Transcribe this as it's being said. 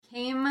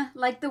came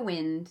like the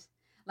wind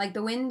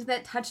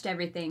that touched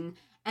everything,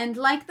 and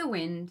like the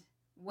wind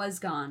was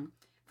gone.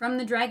 From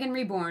the Dragon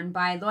Reborn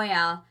by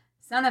Loial,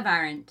 son of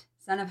Arendt,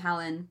 son of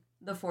Helen,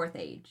 the Fourth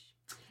Age.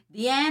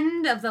 The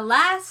end of the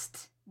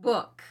last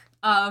book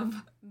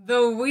of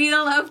The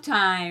Wheel of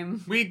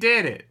Time. We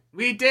did it.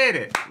 We did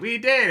it. We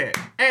did it.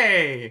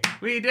 Hey,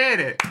 we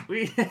did it.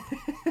 We.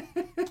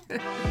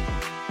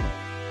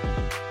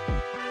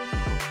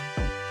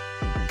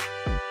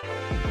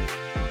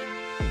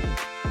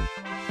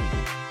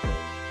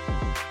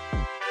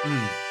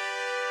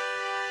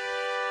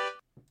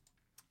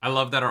 I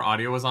love that our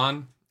audio was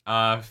on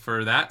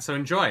for that, so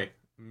enjoy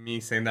me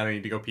saying that I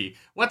need to go pee.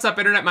 What's up,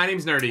 Internet? My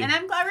name's Nerdy. And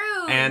I'm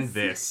Clarus. And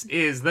this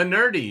is The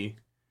Nerdy.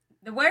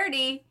 The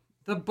Wordy.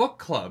 The book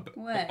club.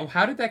 What? Oh,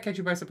 how did that catch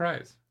you by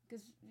surprise?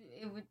 Because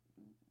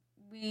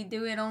we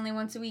do it only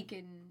once a week,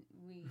 and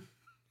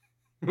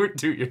We're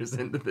 2 years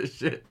into this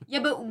shit. Yeah,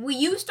 but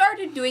you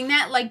started doing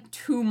that like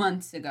 2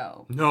 months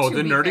ago. No,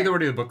 the Nerdy the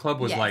Wordy the book club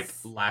was like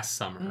last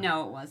summer.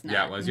 No, it was not.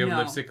 Yeah, it was. You have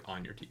lipstick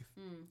on your teeth.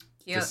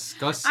 Cute.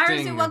 Disgusting.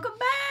 Arzu, welcome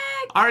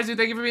back. Arzu,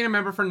 thank you for being a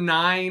member for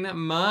 9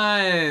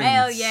 months.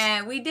 Hell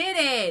yeah, we did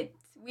it.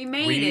 We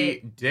made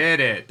it. We did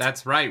it.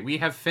 That's right. We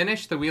have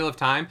finished The Wheel of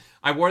Time.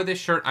 I wore this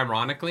shirt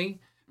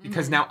ironically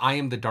because now I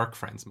am the dark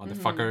friends,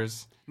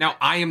 motherfuckers. Now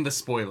I am the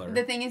spoiler.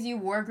 The thing is, you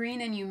wore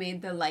green and you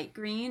made the light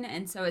green,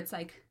 and so it's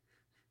like...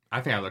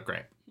 I think I look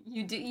great.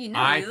 You do,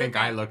 I think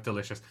I look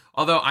delicious.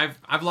 Although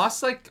I've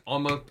lost like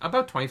almost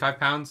about 25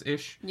 pounds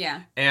ish.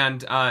 Yeah.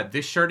 And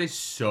this shirt is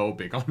so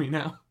big on me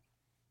now.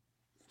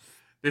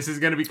 This is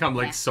going to become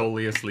like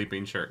solely a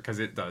sleeping shirt because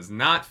it does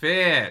not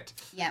fit.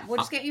 Yeah, we'll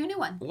just get you a new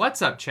one.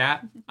 What's up,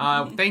 chat?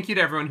 Thank you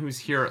to everyone who's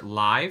here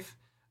live.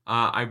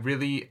 I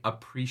really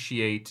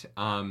appreciate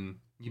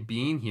you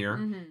being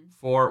here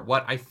for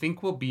what I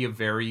think will be a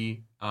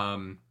very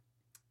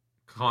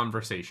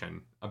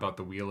conversation about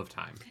the Wheel of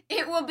Time.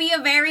 It will be a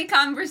very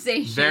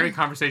conversation. Very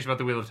conversation about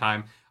the Wheel of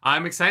Time.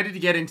 I'm excited to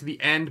get into the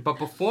end, but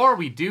before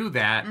we do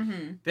that,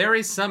 there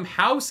is some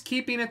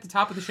housekeeping at the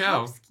top of the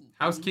show.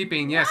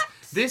 Housekeeping, yes. What?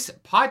 This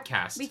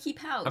podcast We keep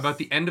house. about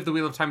the end of the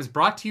Wheel of Time is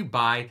brought to you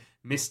by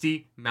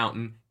Misty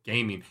Mountain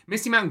Gaming.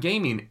 Misty Mountain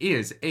Gaming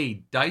is a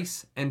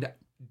dice and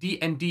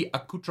D&D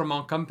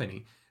accoutrement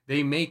company.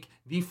 They make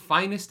the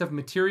finest of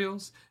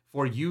materials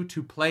for you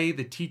to play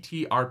the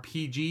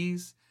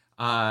TTRPGs,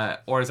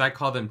 or as I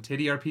call them,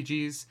 Titty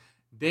RPGs.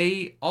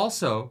 They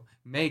also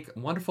make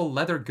wonderful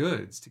leather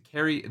goods to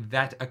carry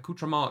that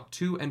accoutrement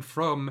to and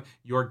from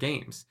your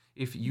games.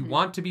 If you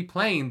want to be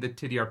playing the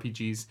Titty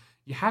RPGs,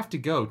 you have to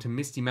go to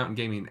Misty Mountain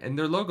Gaming. And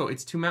their logo,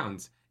 it's 2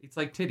 mountains. It's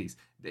like titties.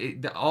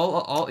 It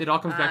all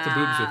comes back to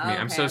boobs with me.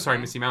 I'm so sorry,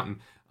 Misty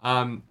Mountain.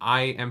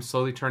 I am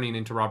slowly turning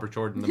into Robert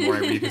Jordan the more I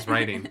read his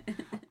writing.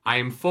 I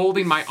am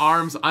folding my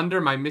arms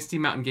under my Misty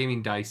Mountain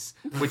Gaming dice,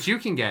 which you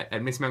can get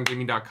at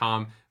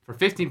MistyMountainGaming.com for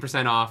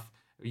 15% off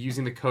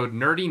using the code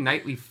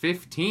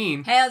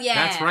NERDYNIGHTLY15. Hell yeah.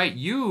 That's right.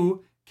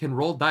 You can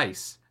roll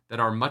dice that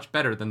are much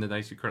better than the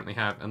dice you currently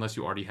have, unless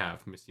you already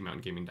have Misty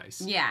Mountain Gaming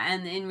dice. Yeah,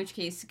 and in which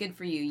case, good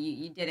for you.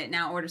 You did it.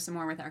 Now order some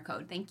more with our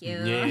code. Thank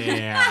you.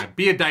 Yeah,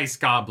 be a dice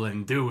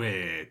goblin. Do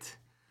it.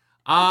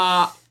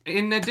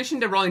 In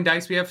addition to rolling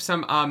dice, we have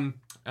some,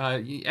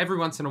 every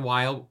once in a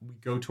while, we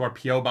go to our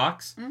P.O.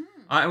 box,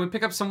 and we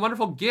pick up some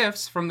wonderful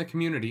gifts from the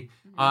community.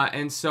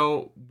 And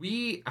so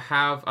we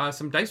have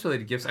some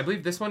dice-related gifts. I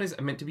believe this one is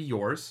meant to be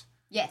yours.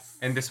 Yes.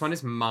 And this one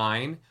is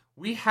mine.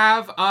 We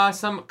have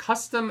some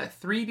custom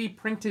 3D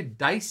printed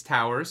dice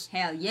towers.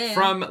 Hell yeah.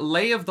 From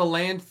Lay of the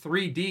Land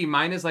 3D.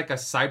 Mine is like a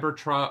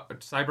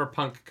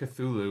cyberpunk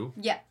Cthulhu.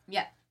 Yeah.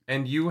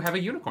 And you have a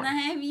unicorn. And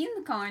I have a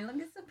unicorn. Look,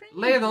 it's so pretty.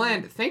 Lay of the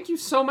Land. Thank you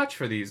so much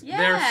for these. Yeah.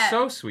 They're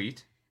so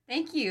sweet.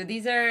 Thank you.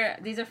 These are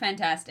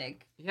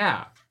fantastic.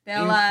 Yeah.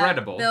 They'll,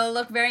 incredible. They'll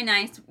look very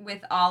nice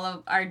with all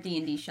of our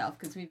D&D shelf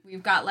because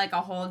we've got like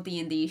a whole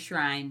D&D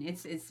shrine.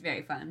 It's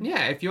very fun.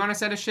 Yeah. If you want to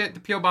send us shit,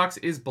 the P.O. box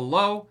is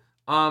below.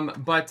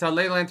 But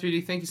Lay of the Land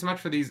 3D, thank you so much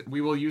for these.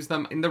 We will use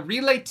them in the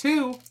Relay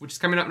 2, which is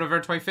coming up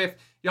November 25th.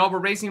 Y'all, we're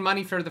raising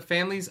money for the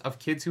families of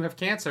kids who have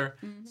cancer.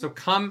 So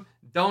come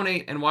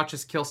donate and watch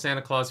us kill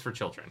Santa Claus for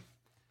children.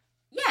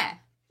 Yeah.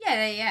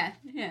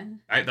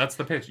 That's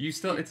the pitch. You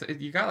still,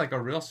 you got like a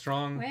real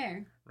strong...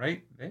 Where?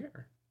 Right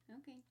there.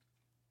 Okay.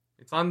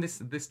 It's on this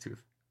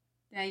tooth.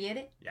 Did I get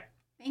it? Yeah.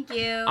 Thank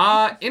you.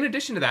 In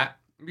addition to that,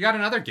 we got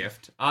another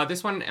gift.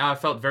 This one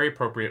felt very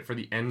appropriate for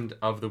the end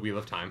of the Wheel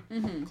of Time.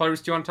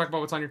 Clarus, do you want to talk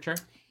about what's on your chair?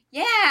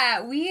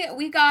 Yeah,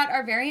 we got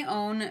our very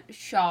own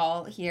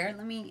shawl here.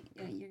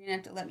 You're gonna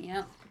have to let me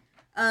out.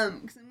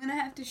 Because I'm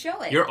gonna have to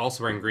show it. You're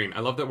also wearing green. I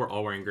love that we're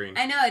all wearing green.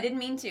 I know, I didn't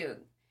mean to.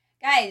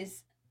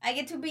 Guys, I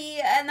get to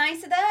be a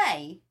nice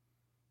guy.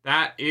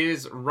 That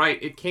is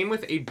right. It came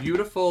with a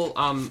beautiful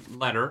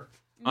letter.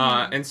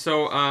 And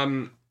so,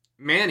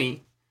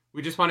 Manny,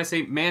 we just want to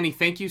say, Manny,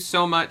 thank you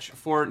so much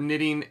for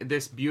knitting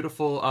this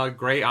beautiful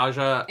gray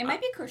Aja. It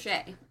might be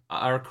crochet.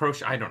 Or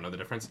crochet. I don't know the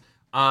difference.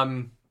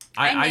 I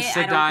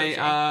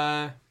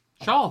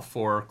shawl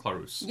for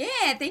Clarus.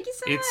 Yeah, thank you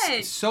so much.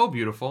 It's so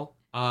beautiful.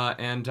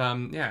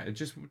 Yeah,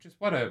 just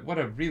what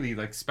a really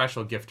like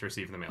special gift to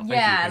receive in the mail. Thank you,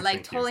 Yeah, thank like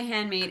you. totally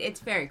handmade.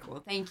 It's very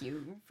cool. Thank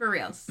you for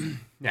reals.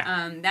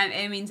 Yeah. That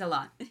it means a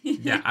lot.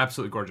 Yeah,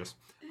 absolutely gorgeous.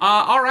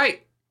 All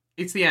right,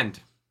 it's the end.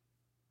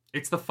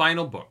 It's the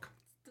final book.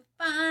 The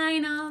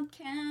final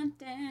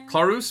countdown.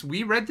 Clarus,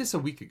 we read this a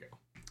week ago.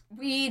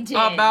 We did.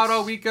 About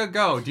a week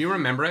ago. Do you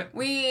remember it?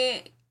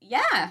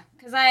 Yeah,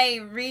 because I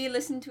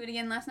re-listened to it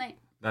again last night.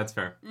 That's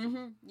fair.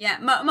 Mm-hmm. Yeah,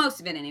 most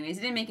of it anyways.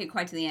 It didn't make it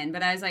quite to the end,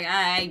 but I was like,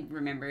 I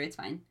remember. It's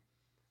fine.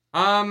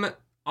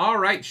 All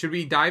right. Should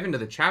we dive into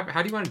the chapter?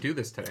 How do you want to do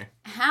this today?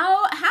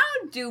 How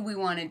do we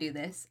want to do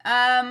this?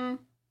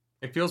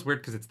 It feels weird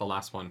because it's the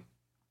last one.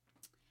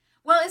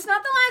 Well, it's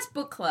not the last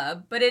book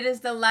club, but it is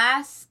the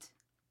last,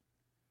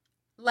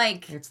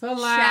 like, It's the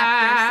chapter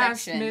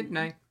last section.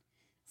 midnight.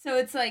 So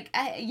it's like,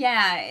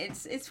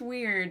 it's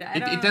weird.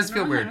 It does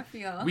feel know weird. How to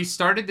feel. We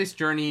started this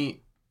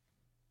journey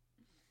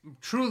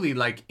truly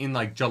like in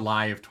like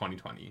July of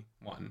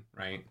 2021,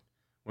 right?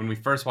 When we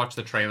first watched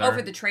the trailer.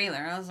 Over the trailer.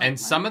 I was like, And what?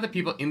 some of the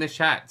people in the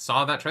chat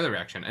saw that trailer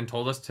reaction and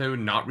told us to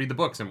not read the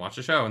books and watch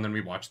the show. And then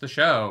we watched the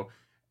show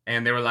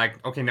and they were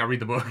like, okay, now read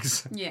the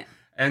books. Yeah.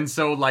 And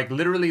so like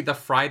literally the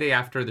Friday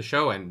after the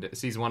show ended,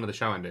 season 1 of the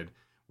show ended,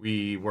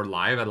 we were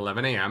live at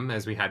 11 a.m.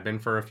 as we had been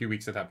for a few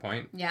weeks at that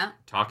point. Yeah.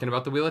 Talking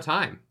about the Wheel of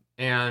Time.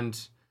 And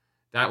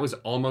that was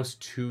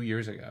almost 2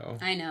 years ago.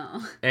 I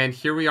know. And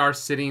here we are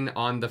sitting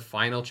on the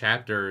final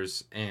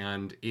chapters,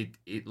 and it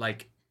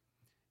like,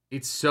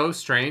 it's so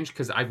strange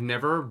because I've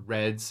never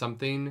read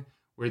something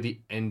where the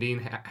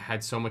ending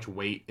had so much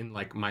weight in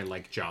like my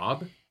like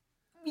job.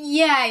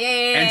 Yeah.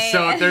 And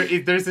so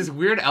there's this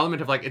weird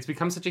element of like, it's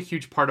become such a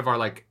huge part of our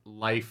like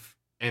life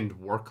and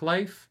work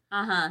life.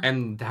 Uh-huh.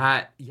 And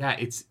that, yeah,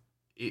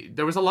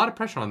 there was a lot of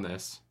pressure on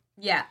this.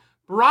 Yeah.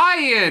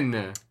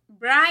 Brian,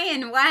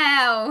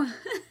 wow.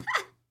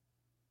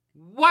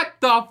 what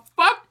the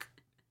fuck?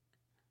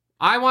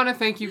 I want to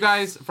thank you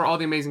guys for all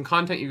the amazing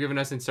content you've given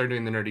us and started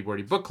doing the Nerdy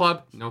Wordy Book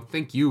Club. No,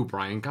 thank you,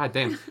 Brian. God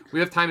damn. We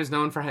Have Time is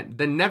known for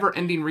the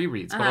never-ending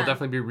rereads, but I'll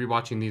definitely be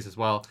rewatching these as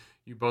well.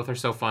 You both are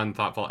so fun,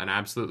 thoughtful, and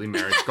absolutely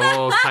marriage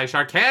goals.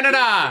 Tyshaar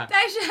Canada!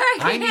 Tyshaar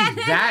Canada! I need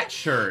that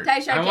shirt.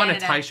 I want a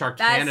Tyshaar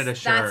Canada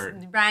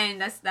shirt. Brian,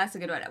 that's a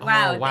good one.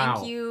 Wow, wow.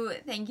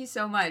 Thank you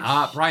so much.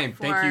 Brian,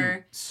 thank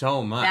you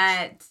so much.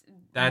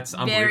 That's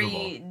unbelievable.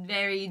 Very,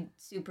 very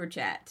super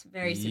chat.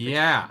 Very super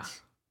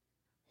chat.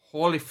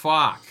 Holy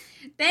fuck.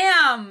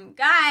 Damn,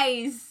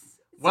 guys.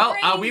 Well,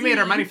 we made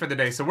our money for the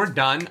day, so we're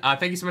done.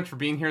 Thank you so much for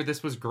being here.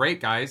 This was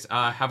great, guys.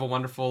 Have a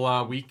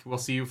wonderful week. We'll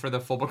see you for the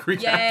full book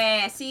recap.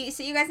 Yeah. See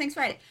you guys next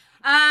Friday.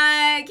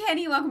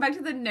 Kenny, welcome back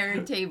to the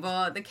Nerd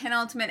Table. The Ken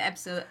Ultimate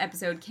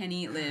episode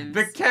Kenny Lives.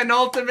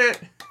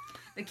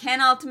 The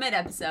Ken Ultimate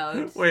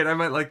episode. Wait, I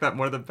might like that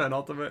more than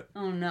Penultimate.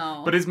 Oh,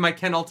 no. But is my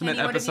Ken Ultimate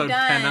Kenny, episode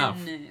Ken up?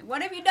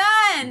 What have you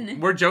done?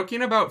 We're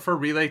joking about for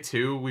Relay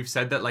 2. We've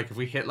said that like if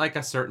we hit like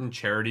a certain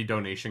charity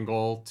donation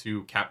goal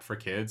to Cap for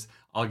Kids,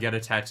 I'll get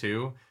a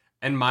tattoo.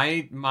 And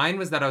mine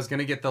was that I was going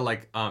to get the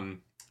like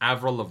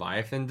Avril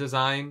Leviathan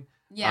design.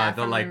 Yeah,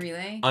 the from like the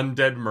Relay.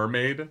 Undead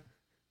Mermaid.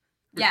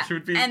 Yeah,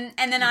 would be... and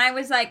then I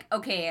was like,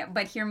 okay,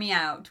 but hear me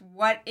out.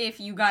 What if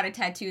you got a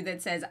tattoo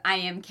that says, I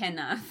am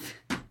Kenuff?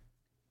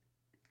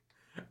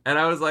 And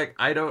I was like,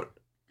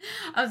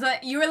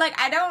 you were like,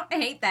 I don't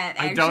hate that,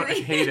 actually. I don't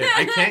hate it.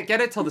 I can't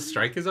get it till the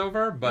strike is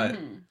over, but as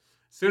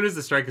soon as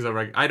the strike is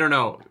over, I don't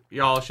know.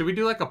 Y'all, should we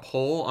do like a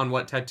poll on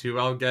what tattoo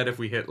I'll get if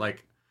we hit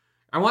like...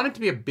 I want it to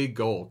be a big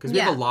goal, because we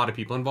have a lot of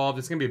people involved.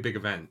 It's going to be a big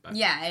event. But...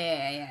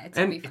 Yeah. It's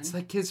going to be fun. It's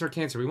like Kids for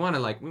Cancer. We want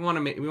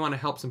to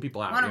help some people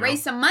out. We want to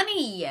raise some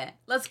money.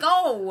 Let's go.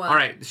 All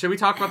right. Should we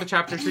talk about the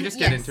chapter? Should we just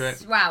get into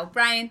it? Wow.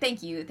 Brian,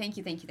 thank you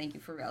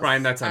for real.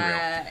 Brian, that's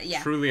unreal.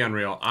 Yeah. Truly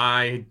unreal.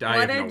 I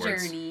what have no a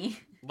words. journey.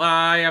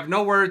 I have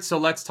no words, so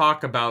let's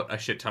talk about a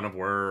shit ton of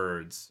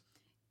words.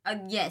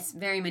 Yes,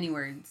 very many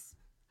words.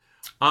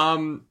 A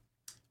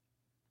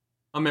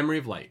Memory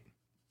of Light.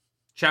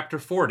 Chapter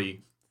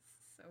 40.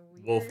 So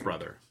weird. Wolf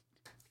Brother.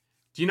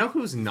 Do you know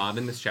who's not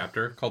in this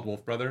chapter called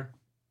Wolf Brother?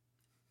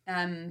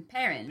 Perrin.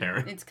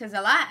 It's because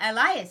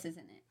Elias is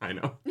in it. I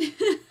know.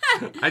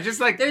 I just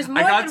like, There's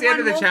more I got than to the end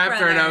of the one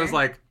chapter Wolf and I Brother. was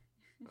like,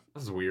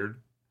 this is weird.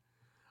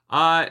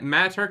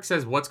 Matt Turk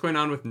says, what's going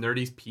on with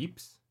Nerdy's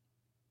peeps?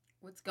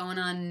 What's going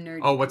on, Nerdy?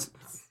 Oh, what's...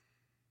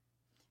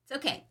 It's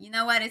okay. You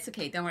know what? It's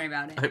okay. Don't worry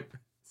about it. I'm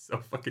so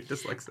fucking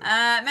dyslexic.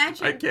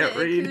 Match I can't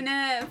read.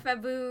 Kuna,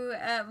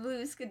 Fabu,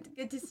 Blues.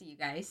 Good to see you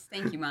guys.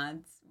 Thank you,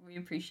 mods. We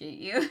appreciate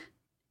you.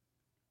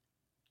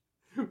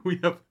 We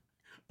have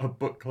a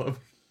book club.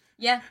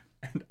 Yeah.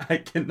 And I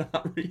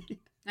cannot read.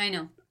 I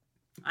know.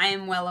 I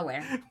am well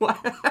aware. What?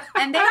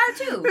 And they are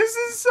too. This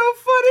is so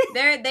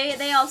funny.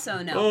 They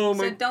also know. Oh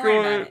my so don't worry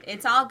about it.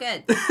 It's all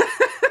good.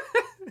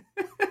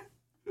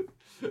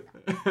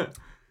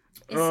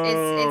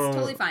 It's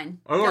totally fine.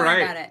 All don't right.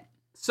 worry about it.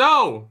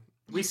 So,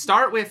 we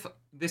start with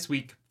this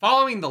week,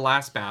 following the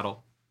last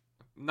battle.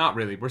 Not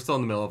really. We're still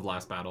in the middle of the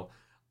last battle.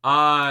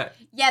 Yeah,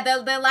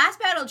 the last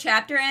battle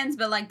chapter ends,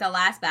 but like the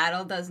last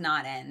battle does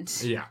not end.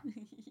 Yeah.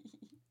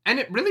 And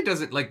it really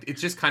doesn't, like,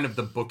 it's just kind of,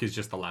 the book is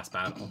just the last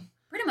battle.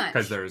 Pretty much.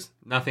 Because there's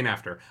nothing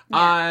after.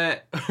 Yeah.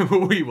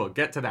 We will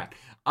get to that.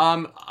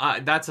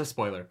 That's a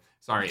spoiler.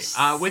 Sorry.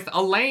 With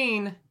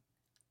Elaine,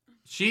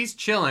 she's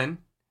chilling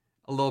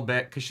a little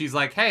bit because she's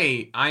like,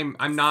 "Hey, I'm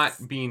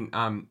not being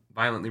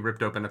violently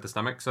ripped open at the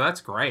stomach, so that's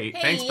great.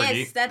 Hey, Thanks, Brigitte."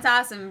 yes, that's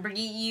awesome,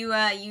 Brigitte. You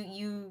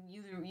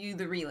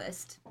the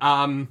realist.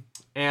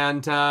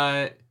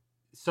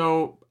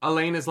 So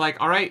Elaine is like,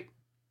 "All right,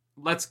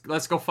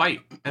 let's go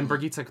fight," and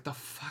Brigitte's like, "The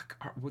fuck,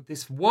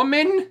 this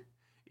woman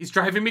is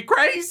driving me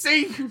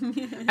crazy."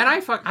 And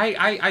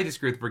I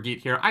disagree with Brigitte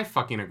here. I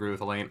fucking agree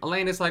with Elaine.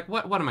 Elaine is like,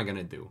 what am I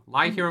gonna do?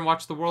 Lie here and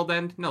watch the world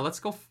end? No, let's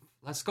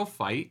go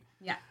fight.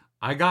 Yeah.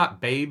 I got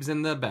babes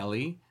in the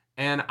belly,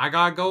 and I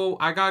gotta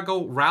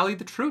go rally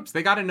the troops.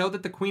 They gotta know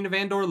that the Queen of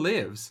Andor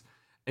lives.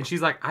 And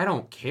she's like, I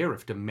don't care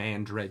if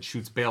Demand Dread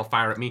shoots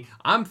balefire at me.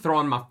 I'm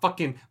throwing my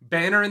fucking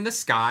banner in the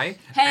sky,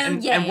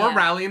 and we're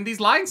rallying these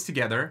lines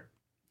together.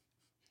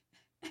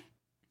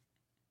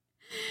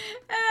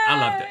 I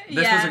loved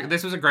it.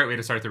 This was a great way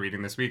to start the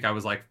reading this week. I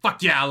was like,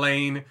 fuck yeah,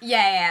 Elaine.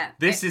 Yeah.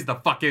 This is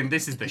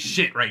the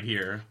shit right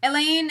here.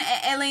 Elaine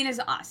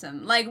is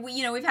awesome. Like,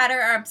 we've had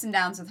our ups and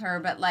downs with her,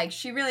 but like,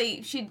 she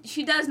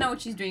does know what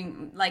she's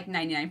doing like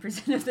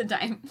 99% of the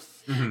time.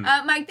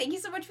 Mm-hmm. Mike, thank you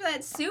so much for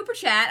that super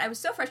chat. I was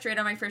so frustrated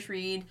on my first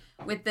read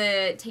with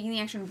the taking the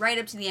action right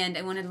up to the end.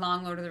 I wanted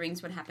long Lord of the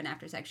Rings what happened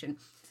after section.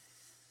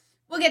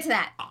 We'll get to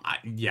that.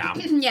 Yeah.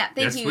 Yeah,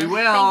 thank you. We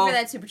will. Thank you for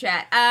that super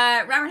chat.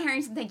 Robert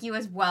Harrington, thank you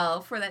as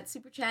well for that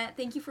super chat.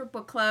 Thank you for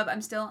book club. I'm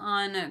still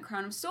on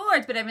Crown of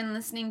Swords, but I've been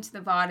listening to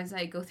the VOD as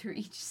I go through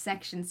each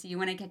section. See you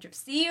when I catch up.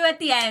 See you at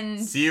the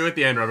end. See you at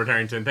the end, Robert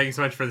Harrington. Thank you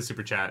so much for the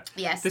super chat.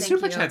 Yes, the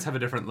super chats have a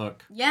different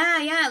look.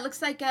 Yeah. It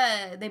looks like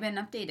they've been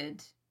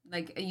updated.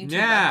 Like a YouTube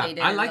updated.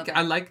 Yeah,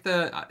 I like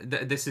the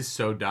this is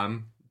so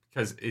dumb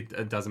because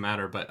it doesn't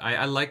matter, but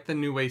I like the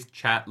new way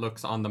chat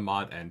looks on the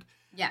mod end.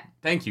 Yeah.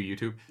 Thank you,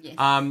 YouTube. Yes.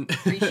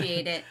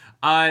 Appreciate it.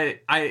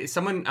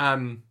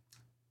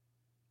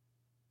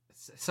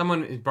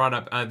 Someone brought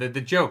up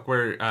the joke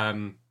where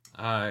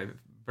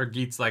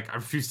Brigitte's like, I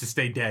refuse to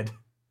stay dead.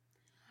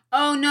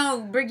 Oh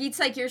no, Brigitte's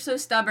like, you're so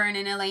stubborn,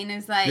 and Elaine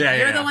is like,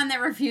 you're the one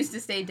that refused to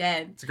stay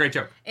dead. It's a great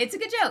joke. It's a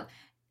good joke.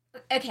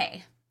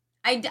 Okay.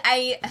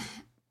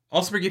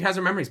 Also, Brigitte has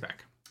her memories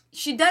back.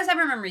 She does have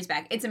her memories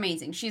back. It's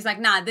amazing. She's like,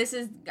 nah, this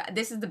is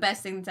the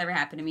best thing that's ever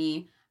happened to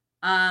me.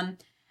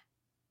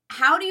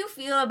 How do you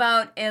feel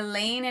about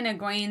Elaine and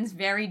Egwene's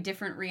very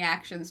different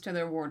reactions to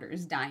their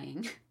warders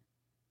dying?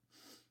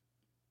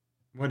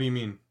 What do you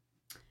mean?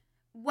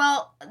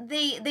 Well,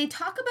 they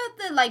talk about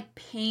the like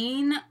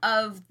pain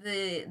of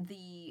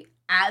the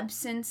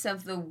absence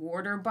of the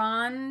warder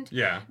bond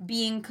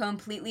being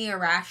completely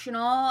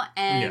irrational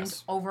and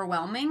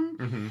overwhelming.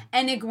 Mm-hmm.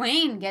 And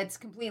Egwene gets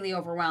completely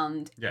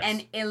overwhelmed. Yes.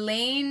 And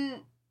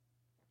Elaine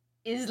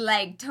is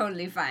like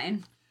totally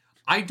fine.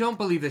 I don't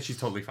believe that she's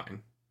totally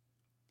fine.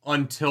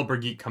 Until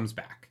Brigitte comes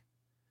back.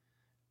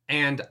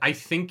 And I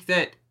think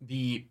that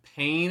the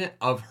pain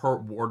of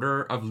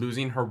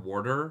losing her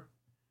warder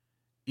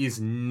is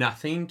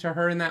nothing to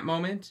her in that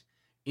moment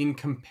in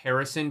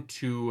comparison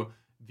to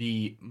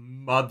the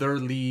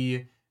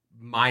motherly,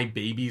 my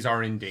babies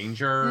are in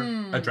danger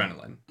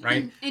adrenaline,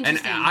 right? And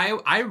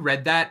I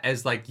read that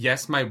as like,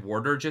 yes, my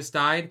warder just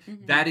died.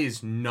 Mm-hmm. That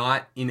is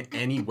not in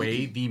any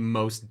way the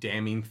most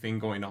damning thing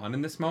going on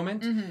in this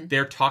moment. Mm-hmm.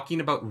 They're talking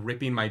about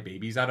ripping my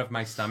babies out of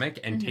my stomach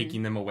and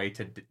taking them away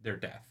to their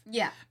death.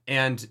 Yeah.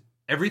 And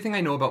everything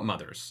I know about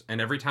mothers, and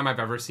every time I've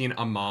ever seen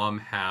a mom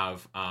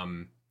have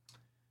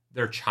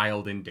their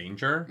child in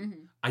danger,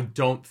 I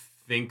don't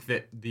think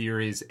that there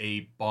is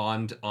a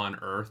bond on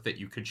Earth that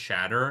you could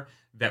shatter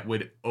that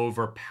would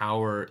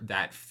overpower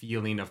that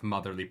feeling of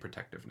motherly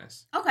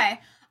protectiveness. Okay,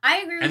 I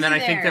agree with you. And then I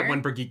think that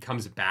when Brigitte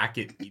comes back,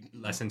 it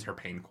lessens her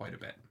pain quite a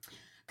bit.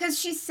 Because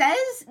she says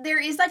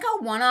there is like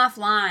a one-off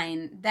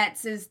line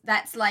that's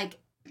like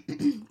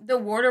the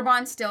warder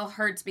bond still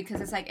hurts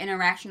because it's like an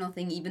irrational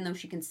thing, even though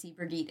she can see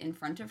Brigitte in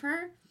front of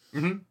her.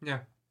 Mm-hmm. Yeah.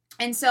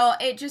 And so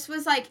it just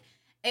was like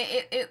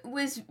it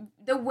was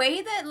the way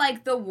that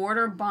like the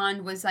warder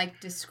bond was like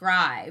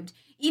described.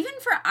 Even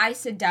for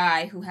Aes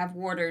Sedai, who have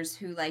warders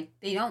who, like,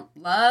 they don't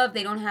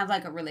have,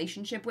 like, a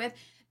relationship with,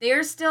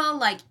 they're still,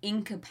 like,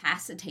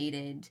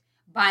 incapacitated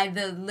by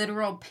the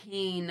literal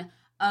pain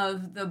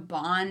of the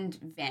bond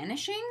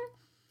vanishing.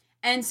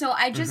 And so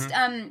I just,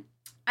 I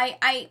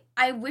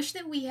wish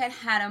that we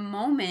had a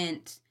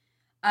moment,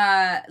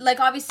 like,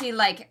 obviously,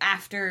 like,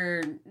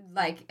 after,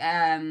 like,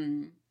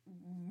 Malar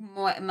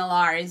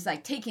is,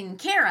 like, taken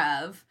care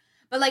of,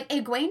 but, like,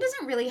 Egwene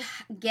doesn't really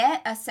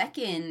get a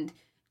second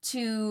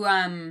to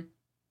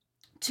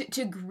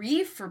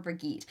grieve for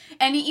Brigitte.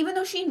 And even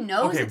though she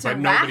knows it's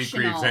irrational... nobody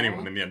grieves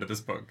anyone in the end of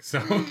this book, so...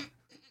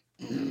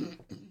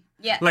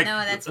 Yeah, like, no,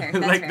 that's fair.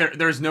 That's fair.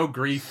 There's no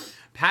grief.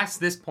 Past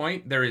this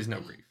point, there is no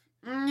grief.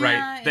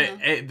 Right?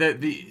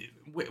 Yeah.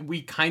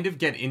 We kind of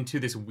get into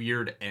this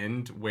weird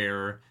end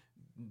where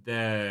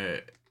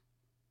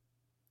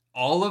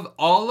all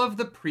of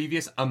the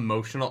previous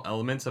emotional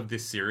elements of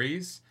this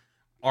series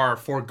are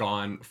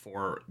foregone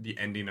for the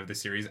ending of the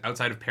series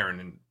outside of Perrin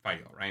and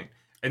Fael, right?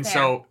 And Fair.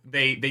 so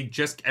they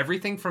just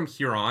everything from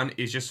here on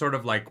is just sort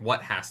of like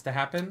what has to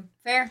happen.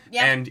 Fair.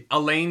 Yeah. And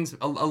Elaine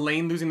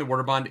losing the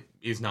water bond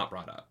is not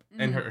brought up,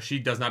 and she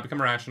does not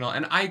become rational.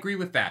 And I agree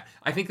with that.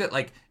 I think that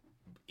like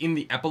in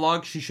the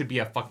epilogue, she should be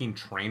a fucking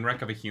train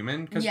wreck of a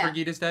human because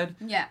Birgitte is dead.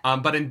 Yeah.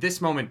 But in this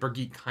moment,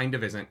 Birgitte kind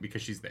of isn't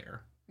because she's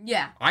there.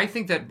 Yeah. I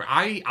think that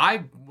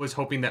I was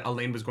hoping that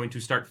Elaine was going to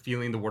start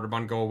feeling the water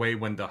bond go away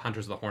when the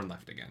Hunters of the Horn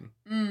left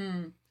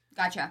again.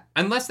 Gotcha.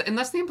 Unless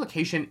the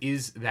implication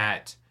is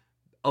that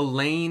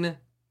Elaine's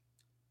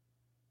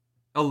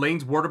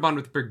water bond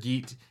with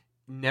Birgitte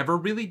never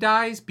really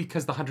dies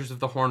because the Hunters of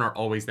the Horn are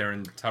always there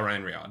in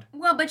Tel'aran'rhiod.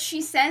 Well, but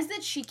she says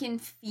that she can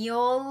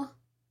feel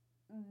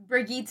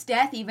Birgitte's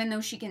death even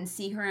though she can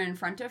see her in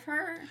front of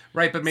her.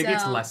 Right, but maybe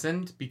it's So,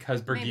 lessened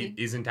because Birgitte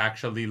maybe. isn't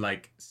actually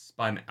like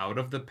spun out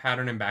of the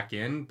pattern and back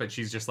in, but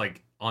she's just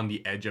like on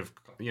the edge of,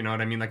 you know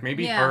what I mean? Like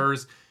maybe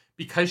hers,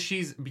 because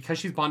she's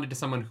bonded to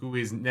someone who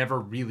is never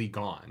really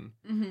gone.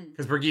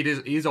 Because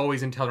Birgitte is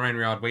always in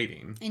Tel'aran'rhiod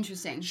waiting.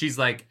 Interesting. She's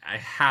like I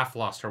half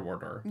lost her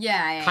warder.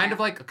 Yeah. Kind of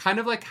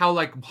like how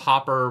like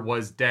Hopper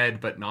was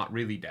dead but not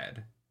really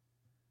dead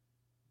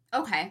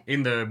Okay.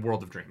 in the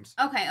World of Dreams.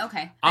 Okay.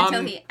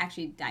 Until he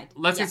actually died.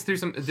 Let's get through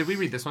some. Did we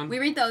read this one? We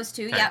read those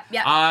two. Okay.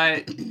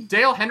 Yep.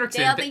 Dale Hendrickson.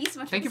 Dale, thank you so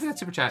much. Thank you for that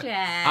super chat.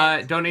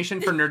 chat. Donation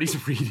for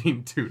Nerdy's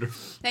reading tutor.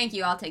 Thank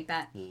you. I'll take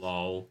that.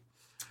 Lol.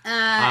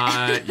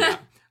 Uh, Yeah.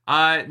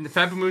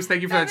 Fabamoose,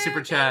 thank you for that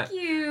super chat.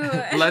 Thank you.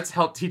 Let's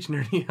help teach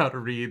Nerdy how to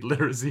read.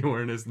 Literacy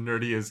awareness.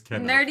 Nerdy is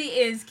Kenna. Nerdy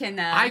is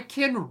Kenna. I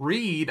can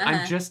read.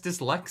 I'm just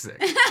dyslexic.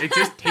 It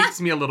just takes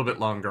me a little bit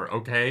longer.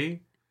 Okay.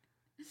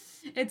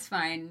 It's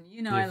fine.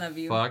 You know I love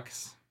you.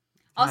 Fucks.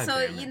 Also,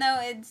 God damn it. you know,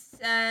 it's,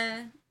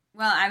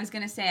 well, I was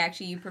going to say,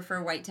 actually, you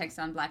prefer white text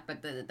on black,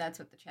 but that's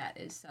what the chat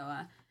is, so,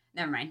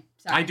 never mind.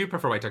 Sorry. I do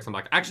prefer white text on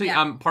black. Actually,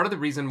 Yeah. part of the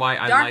reason why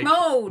I Dark like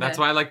mode! That's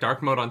why I like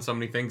dark mode on so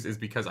many things is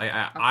because I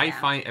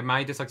yeah. find in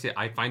my dyslexia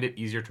I find it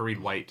easier to read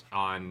white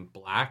on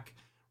black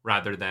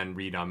rather than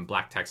read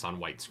black text on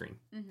white screen.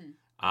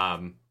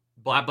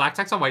 Black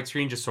text on white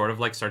screen just sort of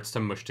like starts to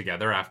mush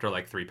together after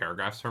like 3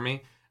 paragraphs for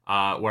me.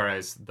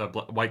 Whereas the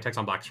white text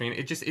on black screen,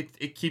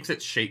 it keeps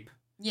its shape.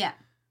 Yeah.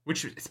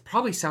 Which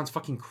probably sounds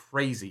fucking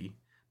crazy,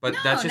 but No,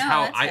 that's just no,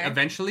 how that's I fair.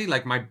 eventually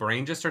like my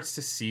brain just starts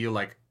to see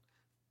like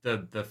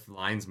the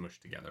lines mush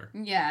together.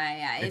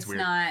 Yeah. It's It's weird.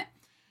 not...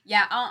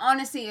 Yeah,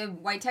 honestly,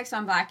 white text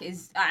on black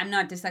is... I'm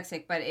not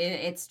dyslexic, but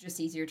it's just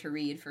easier to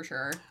read, for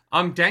sure.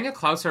 Daniel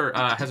Klauser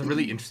has a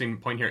really interesting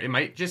point here. It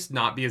might just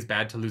not be as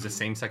bad to lose a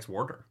same-sex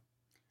warder.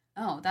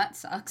 Oh, that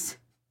sucks.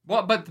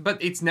 Well, but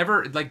it's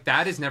never like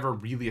that is never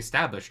really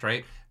established,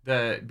 right?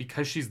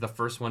 Because she's the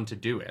first one to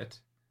do it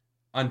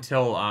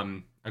until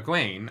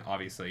Egwene,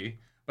 obviously.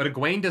 But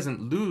Egwene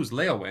doesn't lose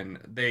Leowyn.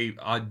 They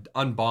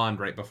unbond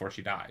right before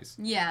she dies.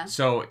 Yeah.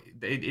 So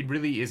it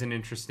really is an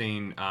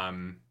interesting.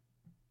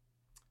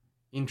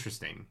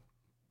 Interesting.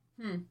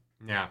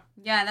 Yeah.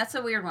 Yeah, that's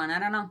a weird one. I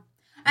don't know.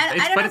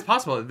 It's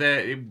possible.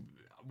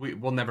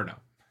 We'll never know.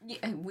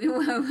 Yeah, we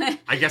will.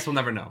 I guess we'll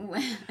never know.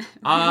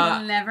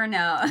 We'll never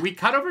know. We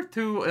cut over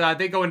to,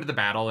 they go into the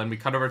battle, and we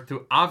cut over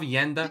to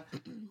Avienda,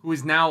 who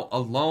is now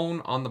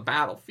alone on the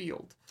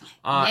battlefield.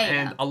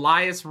 And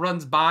Elias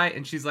runs by,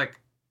 and she's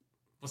like,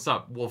 "What's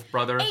up, wolf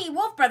brother?" Hey,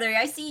 wolf brother,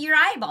 I see your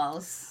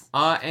eyeballs.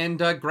 And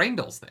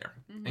Graendal's there.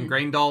 And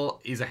Graendal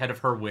is ahead of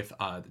her with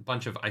a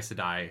bunch of Aes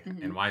Sedai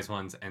and Wise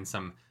Ones and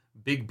some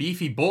big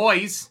beefy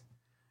boys.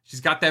 She's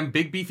got them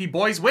big beefy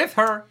boys with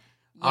her.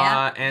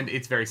 Yeah. And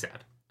it's very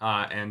sad.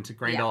 And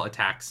Graendal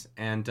attacks,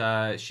 and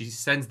she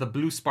sends the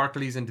blue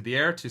sparklies into the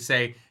air to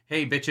say,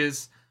 "Hey,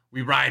 bitches,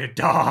 we ride at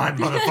dawn,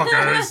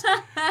 motherfuckers.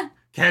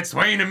 Can't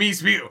sway to me,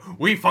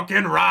 we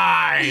fucking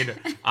ride."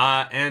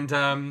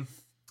 And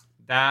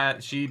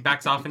that she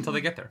backs off until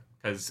they get there,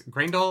 because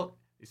Graendal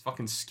is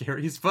fucking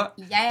scary as fuck.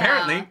 Yeah.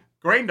 Apparently,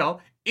 Graendal,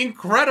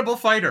 incredible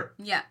fighter.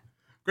 Yeah.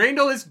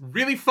 Graendal is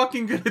really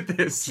fucking good at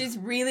this. She's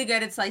really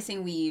good at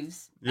slicing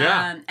weaves.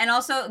 Yeah. And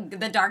also,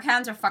 the Dark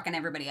Hounds are fucking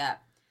everybody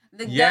up.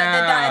 The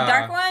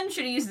Dark one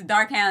should have used the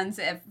Dark Hounds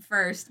at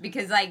first,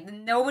 because, like,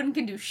 no one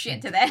can do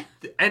shit to that.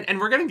 And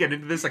we're going to get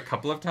into this a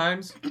couple of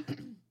times.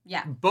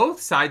 Yeah.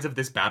 Both sides of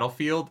this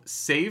battlefield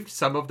saved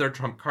some of their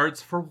trump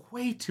cards for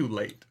way too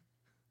late.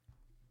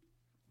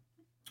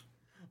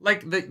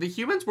 Like, the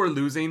humans were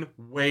losing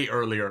way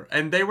earlier.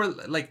 And they were,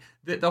 like,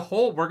 the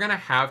whole, we're going to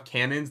have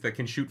cannons that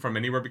can shoot from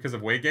anywhere because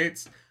of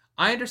waygates.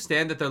 I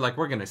understand that they're like,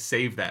 we're going to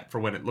save that for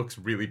when it looks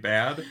really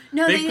bad.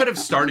 No, they could have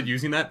started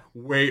using that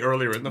way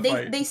earlier in the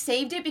fight. They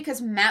saved it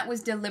because Matt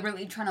was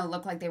deliberately trying to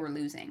look like they were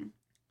losing.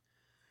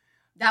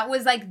 That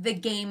was, like, the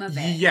game of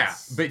it. Yeah,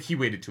 but he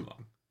waited too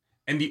long.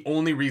 And the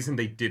only reason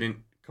they didn't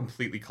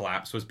completely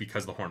collapse was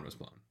because the horn was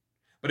blown.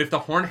 But if the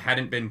horn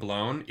hadn't been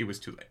blown, it was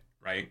too late,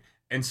 right?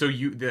 And so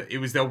it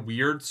was the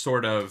weird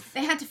sort of...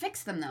 They had to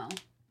fix them, though,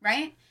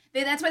 right?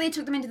 That's why they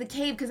took them into the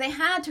cave, because they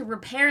had to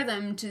repair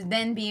them to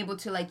then be able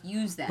to, like,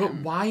 use them. But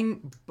why...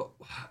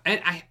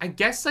 And I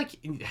guess, like,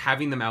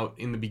 having them out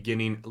in the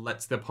beginning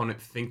lets the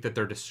opponent think that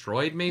they're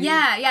destroyed, maybe?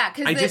 Yeah,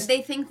 because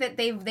they think that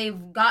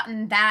they've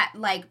gotten that,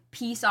 like,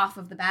 piece off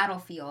of the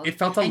battlefield. It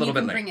felt a little bit late.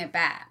 And you can bring it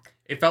back.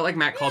 It felt like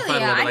Matt called for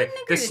that a little bit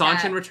late. The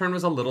Seanchan return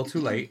was a little too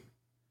late.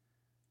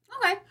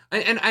 Okay.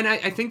 And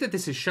I think that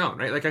this is shown,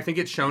 right? Like, I think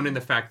it's shown in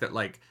the fact that,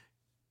 like,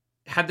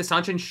 had the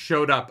Seanchan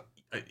showed up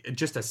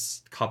just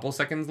a couple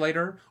seconds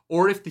later,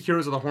 or if the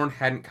Heroes of the Horn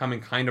hadn't come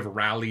and kind of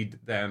rallied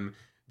them,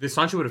 the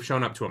Seanchan would have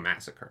shown up to a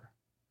massacre,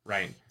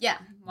 right? Yeah,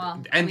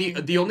 well... And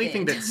the only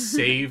thing that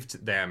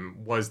saved them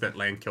was that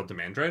Lan killed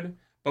Demandred,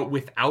 but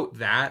without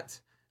that,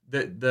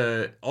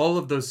 the all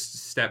of those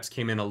steps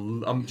came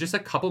in just a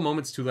couple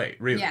moments too late,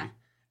 really. Yeah.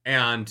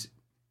 And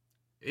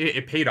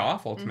it paid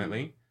off,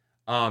 ultimately.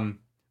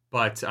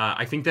 But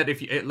I think that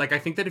if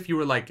you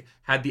were, like,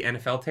 had the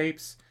NFL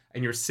tapes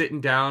and you're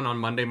sitting down on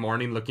Monday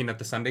morning looking at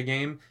the Sunday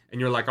game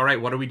and you're like, all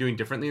right, what are we doing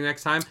differently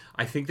next time?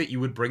 I think that you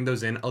would bring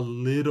those in a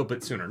little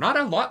bit sooner. Not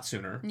a lot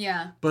sooner.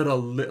 Yeah. But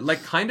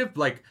kind of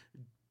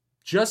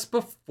just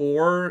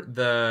before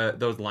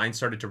those lines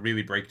started to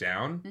really break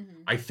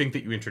down, I think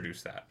that you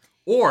introduced that.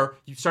 Or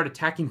you start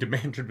attacking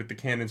Demandred with the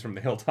cannons from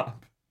the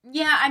hilltop.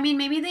 Yeah, I mean,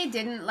 maybe they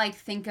didn't, like,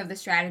 think of the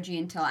strategy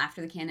until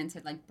after the cannons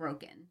had, like,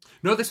 broken.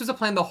 No, this was a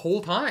plan the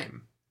whole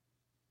time.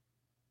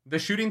 The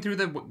shooting through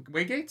the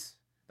waygates?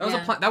 That was a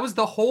plan. That was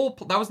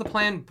the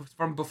plan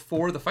from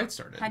before the fight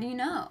started. How do you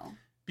know?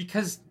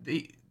 Because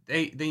they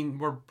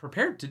were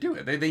prepared to do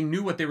it. They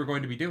knew what they were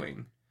going to be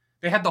doing.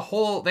 They had a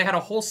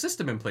whole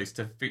system in place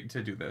to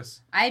do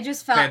this. I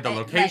just felt they had the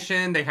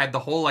location. They had the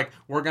whole, like,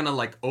 we're gonna,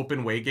 like,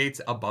 open waygates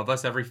above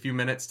us every few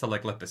minutes to,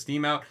 like, let the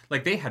steam out.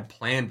 Like, they had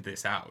planned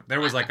this out. There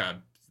was a that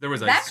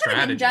strategy. Could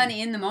have been done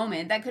in the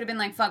moment. That could have been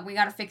like, fuck, we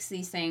gotta fix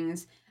these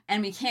things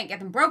and we can't get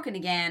them broken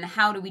again.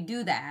 How do we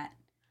do that?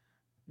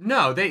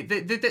 No,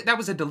 that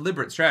was a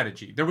deliberate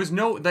strategy. There was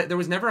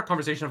never a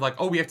conversation of, like,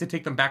 oh, we have to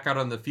take them back out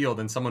on the field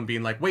and someone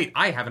being like, wait,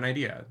 I have an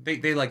idea.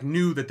 They like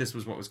knew that this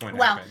was what was going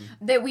to happen.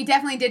 Well, we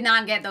definitely did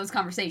not get those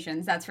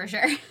conversations. That's for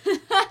sure.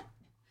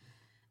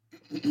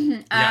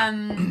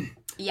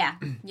 Yeah.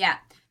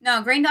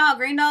 No,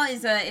 Graendal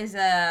is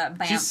a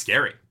bam. She's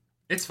scary.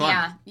 It's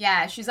fun.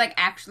 Yeah. She's, like,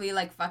 actually,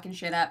 like, fucking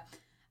shit up.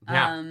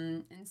 Yeah.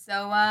 And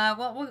so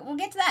we'll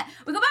get to that.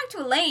 We go back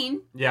to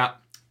Elaine. Yeah.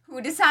 Who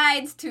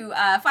decides to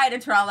fight a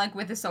Trolloc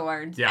with a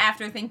sword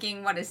after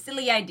thinking what a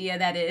silly idea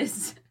that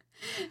is.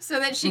 So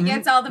that she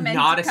gets all the men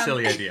Not to a come.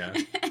 silly idea.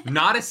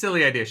 Not a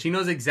silly idea. She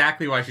knows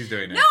exactly why she's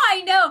doing it. No,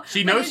 I know.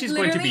 She knows she's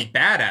going to be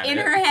bad at it. In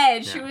her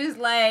head, she was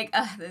like,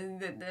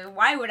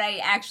 why would I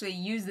actually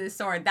use this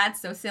sword?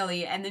 That's so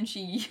silly. And then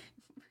she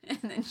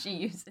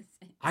uses it.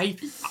 I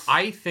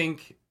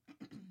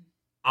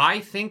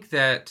think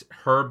that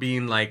her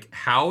being like,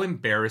 how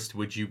embarrassed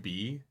would you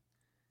be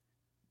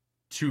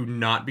to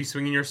not be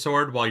swinging your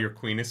sword while your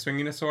queen is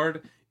swinging a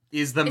sword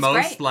is the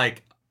most great.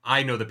 Like,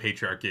 I know the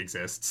patriarchy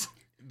exists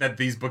that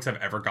these books have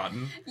ever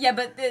gotten. Yeah,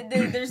 but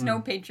there's no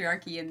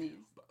patriarchy in these.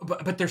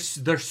 But there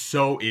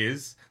so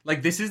is.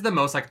 Like, this is the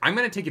most, like, I'm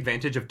going to take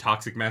advantage of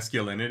toxic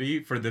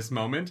masculinity for this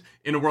moment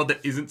in a world that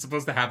isn't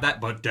supposed to have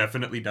that, but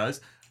definitely does.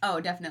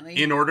 Oh,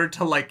 definitely. In order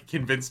to, like,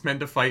 convince men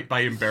to fight by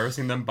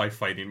embarrassing them by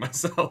fighting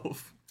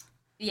myself.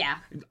 Yeah.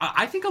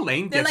 I think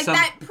Elaine gets like,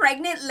 that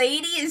pregnant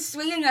lady is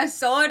swinging a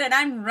sword and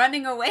I'm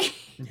running away.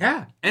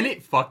 Yeah, and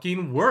it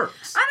fucking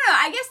works. I don't know.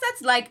 I guess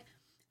that's, like,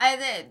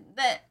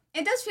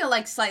 it does feel,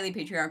 like, slightly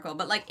patriarchal,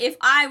 but, like, if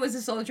I was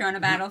a soldier on a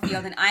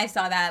battlefield and I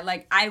saw that,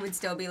 like, I would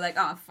still be like,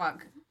 oh,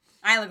 fuck.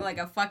 I look like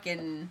a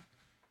fucking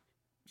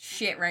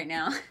shit right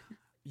now.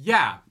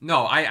 Yeah,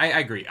 no, I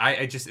agree.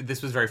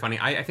 This was very funny.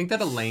 I think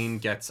that Elaine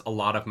gets a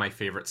lot of my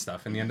favorite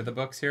stuff in the end of the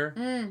books here.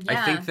 Yeah.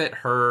 I think that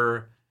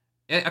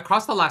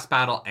across the last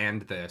battle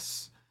and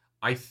this,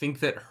 I think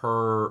that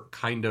her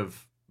kind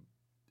of,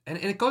 and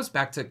it goes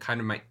back to kind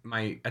of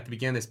my at the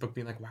beginning of this book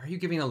being like, why are you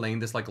giving Elaine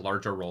this, like,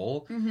 larger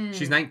role? Mm-hmm.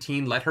 She's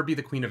 19, let her be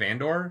the Queen of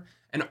Andor.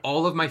 And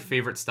all of my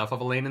favorite stuff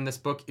of Elaine in this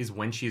book is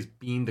when she is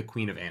being the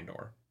Queen of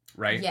Andor,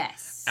 right?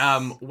 Yes.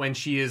 When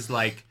she is,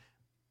 like,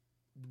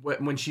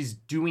 when she's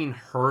doing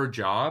her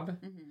job,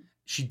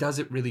 she does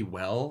it really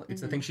well.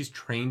 It's the thing she's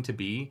trained to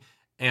be.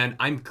 And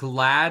I'm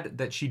glad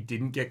that she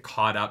didn't get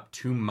caught up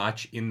too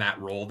much in that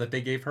role that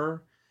they gave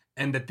her,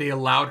 and that they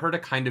allowed her to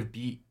kind of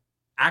be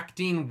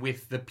acting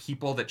with the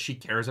people that she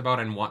cares about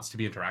and wants to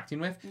be interacting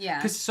with. Yeah.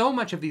 Because so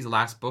much of these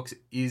last books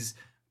is,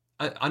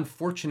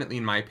 unfortunately,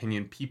 in my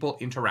opinion, people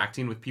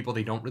interacting with people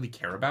they don't really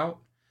care about.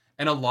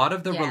 And a lot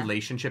of the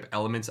relationship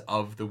elements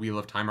of the Wheel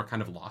of Time are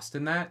kind of lost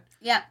in that.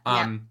 Yeah.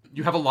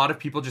 You have a lot of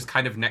people just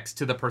kind of next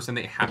to the person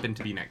they happen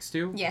to be next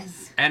to.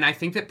 Yes. And I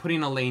think that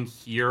putting Elaine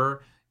here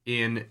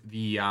in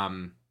the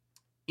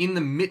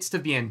midst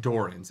of the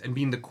Andorans and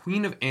being the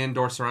Queen of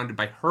Andor, surrounded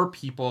by her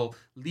people,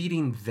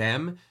 leading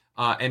them,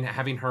 and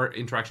having her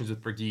interactions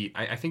with Brigitte,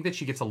 I think that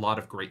she gets a lot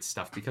of great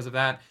stuff because of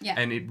that. Yeah.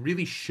 And it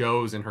really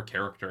shows in her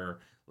character,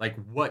 like,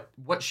 what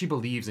she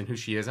believes and who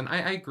she is. And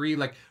I agree,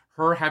 like,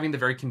 her having the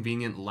very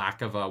convenient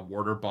lack of a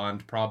warder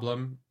bond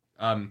problem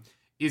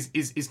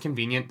is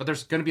convenient, but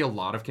there's going to be a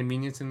lot of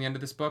convenience in the end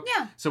of this book.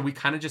 Yeah. So we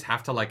kind of just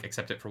have to like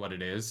accept it for what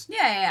it is.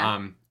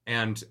 Yeah.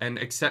 And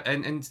accept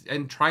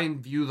and try and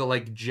view the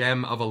like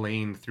gem of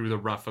Elaine through the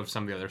rough of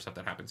some of the other stuff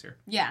that happens here.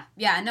 Yeah.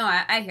 No,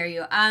 I hear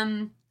you.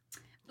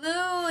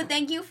 Blue,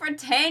 thank you for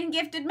 10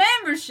 gifted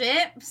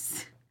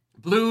memberships.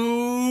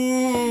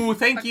 Blue,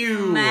 thank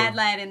you. Mad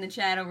light in the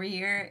chat over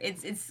here.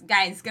 It's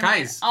guys,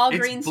 all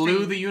green it's Blue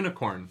screen. the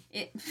unicorn.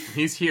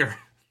 He's here.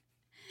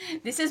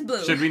 This is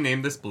Blue. Should we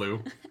name this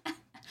Blue?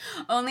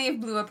 Only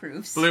if Blue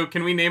approves. Blue,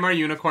 can we name our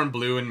unicorn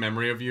Blue in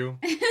memory of you?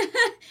 In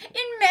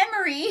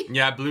memory?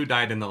 Yeah, Blue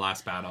died in the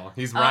last battle.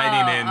 He's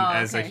riding in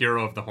as a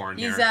hero of the horn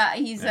he's here.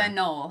 He's a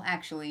Noel,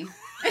 actually.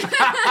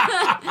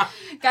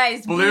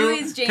 Guys, Blue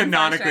is Jane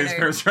canonically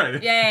Farstrider. is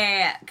Farstrider.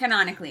 Yeah.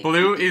 Canonically.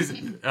 Blue is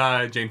Jane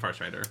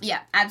Farstrider. Yeah,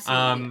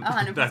 absolutely.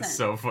 100%. That's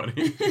so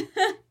funny.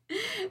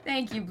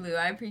 Thank you, Blue.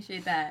 I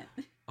appreciate that.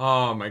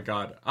 Oh my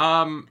god.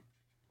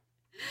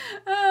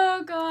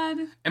 Oh god.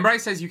 And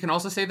Bryce says, you can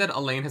also say that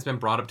Elaine has been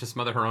brought up to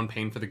smother her own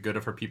pain for the good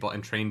of her people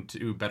and trained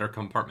to better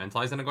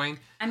compartmentalize than Egwene.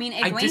 I mean,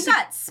 Egwene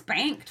got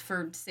spanked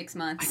for 6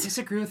 months. I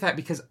disagree with that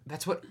because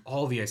that's what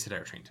all the Aes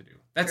Sedai are trained to do.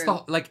 That's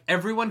True.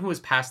 Everyone who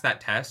has passed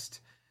that test.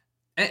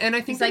 And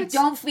I think it's like,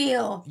 don't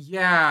feel.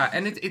 Yeah,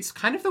 and it's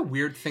kind of the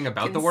weird thing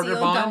about the Order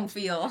Bond. Don't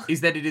feel. Is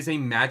that it is a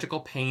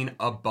magical pain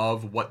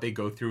above what they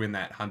go through in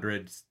that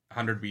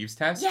 100 Weaves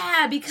test.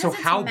 Yeah, because so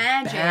it's how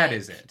magic. bad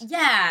is it?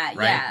 Yeah,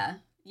 right?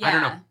 Yeah. I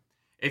don't know.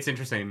 It's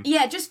interesting.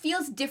 Yeah, it just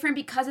feels different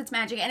because it's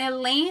magic. And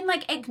Elaine,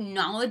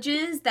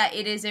 acknowledges that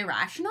it is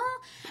irrational.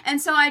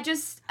 And so it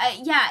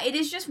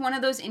is just one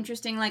of those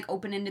interesting,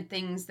 open-ended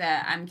things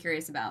that I'm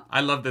curious about.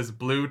 I love this.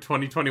 Blue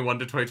 2021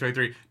 to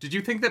 2023. Did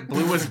you think that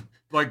Blue was,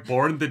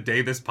 born the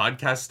day this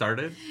podcast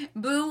started?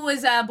 Blue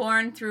was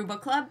born through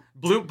book club.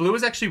 Blue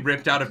was actually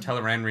ripped out of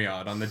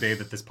Tel'aran'rhiod on the day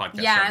that this podcast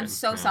started. Yeah, I'm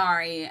so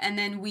sorry. And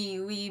then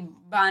we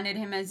bonded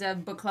him as a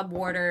book club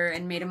warder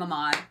and made him a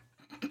mod.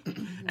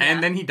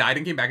 And then he died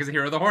and came back as a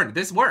hero of the Horn.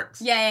 This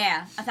works.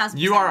 Yeah. 1,000%.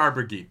 You are our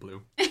Brigitte,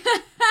 Blue.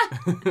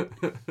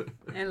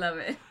 I love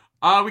it.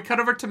 We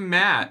cut over to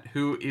Matt,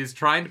 who is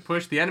trying to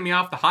push the enemy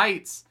off the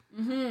heights.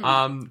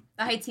 Mm-hmm.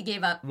 The heights he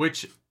gave up.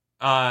 Which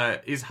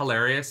is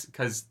hilarious,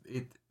 because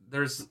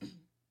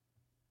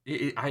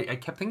I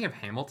kept thinking of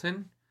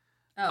Hamilton.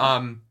 Oh.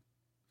 I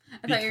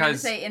thought you were going to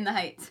say In the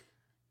Heights.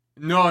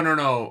 No.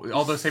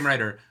 Although same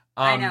writer.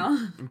 I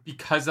know.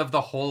 Because of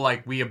the whole,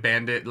 we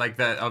abandoned,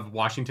 of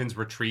Washington's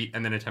retreat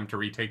and then attempt to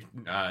retake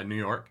New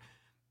York.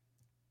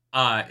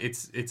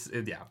 It's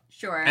yeah.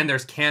 Sure. And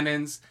there's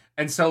cannons.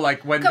 And so,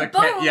 when kaboom,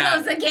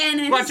 goes the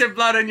cannons. Watch your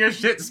blood and your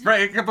shit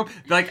spray. Kaboom.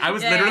 I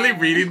was literally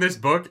reading this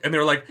book, and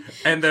they're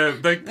and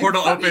the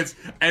portal opens,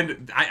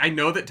 and I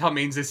know that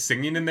Talmains is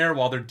singing in there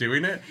while they're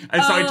doing it,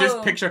 and so I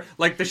just picture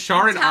the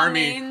Sharan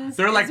army.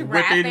 They're ripping,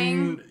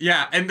 rapping.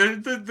 yeah, and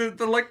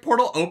the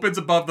portal opens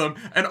above them,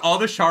 and all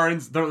the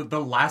Sharans,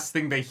 the last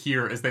thing they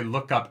hear as they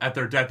look up at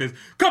their death is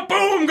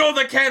kaboom goes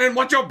the cannon.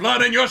 Watch your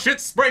blood and your shit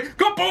spray.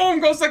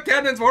 Kaboom goes the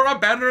cannons. We're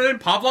abandoned in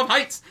Pavlov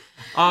Heights.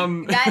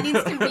 That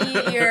needs to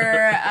be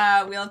your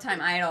Wheel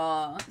Time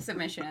Idol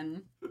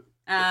submission.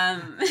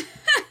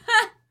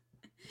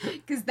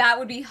 Because that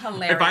would be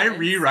hilarious. If I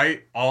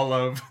rewrite all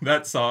of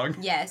that song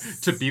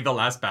to be the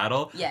last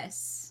battle.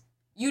 Yes.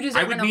 You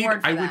deserve an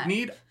award for that. I would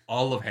need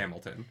all of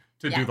Hamilton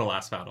to do the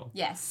last battle.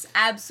 Yes.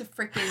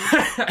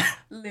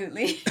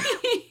 Absolutely.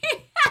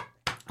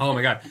 Oh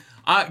my god.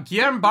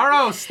 Guillermo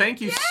Barros,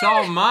 thank you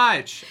so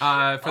much for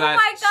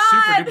that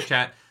super duper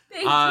chat.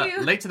 Thank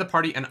you. Late to the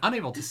party and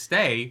unable to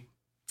stay.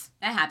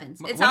 That happens.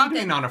 It's what are you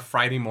doing on a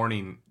Friday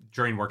morning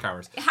during work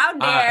hours? How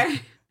dare.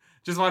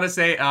 Just want to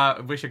say,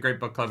 wish a great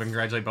book club and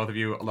congratulate both of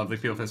you, lovely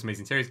people, for this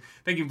amazing series.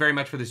 Thank you very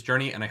much for this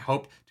journey, and I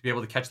hope to be able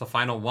to catch the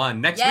final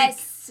one next week.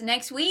 Yes,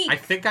 next week. I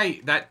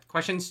think that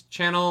questions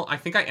channel, I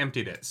think I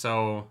emptied it,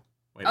 so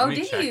wait, let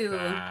me check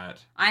that.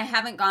 I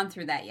haven't gone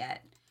through that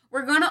yet.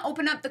 We're going to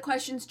open up the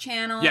questions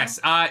channel. Yes,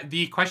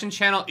 the questions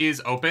channel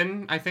is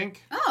open, I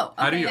think. Oh,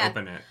 okay. How do you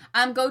open it?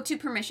 Go to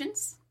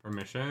permissions.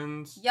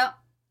 Permissions? Yep.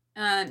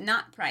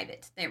 Not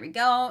private. There we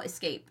go.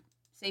 Escape.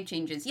 Save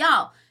changes.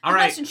 Y'all. All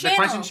right. The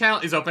question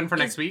channel is open for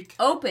next week.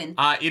 Open.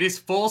 It is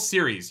full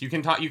series. You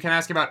can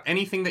ask about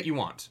anything that you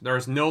want.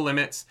 There's no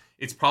limits.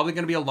 It's probably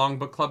going to be a long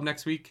book club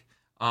next week.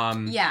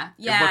 Yeah.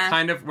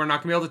 We're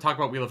not going to be able to talk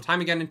about Wheel of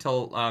Time again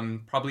until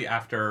probably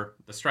after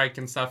the strike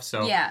and stuff.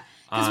 So yeah,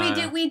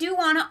 because we do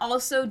want to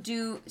also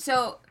do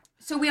so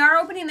we are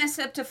opening this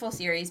up to full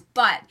series,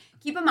 but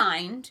keep in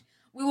mind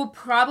we will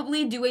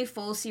probably do a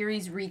full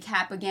series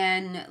recap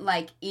again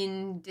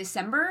in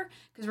December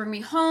because we're gonna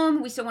be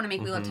home. We still want to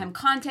make Wheel of Time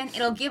content.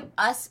 It'll give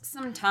us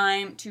some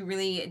time to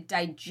really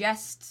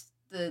digest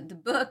the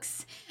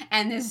books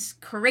and this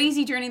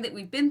crazy journey that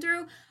we've been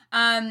through.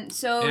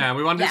 Yeah,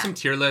 we want to do some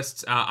tier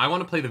lists. I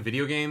want to play the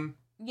video game.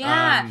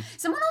 Yeah.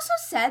 Someone also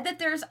said that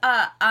there's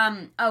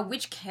a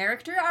which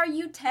character are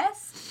you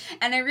test,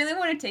 and I really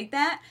want to take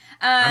that.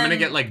 I'm gonna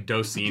get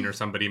Dosine or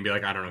somebody and be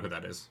like, I don't know who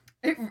that is.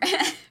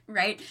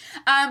 Right.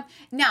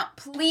 Now,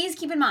 please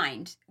keep in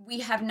mind, we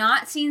have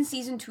not seen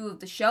season 2 of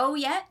the show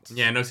yet.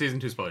 Yeah, no season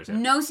 2 spoilers yet.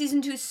 No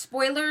season 2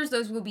 spoilers.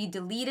 Those will be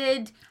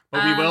deleted.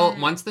 But we will,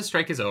 once the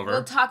strike is over.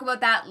 We'll talk about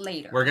that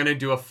later. We're going to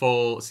do a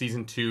full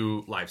season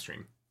 2 live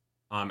stream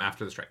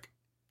after the strike.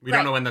 We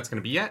don't know when that's going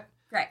to be yet.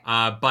 Right.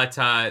 But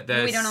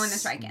we don't know when the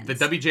strike ends. The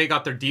WGA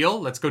got their deal.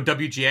 Let's go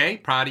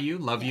WGA. Proud of you.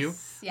 Love you.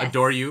 Yes.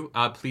 Adore you.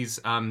 Please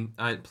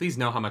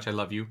know how much I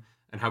love you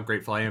and how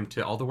grateful I am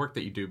to all the work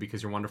that you do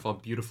because you're wonderful,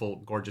 beautiful,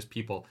 gorgeous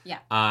people. Yeah.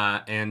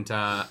 And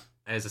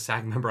as a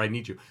SAG member, I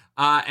need you.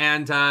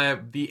 And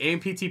the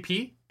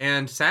AMPTP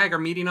and SAG are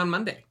meeting on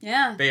Monday.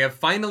 Yeah. They have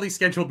finally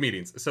scheduled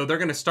meetings. So they're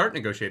going to start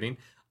negotiating.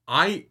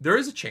 There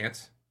is a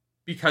chance,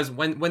 because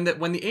when the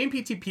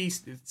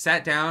AMPTP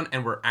sat down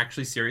and were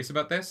actually serious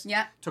about this,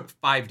 took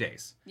 5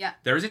 days. Yeah.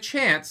 There is a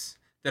chance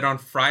that on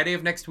Friday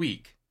of next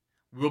week,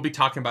 we'll be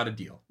talking about a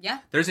deal. Yeah.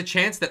 There's a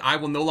chance that I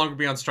will no longer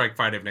be on strike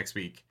Friday of next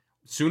week.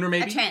 Sooner,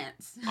 maybe. A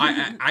chance.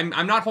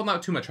 I'm not holding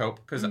out too much hope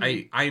because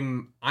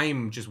Mm-hmm.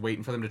 I'm just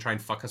waiting for them to try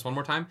and fuck us one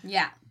more time.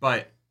 Yeah.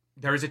 But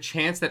there is a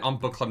chance that on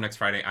book club next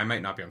Friday, I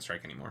might not be on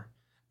strike anymore,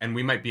 and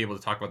we might be able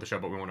to talk about the show,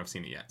 but we won't have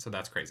seen it yet. So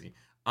that's crazy.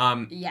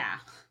 Yeah.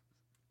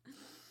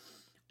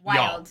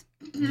 Wild.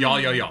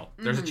 Y'all.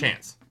 There's a Mhm.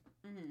 chance.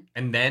 Mm-hmm.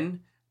 And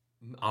then,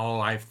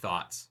 I have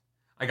thoughts.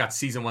 I got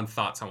season 1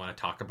 thoughts I want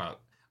to talk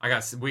about.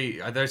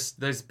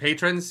 There's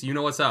patrons, you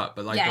know what's up,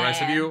 but the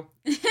rest of you,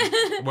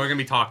 we're gonna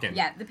be talking.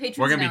 Yeah, the patrons.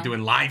 We're gonna be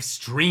doing live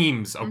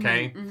streams,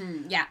 okay?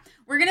 Yeah,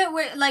 we're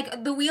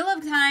like the Wheel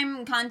of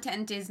Time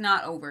content is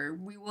not over.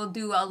 We will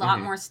do a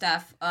lot more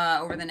stuff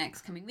over the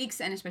next coming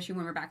weeks, and especially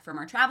when we're back from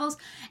our travels.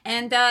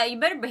 And you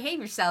better behave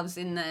yourselves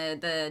in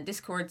the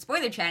Discord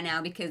spoiler chat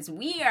now, because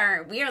we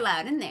are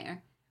allowed in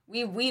there.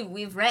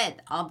 We've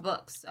read all the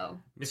books, so.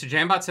 Mr.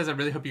 Jambot says, I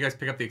really hope you guys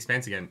pick up The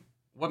Expanse again.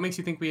 What makes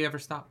you think we ever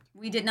stopped?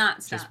 We did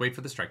not stop. Just wait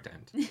for the strike to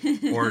end.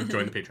 Or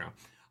join the Patreon.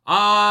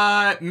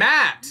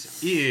 Matt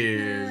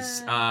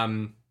is...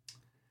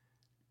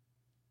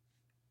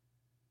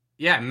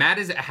 Matt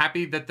is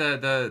happy that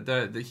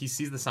the he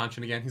sees the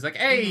Sanchin again. He's like,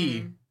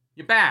 hey,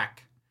 you're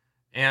back.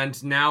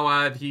 And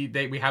now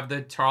we have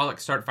the Trollocs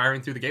start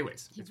firing through the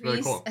gateways. It's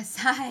really cool. A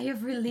sigh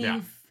of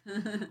relief.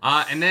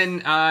 Yeah. And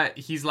then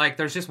he's like,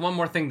 there's just one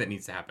more thing that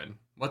needs to happen.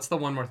 What's the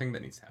one more thing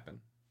that needs to happen?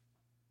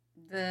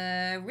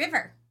 The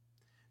river.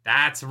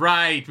 That's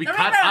right. We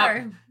cut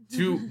up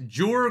to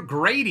Jur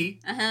Grady,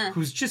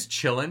 who's just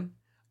chilling.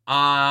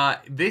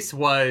 This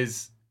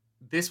was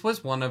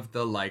one of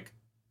the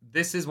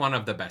this is one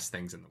of the best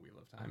things in the Wheel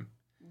of Time.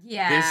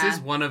 Yeah. This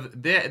is one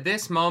of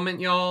this moment,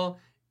 y'all,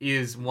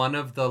 is one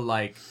of the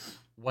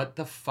what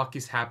the fuck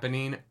is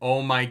happening?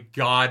 Oh my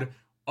god.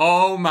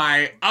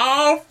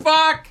 Oh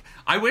fuck.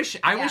 I wish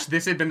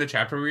this had been the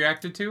chapter we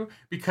reacted to,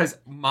 because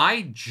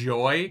my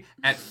joy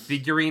at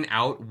figuring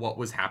out what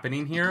was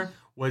happening here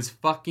was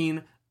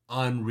fucking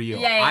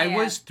unreal. I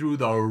was through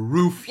the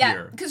roof here.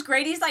 Yeah, because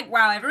Grady's like,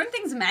 wow, everyone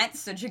thinks Matt's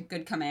such a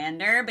good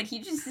commander, but he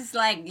just is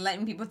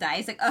letting people die.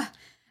 He's like, ugh,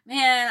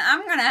 man,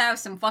 I'm gonna have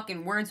some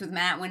fucking words with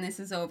Matt when this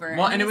is over.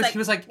 Well, and he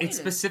was like, it's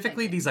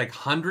specifically these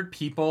 100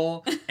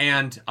 people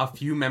and a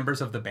few members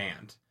of the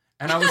band.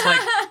 And I was like,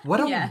 what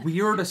a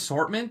weird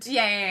assortment.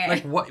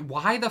 Yeah.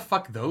 Why the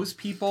fuck those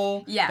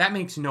people? Yeah. That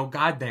makes no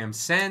goddamn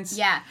sense.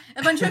 Yeah.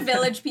 A bunch of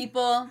village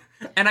people.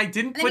 And I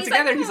didn't put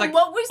together. He's like,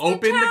 what was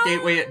open the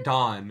gateway at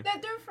dawn.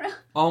 That they're from?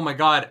 Oh my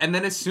god. And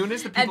then as soon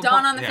as the people... At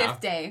dawn on the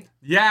 5th day.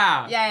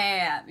 Yeah.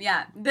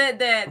 Yeah.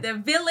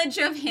 The village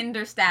of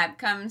Hinderstap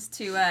comes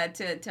to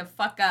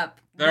fuck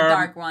up the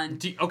Dark One.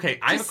 I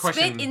have a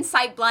question. Spit in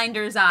Sight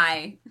Blinder's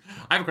eye.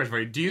 I have a question for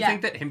you. Do you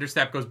think that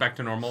Hinderstap goes back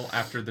to normal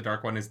after the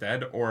Dark One is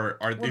dead? Or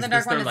is the Dark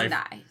this their One life?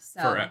 Die, so.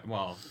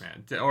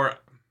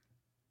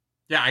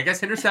 I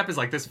guess Hinderstap is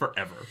like this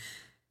forever.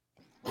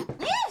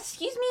 Yeah,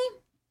 excuse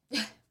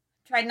me.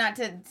 Tried not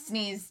to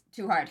sneeze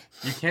too hard.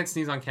 You can't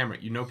sneeze on camera.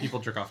 You know people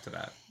jerk off to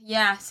that.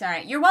 Yeah,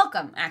 sorry. You're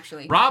welcome,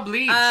 actually. Rob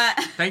Leach.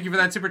 Thank you for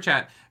that super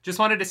chat. Just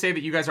wanted to say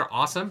that you guys are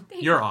awesome.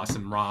 You're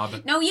awesome,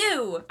 Rob. No,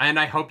 you. And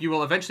I hope you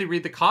will eventually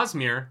read the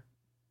Cosmere.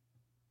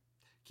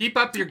 Keep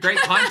up your great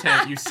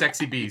content, you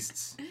sexy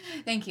beasts.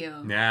 Thank you.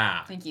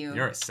 Yeah. Thank you.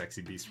 You're a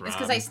sexy beast, Rob. It's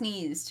because I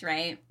sneezed,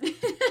 right?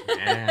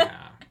 Yeah.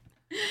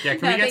 Yeah,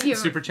 can we get some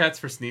super chats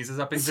for sneezes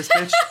up in this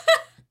bitch?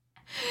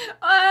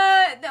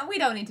 No, we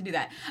don't need to do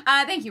that.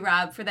 Thank you,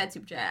 Rob, for that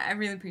super chat. I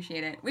really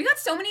appreciate it. We got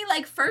so many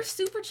first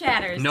super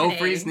chatters. No today.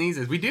 free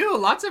sneezes. We do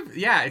lots of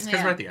it's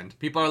because we're at the end.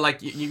 People are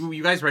like,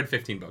 you guys read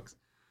 15 books.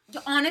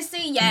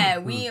 Honestly, yeah,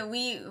 we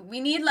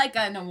need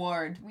an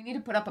award. We need to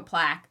put up a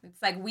plaque.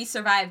 It's like we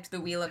survived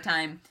the Wheel of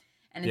Time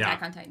and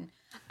Attack on Titan.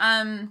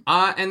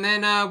 And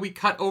then we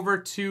cut over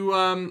to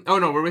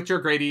we're with Jur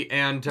Grady,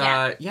 and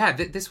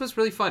this was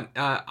really fun.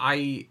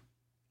 I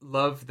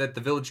love that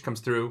the village comes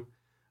through.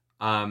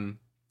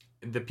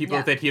 The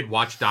people that he had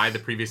watched die the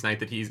previous night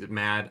that he's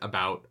mad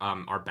about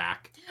are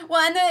back.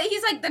 Well, and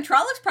he's like, the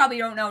Trollocs probably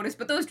don't notice,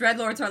 but those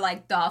Dreadlords are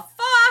like, the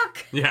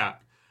fuck? Yeah.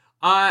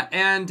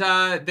 And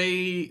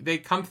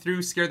they come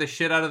through, scare the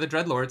shit out of the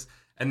Dreadlords,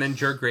 and then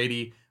Jur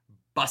Grady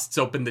busts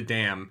open the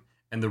dam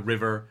and the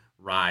river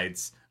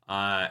rides.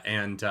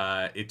 And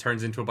it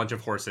turns into a bunch of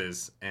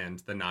horses, and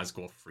the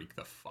Nazgul freak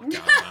the fuck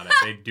out about it.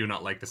 They do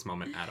not like this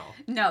moment at all.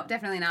 No,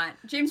 definitely not.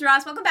 James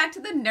Ross, welcome back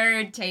to the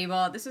Nerd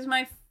Table. This is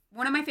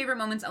one of my favorite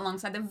moments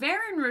alongside the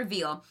Varen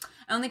reveal.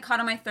 I only caught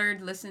on my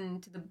third listen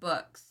to the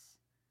books.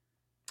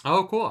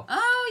 Oh, cool.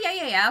 Oh,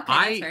 yeah. Okay,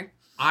 that's fair.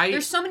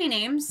 There's so many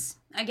names.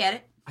 I get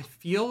it. I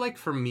feel like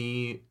for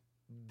me,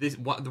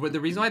 the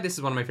reason why this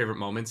is one of my favorite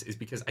moments is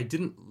because I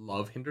didn't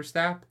love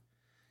Hinterstap.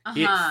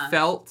 It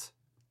felt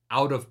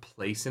out of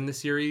place in the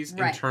series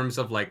in terms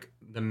of like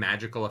the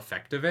magical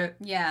effect of it.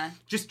 Yeah.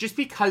 Just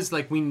because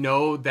like we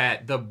know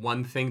that the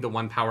one thing the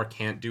one power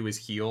can't do is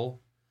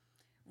heal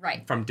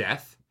from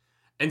death.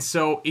 And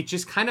so it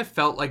just kind of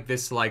felt like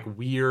this like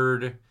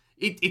weird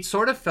it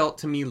sort of felt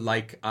to me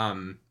like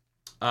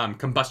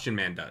Combustion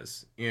Man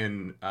does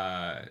in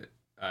Avatar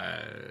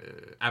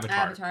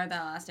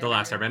The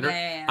Last Airbender.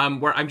 Yeah.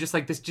 Where I'm just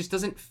like, this just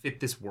doesn't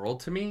fit this world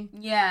to me.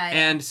 Yeah.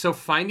 And so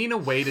finding a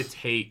way to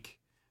take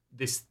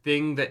this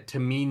thing that to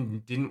me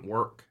didn't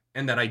work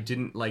and that I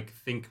didn't like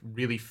think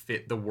really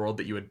fit the world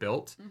that you had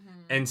built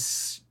and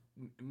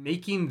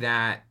making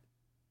that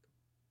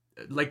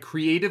like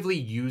creatively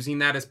using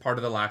that as part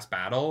of the last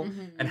battle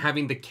and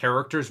having the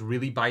characters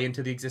really buy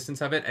into the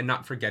existence of it and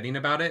not forgetting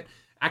about it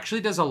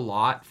actually does a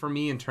lot for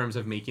me in terms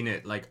of making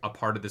it like a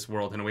part of this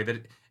world in a way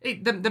that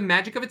the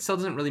magic of it still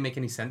doesn't really make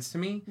any sense to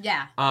me.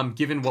 Yeah.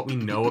 Given what we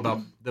know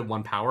about the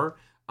one power.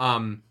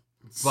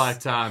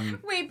 But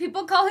wait,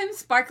 people call him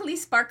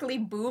Sparkly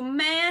Boom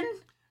Man?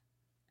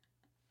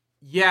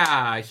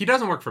 Yeah, he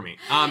doesn't work for me.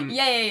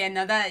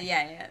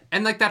 Yeah.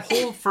 And like that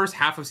whole first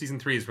half of season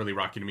 3 is really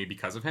rocky to me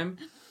because of him.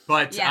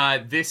 But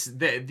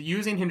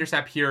using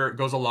Hinterstap here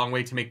goes a long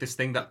way to make this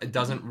thing that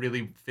doesn't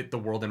really fit the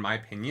world, in my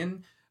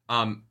opinion,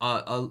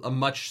 a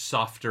much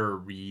softer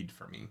read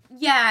for me.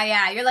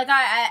 Yeah. You're like,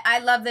 I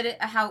love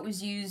that how it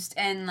was used,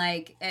 and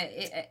like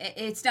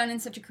it's done in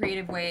such a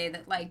creative way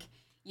that like,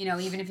 you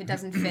know, even if it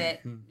doesn't fit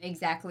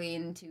exactly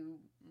into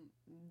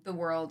the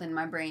world in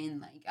my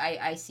brain, like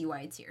I see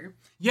why it's here.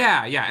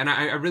 Yeah, and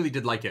I really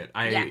did like it.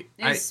 It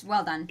was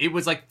well done. It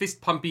was like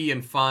fist pumpy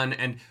and fun,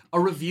 and a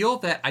reveal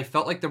that I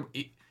felt like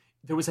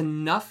there was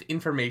enough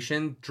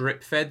information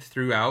drip fed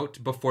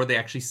throughout before they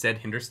actually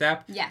said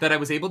Hinterstap that I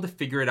was able to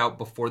figure it out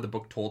before the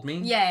book told me.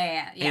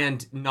 Yeah.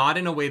 And not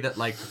in a way that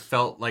like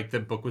felt like the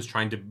book was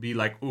trying to be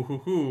like ooh hoo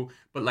hoo,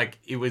 but like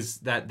it was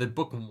that the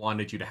book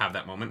wanted you to have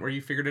that moment where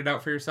you figured it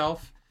out for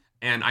yourself.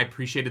 And I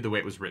appreciated the way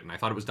it was written. I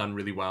thought it was done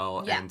really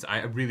well, and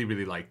I really,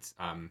 really liked.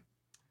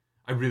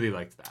 I really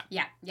liked that.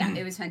 Yeah,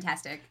 it was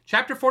fantastic.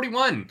 Chapter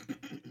 41,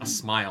 a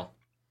smile.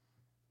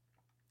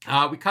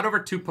 We cut over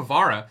to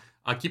Pavara.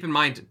 Keep in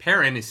mind,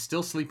 Perrin is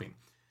still sleeping.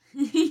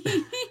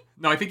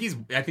 No, I think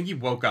he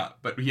woke up,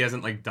 but he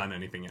hasn't like done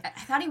anything yet.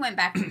 I thought he went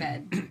back to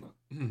bed.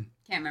 Can't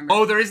remember.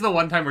 Oh, there is the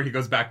one time where he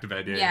goes back to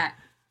bed. Yeah.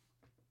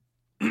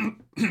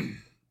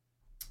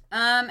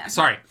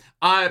 Sorry.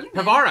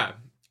 Pavara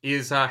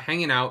is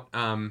hanging out,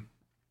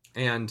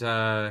 and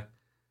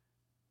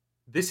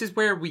this is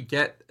where we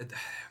get...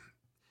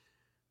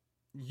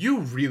 You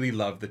really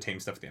love the tame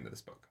stuff at the end of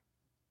this book.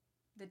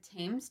 The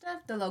tame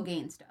stuff? The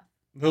Logain stuff.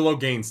 The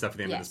Logain stuff at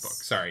the end of this book.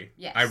 Sorry.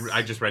 Yes.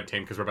 I just read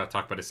tame because we're about to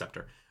talk about his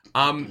scepter.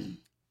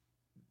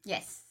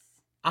 Yes.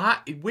 I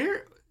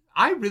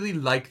really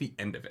like the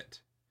end of it.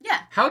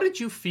 Yeah. How did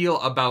you feel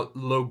about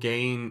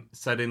Logain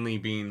suddenly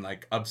being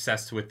like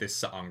obsessed with this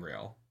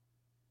sa'angreal?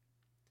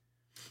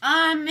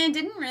 It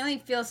didn't really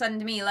feel sudden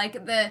to me.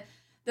 Like the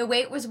way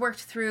it was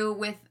worked through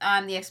with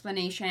the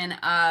explanation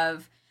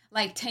of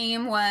like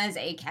Tame was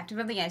a captive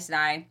of the Aes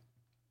Sedai,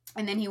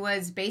 and then he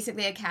was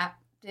basically a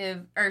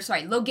captive, or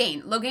sorry,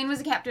 Logain. Logain was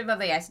a captive of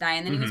the Aes Sedai,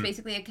 and then he was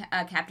basically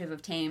a captive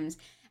of Tame's,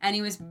 and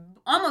he was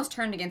almost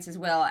turned against his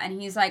will. And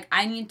he's like,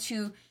 I need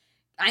to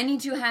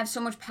have so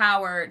much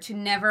power to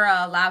never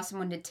allow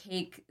someone to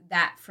take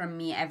that from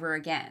me ever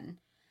again.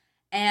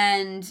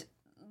 And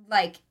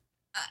like,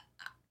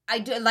 I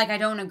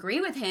don't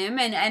agree with him,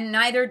 and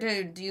neither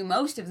do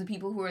most of the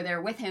people who are there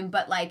with him.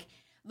 But like,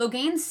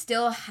 Logain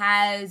still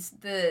has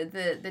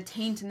the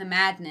taint and the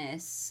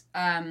madness.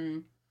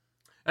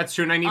 That's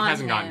true. Nynaeve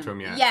hasn't gotten to him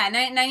yet. Yeah,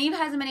 Nynaeve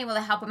hasn't been able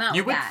to help him out.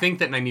 You would think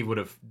that Nynaeve would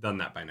have done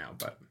that by now,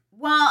 but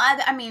well,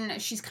 I mean,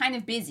 she's kind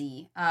of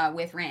busy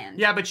with Rand.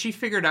 Yeah, but she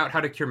figured out how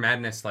to cure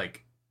madness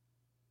like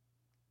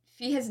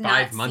she has 5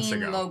 not months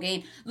seen ago.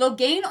 Logain.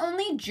 Logain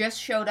only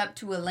just showed up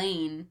to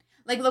Elaine.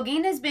 Like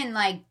Logain has been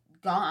like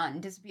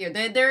gone, disappeared.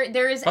 There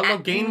is. But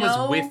Logain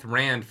was with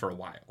Rand for a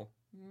while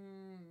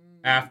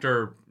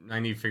after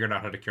Nynaeve figured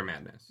out how to cure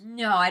madness.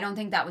 No, I don't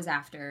think that was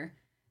after.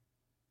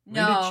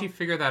 When did she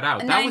figure that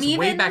out? That was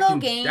way back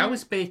in. That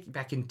was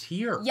back in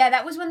Tyr. Yeah,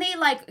 that was when they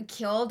like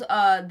killed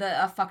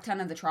a fuck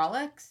ton of the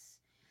Trollocs.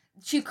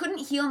 She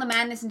couldn't heal the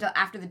madness until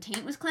after the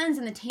taint was cleansed,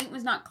 and the taint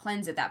was not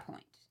cleansed at that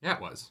point. Yeah,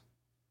 it was.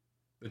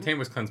 The taint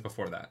was cleansed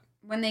before that.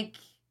 When they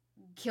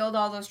killed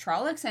all those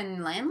Trollocs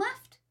and Lan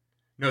left?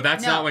 No,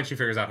 that's not when she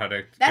figures out how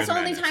to. That's the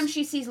only time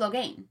she sees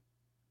Logain.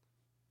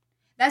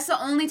 That's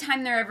the only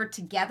time they're ever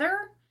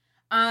together.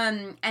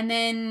 And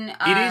then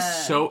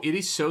it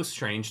is so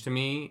strange to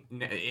me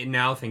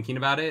now thinking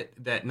about it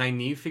that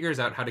Nynaeve figures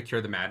out how to cure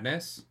the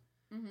madness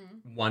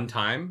one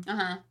time,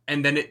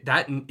 and then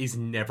that is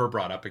never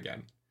brought up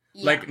again.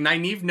 Yeah. Like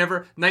Nynaeve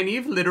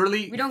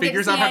literally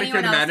figures out how to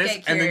cure the madness,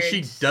 and then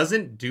she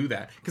doesn't do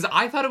that. Because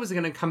I thought it was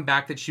going to come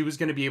back that she was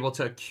going to be able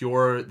to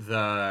cure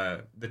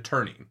the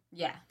turning.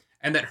 Yeah.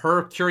 And that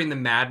her curing the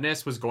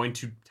madness was going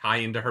to tie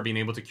into her being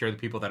able to cure the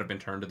people that have been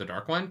turned to the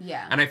Dark One.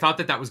 Yeah. And I thought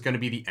that was going to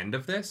be the end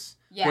of this.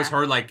 Yeah. Was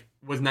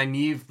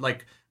Nynaeve,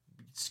 like,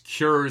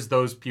 cures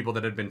those people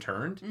that had been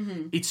turned.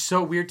 Mm-hmm. It's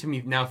so weird to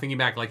me now thinking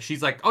back. Like,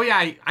 she's like, oh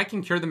yeah, I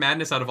can cure the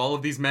madness out of all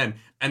of these men.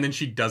 And then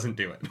she doesn't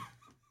do it.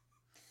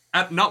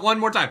 Not one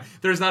more time.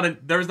 There's not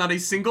a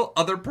single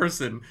other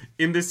person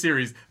in this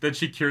series that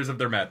she cures of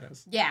their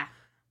madness. Yeah.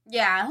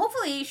 Yeah,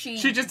 hopefully she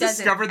just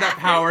discovered that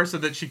power so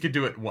that she could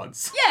do it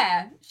once.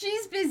 Yeah,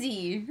 she's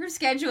busy. Her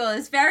schedule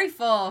is very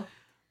full.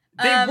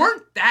 They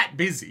weren't that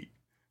busy.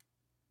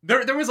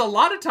 There was a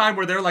lot of time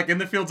where they're like in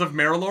the fields of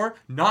Marilor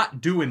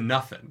not doing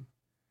nothing.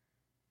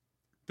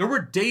 There were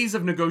days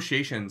of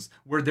negotiations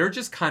where they're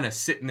just kind of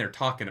sitting there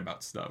talking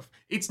about stuff.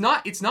 It's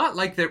not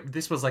like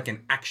this was like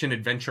an action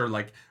adventure,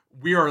 like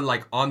we are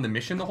like on the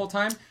mission the whole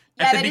time.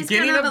 At the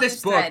beginning of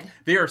this book,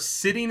 they are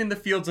sitting in the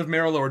fields of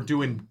Marilor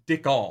doing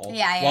dick all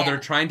while they're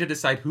trying to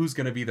decide who's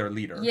going to be their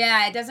leader.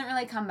 Yeah, it doesn't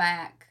really come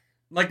back.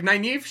 Like,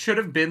 Nynaeve should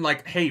have been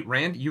like, hey,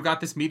 Rand, you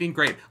got this meeting?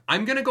 Great.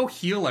 I'm going to go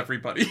heal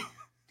everybody.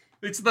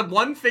 It's the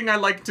one thing I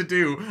like to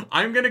do.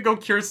 I'm going to go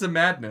cure some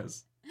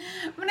madness.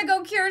 I'm going to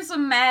go cure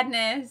some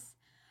madness.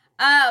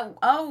 I'm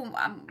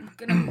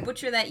going to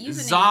butcher that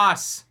username.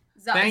 Zos.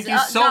 Thank you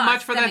so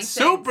much for that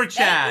super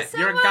chat. Thank you so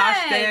You're a much.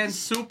 gosh damn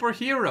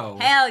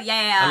superhero. Hell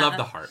yeah. I love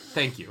the heart.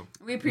 Thank you.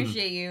 We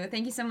appreciate you.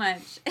 Thank you so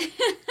much.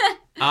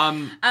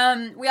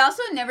 We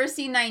also never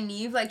see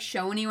Nynaeve like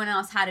show anyone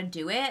else how to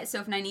do it.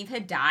 So if Nynaeve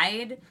had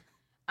died,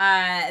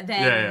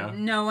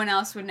 then no one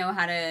else would know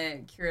how to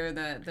cure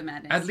the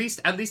madness. At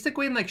least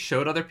Egwene like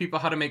showed other people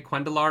how to make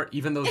Cuendillar,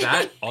 even though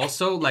that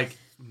also like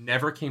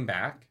never came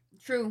back.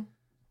 True.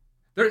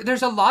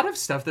 There's a lot of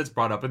stuff that's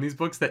brought up in these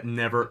books that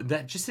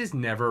just is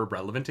never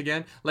relevant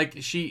again. Like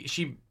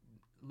she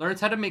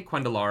learns how to make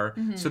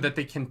Cuendillar so that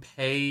they can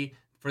pay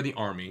for the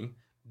army.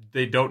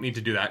 They don't need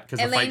to do that because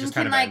the fight just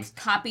kind of ends. Elaine can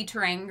copy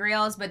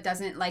ter'angreals, but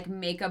doesn't like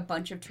make a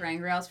bunch of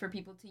ter'angreals for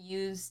people to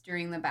use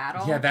during the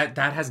battle. Yeah,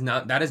 that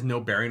has no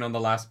bearing on the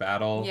last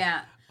battle.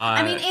 Yeah.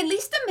 I mean, at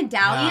least the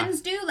medallions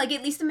do. Like,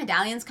 at least the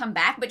medallions come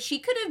back, but she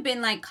could have been,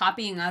 like,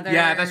 copying other...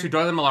 Yeah, that's true.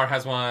 Doylin Millar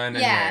has one.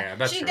 Yeah,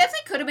 that's she true.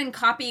 definitely could have been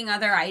copying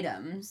other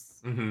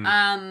items.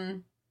 Mm-hmm.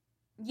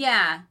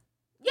 Yeah.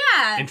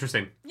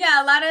 Interesting.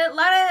 Yeah, a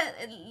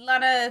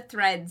lot of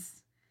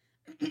threads.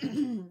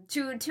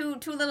 too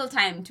little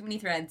time. Too many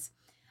threads.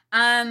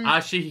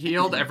 She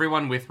healed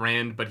everyone with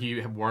Rand, but he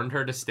warned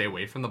her to stay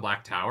away from the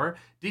Black Tower.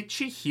 Did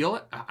she heal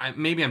it?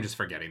 Maybe I'm just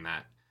forgetting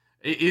that.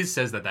 It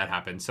says that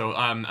happened, so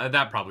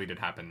that probably did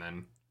happen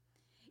then.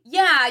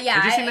 Yeah.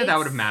 I just think that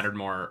would have mattered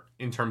more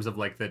in terms of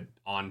like the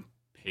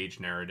on-page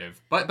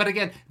narrative. But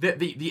again,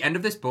 the end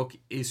of this book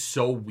is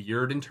so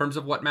weird in terms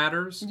of what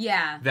matters.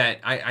 Yeah.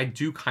 That I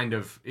do kind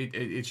of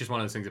it's just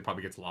one of those things that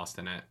probably gets lost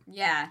in it.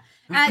 Yeah.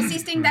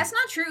 Sting, that's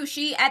not true.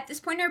 She at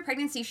this point in her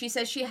pregnancy, she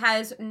says she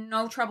has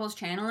no troubles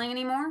channeling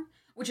anymore.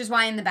 Which is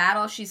why in the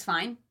battle, she's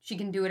fine. She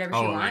can do whatever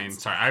she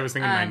wants. Sorry, I was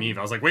thinking Nynaeve.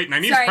 I was like, wait,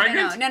 Nynaeve's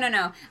pregnant?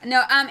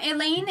 No,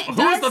 Elaine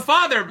Who's the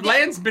father?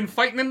 Lan's been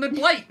fighting in the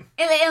Blight.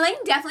 Elaine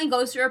definitely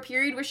goes through a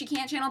period where she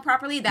can't channel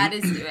properly. That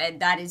is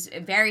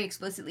very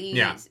explicitly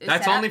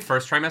that's only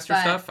first trimester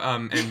stuff,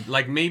 and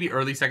like maybe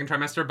early second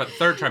trimester, but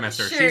third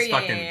trimester, she's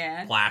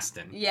fucking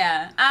blasting.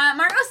 Yeah.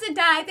 Margot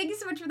Sedai, thank you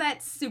so much for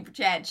that super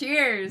chat.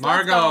 Cheers.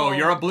 Margot,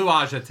 you're a blue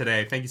Aja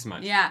today. Thank you so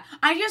much. Yeah.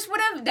 I just would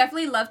have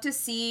definitely loved to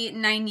see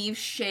Nynaeve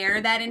share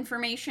that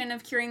information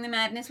of curing the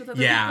madness with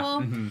other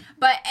people. Mm-hmm.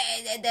 But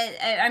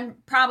I'm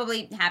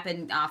probably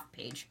happened off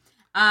page.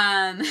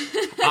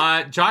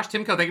 Josh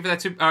Timko, thank you for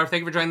that.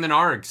 Thank you for joining the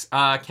Nargs.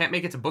 Can't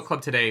make it to book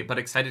club today, but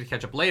excited to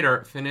catch up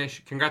later.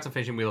 Congrats on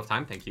finishing Wheel of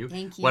Time. Thank you.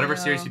 Thank you. Whatever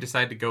series you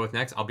decide to go with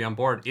next, I'll be on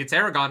board. It's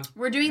Aragon.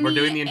 We're doing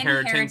the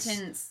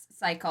inheritance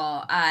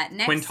cycle.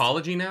 Next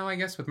Quintology now, I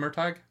guess, with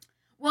Murtagh.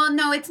 Well,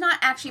 no, it's not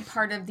actually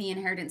part of the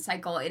inheritance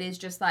cycle. It is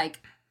just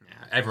like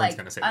everyone's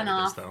gonna say that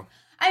it is though.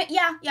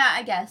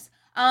 I guess.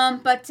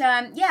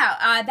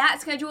 That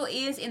schedule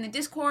is in the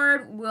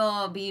Discord.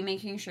 We'll be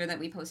making sure that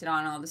we post it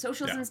on all the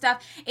socials and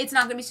stuff. It's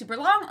not going to be super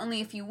long,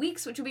 only a few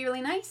weeks, which will be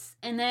really nice.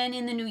 And then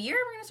in the new year,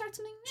 we're going to start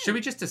something new. Should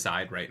we just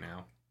decide right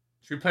now?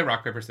 Should we play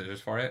rock, paper,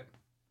 scissors for it?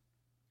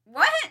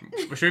 What?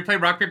 Should we play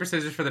rock, paper,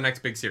 scissors for the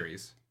next big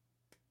series?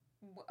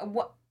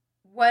 What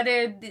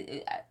are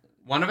the...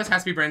 One of us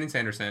has to be Brandon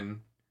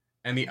Sanderson,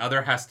 and the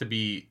other has to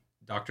be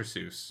Dr.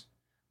 Seuss.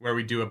 Where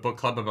we do a book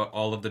club about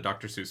all of the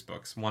Dr. Seuss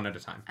books, one at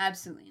a time.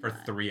 Absolutely not.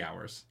 For 3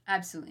 hours.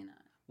 Absolutely not.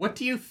 What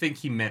do you think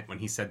he meant when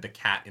he said the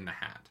Cat in the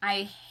Hat?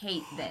 I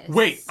hate this.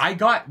 Wait,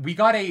 we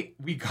got a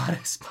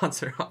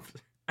sponsor offer.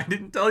 I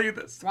didn't tell you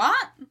this.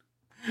 What?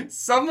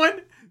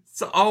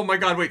 Oh my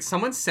god, wait,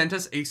 someone sent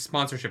us a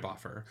sponsorship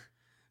offer.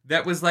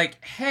 that was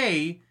like,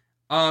 hey,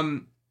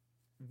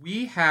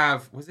 we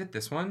have, was it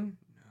this one?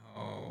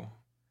 No.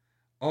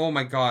 Oh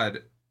my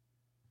God.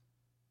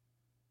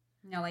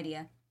 No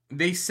idea.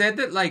 They said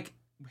that like,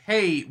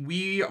 hey,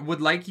 we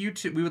would like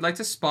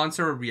to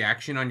sponsor a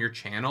reaction on your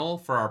channel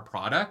for our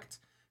product.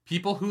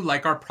 People who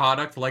like our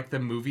product like the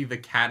movie The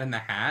Cat in the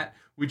Hat.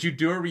 Would you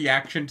do a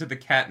reaction to The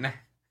Cat in the Hat?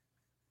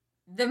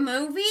 The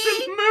movie?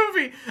 The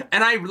movie.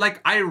 And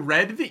I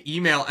read the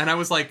email and I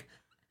was like,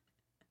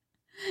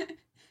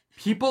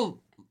 people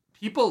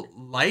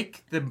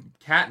like the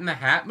Cat in the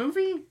Hat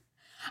movie?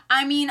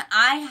 I mean,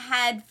 I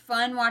had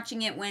fun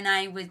watching it when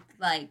I was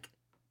like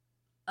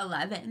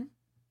 11.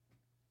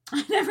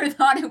 I never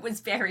thought it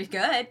was very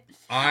good.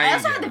 I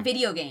also had the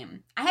video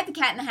game. I had the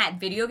Cat in the Hat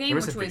video game,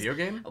 which was video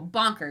game?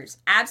 Bonkers.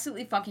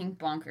 Absolutely fucking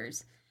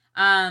bonkers.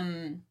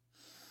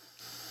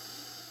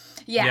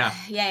 Yeah.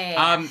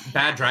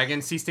 Bad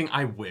Dragon, Seasting,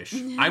 I wish.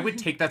 I would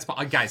take that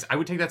guys, I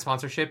would take that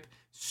sponsorship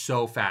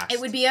so fast. It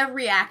would be a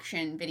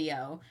reaction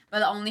video,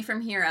 but only from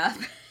here up.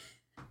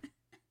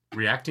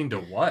 Reacting to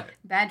what?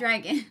 Bad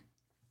Dragon.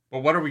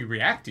 But what are we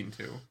reacting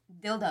to?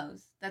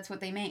 Dildos. That's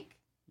what they make.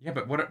 Yeah,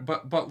 but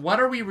what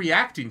are we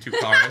reacting to,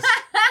 Claris?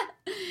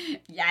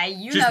 Yeah,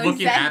 you just know. Just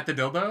looking at the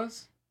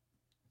dildos?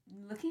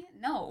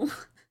 No.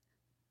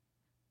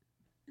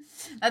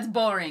 That's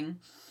boring.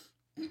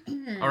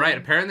 All right,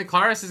 apparently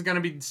Claris is going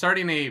to be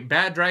starting a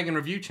Bad Dragon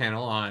review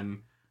channel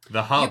on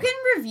the Hub. You can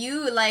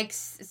review like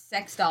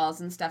sex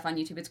dolls and stuff on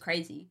YouTube. It's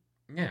crazy.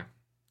 Yeah.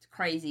 It's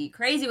crazy.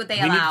 Crazy what they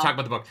allow. We need to talk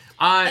about the book.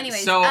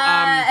 Anyways,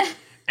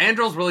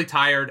 Andrel's really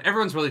tired.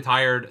 Everyone's really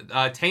tired.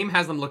 Tame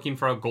has them looking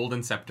for a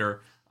golden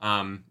scepter.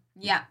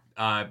 Yeah.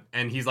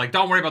 And he's like,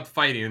 don't worry about the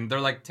fighting. And they're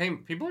like, Tame,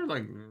 people are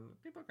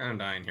kind of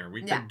dying here.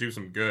 We could do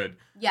some good.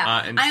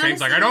 Yeah. And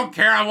Tame's like, I don't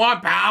care. I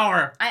want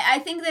power. I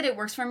think that it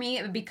works for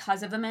me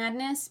because of the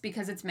madness,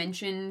 because it's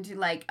mentioned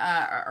like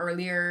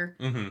earlier.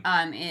 Mm-hmm.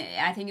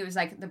 I think it was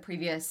like the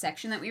previous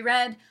section that we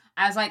read.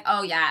 I was like,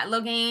 oh yeah,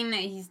 Logain,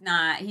 he's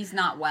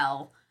not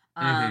well.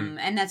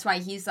 And that's why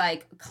he's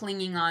like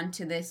clinging on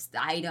to this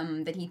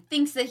item that he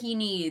thinks that he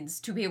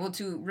needs to be able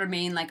to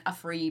remain like a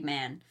free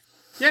man.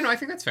 Yeah, no, I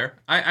think that's fair.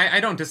 I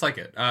don't dislike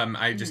it.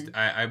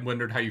 I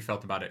wondered how you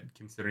felt about it,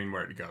 considering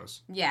where it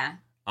goes. Yeah.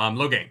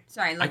 Logain.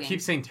 Sorry, Logain. I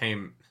keep saying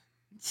Tame.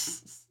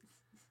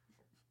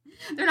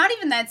 They're not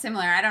even that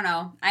similar. I don't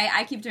know.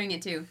 I keep doing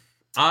it too.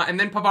 And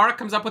then Pavara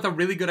comes up with a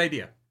really good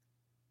idea.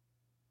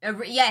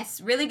 Yes,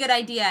 really good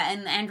idea.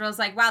 And Andrel's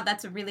like, wow,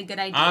 that's a really good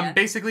idea.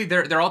 Basically,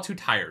 they're all too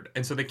tired,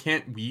 and so they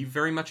can't weave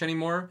very much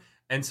anymore.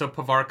 And so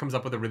Pavara comes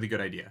up with a really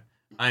good idea.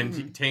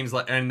 And Tame's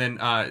like, and then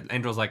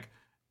Andrel's like,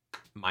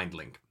 mind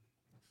link.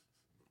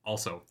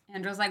 Also,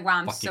 Andrel's like, wow,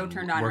 I'm so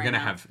turned on. We're gonna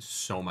have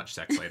so much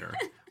sex later.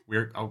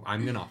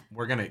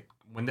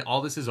 When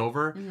all this is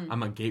over, I'm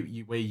gonna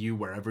gateway you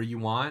wherever you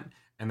want,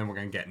 and then we're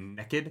gonna get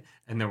naked,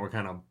 and then we're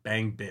gonna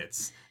bang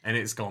bits, and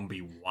it's gonna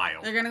be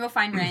wild. They're gonna go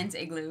find Rand's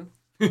igloo.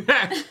 Oh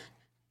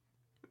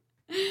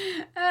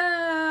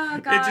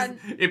God!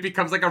 It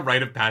becomes like a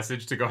rite of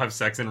passage to go have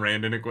sex in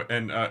Rand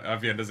and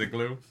Avienda's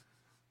igloo.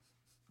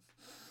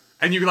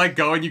 And you like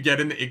go and you get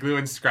in the igloo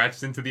and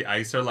scratched into the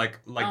ice are like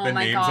the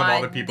names of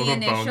all the people who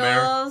boned there.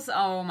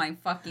 Oh my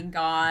fucking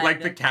God.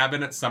 Like the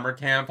cabin at summer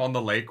camp on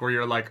the lake where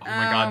you're like, oh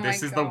my God,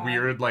 this is the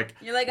weird like.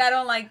 You're like, I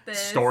don't like this.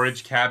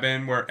 Storage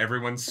cabin where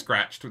everyone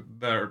scratched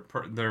their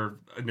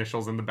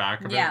initials in the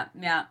back of it. Yeah.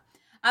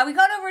 We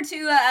got over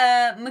to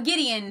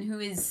Megideon, who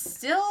is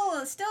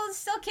still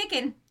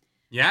kicking.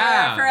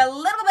 Yeah. For a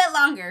little bit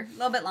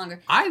longer.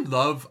 I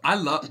love.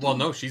 Well,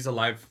 no, she's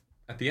alive.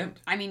 At the end.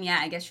 I mean, yeah,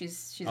 I guess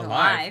she's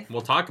alive.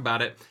 We'll talk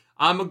about it.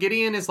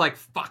 Gideon is like,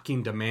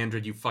 fucking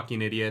Demandred, you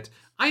fucking idiot.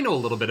 I know a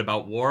little bit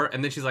about war.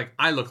 And then she's like,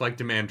 I look like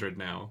Demandred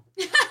now.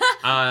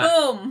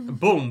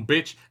 Boom,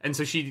 bitch. And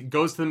so she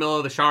goes to the middle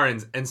of the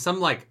Sharans, and some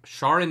like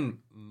Sharan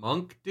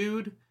monk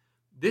dude.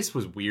 This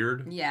was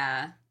weird.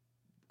 Yeah.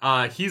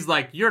 He's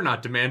like, you're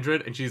not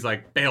Demandred. And she's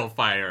like,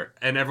 Balefire.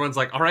 And everyone's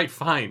like, all right,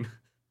 fine.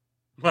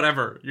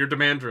 Whatever, you're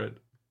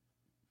Demandred.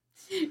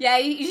 Yeah,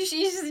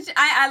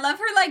 I love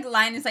her, like,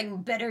 line is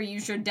like, better you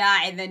should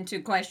die than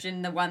to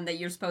question the one that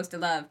you're supposed to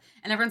love.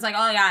 And everyone's like,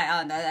 oh,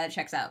 yeah, that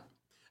checks out.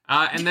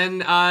 And then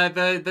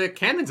the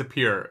cannons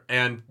appear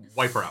and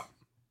wipe her out.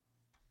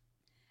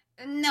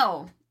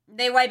 No,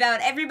 they wipe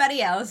out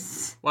everybody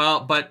else. Well,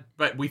 but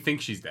we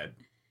think she's dead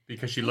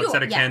because she looks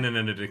at a cannon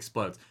and it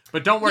explodes.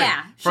 But don't worry,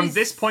 from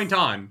this point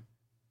on,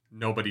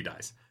 nobody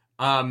dies.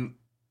 Well,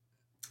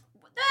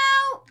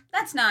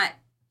 that's not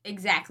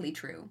exactly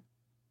true.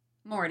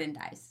 Moradin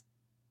dies.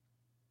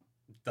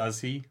 Does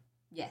he?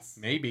 Yes.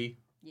 Maybe.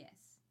 Yes.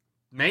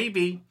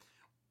 Maybe.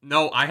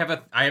 No, I have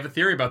a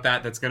theory about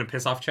that that's going to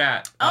piss off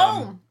chat.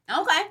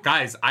 Okay.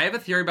 Guys, I have a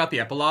theory about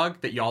the epilogue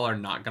that y'all are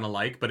not going to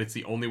like, but it's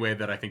the only way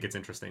that I think it's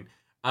interesting.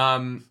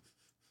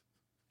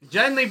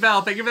 Jenly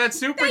Bell, thank you for that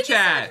super chat. Thank you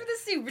so much for the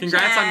super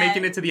Congrats chat. on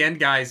making it to the end,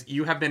 guys.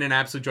 You have been an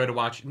absolute joy to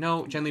watch.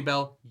 No, Jenly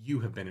Bell,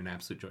 you have been an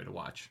absolute joy to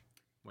watch.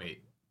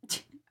 Wait.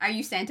 Are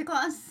you Santa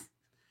Claus?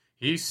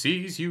 He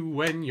sees you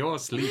when you're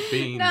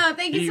sleeping. No,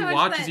 thank you so much. He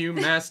watches you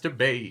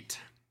masturbate.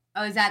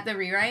 Oh, is that the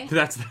rewrite?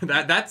 That's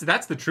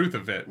the truth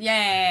of it.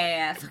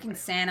 Yeah. Fucking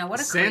Santa. What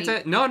a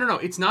Santa. creep. No.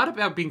 It's not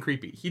about being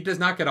creepy. He does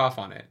not get off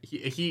on it.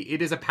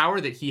 It is a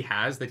power that he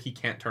has that he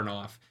can't turn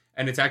off.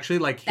 And it's actually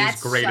like his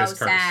That's greatest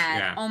so curse. sad.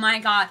 Yeah. Oh my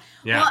god.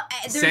 Yeah. Well,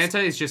 Santa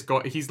is just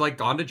he's like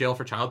gone to jail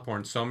for child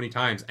porn so many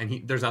times,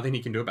 and there's nothing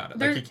he can do about it.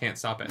 Like he can't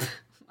stop it.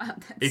 Wow,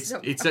 that's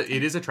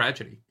It is a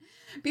tragedy.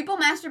 People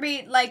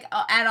masturbate like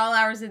at all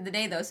hours of the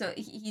day though, so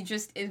he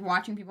just is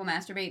watching people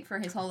masturbate for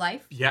his whole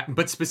life. Yeah,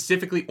 but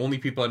specifically only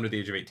people under the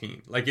age of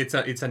 18. Like it's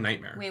a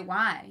nightmare. Wait,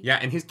 why? Yeah,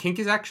 and his kink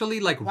is actually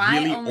like Why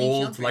really only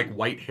old, children? like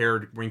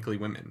white-haired, wrinkly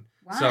women.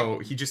 Why? So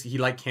he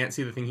like can't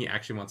see the thing he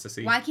actually wants to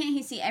see. Why can't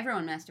he see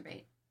everyone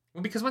masturbate?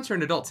 Well, because once you're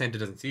an adult, Santa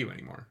doesn't see you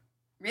anymore.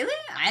 Really?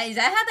 Is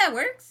that how that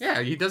works?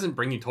 Yeah, he doesn't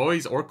bring you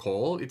toys or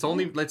coal. It's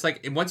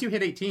like once you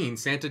hit 18,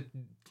 Santa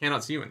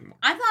cannot see you anymore.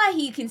 I thought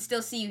he can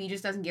still see you. He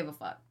just doesn't give a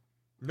fuck.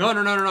 No.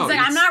 He's like,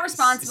 I'm not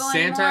responsible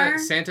anymore.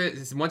 Santa,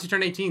 once you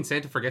turn 18,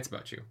 Santa forgets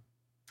about you.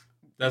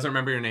 Doesn't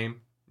remember your name.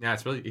 Yeah,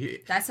 it's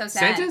really... That's so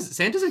sad.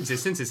 Santa's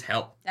existence is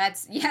hell. That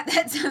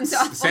sounds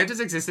awful.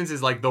 Santa's existence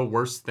is like the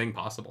worst thing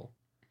possible.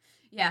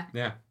 Yeah.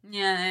 Yeah.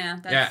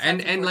 That's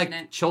and like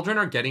unfortunate. children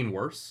are getting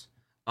worse.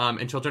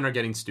 And children are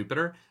getting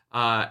stupider.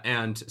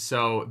 And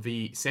so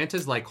the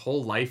Santa's like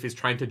whole life is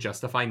trying to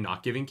justify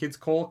not giving kids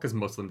coal because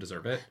most of them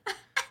deserve it.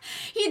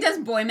 He does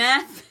boy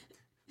math.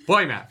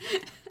 Boy math.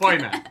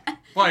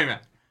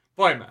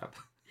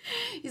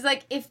 He's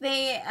like, if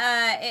they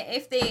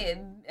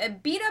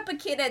beat up a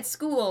kid at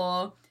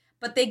school,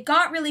 but they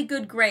got really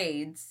good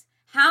grades,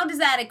 how does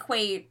that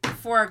equate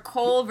for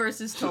coal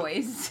versus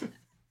toys?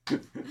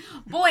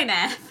 Boy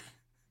math.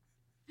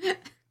 God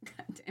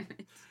damn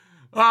it.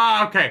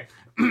 Okay.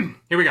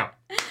 Here we go.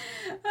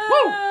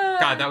 Woo!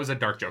 God, that was a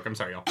dark joke. I'm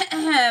sorry, y'all.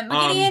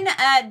 Gideon,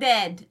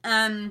 dead.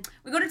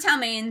 We go to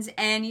Talmain's,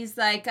 and he's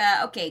like,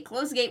 okay,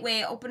 close the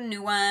gateway, open a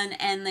new one,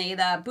 and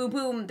the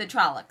boom, the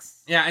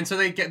Trollocs. Yeah, and so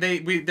they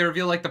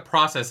reveal like the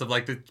process of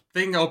like the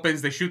thing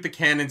opens, they shoot the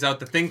cannons out,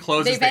 the thing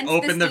closes, they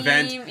open the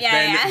vent,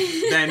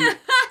 then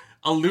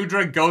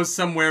Aludra goes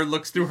somewhere,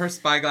 looks through her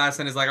spyglass,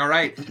 and is like, all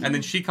right, and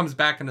then she comes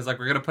back and is like,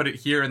 we're gonna put it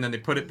here, and then they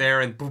put it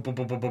there, and boom, boom,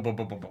 boom, boom, boom, boom,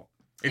 boom, boom, boom.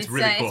 It's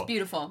really cool. It's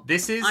beautiful.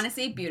 This is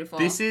honestly beautiful.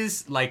 This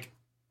is like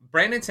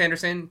Brandon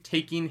Sanderson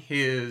taking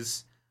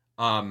his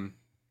like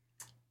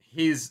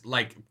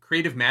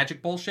creative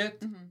magic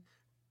bullshit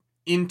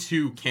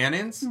into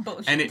cannons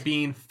and it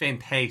being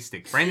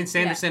fantastic. Brandon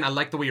Sanderson, I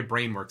like the way your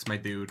brain works, my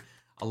dude.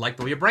 I like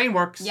the way your brain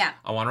works. Yeah.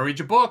 I want to read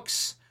your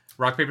books.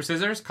 Rock, paper,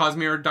 scissors,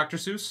 Cosme or Dr.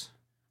 Seuss?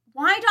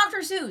 Why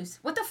Dr. Seuss?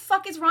 What the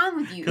fuck is wrong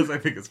with you? Because I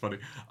think it's funny.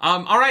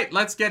 All right,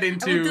 let's get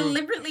into... I would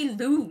deliberately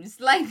lose.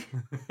 Like...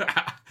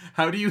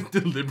 How do you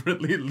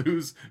deliberately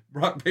lose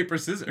rock, paper,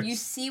 scissors? You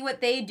see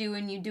what they do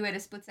and you do it a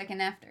split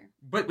second after.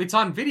 But it's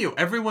on video.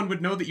 Everyone would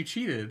know that you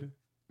cheated.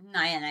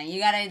 No. You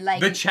gotta,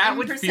 like... The chat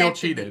would feel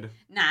cheated.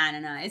 No.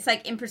 It's,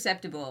 like,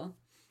 imperceptible.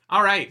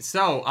 All right,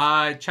 so,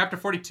 Chapter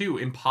 42,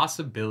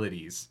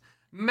 Impossibilities.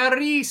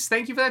 Maurice,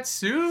 thank you for that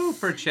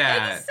super chat.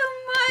 Thank you so much.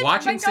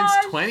 Watching since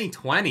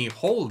 2020.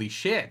 Holy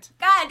shit.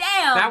 God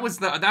damn.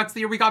 That's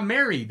the year we got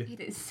married. It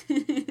is.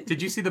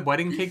 Did you see the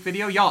wedding cake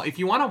video? Y'all, if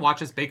you want to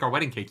watch us bake our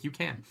wedding cake, you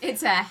can.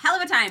 It's a hell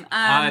of a time.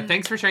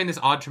 Thanks for sharing this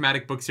odd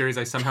traumatic book series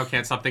I somehow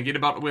can't stop thinking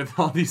about with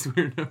all these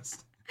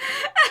weirdos.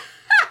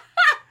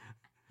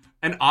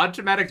 An odd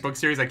traumatic book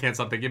series I can't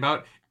stop thinking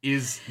about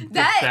is the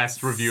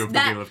best review of the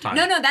Wheel of Time.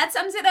 No, that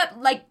sums it up,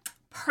 like,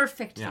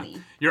 perfectly. Yeah.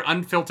 Your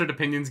unfiltered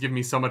opinions give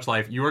me so much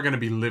life. You are going to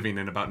be living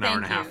in about an hour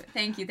and a half.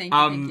 Thank you.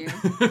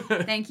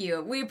 Thank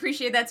you. We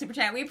appreciate that super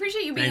chat. We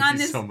appreciate you being on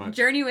this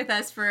journey with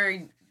us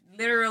for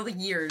literal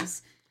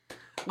years.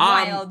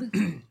 Wild.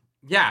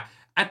 Yeah.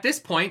 At this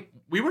point,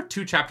 we were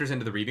 2 chapters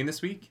into the reading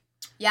this week.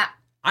 Yeah.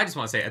 I just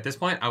want to say, at this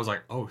point, I was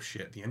like, oh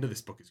shit, the end of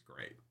this book is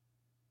great.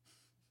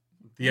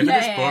 The end of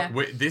this book,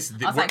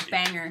 I was like,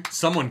 banger.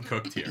 Someone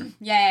cooked here.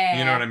 Yeah.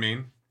 You know what I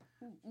mean?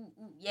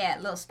 Yeah,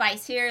 a little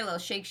spice here, a little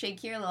shake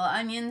here, a little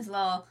onions, a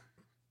little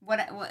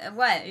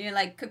what? You're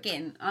like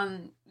cooking.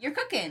 You're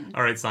cooking.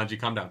 All right, Sanji,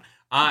 calm down.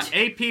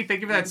 AP,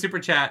 thank you for that super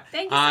chat.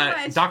 Thank you so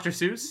much. Dr.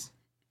 Seuss.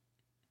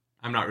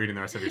 I'm not reading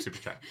the rest of your super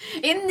chat.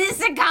 In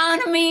this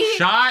economy.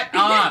 Shut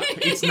up.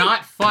 It's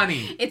not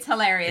funny. It's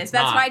hilarious.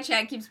 That's why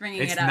Chad keeps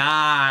bringing it up. It's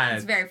not.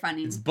 It's very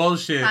funny. It's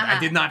bullshit. I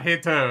did not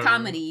hit her.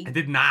 Comedy. I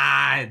did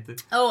not.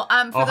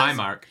 Hi,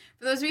 Mark.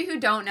 For those of you who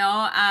don't know,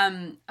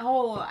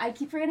 I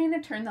keep forgetting to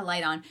turn the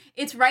light on.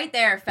 It's right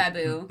there,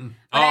 Fabu.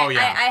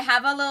 I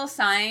have a little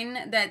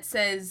sign that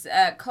says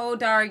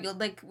Kodar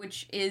Yuldik,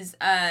 which is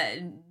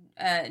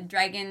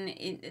dragon,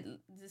 the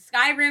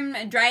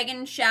Skyrim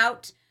dragon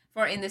shout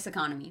for In This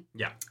Economy.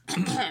 Yeah.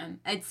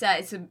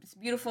 It's a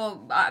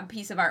beautiful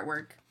piece of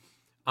artwork.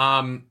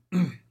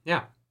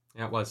 Yeah,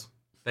 it was.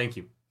 Thank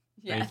you.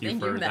 Yeah, thank you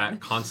for that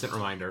constant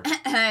reminder.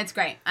 It's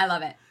great. I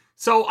love it.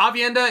 So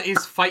Avienda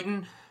is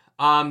fighting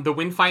the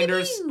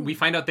Windfinders. We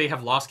find out they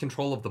have lost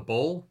control of the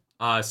bull.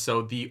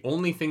 So the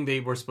only thing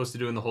they were supposed to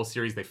do in the whole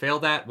series, they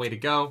failed at. Way to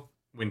go,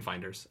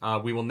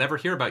 Windfinders. We will never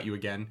hear about you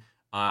again.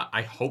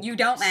 I hope You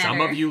don't some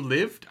matter. of you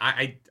lived.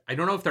 I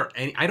don't know if there are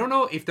any. I don't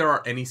know if there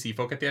are any sea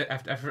folk at the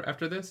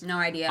after this. No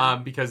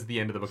idea. Because the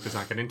end of the book does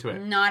not get into it.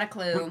 Not a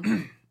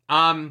clue.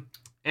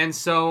 And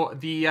so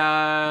the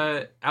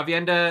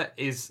Avienda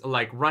is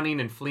like running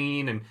and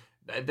fleeing, and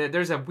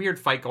there's a weird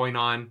fight going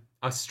on.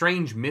 A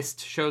strange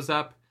mist shows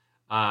up,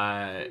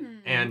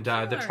 and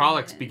the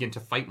Trollocs begin to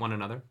fight one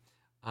another.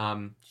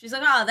 She's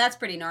like, oh, that's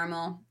pretty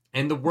normal.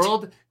 And the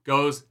world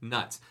goes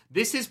nuts.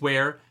 This is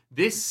where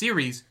this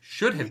series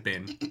should have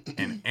been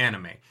an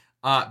anime.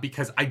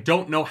 Because I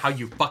don't know how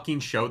you fucking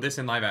show this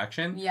in live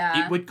action.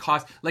 Yeah. It would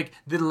cost... Like,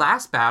 the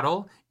last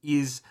battle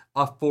is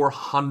a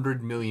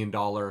 $400 million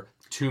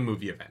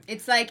 2-movie event.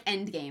 It's like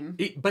Endgame.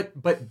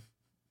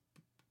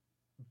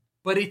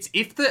 But it's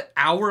if the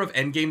hour of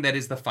Endgame that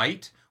is the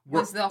fight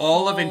were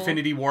all of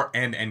Infinity War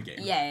and Endgame.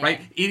 Yeah.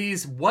 Right? It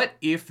is what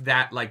if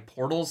that, like,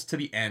 portals to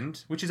the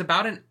end, which is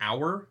about an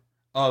hour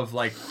of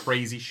like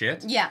crazy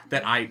shit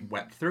that I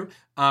wept through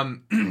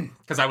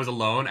because I was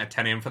alone at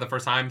 10 a.m. for the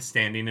first time,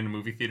 standing in a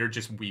movie theater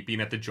just weeping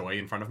at the joy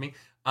in front of me.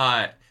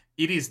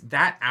 It is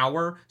that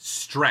hour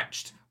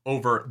stretched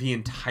over the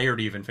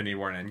entirety of Infinity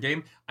War and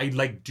Endgame. I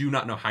like do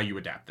not know how you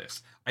adapt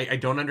this. I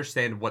don't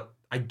understand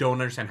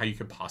how you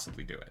could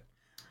possibly do it.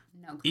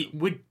 No clue. It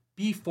would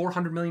be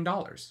 $400 million.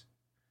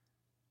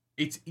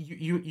 It's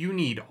you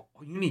need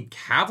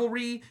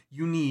cavalry,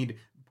 you need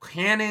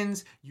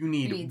cannons, you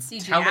need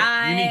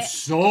CGI. You need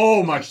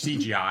so much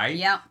CGI.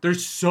 Yep.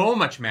 There's so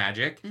much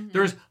magic. Mm-hmm.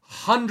 There's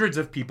hundreds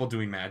of people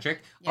doing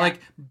magic. Yep.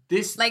 Like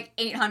this, like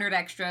 800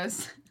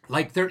 extras.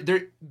 Like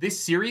this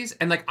series,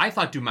 and like I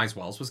thought Dumais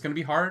Wells was going to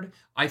be hard.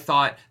 I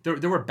thought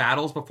there were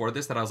battles before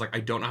this that I was like, I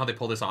don't know how they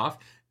pull this off.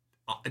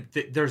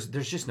 There's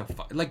just no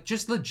fun. Like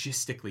just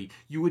logistically,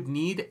 you would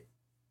need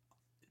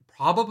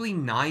probably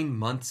 9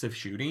 months of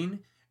shooting.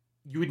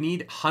 You would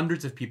need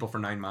hundreds of people for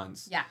 9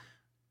 months. Yeah.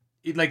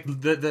 Like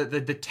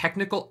the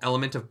technical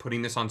element of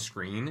putting this on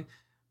screen,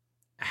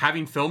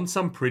 having filmed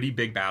some pretty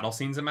big battle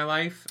scenes in my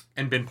life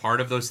and been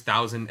part of those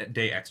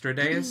 1,000-day extra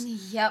days,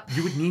 yep,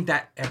 you would need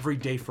that every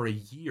day for a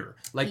year.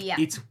 Like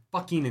it's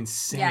fucking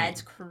insane. Yeah,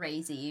 it's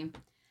crazy.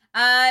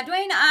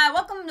 Dwayne,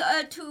 welcome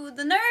to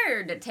the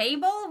nerd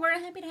table. We're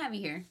happy to have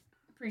you here.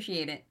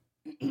 Appreciate it.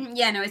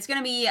 Yeah, no, it's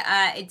gonna be.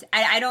 It's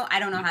I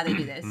don't know how they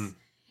do this.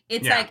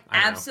 It's like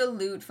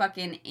absolute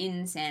fucking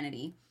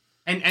insanity.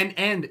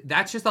 And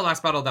that's just the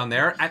last battle down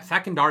there. At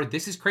Thakandar,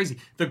 this is crazy.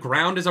 The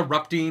ground is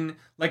erupting.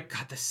 Like,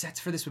 God, the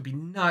sets for this would be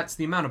nuts.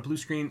 The amount of blue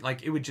screen,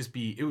 like, it would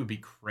be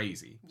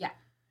crazy. Yeah.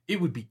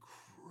 It would be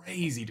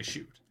crazy to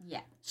shoot. Yeah.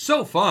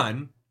 So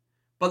fun.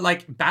 But,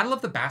 like, Battle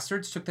of the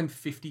Bastards took them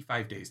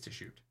 55 days to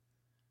shoot.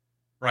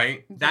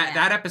 Right?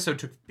 That episode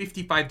took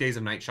 55 days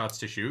of night shots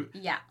to shoot.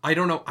 Yeah. I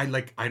don't know. I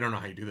don't know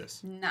how you do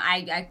this. No,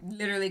 I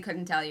literally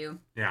couldn't tell you.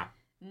 Yeah.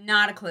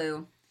 Not a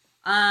clue.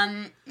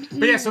 But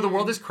yeah, so the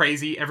world is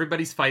crazy.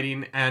 Everybody's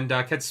fighting, and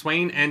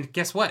Cadsuane, and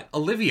guess what?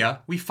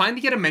 Olivia. We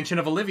finally get a mention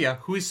of Olivia,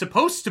 who is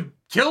supposed to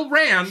kill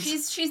Rand.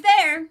 She's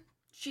there.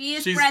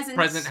 She's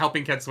present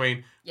helping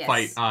Cadsuane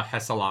fight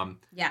Hessalam.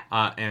 Yeah.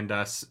 And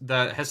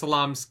the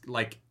Hessalam's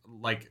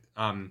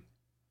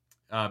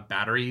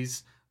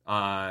batteries.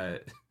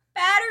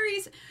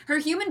 Batteries. Her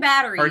human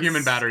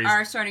batteries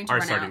are starting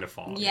to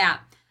fall. Yeah.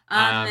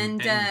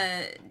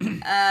 Avienda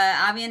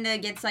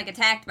gets like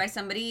attacked by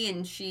somebody,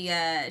 and she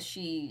nerfs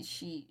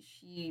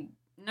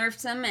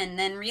him, and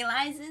then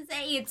realizes,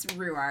 hey, it's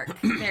Ruark.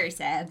 Very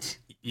sad.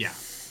 Yeah,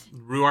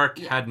 Ruark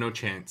had no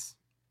chance,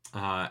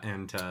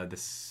 and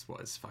this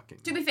was fucking.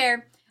 To be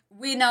fair,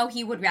 we know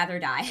he would rather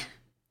die.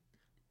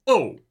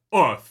 Oh,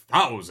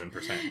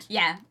 1,000%.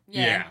 Yeah.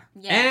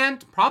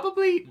 And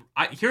probably,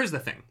 here's the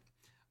thing.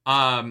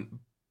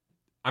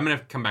 I'm going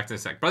to come back to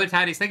this sec. Brother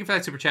Taddies, thank you for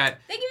that super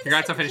chat. Thank you for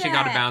Congrats the on finishing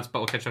chat. God of Bounds,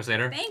 but we'll catch us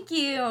later. Thank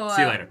you.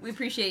 See you later. We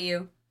appreciate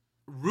you.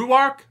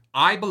 Ruark,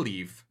 I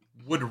believe,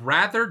 would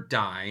rather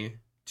die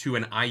to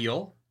an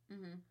Aiel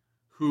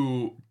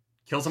who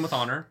kills him with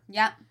honor.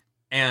 Yeah.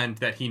 And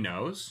that he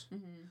knows.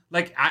 Mm-hmm.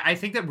 Like, I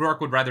think that Ruark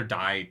would rather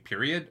die,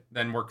 period,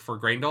 than work for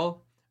Graendal.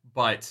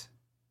 But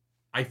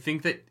I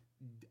think that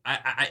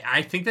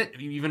I think that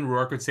even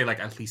Ruark would say, like,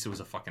 at least it was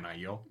a fucking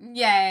Aiel.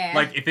 Yeah.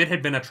 Like, if it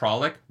had been a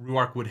Trolloc,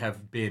 Ruark would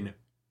have been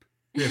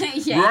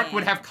Ruark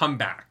would have come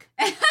back.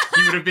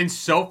 He would have been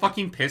so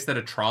fucking pissed that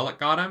a Trolloc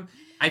got him.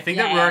 I think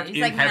that Ruark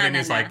in heaven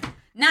is like,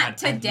 not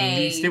today. At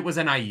least it was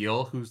an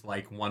Aiel who's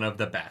like one of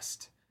the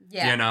best.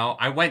 Yeah. You know,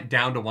 I went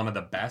down to one of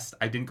the best.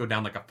 I didn't go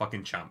down like a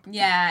fucking chump.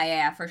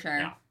 Yeah, for sure.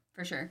 Yeah.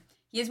 For sure.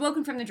 He is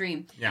woken from the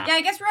dream. Yeah,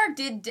 I guess Ruark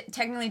did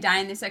technically die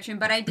in this section,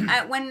 but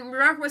I when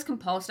Ruark was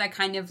compulsed, I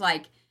kind of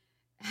like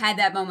had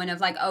that moment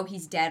of like, oh,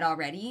 he's dead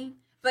already.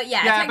 But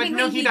technically but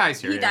no, he dies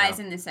here. He dies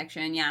in this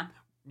section, Yeah,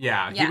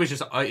 he was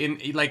just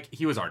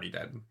he was already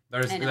dead.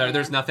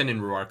 There's nothing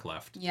in Ruark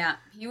left. Yeah,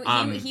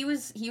 he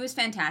was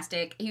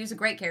fantastic. He was a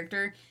great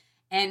character,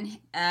 and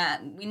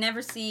we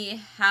never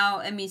see how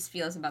Ymys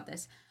feels about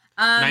this.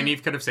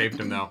 Nynaeve could have saved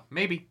him though,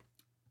 maybe.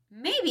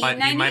 Maybe. But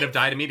he Nynaeve? might have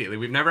died immediately.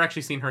 We've never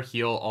actually seen her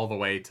heal all the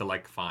way to,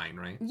 like, fine,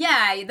 right?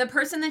 Yeah, the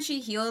person that she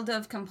healed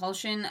of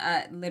compulsion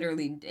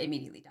literally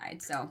immediately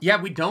died, so.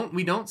 Yeah, we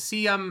don't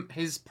see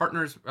his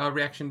partner's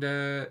reaction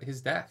to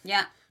his death.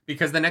 Yeah.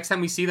 Because the next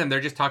time we see them, they're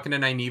just talking to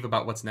Nynaeve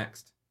about what's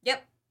next.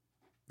 Yep.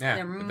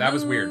 Yeah, that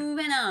was weird.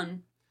 Moving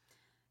on.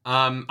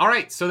 All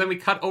right, so then we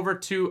cut over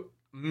to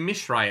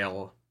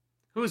Mishrael.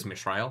 Who is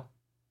Mishrael?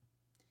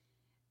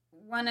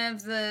 One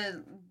of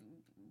the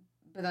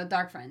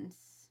Dark Friends.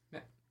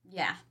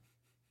 Yeah.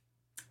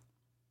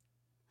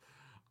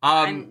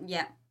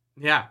 Yeah.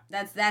 Yeah.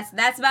 That's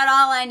about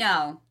all I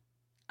know.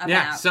 About.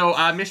 Yeah. So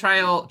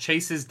Mishrael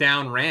chases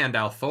down Rand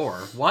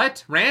al'Thor.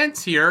 What?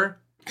 Rand's here.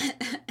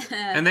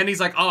 And then he's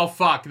like, "Oh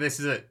fuck, this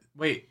is a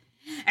wait.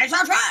 It's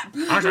a trap.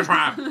 It's a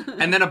trap."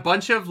 And then a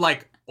bunch of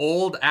like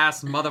old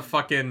ass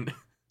motherfucking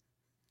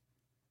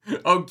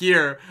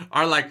Ogier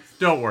are like,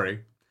 "Don't worry.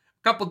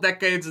 A couple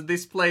decades of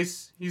this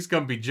place, he's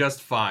gonna be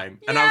just fine."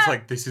 And I was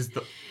like, "This is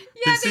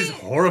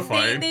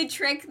horrifying." They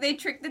trick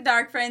the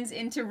Dark Friends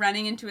into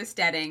running into a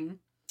steading,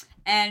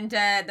 and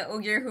the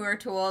Ogier who are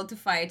told to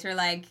fight are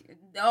like,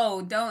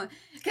 "Oh, don't,"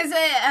 because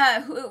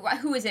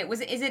who is it?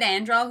 Is it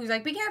Andral who's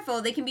like, "Be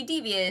careful, they can be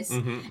devious,"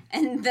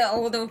 and the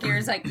old Ogier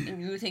is like,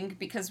 "You think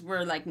because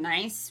we're like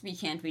nice, we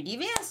can't be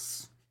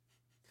devious?"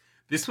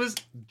 This was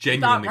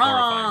genuinely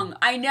horrifying.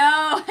 I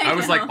know. I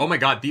was like, oh my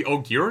god, the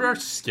Ogier are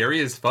scary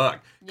as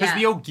fuck. Because Yeah.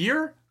 the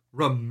Ogier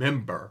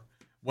remember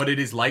what it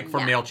is like for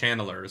male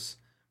channelers.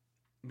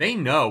 They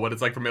know what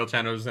it's like for male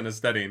channelers in a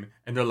steading,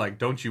 and they're like,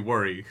 don't you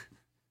worry.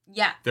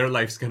 Yeah. Their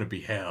life's gonna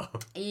be hell.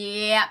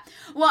 Yeah.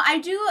 Well, I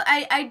do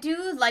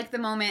like the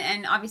moment,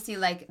 and obviously,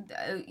 like,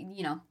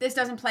 this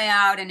doesn't play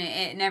out, and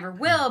it never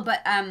will,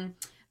 but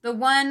the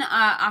one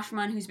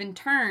Ashman who's been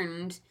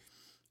turned,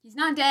 he's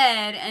not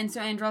dead, and so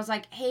Andral's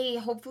like, hey,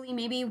 hopefully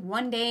maybe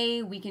one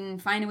day we can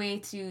find a way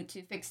to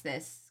fix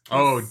this.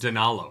 Oh,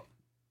 Denalo.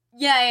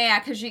 Yeah,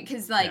 because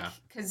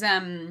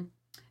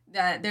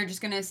they're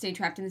just gonna stay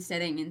trapped in the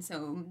setting, and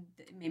so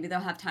maybe they'll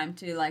have time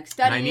to like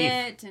study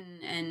Nynaeve. it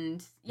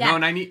and yeah.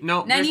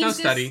 No, there's no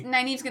study.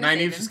 Nynaeve's gonna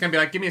Nynaeve's just gonna be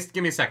like, give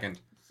me a second.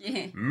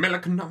 Yeah.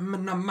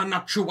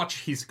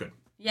 He's good.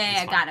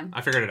 Yeah, got him.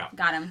 I figured it out.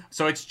 Got him.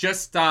 So it's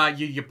just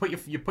you put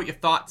your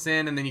thoughts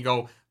in, and then you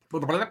go,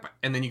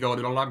 and then you go,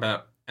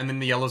 and then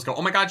the yellows go,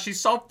 oh my god, she's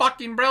so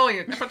fucking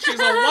brilliant, but she's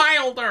a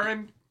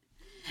wilder,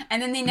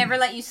 and then they never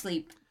let you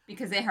sleep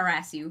because they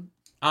harass you.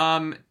 We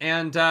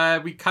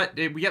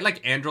get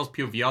like Andral's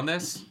POV on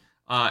this,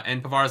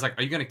 and Pavara's like,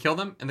 are you gonna kill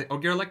them? And the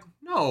Ogier are like,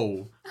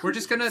 no, we're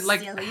just gonna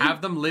like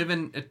have them live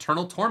in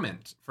eternal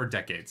torment for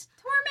decades.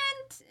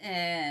 Torment?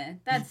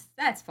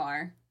 That's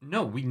far.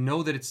 No, we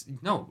know that it's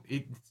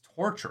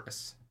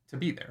torturous to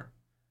be there.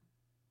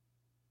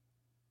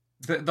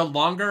 The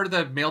longer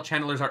the male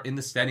channelers are in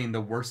the setting,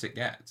 the worse it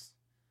gets.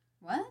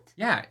 What?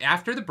 Yeah,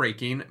 after the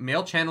breaking,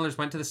 male channelers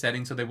went to the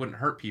setting so they wouldn't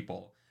hurt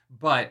people.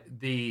 But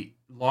the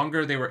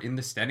longer they were in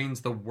the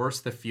settings, the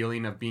worse the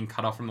feeling of being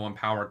cut off from the one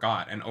power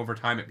got. And over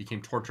time, it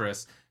became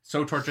torturous.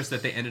 So torturous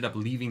that they ended up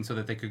leaving so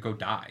that they could go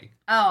die.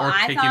 Oh, or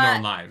taking their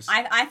own lives.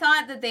 I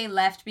thought that they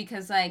left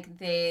because, like,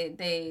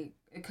 they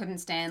couldn't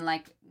stand,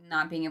 like,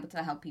 not being able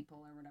to help people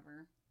or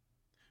whatever.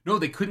 No,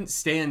 they couldn't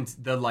stand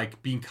the,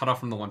 like, being cut off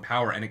from the one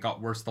power, and it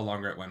got worse the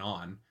longer it went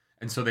on.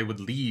 And so they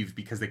would leave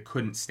because they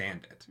couldn't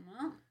stand it.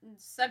 Well, it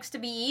sucks to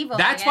be evil.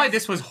 That's why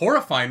this was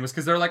horrifying, was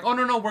because they're like, oh,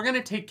 no, we're going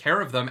to take care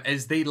of them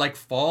as they, like,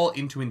 fall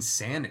into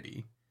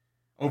insanity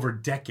over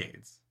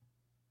decades.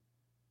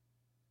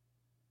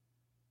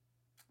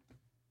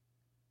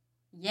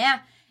 Yeah,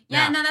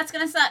 no, that's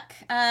going to suck.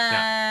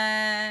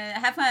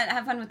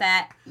 Have fun with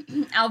that.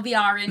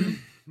 Alviarin.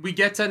 We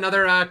get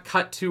another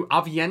cut to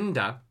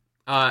Avienda,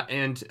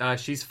 and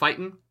she's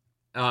fighting,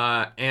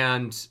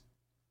 and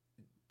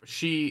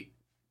she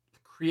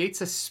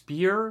creates a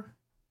spear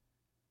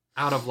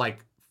out of,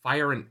 like,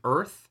 fire and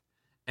earth,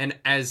 and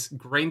as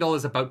Graendal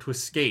is about to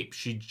escape,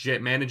 she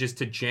manages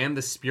to jam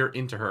the spear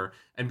into her,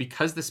 and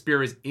because the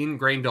spear is in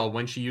Graendal,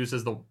 when she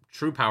uses the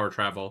true power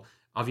travel,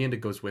 Avienda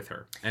goes with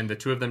her, and the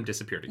two of them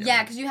disappear together.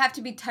 Yeah, because you have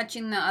to be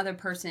touching the other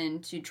person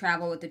to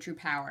travel with the true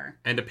power.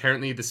 And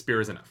apparently the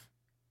spear is enough.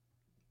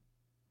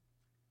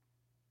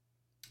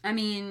 I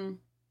mean,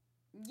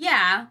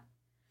 yeah.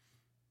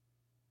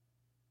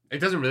 It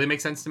doesn't really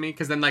make sense to me,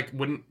 because then, like,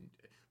 wouldn't...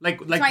 Like,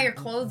 that's why your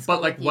clothes but,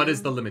 go like, with what you.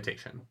 is the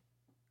limitation?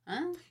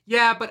 Huh?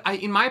 Yeah, but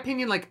in my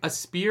opinion, like, a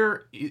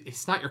spear,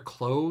 it's not your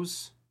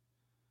clothes.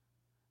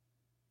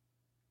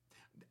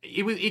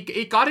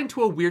 It got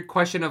into a weird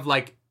question of,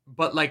 like,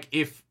 but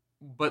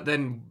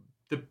then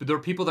there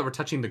were people that were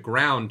touching the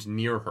ground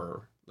near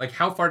her. Like,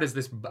 how far does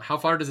this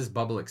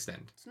bubble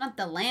extend? It's not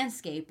the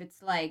landscape.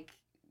 It's, like,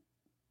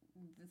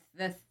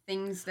 the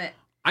things that...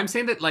 I'm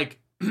saying that, like...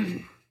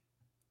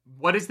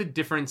 What is the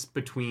difference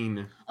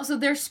between... Also,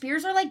 their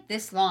spears are, like,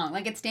 this long.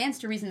 Like, it stands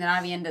to reason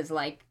that Avienda's,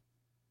 like...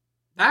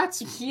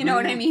 That's... You know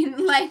what I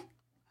mean? Like...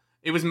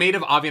 It was made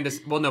of Avienda's...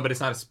 Well, no, but it's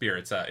not a spear.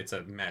 It's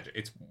a magic...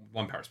 It's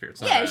one power spear.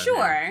 It's not yeah,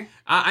 sure.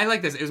 I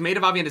like this. It was made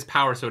of Avienda's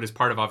power, so it is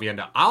part of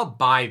Avienda. I'll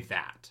buy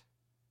that.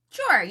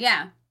 Sure,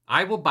 yeah.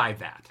 I will buy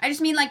that. I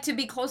just mean, like, to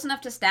be close enough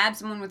to stab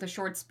someone with a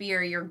short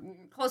spear, you're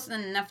close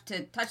enough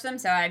to touch them,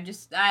 so I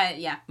just,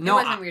 yeah. No,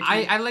 it wasn't weird to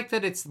me. I like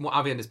that it's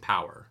Avienda's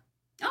power.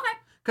 Okay.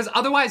 Because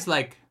otherwise,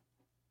 like,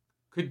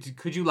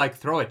 could you, like,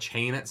 throw a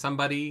chain at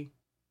somebody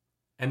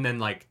and then,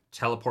 like,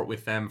 teleport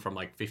with them from,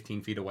 like,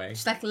 15 feet away?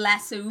 Just like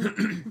lasso.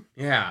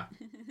 Yeah.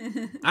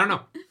 I don't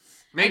know.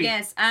 Maybe. I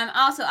guess.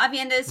 Also,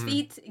 Avienda's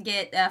feet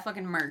get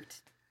fucking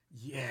murked.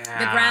 Yeah.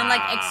 The ground,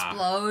 like,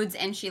 explodes,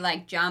 and she,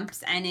 like,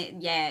 jumps, and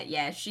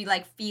she,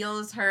 like,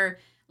 feels her,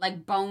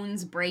 like,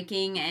 bones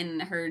breaking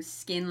and her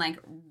skin, like,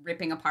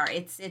 ripping apart.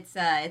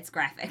 It's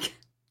graphic.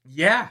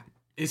 Yeah.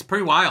 It's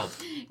pretty wild.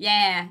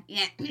 Yeah.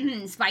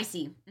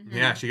 Spicy. Mm-hmm.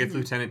 Yeah, she gets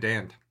Lieutenant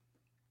Dan.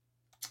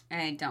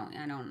 I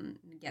don't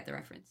get the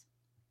reference.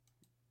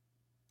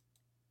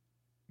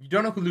 You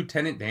don't know who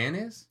Lieutenant Dan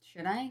is?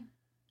 Should I?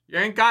 You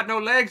ain't got no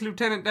legs,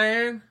 Lieutenant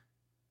Dan.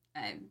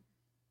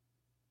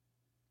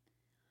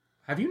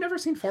 Have you never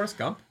seen Forrest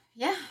Gump?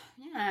 Yeah,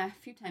 a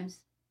few times.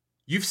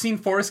 You've seen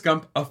Forrest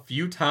Gump a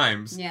few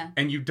times. Yeah.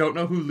 And you don't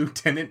know who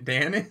Lieutenant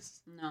Dan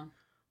is? No.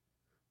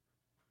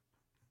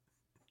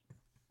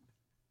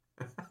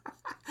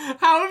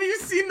 How have you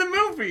seen the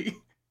movie?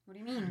 What do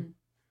you mean?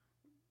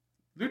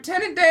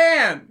 Lieutenant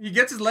Dan! He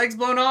gets his legs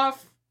blown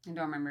off I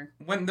don't remember.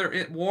 when they're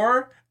at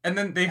war, and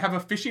then they have a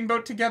fishing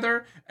boat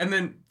together, and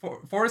then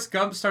Forrest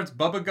Gump starts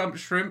Bubba Gump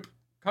Shrimp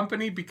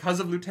Company because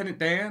of Lieutenant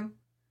Dan.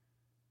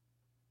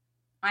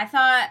 I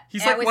thought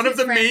He's like one of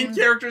the main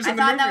characters in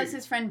the movie. I thought that was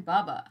his friend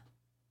Bubba.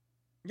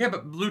 Yeah,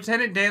 but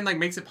Lieutenant Dan, like,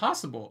 makes it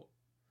possible.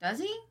 Does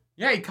he?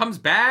 Yeah, he comes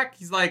back,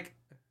 he's like,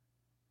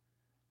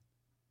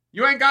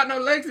 you ain't got no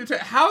legs,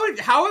 Lieutenant.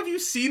 How have you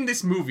seen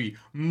this movie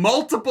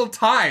multiple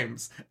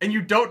times and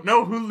you don't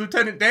know who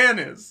Lieutenant Dan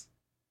is?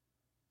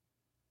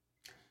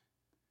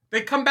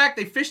 They come back,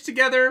 they fish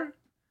together.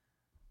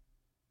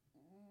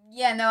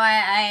 Yeah, no,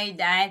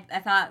 I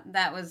thought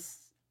that was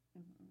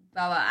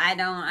Bubba. I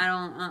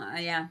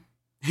don't, yeah.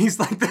 He's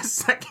like the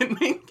second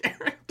main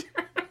character.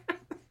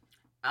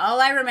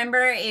 All I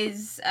remember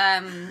is,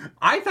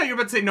 I thought you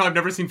were about to say, no, I've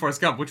never seen Forrest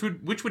Gump, which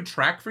would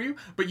track for you,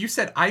 but you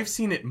said, I've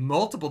seen it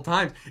multiple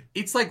times.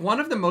 It's like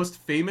one of the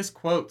most famous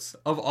quotes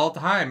of all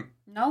time.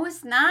 No,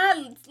 it's not.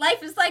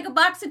 Life is like a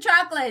box of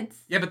chocolates.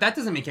 Yeah, but that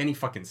doesn't make any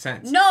fucking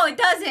sense. No, it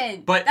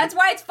doesn't. But that's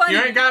why it's funny.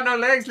 You ain't got no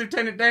legs,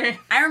 Lieutenant Dan.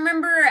 I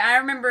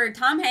remember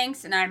Tom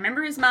Hanks, and I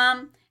remember his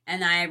mom,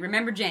 and I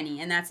remember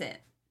Jenny, and that's it.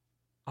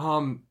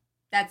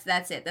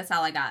 That's it. That's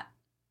all I got.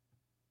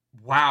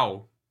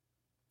 Wow.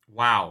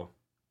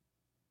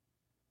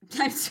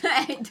 I'm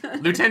sorry.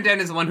 Lieutenant Dan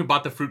is the one who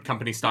bought the fruit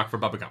company stock for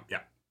Bubba Gump.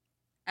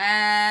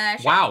 Yeah.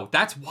 Sure. Wow,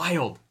 that's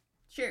wild.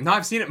 Sure. No,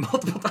 I've seen it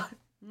multiple times.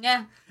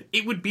 Yeah.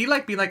 It would be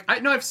like, I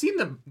know I've seen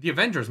the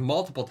Avengers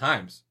multiple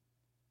times.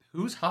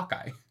 Who's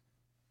Hawkeye?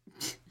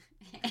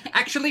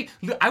 Actually,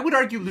 I would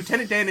argue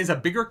Lieutenant Dan is a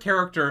bigger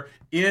character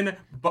in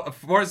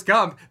Forrest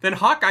Gump than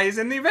Hawkeye is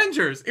in the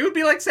Avengers. It would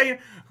be like saying,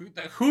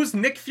 who's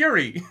Nick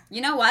Fury?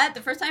 You know what?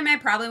 The first time I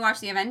probably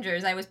watched the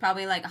Avengers, I was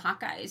probably like,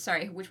 Hawkeye.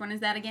 Sorry, which one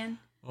is that again?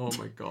 Oh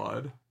my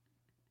god.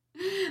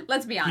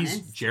 Let's be honest.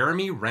 He's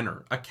Jeremy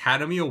Renner,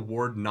 Academy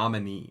Award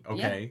nominee,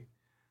 okay? Yeah.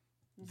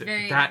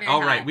 Very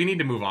all hot. right, we need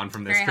to move on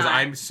from this Very because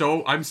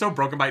hot. I'm so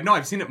broken by it. No,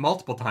 I've seen it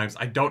multiple times.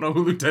 I don't know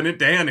who Lieutenant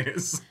Dan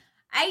is.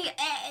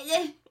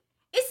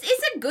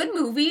 It's a good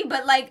movie,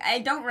 but like I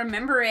don't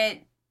remember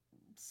it.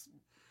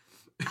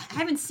 I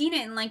haven't seen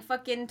it in like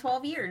fucking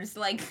 12 years.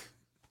 Like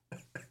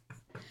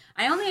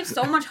I only have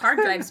so much hard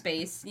drive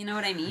space. You know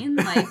what I mean?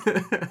 Like isn't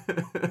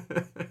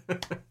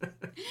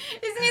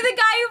he the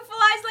guy who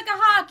flies like a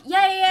hawk?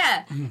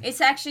 Yeah. It's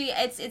actually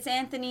it's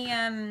Anthony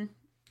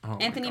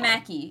Anthony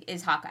Mackie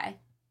is Hawkeye.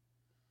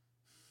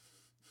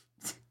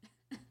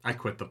 I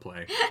quit the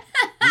play.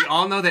 We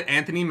all know that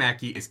Anthony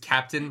Mackie is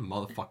Captain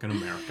Motherfucking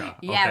America.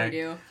 Okay? Yeah, we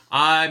do.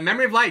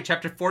 Memory of Light,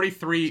 Chapter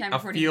 43, Chapter A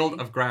 43. Field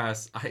of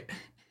Grass.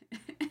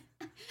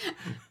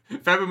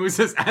 Fabamu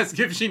says, ask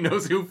if she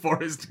knows who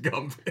Forrest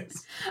Gump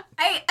is.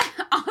 I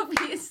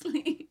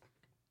obviously.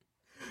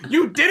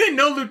 You didn't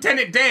know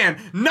Lieutenant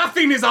Dan.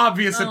 Nothing is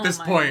obvious at this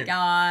point. Oh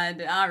my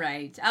god. All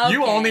right. Okay.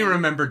 You only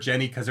remember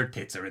Jenny because her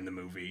tits are in the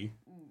movie.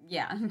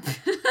 Yeah.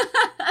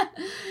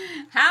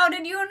 How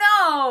did you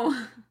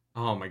know?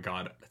 Oh my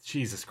god.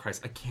 Jesus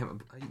Christ. I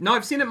can't. No,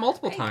 I've seen it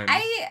multiple times.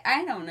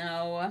 I don't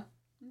know.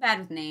 I'm bad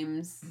with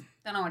names.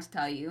 Don't know what to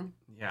tell you.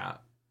 Yeah.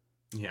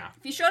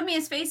 If you showed me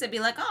his face, I'd be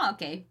like, oh,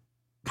 okay.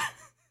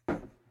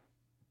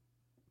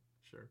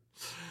 Sure.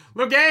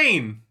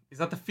 Logain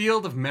is at the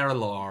field of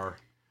Marilar.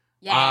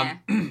 Yeah.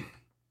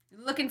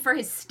 Looking for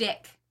his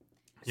stick.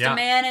 Just Yeah. a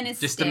man and his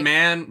Just stick. a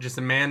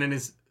man and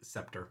his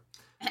scepter.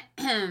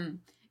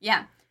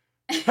 Yeah.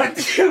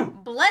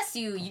 Bless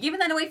you. You're giving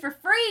that away for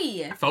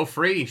free. Faux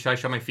free. Should I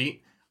show my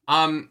feet?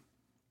 And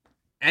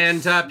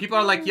people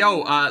are like,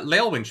 yo,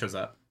 Leolwyn shows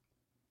up.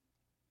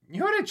 You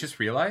know what I just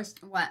realized?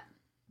 What?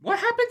 What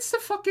happens to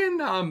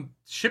fucking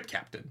ship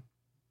captain?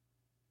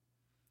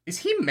 Is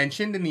he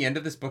mentioned in the end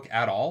of this book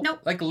at all?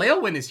 Nope. Like,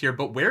 Leolwyn is here,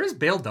 but where is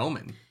Bale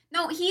Doman?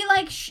 No, he's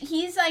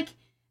like,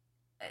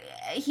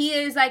 he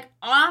is like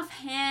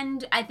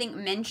offhand, I think,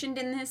 mentioned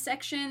in this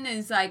section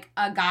is like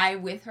a guy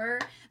with her.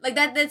 Like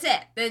that's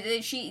it. That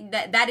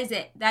is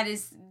it. That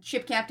is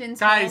Ship Captain's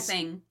whole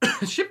thing.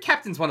 Ship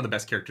Captain's one of the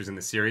best characters in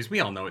the series. We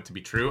all know it to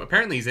be true.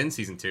 Apparently he's in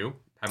season 2.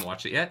 Haven't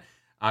watched it yet.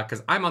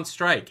 Because I'm on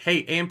strike.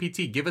 Hey,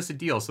 AMPT, give us a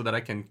deal so that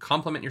I can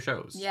compliment your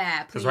shows. Yeah,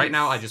 please. Because right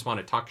now I just want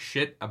to talk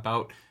shit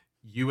about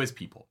you as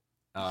people.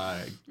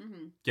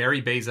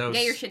 Gary Bezos.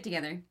 Get your shit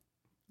together.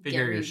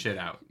 Figure your shit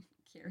out.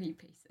 Gary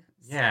Bezos.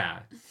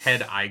 Yeah.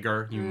 Ted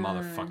Iger, you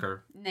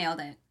motherfucker.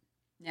 Nailed it.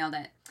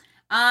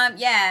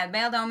 Yeah,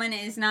 Bail Doman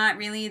is not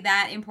really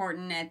that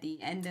important at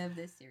the end of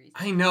this series.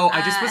 I know.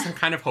 I just was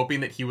kind of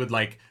hoping that he would,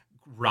 like,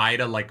 ride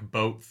a, like,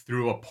 boat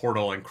through a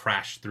portal and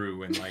crash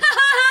through and, like...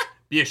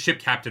 be a ship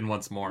captain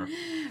once more.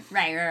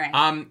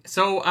 Right.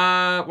 So,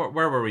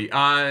 where were we?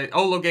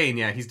 Logain,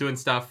 yeah, he's doing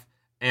stuff.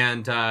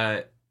 And,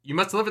 you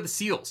must deliver the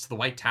seals to the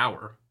White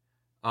Tower.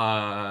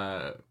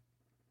 And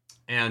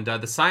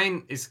the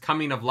sign is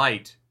coming of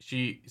light.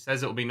 She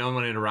says it will be known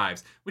when it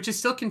arrives. Which is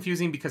still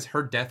confusing because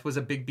her death was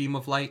a big beam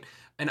of light.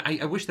 And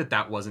I wish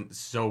that wasn't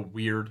so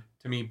weird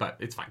to me, but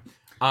it's fine.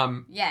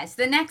 Yes,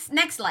 the next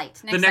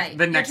light. The next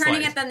You're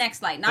turning light. at the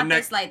next light, not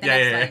this light. The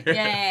next light.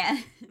 Yeah.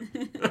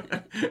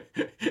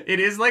 It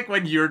is like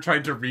when you're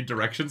trying to read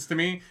directions to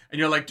me, and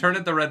you're like, turn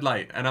at the red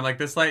light, and I'm like,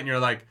 this light, and you're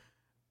like,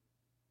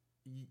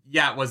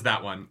 yeah, it was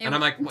that one, and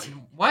I'm like,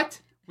 what?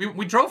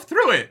 We drove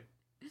through it.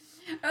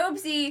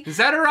 Oopsie.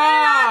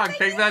 Zetterog!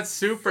 Thanks that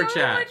super so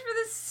chat. Much for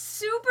the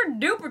super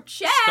duper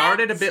chat.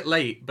 Started a bit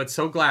late, but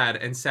so glad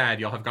and sad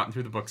you'll have gotten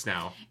through the books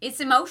now. It's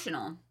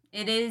emotional.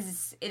 It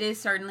is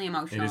certainly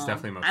emotional. It is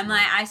definitely emotional.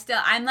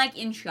 I'm like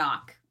in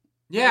shock.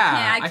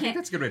 Yeah, I think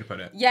that's a good way to put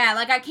it. Yeah,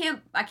 like I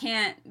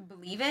can't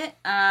believe it.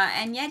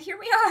 And yet here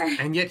we are.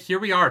 And yet here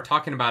we are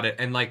talking about it,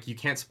 and like you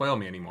can't spoil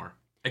me anymore.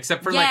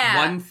 Except for like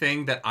one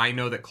thing that I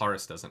know that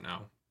Clarice doesn't know.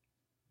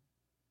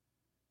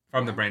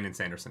 From the Brandon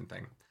Sanderson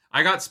thing.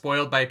 I got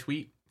spoiled by a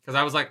tweet because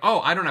I was like, oh,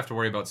 I don't have to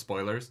worry about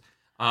spoilers.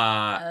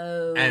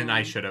 And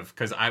I should have,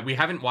 because we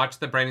haven't watched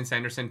the Brandon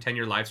Sanderson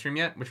 10-year live stream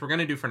yet, which we're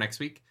going to do for next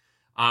week.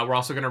 We're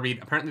also going to read,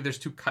 apparently there's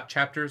 2 cut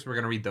chapters. We're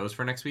going to read those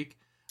for next week.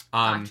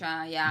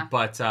 Gotcha, yeah.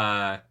 But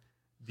I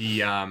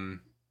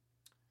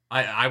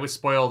was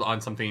spoiled on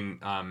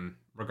something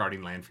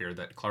regarding Lanfear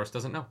that Clarice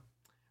doesn't know.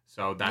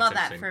 So that's love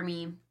interesting. that for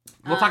me.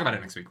 We'll talk about it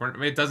next week.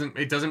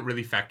 It doesn't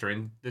really factor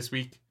in this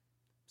week.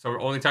 So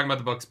we're only talking about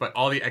the books, but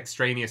all the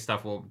extraneous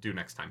stuff we'll do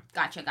next time.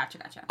 Gotcha.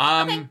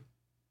 Okay.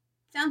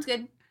 Sounds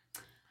good.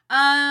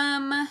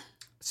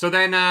 So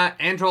then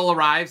Androl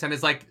arrives and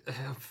is like,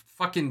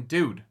 fucking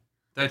dude.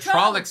 The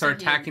Trollocs are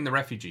attacking the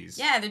refugees.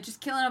 Yeah, they're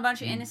just killing a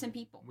bunch of innocent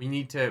people. We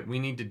need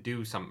to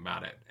do something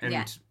about it.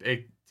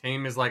 And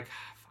Tame is like,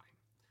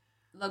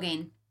 fine.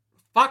 Logain.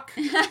 Fuck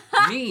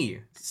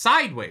me.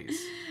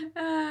 Sideways.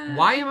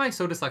 Why am I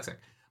so dyslexic?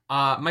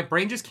 My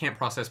brain just can't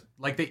process.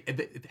 Like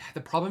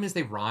the problem is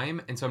they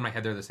rhyme, and so in my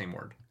head they're the same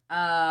word.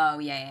 Oh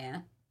yeah.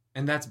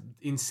 And that's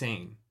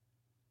insane.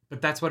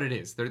 But that's what it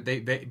is. They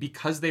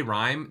because they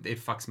rhyme, it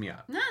fucks me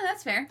up. No,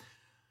 that's fair.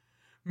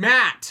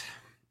 Matt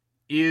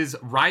is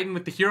riding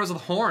with the Heroes of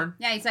the Horn.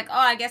 Yeah, he's like, oh,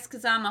 I guess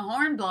because I'm a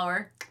horn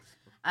blower.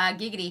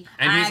 Giggity.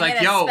 And he's like,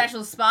 get a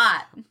special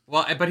spot.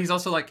 Well, but he's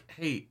also like,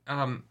 hey,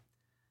 am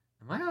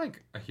I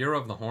like a hero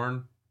of the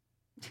horn?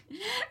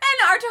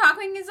 And Archer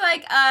Hawkwing is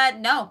like,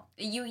 no,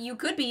 you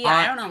could be.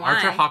 I don't know why.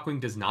 Archer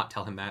Hawkwing does not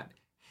tell him that.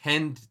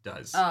 Hend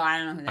does. Oh, I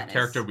don't know who that is. A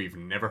character we've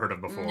never heard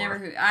of before.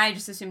 I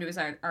just assumed it was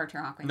Archer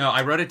Hawkwing. No,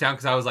 I wrote it down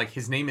because I was like,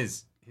 his name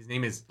is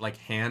like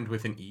Hand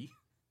with an E.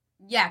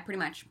 Yeah, pretty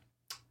much.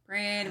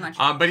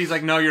 But he's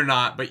like, no, you're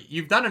not. But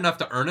you've done enough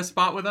to earn a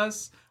spot with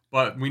us.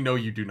 But we know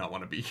you do not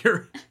want to be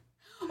here.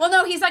 Well,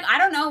 no, he's like, I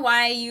don't know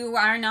why you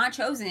are not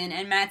chosen.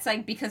 And Matt's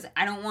like, because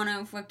I don't want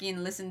to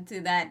fucking listen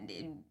to that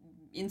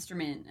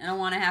instrument. I don't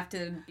want to have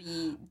to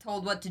be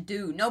told what to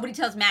do. Nobody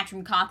tells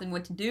Matcham Cawthon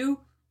what to do.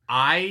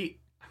 I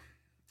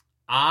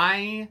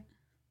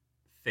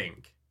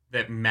think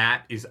that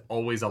Matt is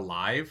always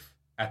alive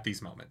at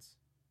these moments.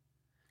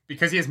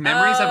 Because he has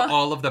memories of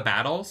all of the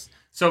battles.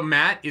 So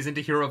Matt isn't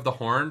a hero of the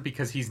horn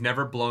because he's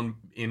never blown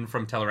in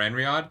from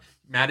Tel'aran'rhiod.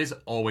 Matt is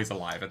always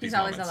alive at these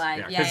moments. He's always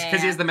alive, yeah.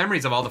 Because he has the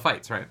memories of all the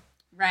fights, right?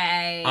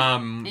 Right.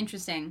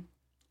 Interesting.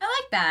 I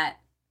like that.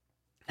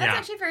 That's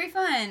actually very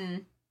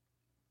fun.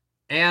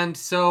 And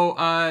so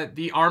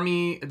the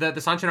army, the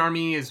Sanchin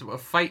army is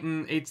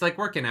fighting. It's like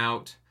working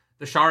out.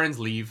 The Sharans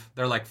leave.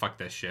 They're like, fuck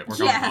this shit. We're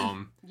going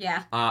home.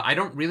 Yeah. I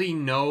don't really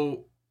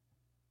know.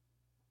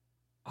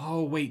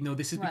 Oh, wait. No,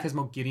 this is because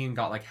Moghedien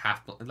got like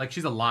half. Like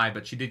she's alive,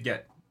 but she did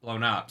get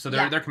blown up. So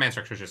their command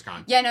structure is just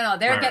gone. Yeah, no.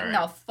 They're getting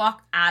the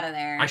fuck out of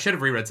there. I should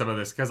have reread some of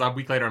this because a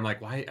week later I'm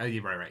like, why?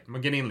 Right.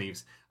 Moghedien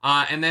leaves.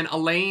 And then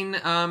Elaine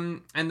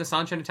and the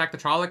Sanchin attack the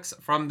Trollocs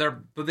from they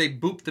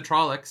boop the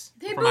Trollocs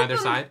from either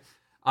side.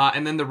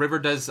 And then the river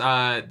does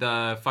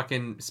the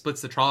fucking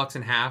splits the Trollocs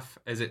in half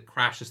as it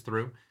crashes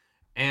through.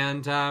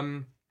 And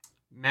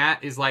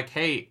Matt is like,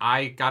 hey,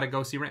 I gotta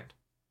go see Rand.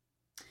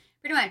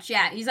 Pretty much,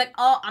 yeah. He's like,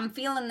 oh, I'm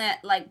feeling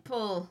that like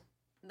pull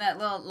That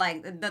little,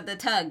 like, the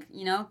tug,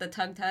 you know? The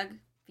tug.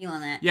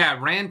 Feeling that. Yeah,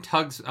 Rand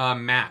tugs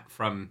Matt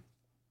from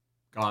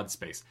God's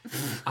space.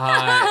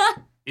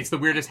 It's the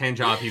weirdest hand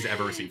job he's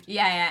ever received.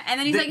 Yeah. And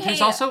then he's like, hey.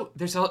 There's also,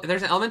 there's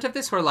an element of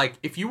this where, like,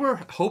 if you were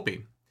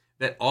hoping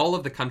that all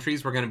of the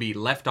countries were going to be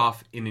left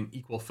off in an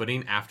equal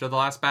footing after the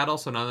last battle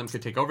so none of them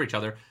could take over each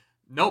other,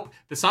 nope.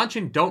 The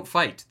Sanshin don't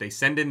fight. They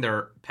send in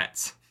their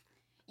pets.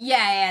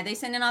 Yeah, they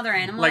send in all their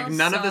animals. Like,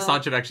 none of the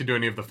Sanshin actually do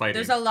any of the fighting.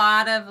 There's a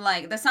lot of,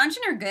 like, the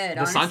Sanshin are good,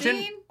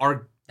 honestly.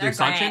 The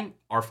Sanshin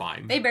are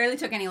fine. They barely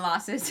took any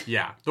losses.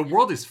 Yeah. The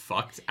world is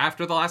fucked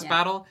after the last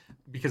battle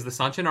because the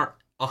Sanshin are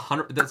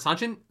 100... The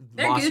Sanshin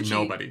lost Gucci.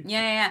 Nobody.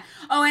 Yeah.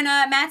 Oh, and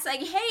Matt's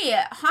like,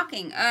 hey,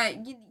 Hawking,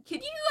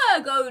 could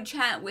you go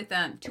chat with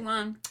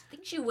Tuon? I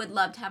think she would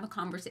love to have a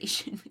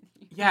conversation with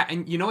you. Yeah,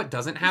 and you know what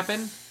doesn't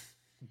happen?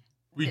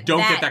 We don't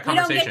get that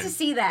conversation. We don't get to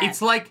see that.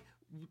 It's like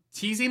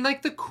teasing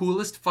like the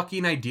coolest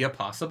fucking idea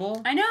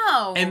possible. I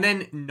know. And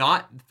then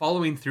not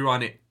following through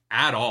on it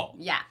at all.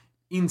 Yeah.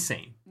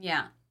 Insane.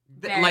 Yeah.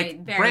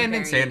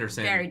 Brandon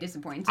Sanderson. Very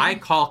disappointing. I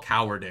call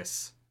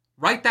cowardice.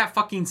 Write that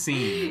fucking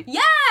scene.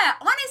 Yeah,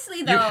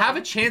 honestly though. You have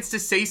a chance to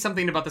say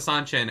something about the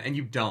Sanshin and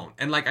you don't.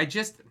 And like, I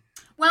just...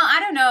 Well, I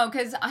don't know,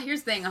 because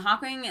here's the thing.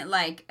 Hawkwing,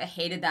 like,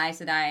 hated the Aes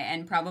Sedai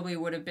and probably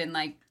would have been,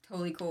 like,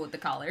 totally cool with the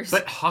collars.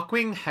 But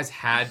Hawkwing has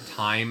had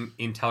time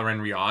in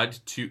Teleran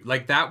Riyadh to...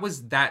 Like,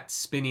 that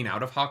spinning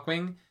out of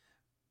Hawkwing.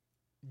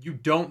 You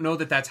don't know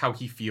that that's how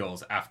he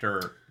feels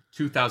after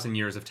 2,000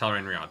 years of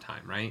Teleran Riyadh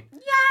time, right? Yeah.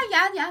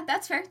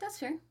 That's fair.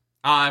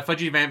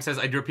 Fudgy Vamp says,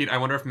 I do repeat, I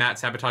wonder if Matt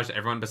sabotaged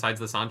everyone besides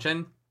the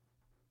Sanshin.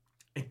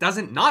 It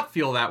doesn't not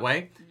feel that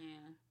way.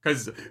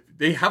 Because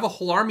they have a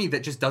whole army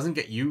that just doesn't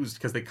get used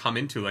because they come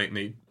in too late and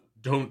they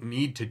don't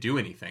need to do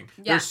anything.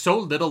 Yeah. There's so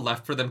little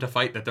left for them to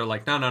fight that they're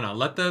like, no,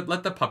 let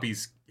the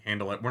puppies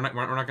handle it. We're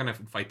not gonna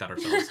fight that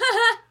ourselves.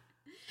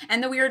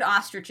 And the weird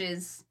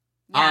ostriches.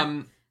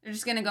 Yeah, they're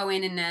just gonna go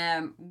in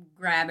and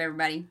grab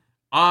everybody.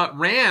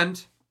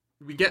 Rand,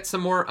 we get some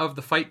more of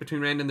the fight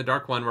between Rand and the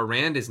Dark One, where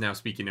Rand is now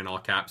speaking in all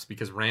caps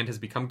because Rand has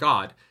become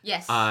God.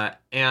 Yes.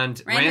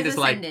 And Rand is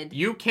ascended. Like,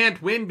 you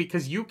can't win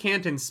because you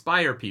can't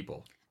inspire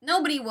people.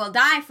 Nobody will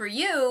die for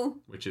you.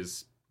 Which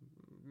is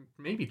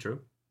maybe true.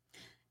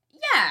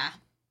 Yeah.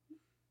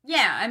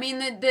 I mean,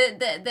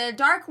 the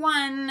Dark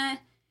One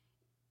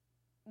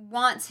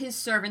wants his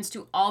servants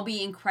to all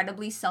be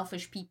incredibly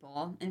selfish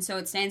people, and so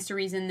it stands to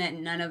reason that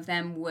none of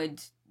them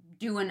would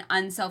do an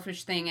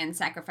unselfish thing and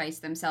sacrifice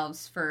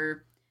themselves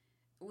for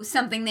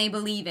something they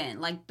believe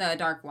in, like the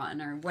Dark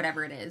One or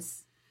whatever it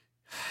is.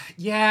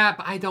 Yeah,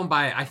 but I don't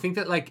buy it. I think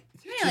that, like,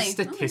 really? Just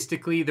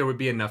statistically, there would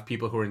be enough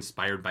people who are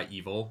inspired by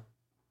evil.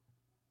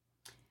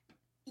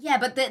 Yeah,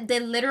 but the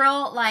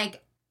literal,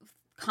 like,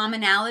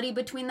 commonality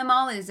between them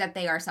all is that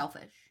they are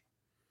selfish.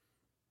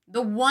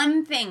 The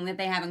one thing that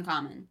they have in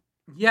common.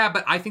 Yeah,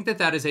 but I think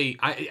that is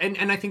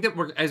and I think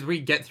that as we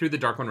get through the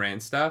Dark One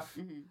Rand stuff.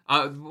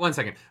 Mm-hmm. 1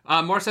 second.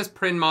 More says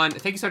Prinmon.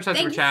 Thank you so much for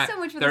the chat.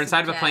 They're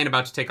inside of a plane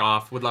about to take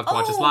off. Would love to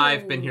watch us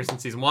live. Been here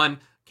since season 1.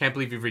 Can't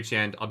believe you've reached the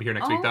end. I'll be here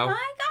next week though. Oh my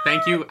god!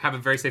 Thank you. Have a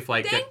very safe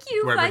flight. Thank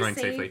you. Wherever you're going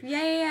safely.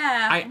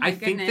 Yeah. I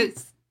think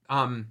that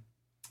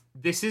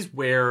this is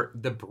where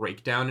the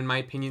breakdown, in my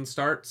opinion,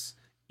 starts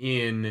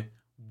in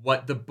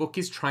what the book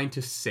is trying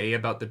to say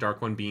about the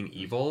Dark One being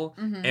evil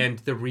and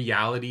the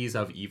realities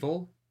of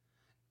evil.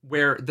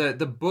 Where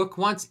the book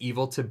wants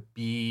evil to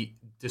be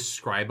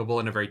describable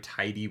in a very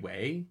tidy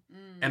way.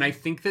 And I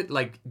think that,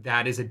 like,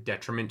 that is a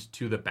detriment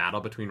to the battle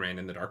between Rand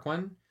and the Dark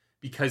One.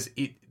 Because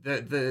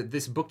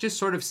this book just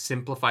sort of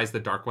simplifies the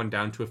Dark One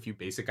down to a few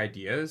basic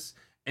ideas.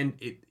 And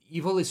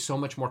evil is so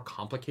much more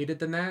complicated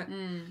than that.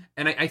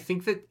 And I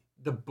think that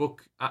the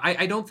book...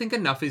 I don't think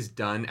enough is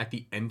done at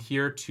the end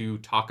here to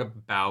talk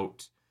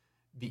about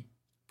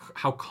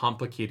how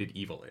complicated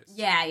evil is.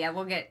 Yeah,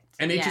 we'll get...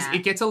 And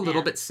it gets a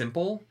little bit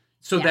simple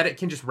so that it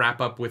can just wrap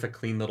up with a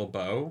clean little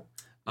bow.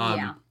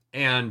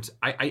 And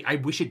I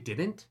wish it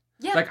didn't.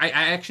 Yeah. Like, I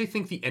actually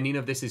think the ending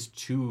of this is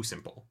too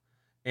simple.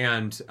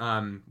 And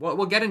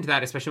we'll get into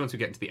that, especially once we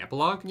get into the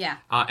epilogue. Yeah.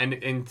 And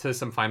into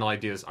some final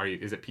ideas.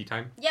 Is it pee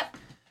time? Yep.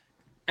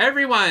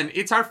 Everyone,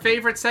 it's our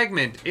favorite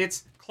segment.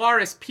 It's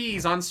Claris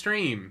pees on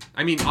stream.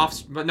 I mean,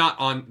 but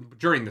not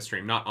during the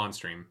stream, not on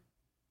stream.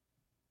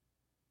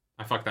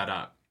 I fucked that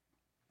up.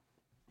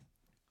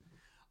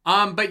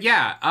 But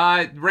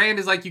yeah, Rand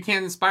is like, you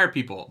can't inspire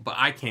people, but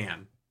I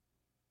can.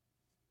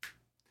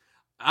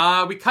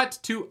 We cut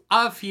to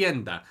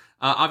Avienda.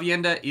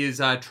 Avienda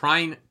is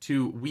trying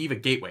to weave a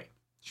gateway.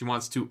 She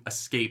wants to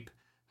escape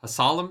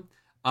Hasalam.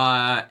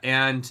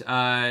 And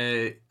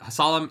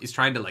Hasalam is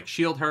trying to, like,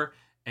 shield her.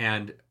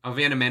 And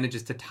Avienda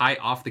manages to tie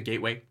off the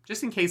gateway,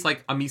 just in case,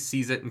 like, Amis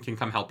sees it and can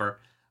come help her.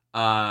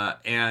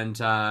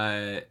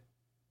 Hasalam,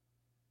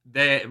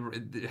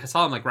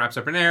 like, wraps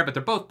up in air, but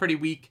they're both pretty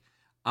weak.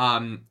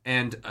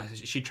 And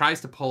she tries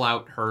to pull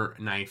out her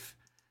knife,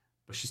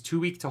 but she's too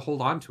weak to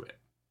hold on to it.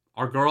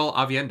 Our girl,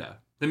 Avienda.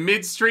 The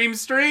midstream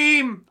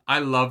stream! I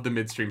love the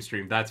midstream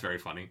stream. That's very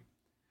funny.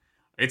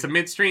 It's a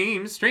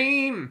midstream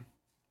stream!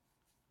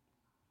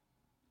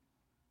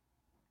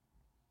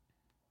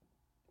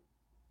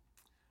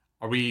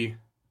 Are we...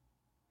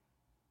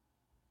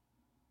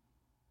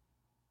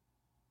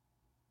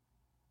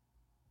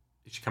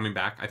 Is she coming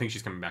back? I think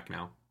she's coming back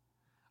now.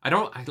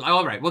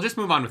 All right, we'll just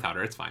move on without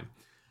her. It's fine.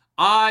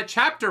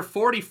 Chapter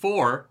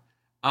 44,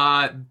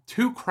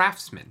 Two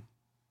Craftsmen.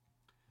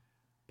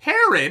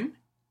 Perrin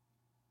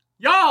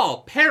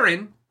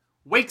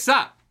wakes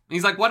up. And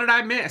he's like, what did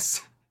I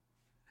miss?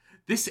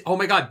 Oh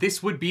my God,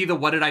 this would be the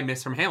what did I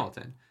miss from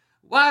Hamilton.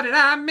 What did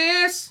I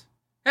miss?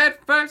 Head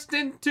first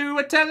into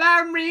a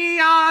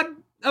Tellurion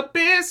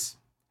abyss.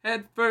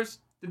 Head first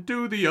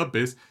into the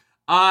abyss.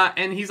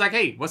 And he's like,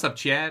 hey, what's up,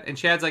 Chad? And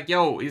Chad's like,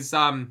 yo, is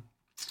Gowl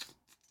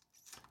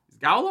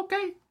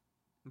okay?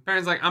 And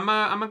Perrin's like, I'm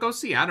gonna go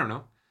see. I don't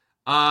know.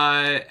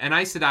 And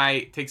Aes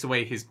Sedai takes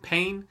away his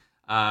pain,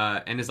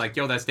 and is like,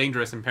 yo, that's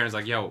dangerous. And Perrin's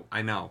like, yo,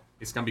 I know.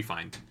 It's gonna be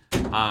fine.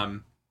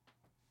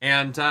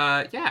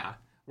 Yeah,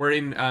 we're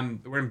in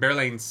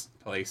Berlane's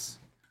place.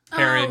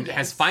 Perrin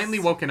has finally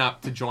woken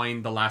up to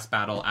join the last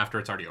battle after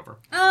it's already over.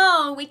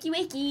 Oh,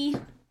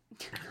 wakey.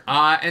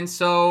 And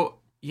so,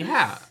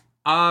 yeah.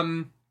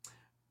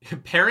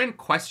 Perrin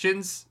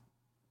questions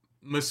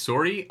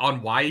Masuri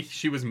on why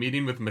she was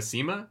meeting with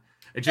Massima.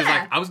 And she's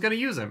like, I was going to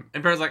use him.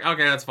 And Perrin's like,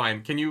 okay, that's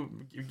fine. Can you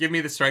give me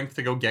the strength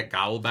to go get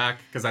Gowl back?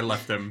 Because I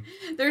left him.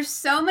 There's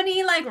so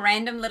many, like,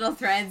 random little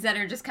threads that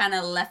are just kind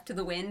of left to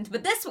the wind.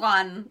 But this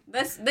one,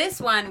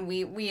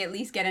 we at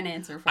least get an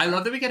answer for. I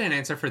love that we get an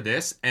answer for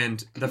this.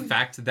 And the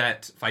fact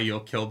that Fail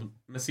killed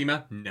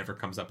Massima never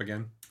comes up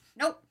again.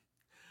 Nope.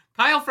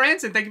 Kyle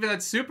Franson, thank you for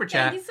that super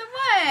chat. Thank you so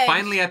much.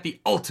 Finally at the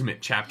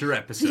ultimate chapter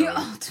episode. The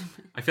ultimate.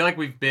 I feel like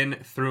we've been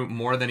through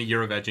more than a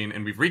year of edging,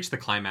 and we've reached the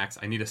climax.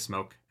 I need a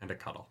smoke and a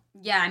cuddle.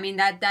 Yeah, I mean,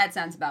 that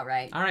sounds about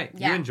right. All right,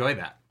 yeah. You enjoy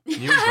that.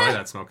 You enjoy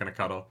that smoke and a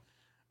cuddle.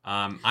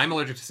 I'm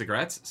allergic to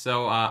cigarettes,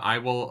 so I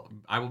will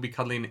be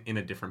cuddling in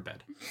a different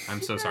bed.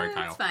 I'm so sorry,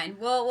 Kyle. It's fine.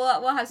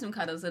 We'll have some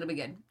cuddles. It'll be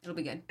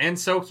good. And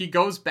so he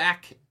goes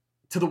back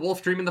to the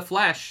wolf dream in the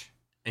flesh,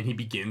 and he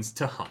begins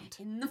to hunt.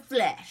 In the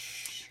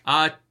flesh.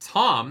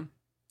 Tom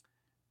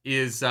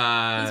is... he's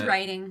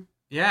writing.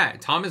 Yeah,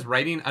 Tom is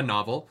writing a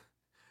novel.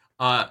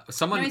 No,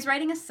 he's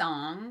writing a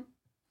song.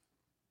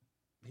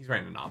 He's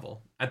writing a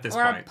novel at this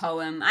point. Or a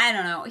poem. I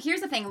don't know.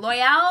 Here's the thing.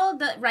 Loyal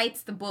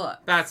writes the book.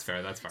 That's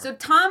fair. So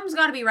Tom's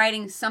got to be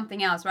writing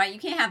something else, right? You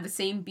can't have the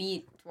same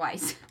beat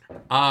twice.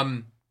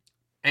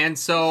 And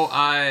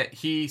so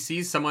he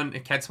sees someone,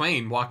 Cat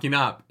Swain, walking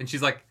up. And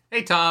she's like,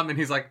 hey, Tom. And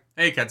he's like,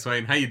 hey, Cat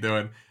Swain, how you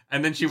doing?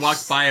 And then she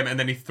walks by him, and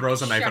then he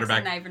throws a knife in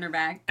her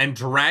back. And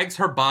drags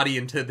her body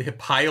into the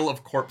pile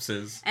of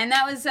corpses. And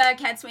that was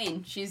Cat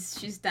Swain.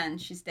 She's done.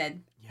 She's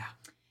dead. Yeah.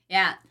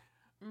 Yeah.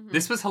 Mm-hmm.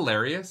 This was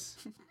hilarious.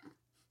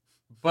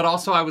 But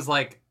also I was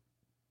like,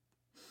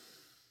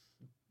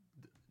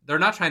 they're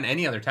not trying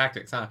any other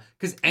tactics, huh?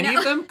 Because any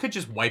of them could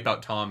just wipe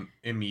out Tom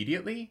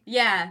immediately.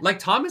 Yeah. Like,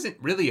 Tom isn't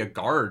really a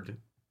guard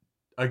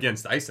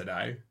against Aes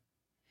Sedai.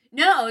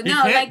 No, he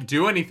can't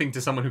do anything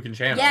to someone who can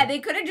channel. Yeah, they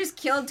could have just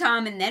killed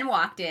Tom and then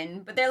walked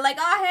in, but they're like,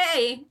 oh,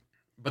 hey.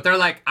 But they're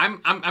like,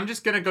 I'm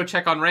just gonna go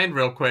check on Rand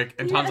real quick,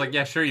 and Tom's like,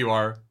 yeah, sure you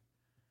are.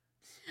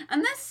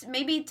 Unless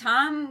maybe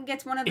Tom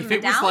gets one of the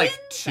medallions? If it was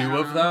like 2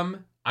 of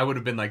them, I would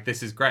have been like,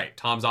 this is great.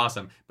 Tom's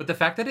awesome. But the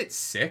fact that it's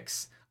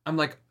 6, I'm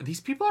like,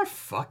 these people are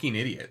fucking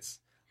idiots.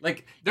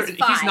 Like,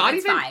 he's not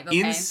even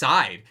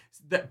inside.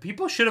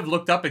 People should have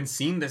looked up and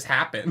seen this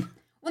happen.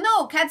 Well,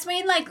 no, Cat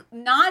Swain, like,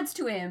 nods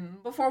to him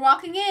before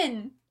walking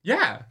in.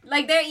 Yeah.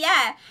 Like,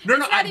 yeah. No,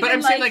 but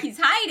I'm saying, like, he's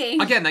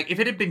hiding. Again, like, if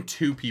it had been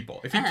 2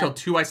 people, if he killed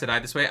 2 Aes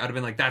Sedai this way, I'd have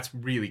been like, that's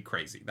really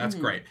crazy. That's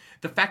great.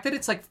 The fact that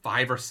it's, like,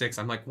 5 or 6,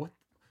 I'm like,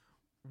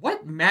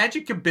 what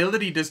magic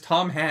ability does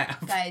Tom have?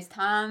 Guys,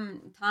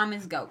 Tom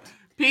is GOAT.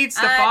 Pete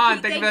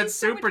Stefan, thank you for that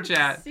super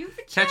chat.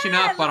 Catching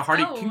up on a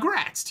hearty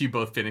congrats to you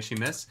both finishing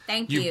this.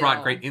 Thank you. You've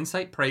brought great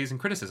insight, praise, and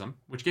criticism,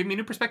 which gave me a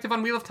new perspective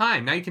on Wheel of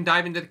Time. Now you can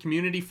dive into the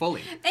community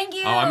fully. Thank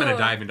you. Oh, I'm going to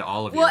dive into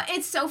all of you. Well,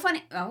 it's so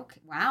funny. Oh,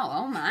 wow.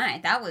 Oh,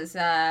 my. That was,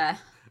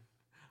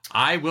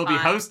 I will be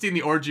hosting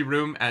the Orgy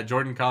Room at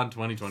JordanCon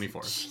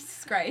 2024.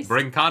 Jesus Christ.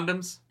 Bring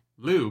condoms,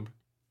 lube,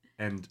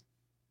 and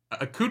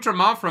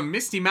accoutrement from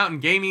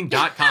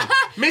MistyMountainGaming.com.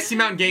 Misty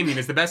Mountain Gaming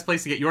is the best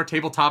place to get your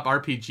tabletop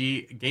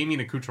RPG gaming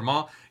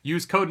accoutrement.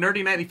 Use code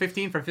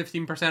NERDYNIGHTLY15 for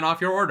 15%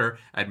 off your order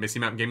at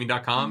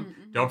MistyMountainGaming.com.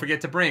 Mm-hmm. Don't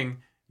forget to bring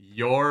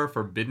your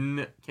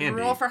forbidden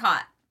candy. Roll for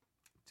hot.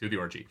 To the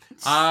orgy.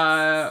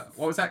 What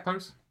was that,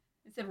 Close?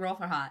 It said roll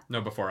for hot.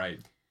 No, before I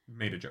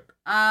made a joke.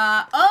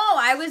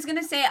 I was going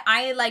to say,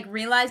 I, like,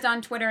 realized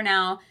on Twitter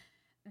now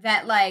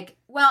that, like,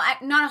 well,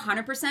 not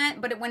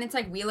 100%, but when it's,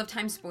 like, Wheel of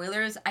Time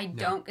spoilers, I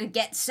don't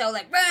get so,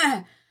 like,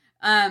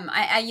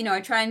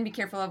 I try and be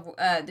careful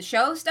of the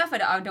show stuff. I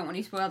don't want to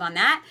be spoiled on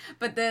that.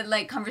 But the,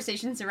 like,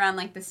 conversations around,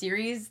 like, the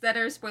series that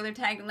are spoiler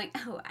tagged, I'm like,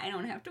 oh, I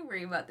don't have to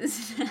worry about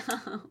this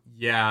now.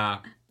 Yeah.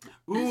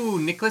 Ooh,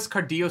 Nicholas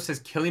Cardillo says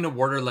killing a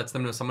warder lets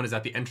them know someone is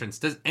at the entrance.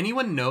 Does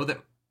anyone know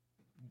that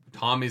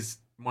Tom is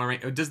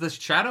Moiraine? Does the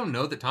Shadow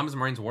know that Tom is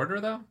Moiraine's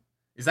warder, though?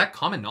 Is that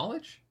common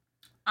knowledge?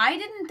 I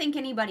didn't think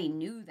anybody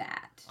knew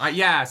that.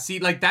 Yeah, see,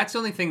 like, that's the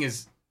only thing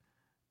is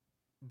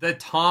the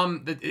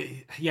Tom...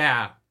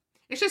 yeah.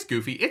 It's just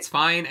goofy. It's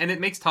fine, and it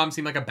makes Tom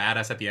seem like a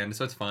badass at the end,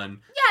 so it's fun.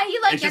 Yeah, he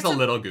like It's just a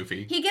little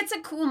goofy. He gets a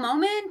cool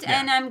moment, Yeah.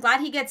 and I'm glad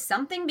he gets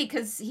something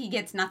because he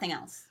gets nothing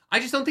else. I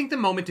just don't think the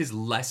moment is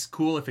less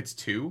cool if it's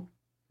 2.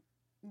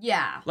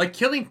 Yeah. Like,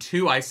 killing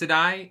 2 Aes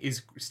Sedai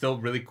is still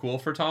really cool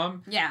for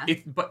Tom. Yeah.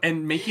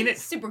 And making it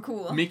super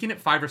cool. Making it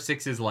 5 or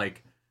 6 is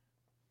like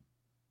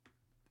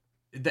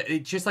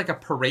it's just like a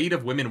parade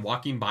of women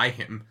walking by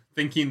him,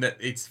 thinking that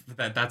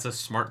that's a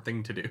smart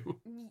thing to do,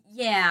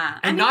 Yeah.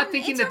 and not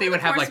thinking that they would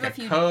have like a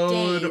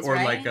code days, or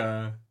right? like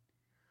a.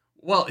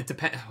 Well, it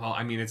depends. Well,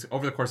 I mean, it's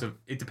over the course of.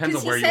 It depends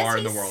on where you says are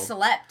in the he world.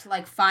 Slept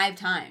like 5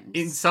 times.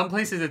 In some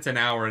places, it's an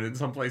hour, and in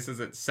some places,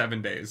 it's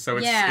 7 days. So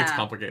it's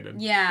complicated.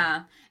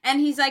 Yeah, and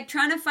he's like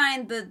trying to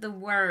find the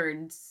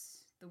words.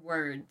 The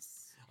words.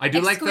 I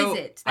do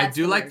Exquisite, I that's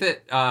do the like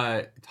word.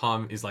 that.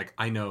 Tom is like,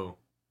 I know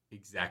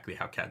exactly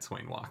how Cat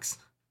Swain walks.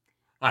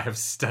 I have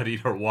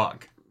studied her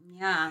walk.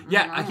 Yeah.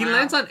 Yeah, Oh, he wow.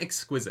 lands on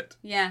exquisite.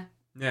 Yeah.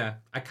 Yeah,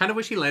 I kind of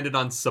wish he landed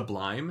on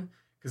sublime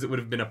because it would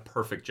have been a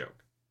perfect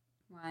joke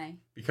Why?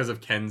 because of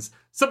Ken's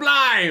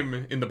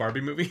sublime in the Barbie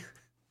movie.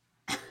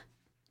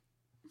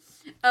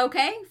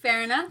 Okay,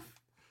 fair enough.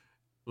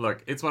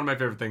 Look, it's one of my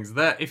favorite things.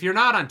 If you're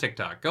not on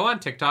TikTok, go on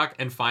TikTok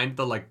and find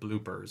the like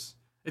bloopers.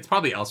 It's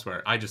probably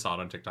elsewhere. I just saw it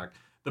on TikTok.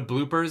 The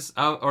bloopers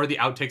or the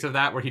outtakes of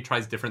that where he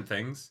tries different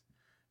things.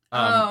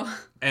 And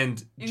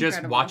just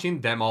Incredible. watching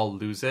them all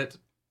lose it.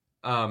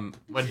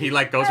 When he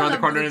like goes I around the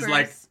love corner and is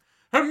like, bloopers.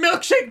 her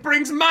milkshake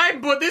brings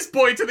this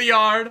boy to the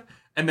yard.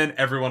 And then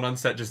everyone on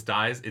set just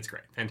dies. It's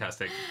great.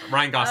 Fantastic.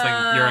 Ryan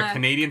Gosling, you're a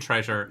Canadian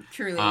treasure.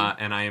 Truly.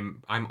 And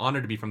I'm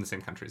honored to be from the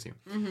same country as you.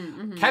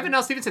 Mm-hmm. Kevin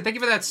L. Stevenson, thank you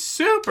for that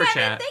super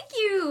chat. Thank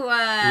you.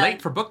 Late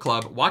for book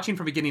club, watching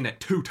from beginning at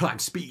 2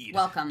 times speed.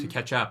 Welcome. To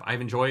catch up. I've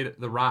enjoyed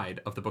the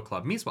ride of the book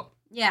club. Me as well.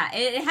 Yeah,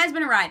 it has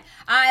been a ride.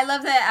 I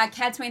love that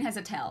Cat Swain has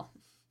a tail.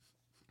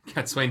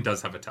 Cat Swain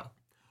does have a tail.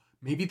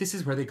 Maybe this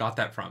is where they got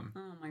that from.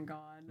 Oh my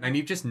god.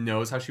 Nynaeve just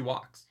knows how she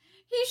walks.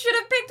 He should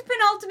have picked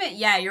penultimate.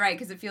 Yeah, you're right,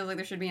 because it feels like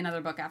there should be another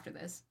book after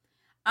this.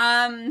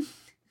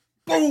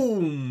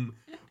 Boom!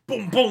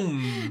 Boom,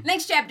 boom!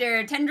 Next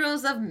chapter,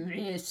 Tendrils of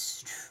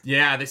Mist.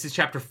 Yeah, this is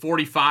chapter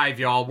 45,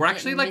 y'all. We're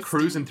actually like Misty.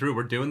 cruising through.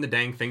 We're doing the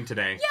dang thing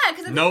today. Yeah,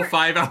 because No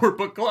 5-hour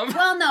book club.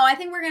 Well, no, I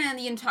think we're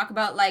gonna talk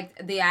about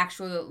like the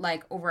actual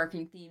like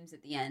overarching themes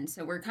at the end.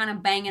 So we're kind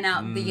of banging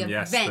out the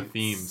yes, the events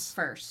themes.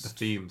 first. The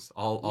themes.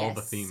 All the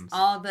Yes, themes.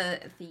 All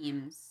the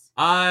themes.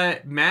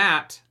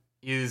 Matt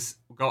is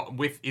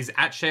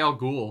at Shale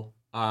Ghul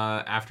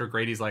after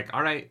Grady's like,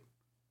 all right.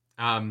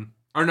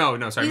 Or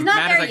no, sorry. He's not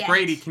Matt is there like, yet.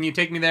 Grady, can you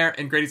take me there?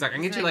 And Grady's like, I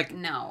can get you like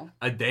no.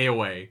 a day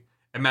away.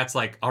 And Matt's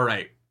like, all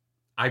right,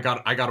 I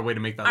got a way to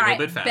make that a All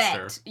little right, bit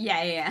faster. bet.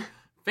 Yeah.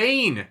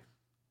 Fane.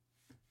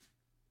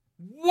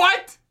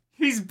 What?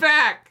 He's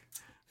back.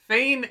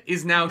 Fane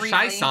is now Briefly.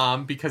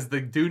 Shai-Sam because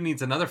the dude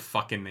needs another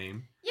fucking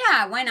name.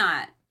 Yeah, why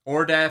not?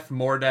 Ordeth,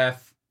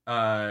 Mordeth,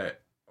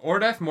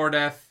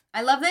 Mordeth.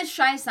 I love that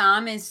Shai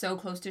Sam is so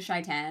close to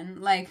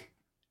Shaitan. Like,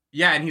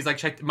 Yeah, and he's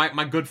like,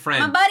 my good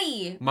friend. my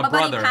buddy. My buddy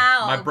brother.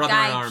 pal. My brother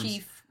guy in arms.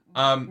 chief.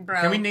 Bro.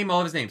 Can we name all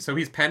of his names? So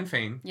he's Pen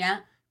Fane, Yeah.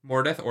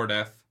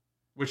 Ordeth,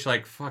 which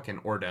like fucking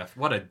Ordeth.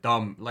 What a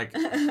dumb like.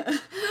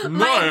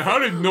 My- how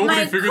did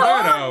nobody my figure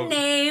that code out?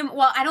 Name.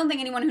 Well, I don't think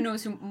anyone who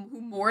knows who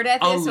Mordeth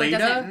is, so it Aleda?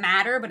 doesn't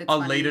matter. But it's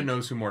funny. Aleda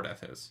knows who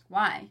Mordeth is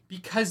Why?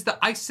 because the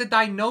Aes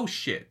Sedai know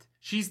shit.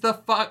 She's the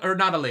or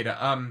not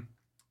Aleda.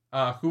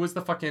 Who was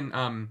the fucking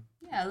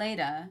Yeah,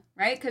 Aleda,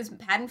 right? Because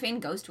Padden Fane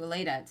goes to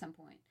Aleda at some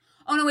point.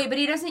 Oh no, wait, but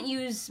he doesn't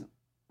use.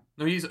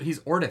 No, he's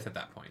Ordeth at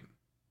that point.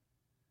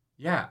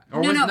 Yeah.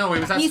 Or No, it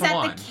was at he's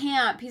Swan. at the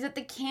camp. He's at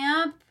the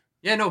camp.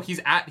 Yeah, no, he's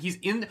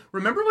in.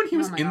 Remember when he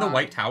was Oh my in the God.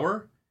 White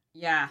Tower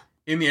Yeah.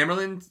 in the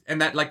Emerald, and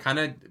that like kind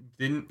of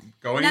didn't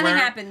go anywhere. Nothing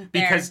happened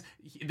there. Because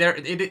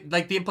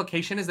like the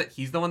implication is that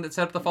he's the one that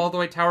set up the fall of the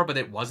White Tower, but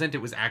it wasn't. It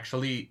was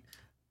actually.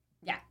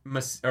 Yeah. Oh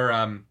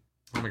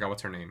my God,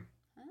 what's her name?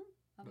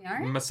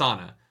 Alviara?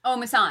 Masana. Oh,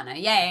 Masana.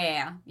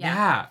 Yeah.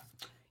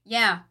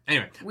 Yeah.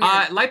 Anyway,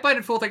 Weird.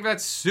 Light-Blinded Fool, thank you for that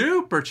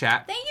super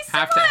chat. Thank you so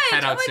Have much. to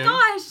head out Oh my soon.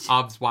 gosh.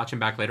 Ob's watching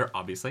back later,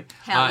 obviously.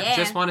 Hell yeah.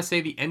 Just want to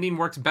say the ending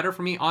works better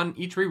for me on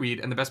each reread,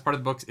 and the best part of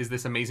the books is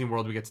this amazing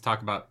world we get to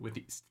talk about with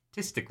the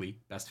statistically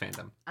best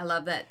fandom. I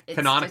love that. It's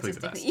Canonically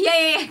the best.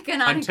 statistically- Yeah.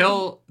 Canonically.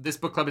 Until this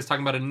book club is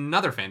talking about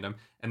another fandom,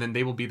 and then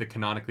they will be the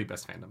canonically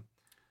best fandom.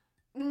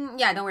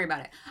 Yeah, don't worry about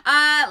it.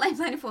 Light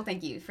Blinded Fool,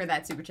 thank you for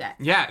that super chat.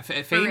 Yeah,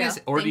 Fane real.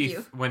 is already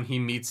Thank you. when he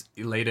meets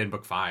Eleda in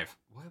book 5.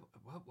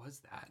 What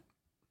was that?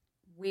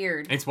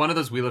 Weird. It's one of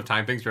those Wheel of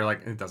Time things where you're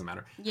like, it doesn't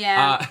matter.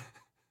 Yeah.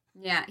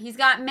 Yeah. He's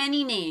got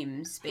many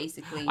names,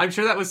 basically. I'm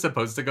sure that was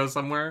supposed to go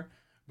somewhere,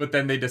 but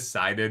then they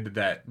decided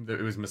that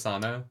it was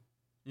Masana.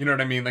 You know what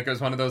I mean? Like, it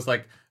was one of those,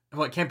 like,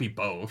 well, it can't be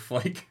both.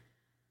 Like,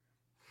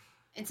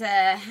 It's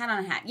a hat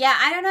on a hat. Yeah,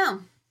 I don't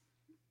know.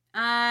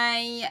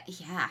 I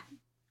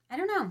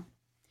don't know.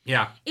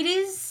 yeah. It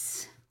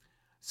is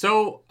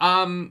So,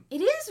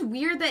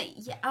 weird that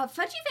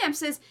Fudgy Vamp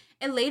says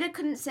Eleda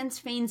couldn't sense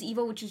Fane's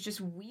evil, which is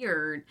just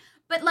weird.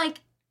 But like,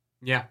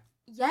 yeah.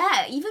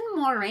 Yeah, even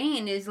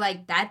Moraine is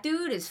like, that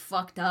dude is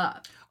fucked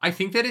up. I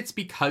think that it's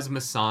because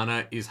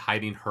Masana is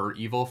hiding her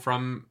evil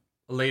from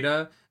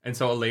Aleda, and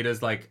so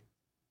Aleda's like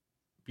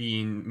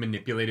being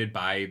manipulated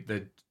by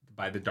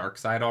the dark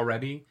side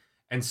already,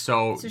 and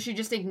so she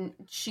just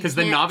she because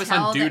the novice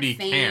on duty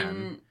Fane...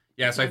 can.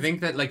 Yeah, so I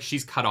think that like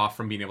she's cut off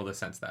from being able to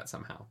sense that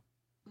somehow.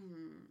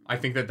 I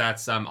think that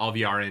that's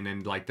Alviarin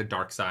and like the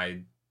dark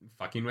side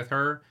fucking with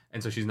her,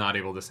 and so she's not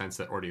able to sense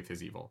that Ordeath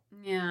is evil.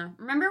 Yeah.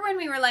 Remember when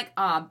we were like,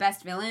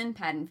 best villain,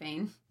 Padan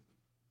Fane?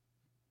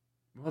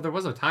 Well, there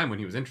was a time when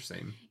he was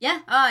interesting. Yeah.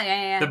 Oh,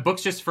 yeah. The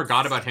books just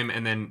forgot about him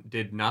and then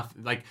did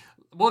nothing. Like,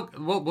 we'll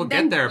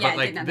get there, but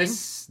like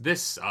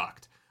this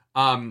sucked.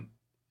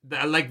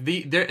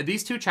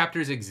 These two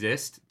chapters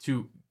exist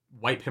to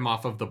wipe him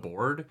off of the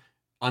board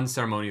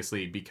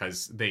unceremoniously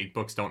because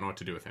books don't know what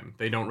to do with him.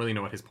 They don't really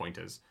know what his point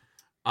is.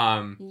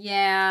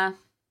 Yeah.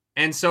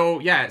 And so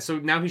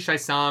now he's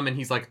Shaisam, and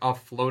he's like a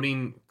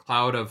floating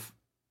cloud of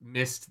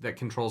mist that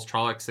controls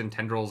Trollocs and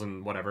tendrils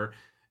and whatever.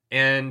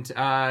 And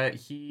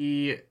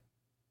he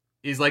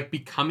is like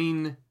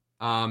becoming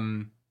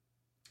Mashadar?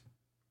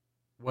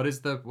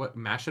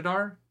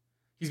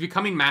 He's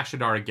becoming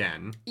Mashadar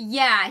again.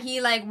 Yeah, he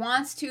like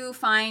wants to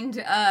find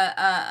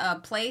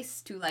a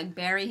place to like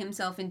bury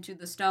himself into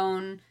the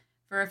stone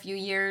for a few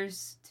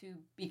years to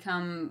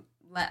become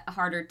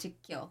harder to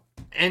kill.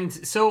 And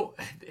so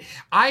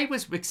I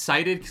was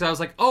excited because I was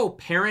like, oh,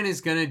 Perrin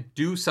is going to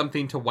do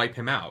something to wipe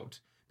him out.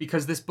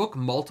 Because this book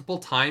multiple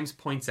times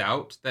points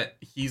out that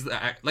he's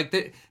like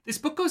this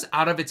book goes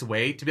out of its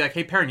way to be like,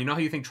 hey, Perrin, you know how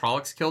you think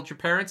Trollocs killed your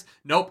parents?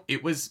 Nope,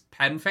 it was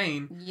Padan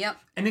Fane. Yep.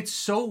 And it's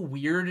so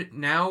weird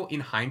now in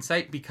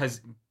hindsight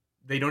because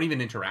they don't even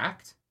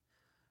interact.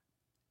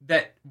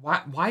 That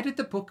why did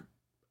the book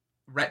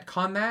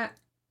retcon that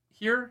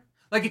here?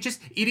 Like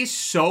it is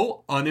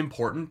so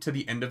unimportant to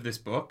the end of this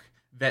book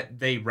that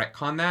they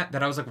retcon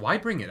that I was like, why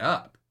bring it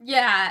up?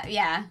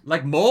 Yeah.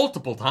 Like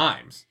multiple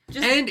times.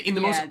 And in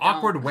the most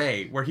awkward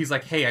way where he's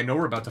like, hey, I know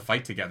we're about to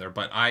fight together,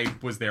 but I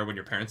was there when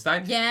your parents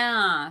died.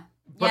 Yeah.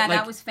 But yeah, like,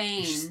 that was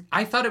Fane.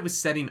 I thought it was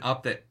setting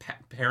up that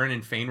Perrin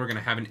and Fane were going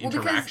to have an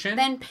interaction. Because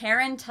then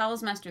Perrin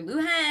tells Master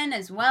Luhan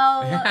as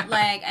well. Yeah.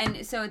 Like,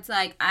 and so it's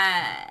like,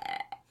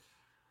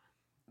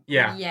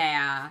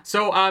 Yeah.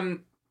 So,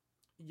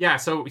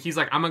 so he's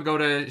like, I'm going to go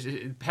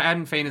to...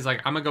 Padan Fane is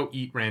like, I'm going to go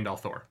eat Rand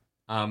al'Thor.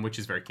 Which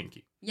is very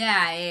kinky.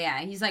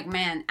 Yeah. He's like,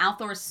 man,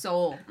 al'Thor's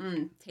soul.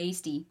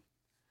 Tasty.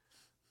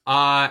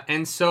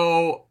 And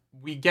so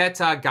we get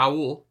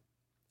Gaul.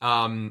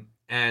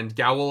 And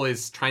Gaul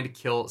is trying to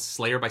kill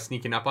Slayer by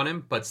sneaking up on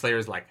him, but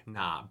Slayer's like,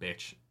 nah,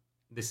 bitch.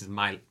 This is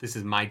my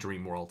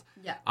dream world.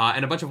 Yeah.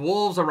 And a bunch of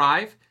wolves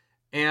arrive,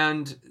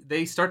 and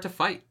they start to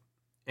fight.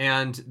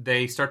 And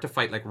they start to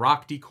fight like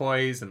rock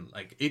decoys, and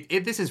like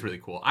this is really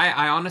cool.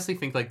 I honestly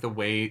think like the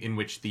way in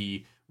which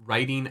the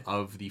writing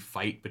of the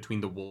fight between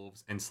the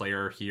wolves and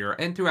Slayer here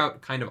and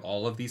throughout kind of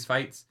all of these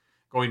fights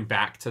going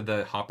back to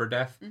the Hopper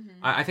death,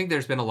 I think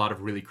there's been a lot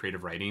of really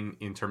creative writing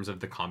in terms of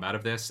the combat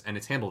of this, and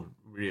it's handled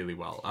really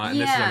well. And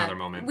this is another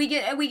moment. We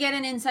get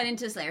an insight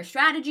into Slayer's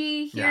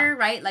strategy here,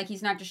 right? Like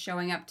he's not just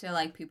showing up to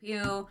like pew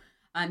pew.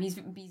 He's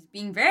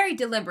being very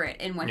deliberate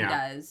in what he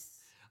does.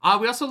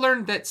 We also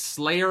learned that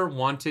Slayer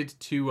wanted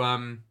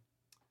to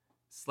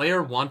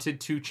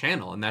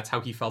channel, and that's how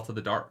he fell to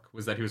the dark,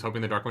 was that he was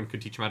hoping the Dark One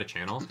could teach him how to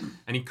channel,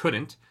 and he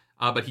couldn't,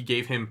 but he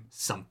gave him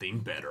something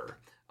better.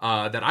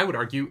 That I would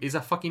argue is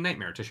a fucking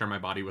nightmare, to share my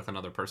body with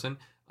another person,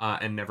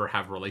 and never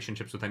have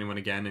relationships with anyone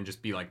again, and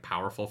just be like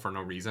powerful for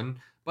no reason.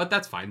 But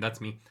that's fine, that's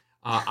me.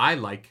 I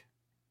like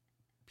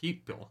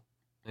people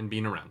and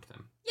being around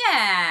them.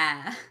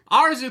 Yeah.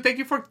 Arzu, thank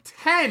you for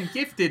 10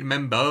 gifted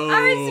members.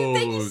 Arzu,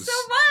 thank you so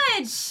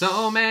much.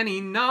 So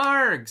many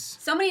nargs.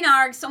 So many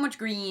nargs, so much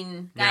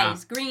green.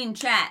 Guys, green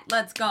chat,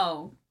 let's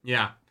go.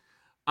 Yeah.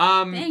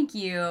 Thank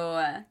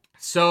you.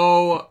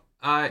 So,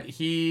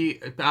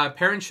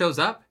 Perrin shows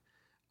up,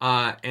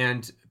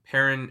 and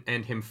Perrin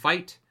and him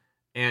fight,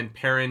 and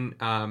Perrin,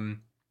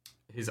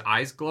 his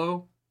eyes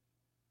glow,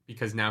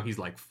 because now he's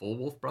like full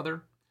wolf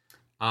brother,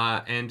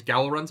 and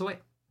Gaul runs away.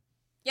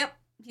 Yep.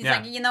 He's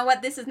like, you know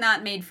what? This is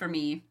not made for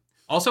me.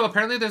 Also,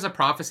 apparently there's a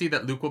prophecy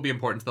that Luke will be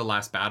important to the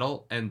last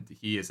battle, and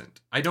he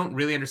isn't. I don't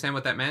really understand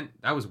what that meant.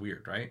 That was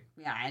weird, right?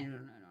 Yeah, I don't know.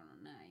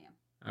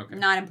 Yeah. Okay.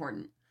 Not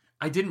important.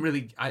 I didn't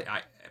really...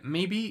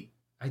 Maybe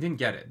I didn't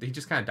get it. He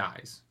just kind of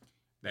dies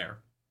there.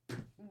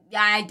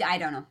 Yeah, I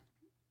don't know.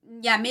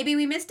 Yeah, maybe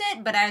we missed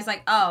it, but I was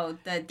like, oh,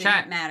 that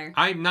didn't matter.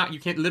 You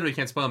literally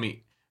can't spoil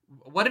me.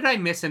 What did I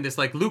miss in this,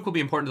 like, Luke will be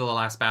important to the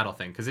last battle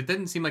thing? Because it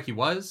didn't seem like he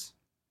was,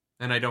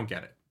 and I don't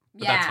get it.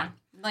 But that's fine.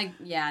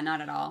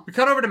 Not at all. We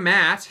cut over to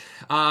Matt.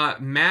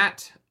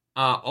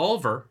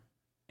 Olver,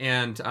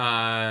 and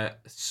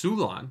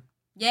Sulon.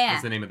 Yeah.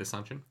 Is the name of this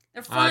dungeon.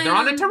 They're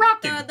on a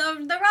Tarakin.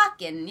 The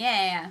Rockin',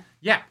 yeah.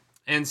 Yeah.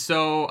 And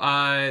so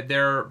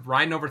they're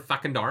riding over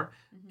Thakandar,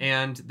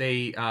 and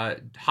they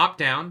hop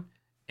down,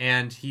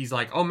 and he's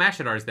like, oh,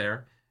 Mashadar's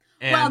there.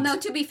 And, well, no,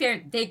 to be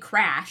fair, they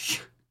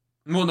crash.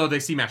 Well, no, they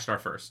see Mashadar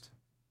first.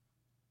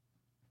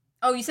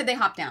 Oh, you said they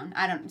hop down.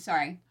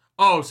 Sorry.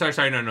 Oh,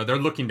 sorry. No. They're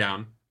looking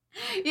down.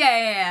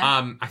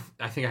 Yeah.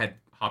 I think I had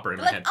Hopper in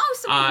my Like, head. oh,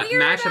 some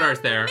weird Mashadar's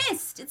there.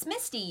 mist. It's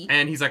misty.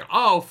 And he's like,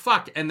 oh,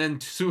 fuck. And then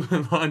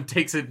Sulan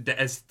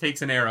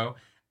takes an arrow.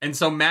 And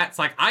so Matt's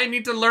like, I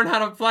need to learn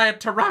how to fly a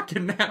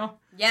Tarakan now.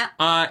 Yeah.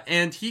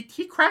 And he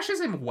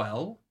crashes him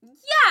well.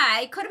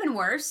 Yeah, it could have been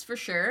worse, for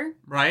sure.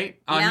 Right?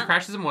 Yeah. He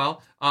crashes him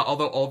well.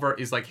 Although Ulver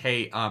is like,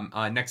 hey,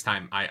 next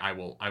time I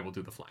will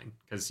do the flying.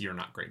 Because you're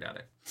not great at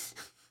it.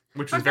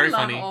 Which was very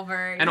funny.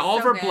 Ulver. And He's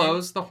Ulver so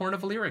blows the Horn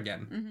of Valir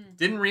again. Mm-hmm.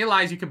 Didn't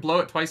realize you could blow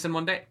it twice in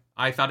one day.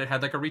 I thought it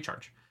had like a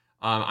recharge.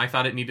 I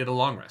thought it needed a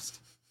long rest.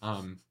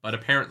 But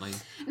apparently...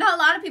 No, a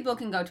lot of people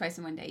can go twice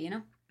in one day, you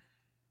know?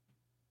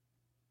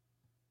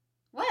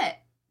 What?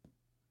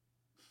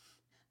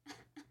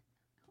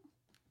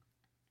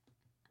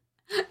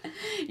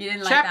 You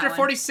didn't like Chapter that one.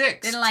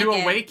 46, Didn't like To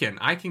it. Awaken.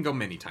 I can go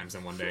many times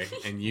in one day,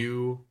 and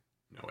you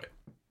know it.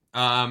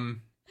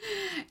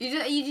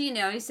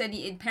 You said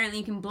apparently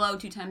you can blow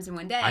 2 times in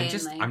one day.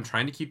 I'm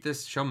trying to keep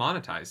this show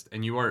monetized,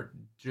 and you are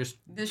just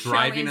This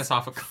driving show us is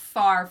off a...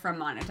 far from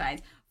monetized.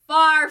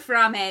 Far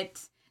from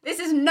it. This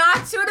is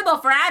not suitable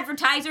for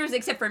advertisers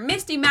except for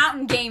Misty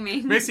Mountain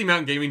Gaming.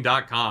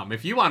 MistyMountainGaming.com.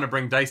 If you want to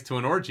bring dice to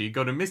an orgy,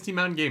 go to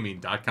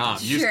MistyMountainGaming.com.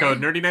 Use Sure.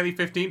 code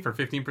NerdyNightly15 for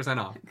 15%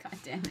 off. God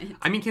damn it.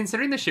 I mean,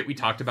 considering the shit we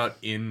talked about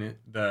in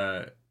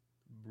the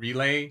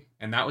relay,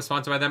 and that was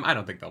sponsored by them, I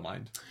don't think they'll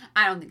mind.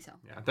 I don't think so.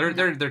 Yeah,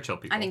 they're chill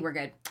people. I think we're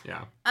good.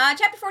 Yeah.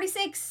 Chapter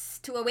 46,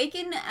 To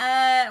Awaken,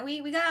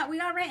 we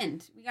got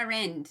Rand. We got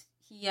Rand.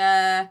 He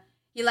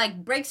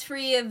like breaks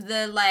free of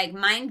the like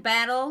mind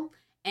battle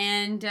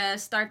and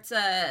starts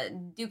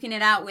duking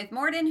it out with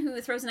Morden, who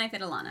throws a knife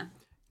at Alana.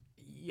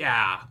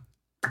 Yeah.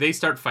 They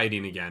start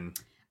fighting again.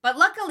 But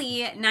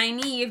luckily,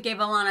 Nynaeve gave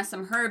Alana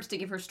some herbs to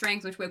give her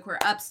strength, which woke her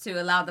ups to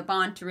allow the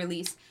bond to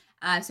release,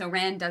 so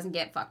Rand doesn't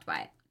get fucked by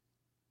it.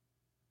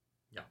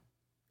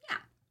 Yeah.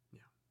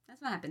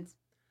 That's what happens.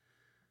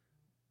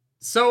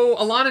 So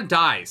Alana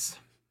dies.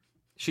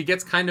 She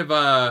gets kind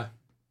of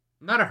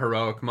not a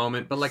heroic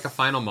moment, but like a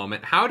final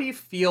moment. How do you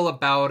feel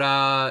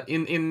about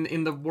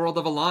in the world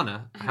of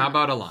Alana? How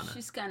about Alana?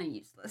 She's kind of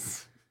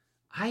useless.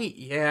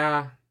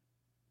 I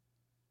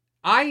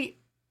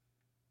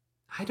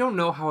don't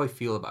know how I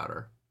feel about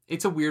her.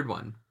 It's a weird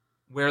one.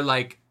 Where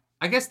like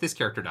I guess this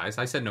character dies.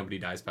 I said nobody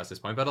dies past this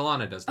point, but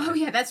Alana does die. Oh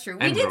yeah, that's true.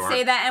 We And did Roar.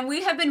 say that, and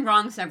we have been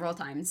wrong several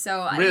times.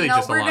 So Really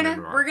just we're Alana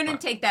and Roar, we're gonna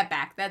but- take that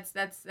back.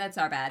 That's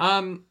our bad.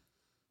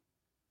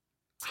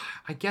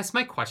 I guess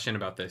my question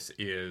about this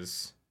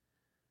is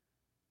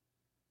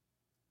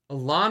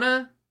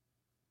Alana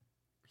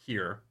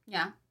here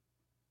Yeah.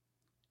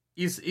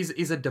 is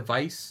a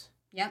device.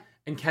 Yep.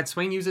 And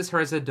Cadsuane uses her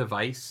as a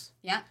device.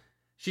 Yeah.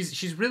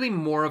 She's really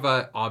more of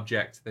an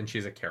object than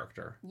she's a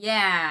character.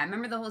 Yeah.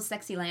 Remember the whole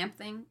sexy lamp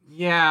thing?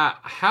 Yeah,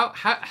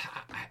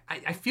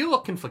 I feel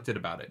conflicted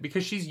about it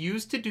because she's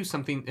used to do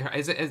something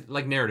as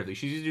like narratively.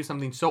 She's used to do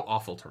something so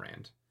awful to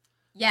Rand,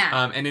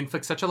 Yeah. and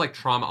inflict such a like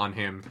trauma on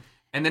him,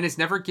 and then it's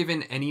never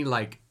given any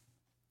like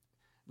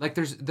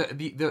there's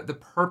the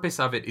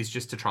purpose of it is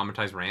just to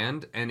traumatize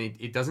Rand, and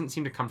it doesn't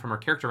seem to come from her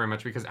character very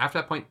much because after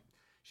that point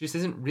she just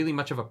isn't really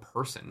much of a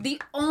person. The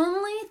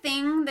only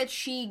thing that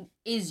she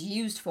is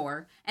used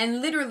for,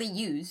 and literally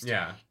used,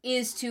 Yeah,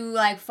 is to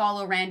like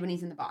follow Rand when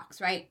he's in the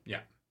box, right? Yeah.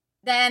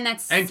 Then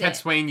that's and it.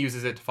 Cadsuane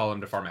uses it to follow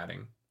him to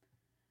Formatting.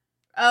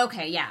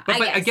 Okay, yeah. But I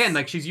guess. again,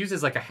 like she's used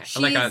as like a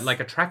She's-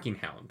 like a tracking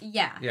hound.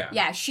 Yeah. Yeah.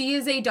 Yeah, she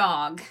is a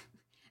dog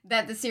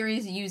that the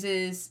series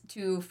uses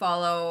to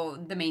follow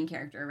the main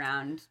character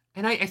around.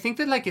 And I think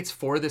that like it's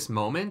for this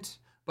moment,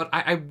 but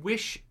I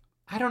wish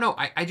I don't know.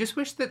 I just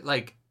wish that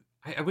like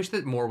I wish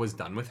that more was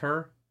done with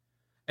her,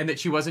 and that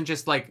she wasn't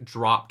just like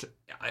dropped,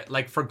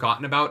 like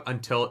forgotten about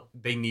until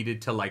they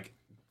needed to like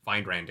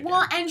find Rand again.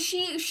 Well, and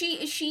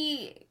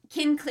she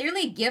can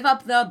clearly give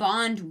up the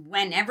bond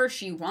whenever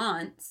she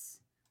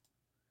wants.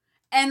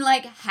 And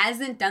like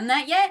hasn't done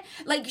that yet.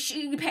 Like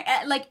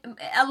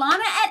Alana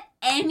at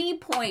any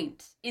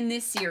point in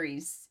this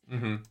series,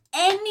 Mm-hmm.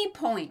 any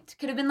point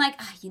could have been like,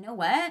 you know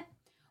what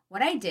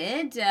I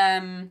did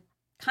kind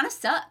of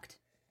sucked.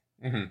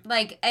 Mm-hmm.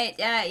 Like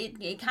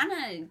it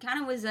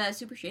kind of was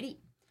super shitty.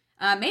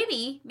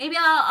 Maybe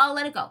I'll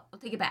let it go. I'll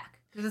take it back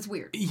because it's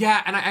weird.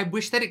 Yeah, and I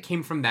wish that it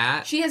came from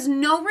that. She has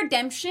no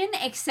redemption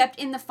except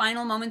in the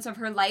final moments of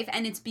her life,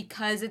 and it's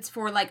because it's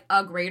for like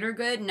a greater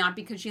good, not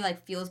because she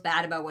like feels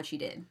bad about what she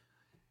did.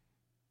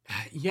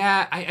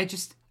 Yeah, I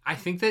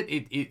think that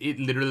it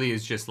literally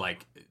is just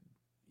like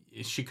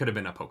she could have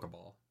been a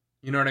Pokeball.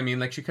 You know what I mean?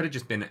 Like she could have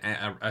just been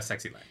a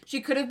sexy lamp. She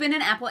could have been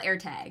an Apple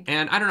AirTag.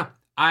 And I don't know.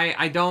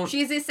 I don't.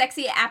 She's a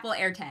sexy Apple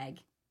AirTag.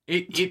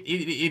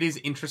 It is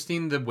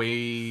interesting the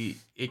way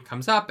it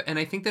comes up, and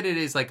I think that it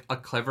is like a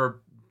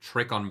clever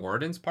trick on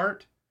Moradin's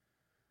part.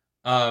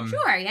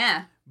 Sure,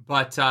 yeah.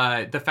 But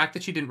the fact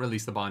that she didn't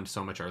release the bond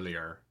so much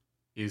earlier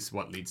is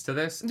what leads to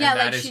this. Yeah, and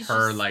that like, is she's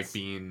her just like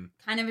being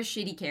kind of a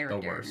shitty character.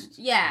 the worst.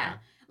 Yeah.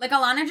 Like,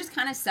 Alana just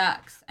kind of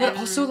sucks. But And-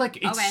 also, like,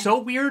 it's okay. so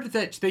weird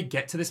that they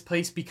get to this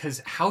place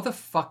because how the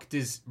fuck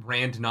does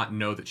Rand not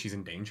know that she's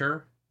in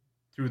danger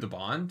through the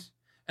bond?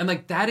 And,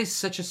 like, that is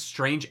such a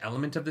strange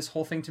element of this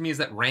whole thing to me, is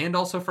that Rand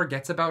also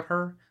forgets about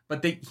her,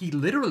 but he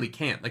literally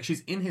can't. Like,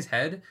 she's in his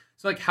head.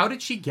 So, like, how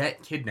did she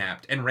get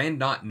kidnapped and Rand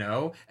not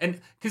know? And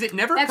because it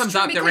never That's comes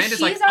true, up that because Rand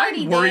is like, she's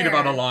already I'm worried there.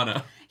 about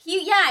Alana.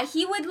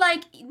 He would,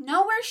 like,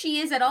 know where she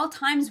is at all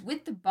times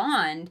with the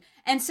bond.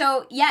 And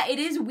so, yeah, it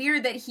is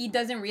weird that he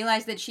doesn't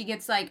realize that she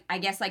gets, like, I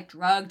guess, like,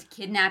 drugged,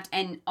 kidnapped,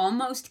 and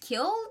almost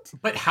killed.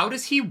 But how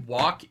does he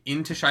walk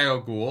into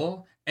Shia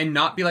Ghul and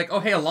not be like, oh,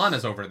 hey,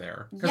 Alana's over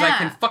there? Because I Yeah.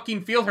 can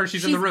fucking feel her.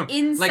 She's in the room.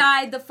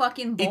 inside Like, the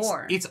fucking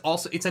boar.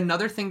 it's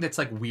another thing that's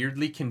like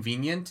weirdly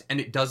convenient, and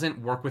it doesn't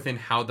work within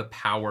how the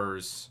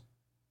powers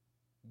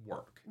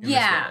work in this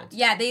world.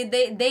 Yeah,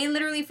 they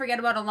literally forget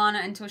about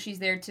Alana until she's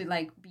there to,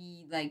 like,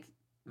 be, like,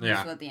 Yeah.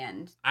 useful at the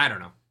end. I don't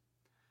know.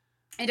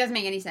 It doesn't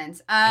make any sense.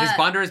 His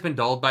bonder has been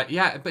dulled, but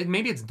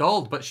maybe it's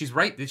dulled, but she's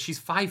right that she's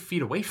 5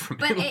 feet away from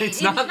But him. it-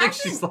 It's it not like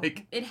hasn't- she's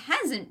like. It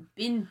hasn't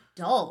been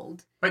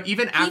dulled. But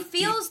even He after.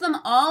 feels them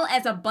all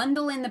as a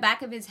bundle in the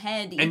back of his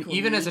head. And equally.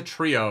 even as a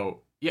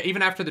trio,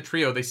 even after the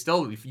trio, they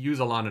still use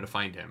Alana to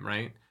find him,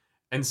 right?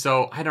 And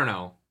so, I don't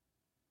know.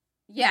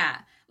 Yeah.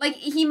 Like,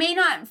 he may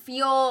not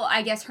feel,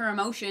 I guess, her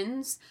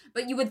emotions,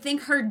 but you would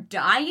think her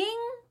dying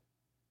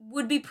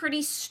would be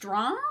pretty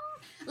strong.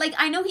 Like,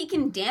 I know he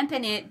can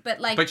dampen it, but,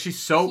 like... But she's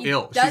so he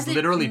ill. She's doesn't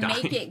literally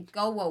dying. make it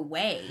go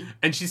away.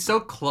 And she's so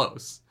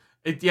close.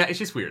 It's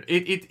just weird.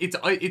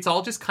 It's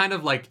all just kind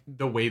of like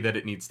the way that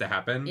it needs to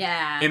happen.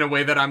 Yeah. In a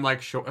way that I'm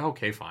like, sure,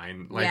 okay,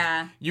 fine. Like,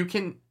 Yeah. you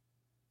can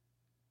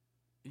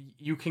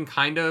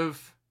kind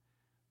of...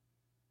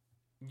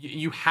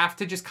 You have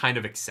to just kind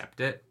of accept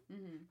it.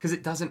 Because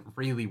it doesn't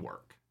really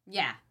work.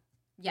 Yeah.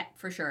 Yeah,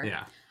 for sure.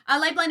 Yeah.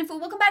 Light Blinded Fool,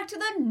 welcome back to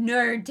the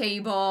Nerd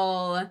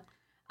Table.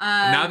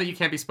 Now that you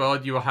can't be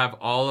spoiled, you will have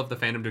all of the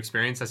fandom to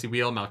experience. Sussy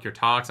Wheel, Melchior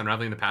Talks,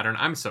 Unraveling the Pattern.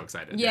 I'm so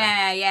excited.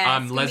 Yeah. it's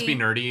gonna Lesbian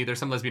be- Nerdy. There's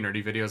some Lesbian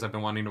Nerdy videos I've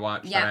been wanting to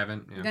watch that I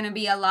haven't. Yeah. Gonna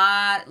be a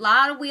lot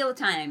of wheel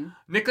time.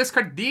 Nicholas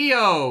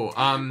Cardillo.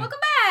 Welcome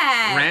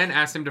back. Rand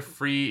asked her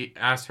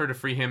to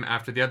free him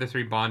after the other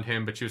 3 bond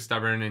him, but she was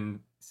stubborn and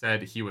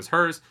said he was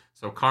hers.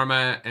 So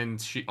karma, and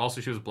she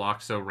was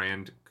blocked, so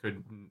Rand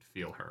couldn't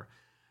feel her.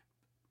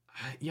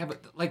 Yeah,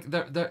 but like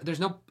there's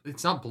no,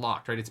 it's not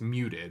blocked, right? It's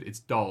muted. It's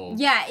dulled.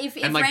 Yeah, if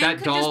And, like, Rand that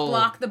could just dull-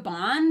 block the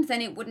bond,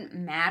 then it wouldn't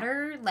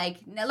matter.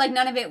 Like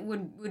none of it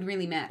would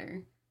really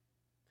matter.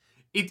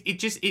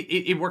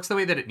 It works the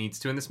way that it needs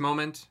to in this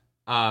moment.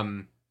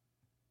 Like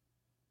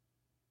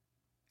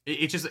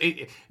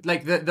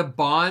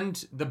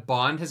the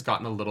bond has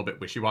gotten a little bit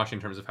wishy-washy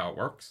in terms of how it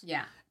works.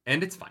 Yeah.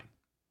 And it's fine.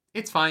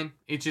 It's fine.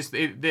 It's just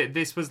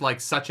this was like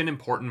such an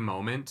important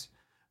moment,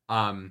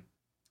 and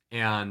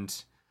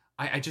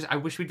I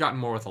wish we'd gotten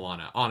more with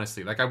Alana.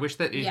 Honestly, like I wish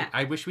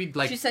we'd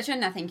like. She's such a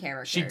nothing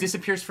character. She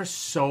disappears for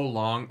so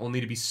long,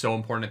 only to be so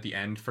important at the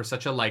end for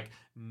such a like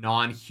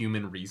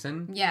non-human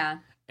reason. Yeah.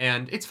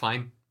 And it's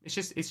fine. It's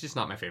just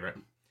not my favorite.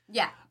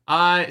 Yeah.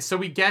 So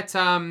we get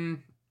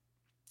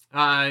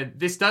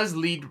this does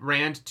lead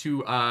Rand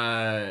to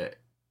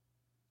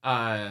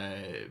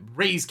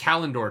raise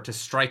Kalendor to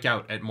strike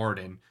out at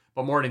Moradin,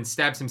 but Moradin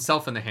stabs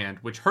himself in the hand,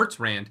 which hurts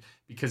Rand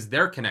because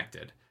they're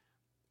connected,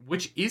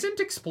 which isn't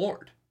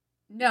explored.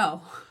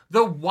 No.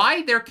 The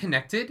why they're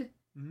connected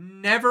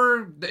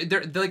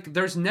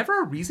there's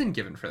never a reason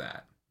given for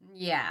that.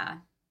 Yeah.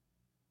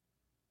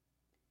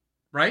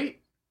 Right?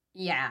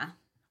 Yeah.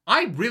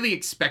 I really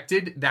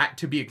expected that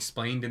to be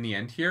explained in the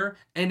end here,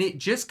 and it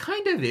just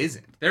kind of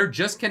isn't. They're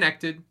just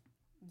connected.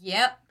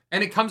 Yep.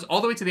 And it comes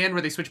all the way to the end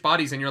where they switch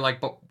bodies, and you're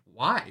like, but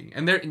why?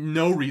 And there's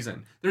no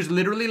reason. There's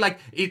literally like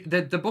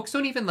the books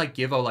don't even like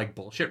give a like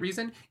bullshit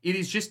reason. It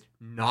is just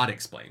not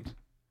explained.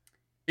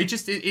 It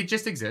just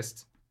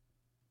exists.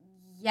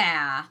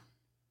 Yeah.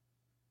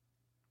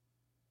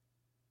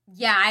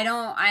 Yeah,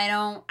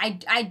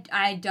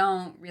 I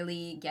don't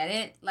really get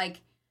it. Like,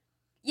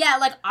 yeah,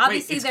 like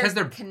obviously it's 'cause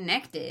they're they're-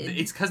 connected.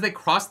 It's because they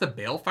crossed the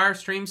Balefire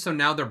stream, so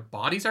now their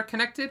bodies are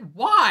connected?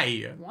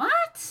 Why?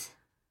 What?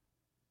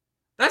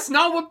 That's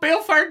not what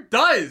Balefire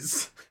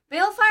does!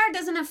 Balefire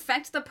doesn't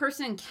affect the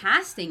person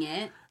casting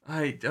it.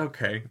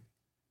 Okay.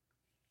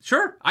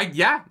 Sure. I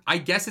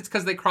guess it's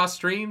because they cross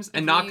streams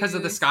and not because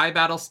of the Sky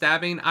Battle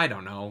stabbing. I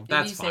don't know.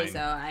 That's if you fine. say so,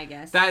 I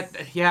guess.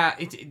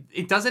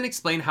 It doesn't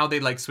explain how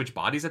they like switch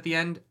bodies at the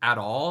end at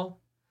all,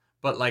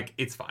 but like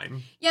it's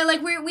fine. Yeah,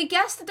 like we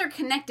guess that they're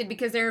connected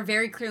because they're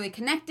very clearly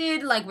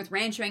connected, like with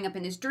Rand showing up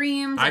in his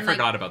dreams. I and, like,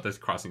 forgot about this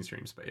crossing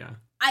streams, but yeah.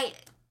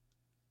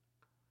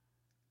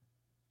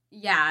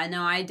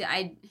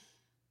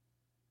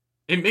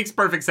 It makes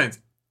perfect sense.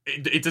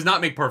 It does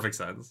not make perfect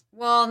sense.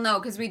 Well, no,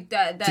 because we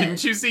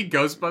Didn't you see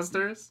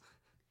Ghostbusters?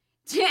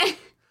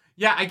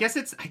 Yeah, I guess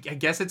it's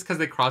because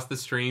they crossed the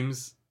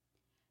streams.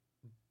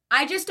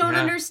 I just don't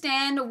Yeah.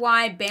 understand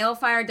why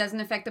Balefire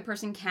doesn't affect the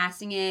person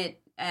casting it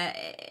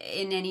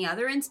in any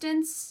other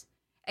instance.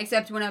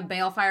 Except when a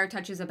balefire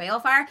touches a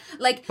balefire.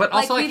 But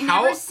also, we've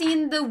how- never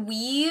seen the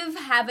weave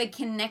have a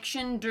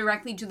connection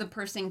directly to the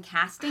person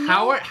casting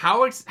How it.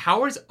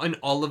 are in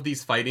all of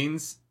these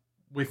fightings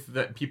with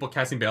the people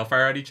casting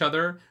balefire at each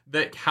other,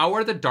 how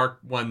are the Dark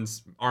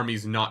One's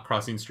armies not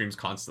crossing streams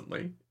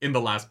constantly in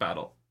the last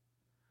battle?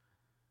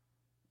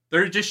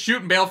 They're just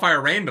shooting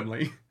balefire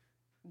randomly.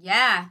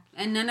 Yeah,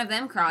 and none of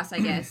them cross, I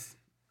guess.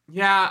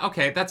 Yeah,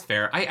 okay, that's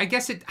fair. I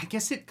guess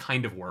it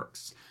kind of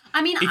works.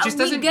 I mean, It just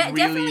we doesn't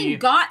definitely really-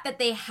 got that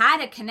they had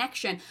a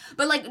connection,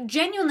 but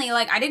genuinely,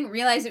 I didn't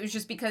realize it was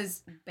just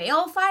because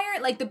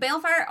balefire. The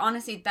balefire,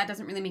 honestly, that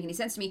doesn't really make any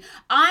sense to me.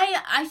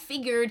 I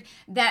figured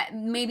that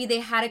maybe they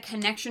had a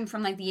connection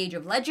from the Age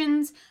of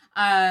Legends,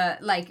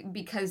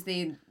 because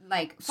they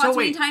fought so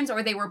many times,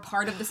 or they were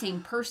part of the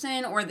same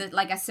person, or that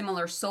a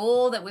similar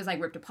soul that was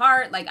ripped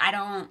apart. I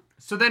don't.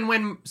 So then,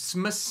 when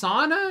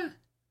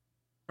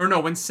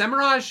when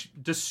Semiraj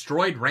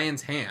destroyed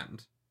Rand's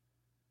hand,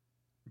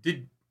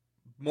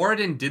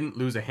 Moradin didn't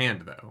lose a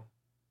hand, though.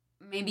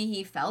 Maybe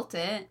he felt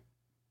it.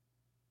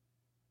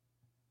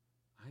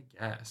 I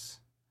guess.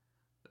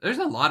 There's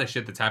a lot of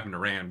shit that's happened to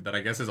Rand that I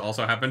guess has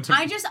also happened to...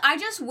 I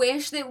just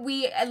wish that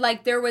we,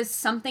 there was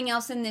something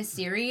else in this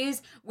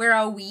series where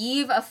a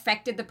weave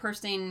affected the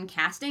person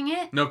casting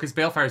it. No, because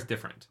balefire is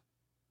different.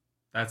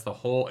 That's the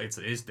whole... It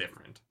is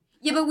different.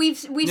 Yeah, but we've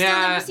still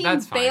never seen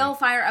that's fine.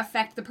 balefire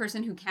affect the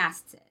person who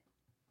casts it.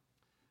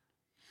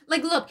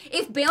 Look,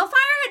 if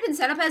balefire had been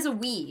set up as a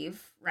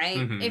weave, right?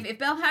 Mm-hmm. If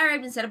balefire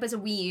had been set up as a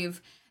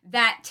weave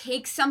that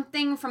takes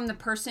something from the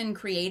person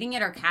creating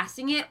it or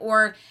casting it,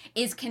 or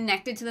is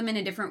connected to them in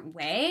a different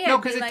way. No,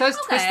 because it does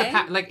twist the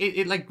okay.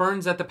 it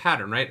burns at the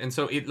pattern, right? And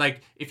so it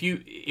if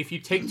you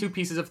take two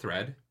pieces of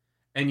thread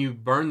and you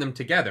burn them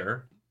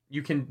together,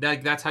 you can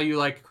that's how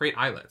you create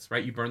eyelets,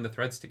 right? You burn the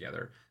threads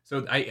together.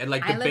 So the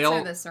eyelets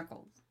are the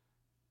circles.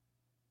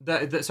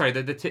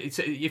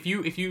 If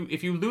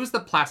you lose the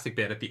plastic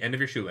bit at the end of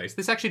your shoelace,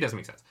 this actually doesn't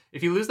make sense.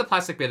 If you lose the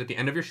plastic bit at the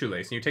end of your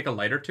shoelace and you take a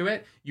lighter to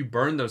it, you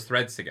burn those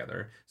threads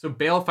together. So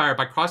balefire,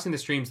 by crossing the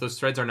streams, those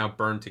threads are now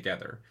burned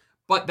together.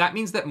 But that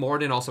means that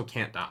Moradin also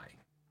can't die.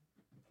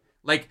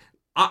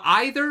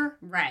 Either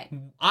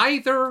they're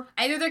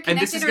connected, and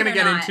this is or gonna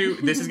they're not.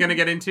 this is gonna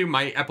get into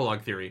my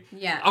epilogue theory.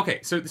 Yeah.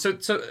 Okay, so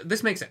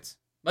this makes sense.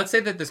 Let's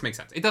say that this makes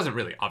sense. It doesn't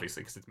really,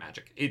 obviously, because it's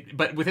magic.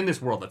 But within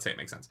this world, let's say it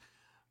makes sense.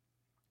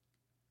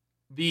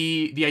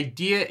 The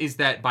idea is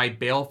that by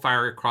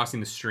balefire crossing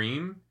the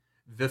stream,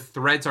 the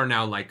threads are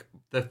now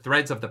the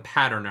threads of the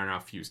pattern are now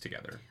fused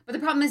together. But the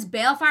problem is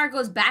balefire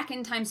goes back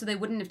in time, so they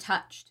wouldn't have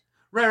touched.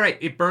 Right.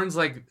 It burns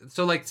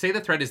say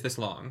the thread is this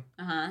long.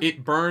 Uh-huh.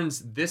 It burns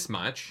this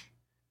much,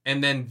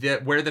 and then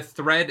where the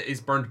thread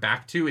is burned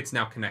back to, it's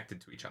now connected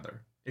to each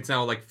other. It's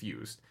now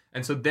fused,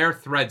 and so their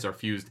threads are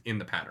fused in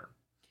the pattern.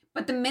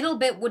 But the middle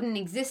bit wouldn't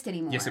exist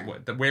anymore. Yes, it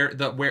would.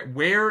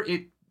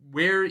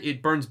 Where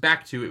it burns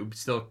back to, it would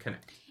still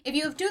connect. If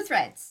you have two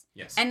threads,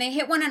 Yes, and they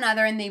hit one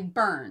another and they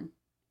burn,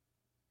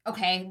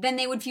 okay, then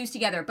they would fuse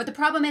together. But the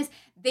problem is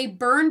they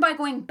burn by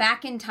going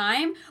back in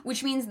time,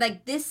 which means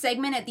this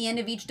segment at the end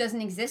of each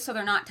doesn't exist, so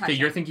they're not touching. okay,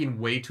 you're thinking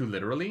way too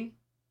literally,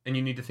 and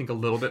you need to think a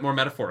little bit more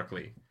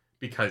metaphorically.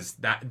 Because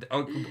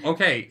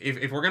okay,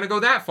 if we're gonna go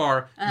that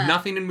far,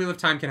 nothing in Wheel of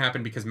Time can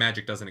happen because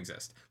magic doesn't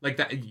exist.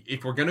 That,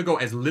 if we're gonna go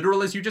as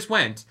literal as you just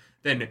went,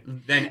 then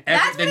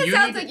That's what it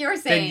sounds like you're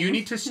saying. Then you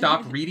need to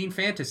stop reading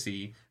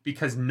fantasy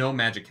because no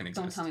magic can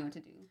exist. Don't tell me what to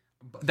do.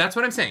 That's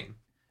what I'm saying.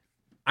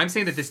 I'm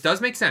saying that this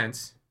does make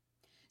sense.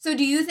 So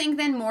do you think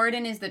then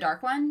Moradin is the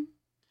Dark One?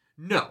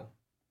 No.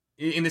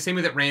 In the same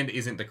way that Rand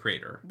isn't the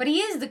creator. But he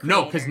is the creator.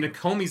 No, because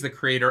Nakomi's the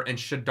creator and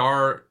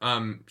Shadar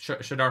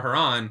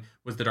Haran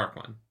was the Dark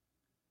One.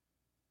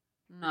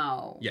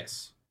 No.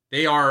 Yes.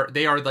 They are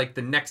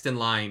the next in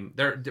line.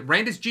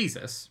 Rand is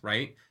Jesus,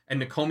 right?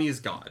 And Nakomi is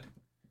God.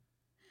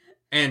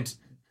 And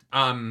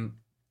but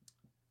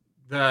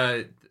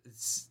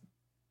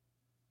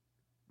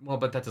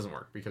that doesn't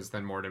work because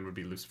then Moradin would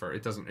be Lucifer.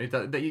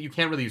 You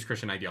can't really use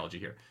Christian ideology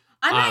here.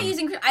 I'm not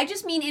using, I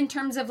just mean in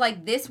terms of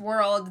this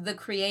world, the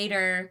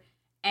creator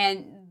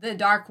and the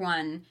Dark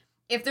One.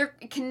 If they're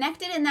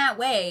connected in that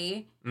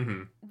way,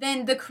 mm-hmm.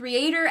 then the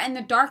creator and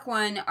the Dark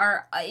One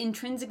are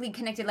intrinsically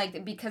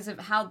connected, because of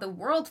how the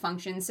world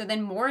functions. So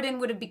then Moradin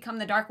would have become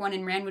the Dark One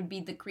and Rand would be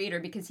the creator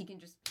because he can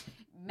just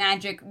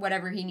magic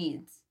whatever he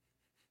needs.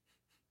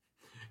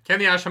 Ken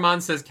the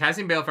Ashaman says,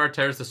 casting Balefire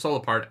tears the soul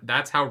apart.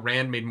 That's how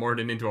Rand made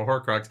Moradin into a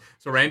Horcrux.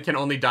 So Rand can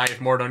only die if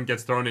Moradin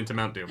gets thrown into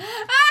Mount Doom.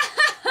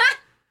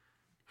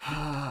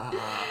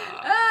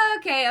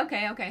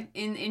 Okay.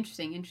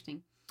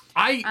 Interesting.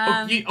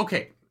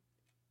 Okay.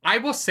 I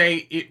will say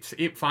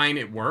it fine,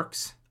 it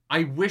works.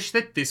 I wish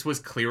that this was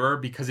clearer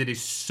because it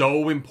is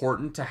so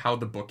important to how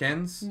the book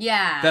ends.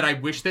 Yeah. That I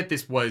wish that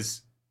this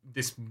was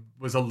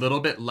a little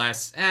bit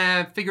less,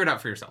 figure it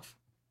out for yourself.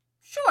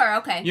 Sure,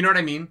 okay. You know what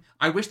I mean?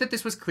 I wish that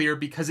this was clear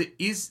because it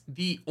is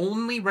the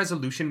only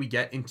resolution we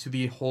get into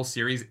the whole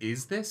series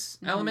is this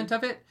element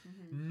of it.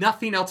 Mm-hmm.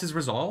 Nothing else is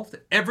resolved.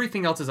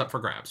 Everything else is up for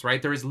grabs,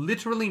 right? There is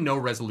literally no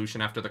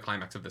resolution after the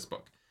climax of this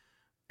book.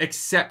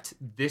 accept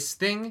this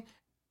thing,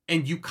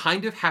 and you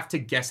kind of have to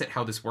guess at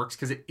how this works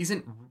because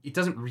it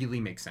doesn't really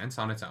make sense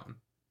on its own.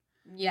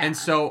 Yeah. And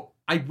so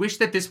I wish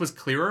that this was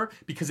clearer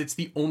because it's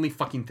the only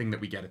fucking thing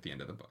that we get at the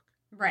end of the book.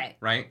 Right.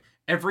 Right?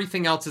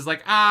 Everything else is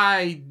like,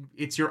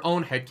 it's your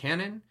own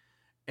headcanon.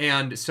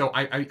 And so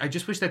I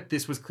just wish that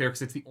this was clear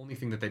because it's the only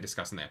thing that they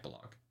discuss in the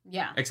epilogue.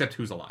 Yeah. Except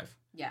who's alive.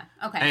 Yeah.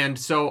 Okay. And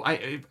so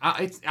I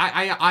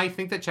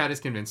think that Chad has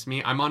convinced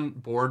me. I'm on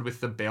board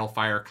with the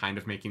Balefire kind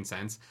of making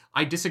sense.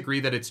 I disagree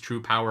that it's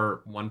true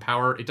power, one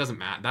power. It doesn't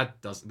matter.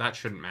 That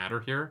shouldn't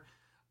matter here.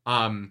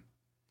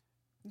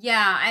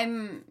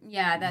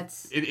 Yeah,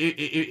 that's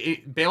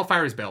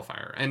Balefire is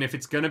Balefire, and if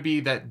it's gonna be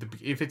that,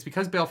 if it's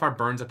because Balefire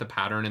burns at the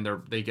pattern and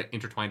they get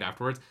intertwined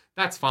afterwards,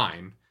 that's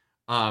fine.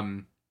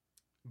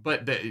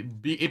 But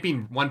it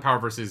being one power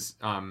versus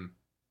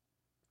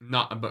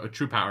not a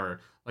true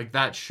power, like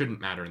that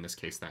shouldn't matter in this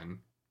case. Then.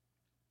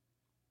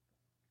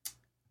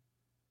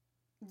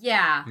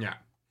 Yeah. Yeah.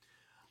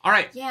 All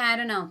right. Yeah, I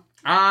don't know.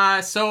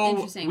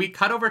 So we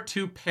cut over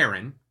to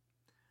Perrin.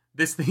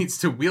 This leads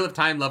to Wheel of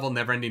Time level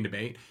never-ending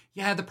debate.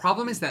 Yeah, the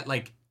problem is that,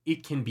 like,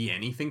 it can be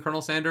anything,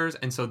 Colonel Sanders,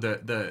 and so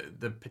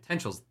the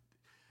potentials...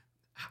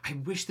 I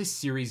wish this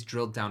series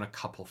drilled down a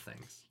couple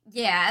things.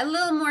 Yeah, a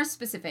little more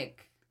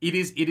specific. It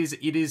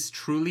is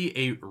truly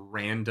a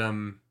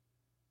random...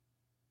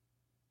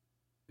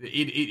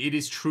 It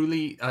is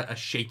truly a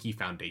shaky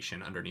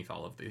foundation underneath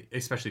all of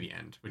especially the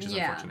end, which is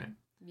unfortunate.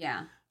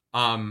 Yeah.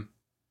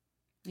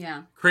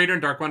 Yeah. Creator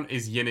and Dark One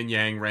is yin and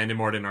yang. Rand and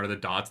Morden are the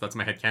dots. That's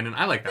my headcanon.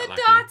 I like that.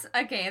 The dots?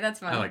 Okay, that's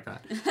fun. I like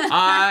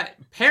that.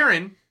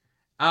 Perrin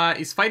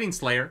is fighting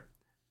Slayer,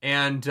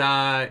 and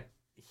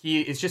he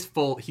is just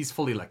he's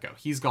fully let go.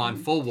 He's gone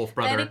full Wolf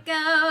Brother. Let it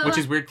go. Which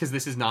is weird because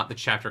this is not the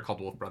chapter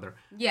called Wolf Brother.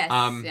 Yes,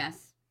 yes.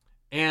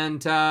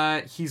 And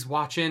he's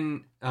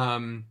watching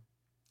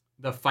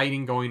the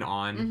fighting going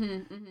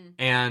on,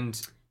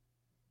 and...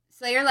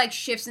 Slayer, like,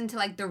 shifts into,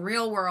 like, the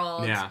real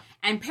world. Yeah.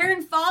 And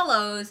Perrin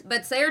follows,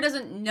 but Slayer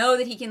doesn't know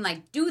that he can,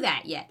 like, do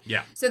that yet.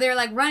 Yeah. So they're,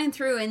 like, running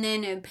through, and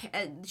then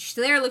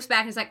Slayer looks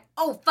back and is like,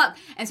 oh, fuck.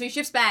 And so he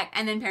shifts back,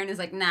 and then Perrin is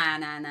like, nah,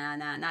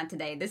 not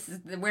today. This is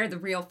where the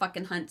real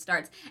fucking hunt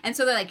starts. And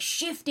so they're, like,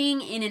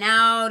 shifting in and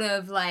out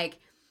of, like,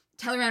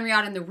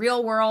 Tel'aran'rhiod in the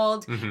real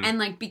world, and,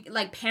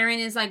 like, Perrin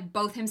is, like,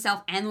 both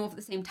himself and the wolf at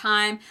the same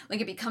time. Like,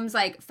 it becomes,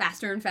 like,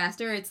 faster and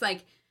faster. It's,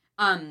 like,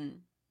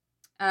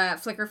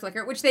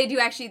 Flicker, which they do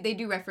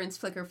reference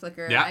Flicker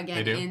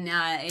again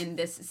in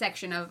this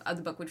section of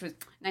the book, which was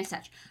a nice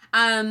touch.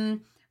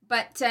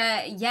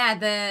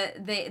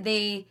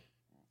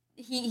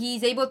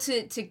 He's able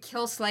to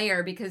kill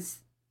Slayer because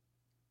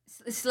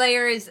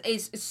Slayer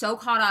is so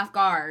caught off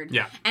guard,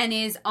 and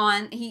is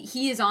on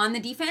he is on the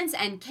defense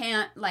and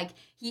can't, like,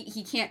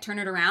 he can't turn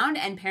it around,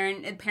 and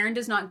Perrin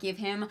does not give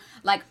him,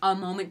 like, a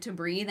moment to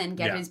breathe and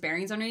get his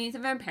bearings underneath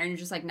of him. Perrin is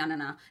just like, no,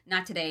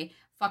 not today.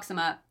 Fucks him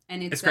up,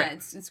 and it's great.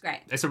 It's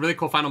great. It's a really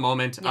cool final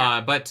moment,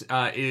 but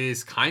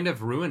is kind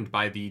of ruined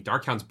by the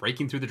Darkhounds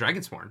breaking through the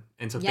Dragonsworn,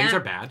 and so things are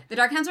bad. The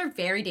Darkhounds are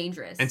very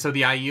dangerous, and so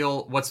the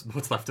Aiel,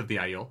 what's left of the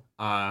Aiel,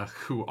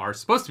 who are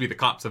supposed to be the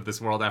cops of this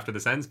world after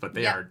this ends, but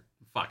they are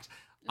fucked.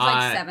 There's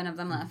like 7 of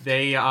them left.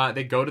 They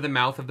go to the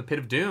mouth of the Pit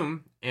of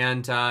Doom,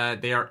 and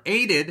they are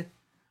aided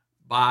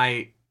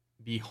by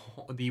the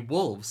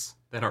wolves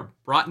that are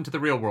brought into the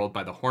real world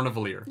by the Horn of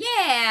Valir.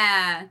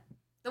 Yeah,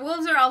 the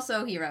wolves are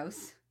also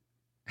heroes.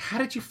 How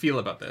did you feel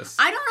about this?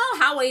 I don't know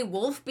how a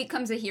wolf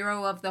becomes a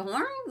hero of the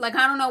Horn. Like,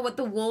 I don't know what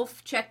the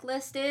wolf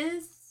checklist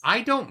is.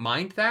 I don't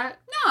mind that.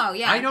 No,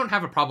 yeah. I don't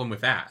have a problem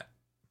with that.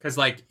 Because,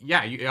 like,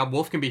 a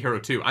wolf can be a hero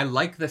too. I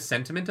like the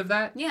sentiment of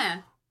that.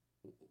 Yeah.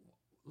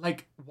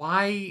 Like,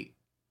 why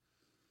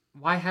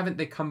haven't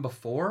they come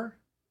before?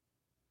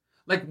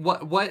 Like,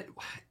 what?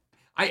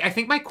 I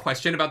think my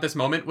question about this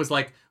moment was,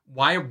 like,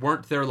 why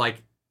weren't there,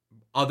 like,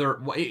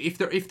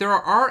 if there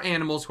are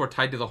animals who are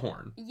tied to the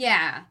horn,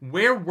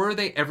 where were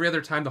they every other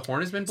time the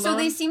horn has been blown? So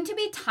they seem to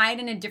be tied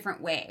in a different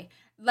way.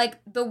 Like,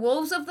 the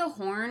wolves of the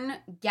Horn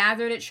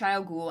gathered at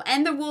Shire Ghul,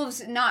 and the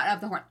wolves not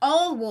of the Horn,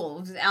 all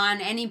wolves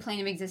on any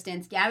plane of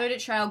existence gathered at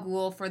Shire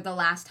Ghul for the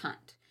last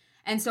hunt.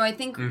 And so I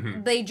think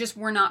they just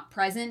were not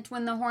present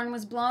when the horn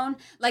was blown.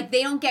 Like,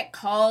 they don't get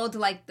called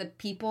like the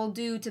people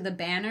do to the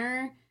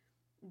banner.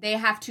 They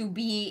have to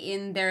be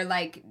in their,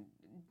 like,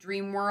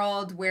 dream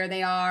world where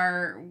they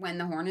are when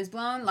the horn is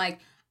blown. Like,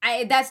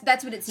 that's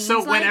what it seems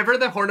like. So whenever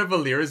the Horn of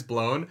Valir is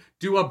blown,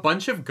 do a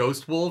bunch of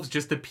ghost wolves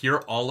just appear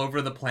all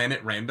over the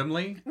planet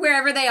randomly?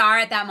 Wherever they are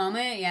at that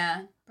moment,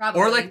 yeah.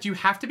 Probably. Or, like, do you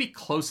have to be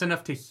close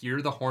enough to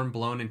hear the horn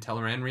blown in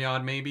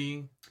Tel'aran'rhiod,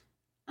 maybe?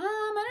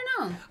 I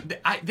don't know.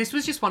 This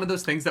was just one of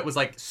those things that was,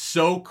 like,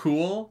 so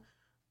cool,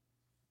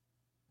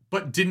 I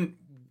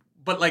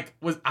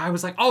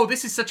was like, oh,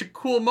 this is such a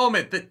cool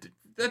moment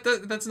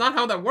that's not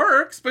how that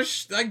works,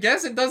 but I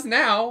guess it does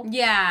now.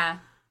 Yeah.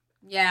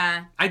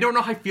 I don't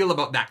know how I feel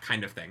about that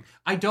kind of thing.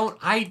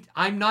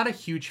 I'm not a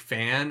huge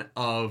fan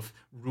of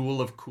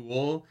Rule of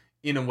Cool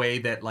in a way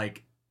that,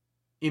 like,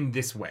 in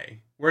this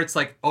way, where it's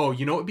like, oh,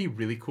 you know what would be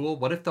really cool?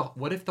 What if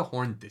the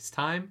horn this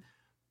time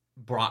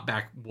brought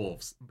back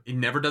wolves. It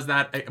never does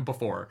that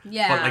before.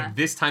 Yeah. But like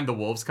this time the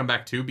wolves come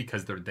back too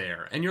because they're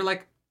there. And you're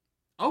like,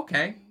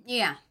 okay.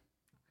 Yeah.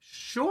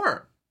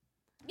 Sure.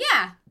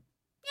 Yeah.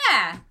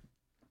 Yeah.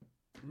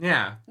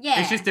 Yeah.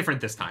 Yeah. It's just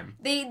different this time.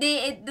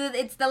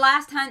 It's the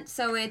last hunt,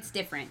 so it's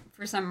different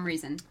for some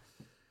reason.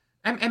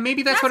 And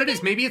maybe that's what it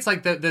is. Maybe it's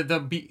like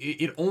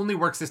it only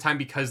works this time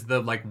because the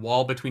like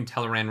wall between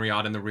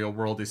Tel'aran'rhiod and the real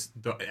world is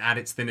at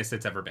its thinnest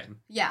it's ever been.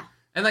 Yeah.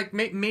 And like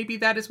maybe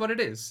that is what it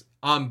is.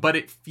 But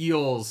it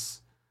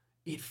feels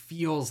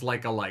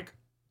like a like.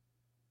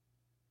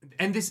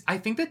 And this, I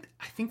think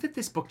that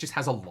this book just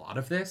has a lot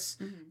of this,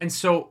 and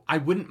so I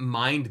wouldn't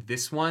mind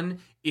this one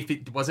if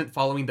it wasn't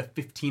following the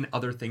 15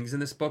 other things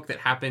in this book that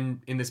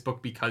happen in this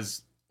book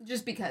because.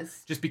 Just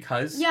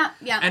because. Yeah.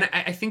 Yeah. And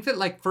I think that,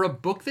 like, for a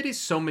book that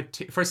is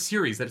for a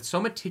series that is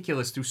so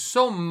meticulous through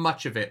so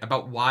much of it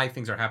about why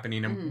things are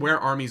happening and where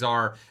armies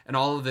are and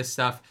all of this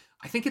stuff,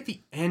 I think at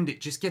the end it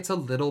just gets a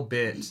little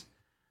bit.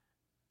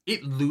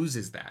 It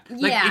loses that.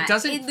 Like, yeah,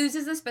 it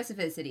loses the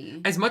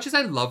specificity. As much as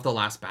I love the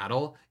last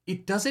battle,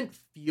 it doesn't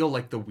feel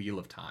like the Wheel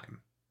of Time.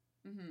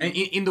 And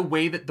in the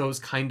way that those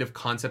kind of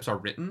concepts are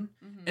written.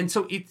 And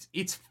so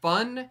it's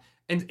fun.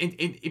 And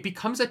it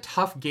becomes a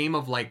tough game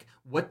of, like,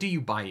 what do you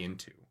buy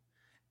into?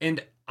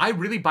 And I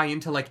really buy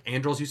into, like,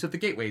 Andrel's use of the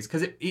gateways,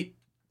 because it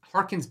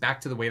harkens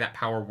back to the way that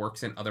power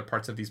works in other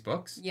parts of these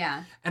books.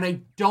 Yeah. And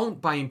I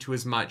don't buy into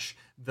as much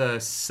the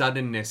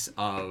suddenness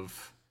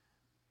of,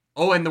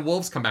 oh, and the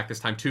wolves come back this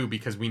time, too,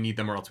 because we need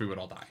them or else we would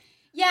all die.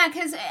 Yeah,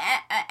 because,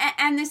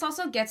 and this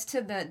also gets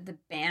to the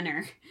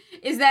banner,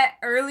 is that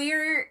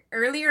earlier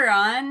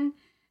on,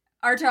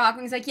 Arthur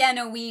Hawkwing's like, yeah,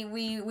 no,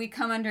 we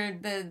come under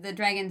the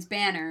dragon's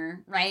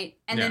banner, right?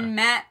 And then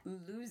Mat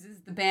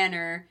loses the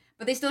banner,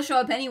 but they still show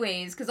up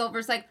anyways, because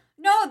Oliver's like,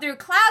 no, there are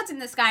clouds in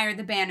the sky are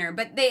the banner,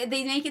 but they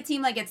make it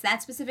seem like it's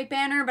that specific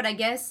banner, but I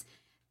guess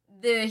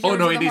the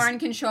Heroes of the Horn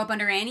can show up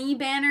under any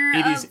banner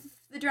of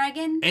the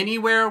dragon.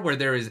 Anywhere where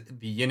there is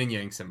the yin and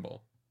yang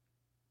symbol.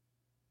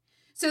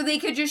 So they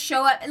could just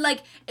show up, like,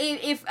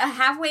 if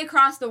halfway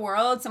across the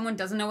world someone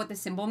doesn't know what the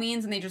symbol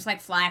means and they just, like,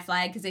 fly a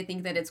flag because they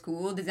think that it's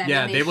cool, does that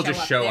mean they will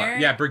just show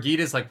up? Yeah, Brigitte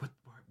is like,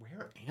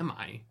 where am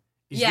I?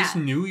 Is this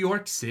New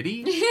York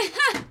City?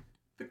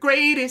 The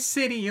greatest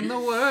city in the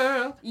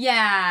world.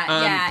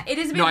 Yeah. It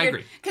is a bit weird. I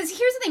agree. Because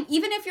here's the thing,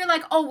 even if you're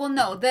like, oh, well,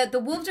 no, the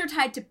wolves are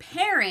tied to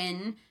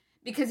Perrin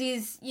because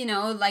he's,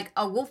 like,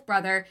 a wolf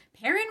brother.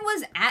 Perrin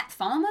was at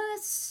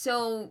Falmouth,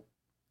 so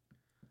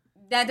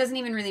that doesn't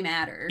even really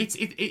matter.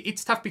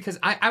 It's tough because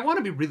I want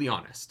to be really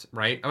honest,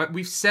 right?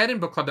 We've said in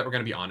book club that we're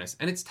going to be honest,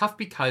 and it's tough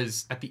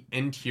because at the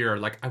end here,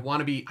 like, I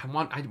want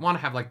to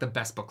have, like, the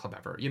best book club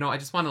ever. I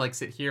just want to, like,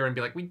 sit here and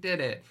be like, we did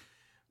it.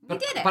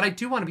 But I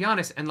do want to be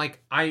honest, and,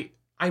 like, I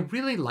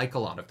really like a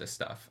lot of this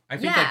stuff. I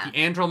think like the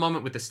Andrel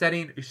moment with the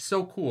steading is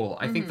so cool.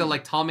 I think that,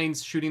 like,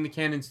 Talmain's shooting the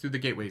cannons through the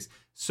gateways,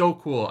 so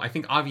cool. I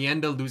think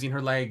Aviendha losing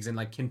her legs and,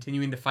 like,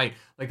 continuing to fight,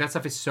 like, that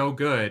stuff is so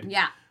good.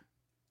 Yeah.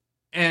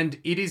 And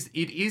it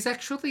is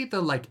actually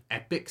the, like,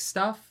 epic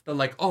stuff, the,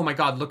 like, oh my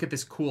god, look at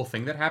this cool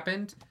thing that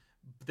happened,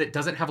 that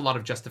doesn't have a lot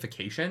of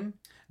justification,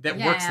 that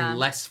works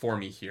less for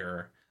me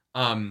here.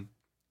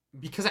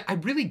 Because I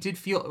really did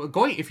feel,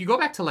 if you go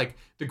back to, like,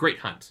 The Great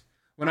Hunt,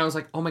 when I was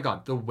like, oh my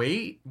god,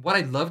 what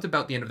I loved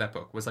about the end of that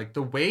book was, like,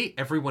 the way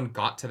everyone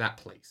got to that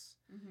place.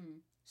 Mm-hmm.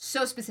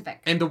 So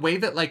specific. And the way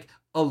that, like,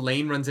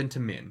 Elaine runs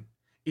into Min.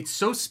 It's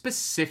so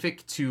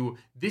specific to,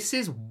 this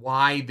is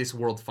why this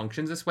world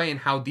functions this way and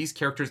how these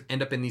characters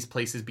end up in these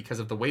places because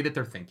of the way that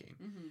they're thinking.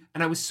 Mm-hmm.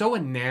 And I was so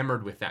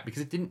enamored with that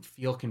because it didn't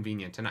feel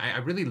convenient. And I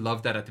really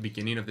loved that at the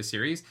beginning of the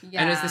series.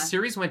 Yeah. And as the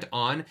series went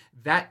on,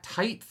 that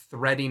tight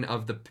threading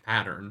of the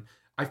pattern,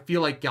 I feel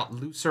like got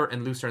looser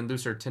and looser and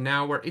looser to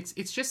now where it's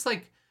just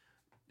like,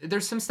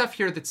 there's some stuff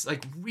here that's,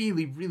 like,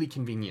 really, really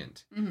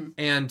convenient. Mm-hmm.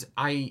 And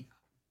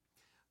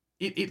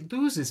it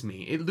loses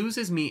me. It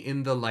loses me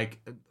in the, like,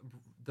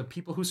 the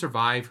people who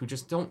survive who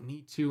just don't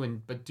need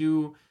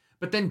to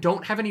but then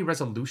don't have any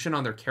resolution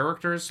on their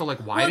characters. So,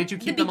 like, why did you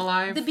keep them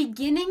alive? The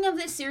beginning of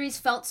this series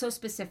felt so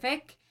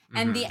specific,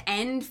 and the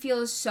end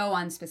feels so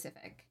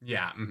unspecific.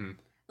 Yeah. Mm-hmm.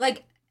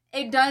 Like,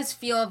 it does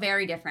feel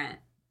very different.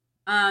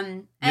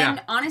 And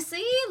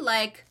honestly,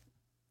 like,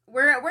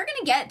 we're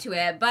gonna get to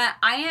it, but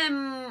I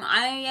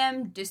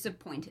am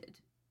disappointed.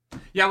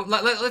 Yeah,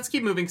 let's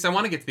keep moving because I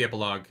want to get to the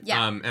epilogue.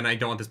 Yeah. And I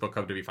don't want this book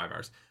club to be 5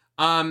 hours.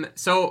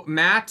 So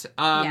Mat.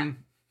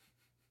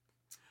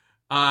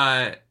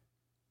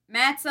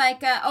 Mat's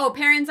like,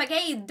 Perrin's like,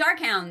 hey,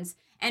 Darkhounds.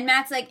 And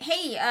Mat's like,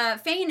 hey,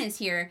 Fane is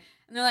here.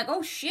 And they're like,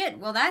 oh, shit,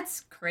 well,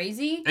 that's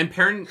crazy. And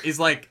Perrin is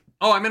like,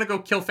 oh, I'm going to go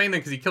kill Fane then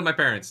because he killed my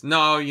parents.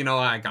 No,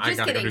 I got to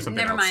go do something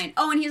Never else. mind.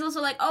 Oh, and he's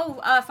also like,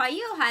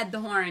 Fail had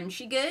the horn.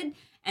 She good?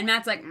 And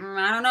Mat's like,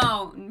 I don't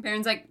know. And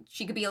Perrin's like,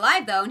 she could be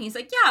alive, though. And he's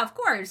like, yeah, of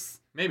course.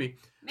 Maybe.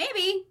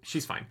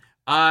 She's fine.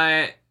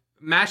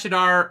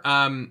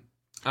 Mashadar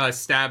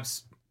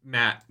stabs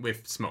Mat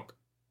with smoke.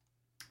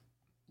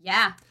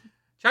 Yeah.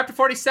 Chapter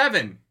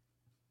 47.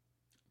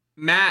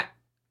 Mat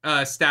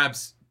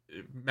stabs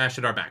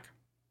Mashadar back.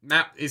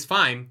 Mat is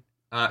fine,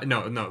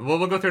 No.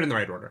 We'll go through it in the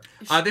right order.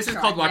 This is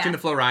Sure, called Watching yeah. the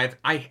Flow Writhe.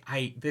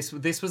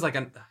 This was like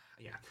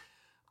yeah.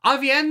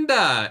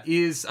 Avienda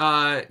is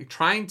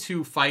trying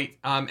to fight,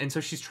 and so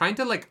she's trying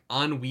to like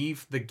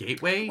unweave the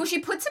gateway. Well, she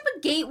puts up a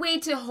gateway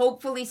to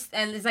hopefully,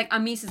 and it's like,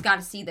 Amis has got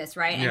to see this,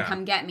 right? And Yeah.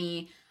 come get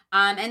me.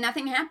 And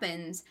nothing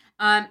happens.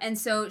 And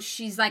so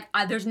she's like,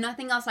 there's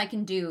nothing else I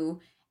can do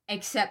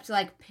except to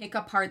like pick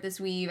apart this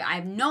weave. I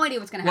have no idea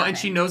what's going to happen. Well, and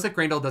she knows that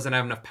Grendel doesn't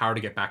have enough power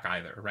to get back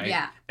either, right?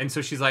 Yeah. And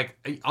so she's like,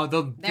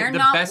 the They're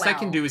not best I well.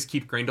 can do is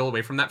keep Grendel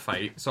away from that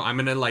fight. So I'm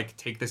gonna like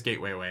take this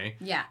gateway away.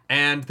 Yeah.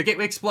 And the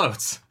gateway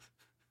explodes.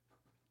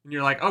 And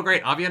you're like, oh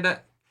great, Avienda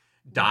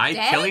died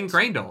Dead? killing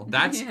Grendel.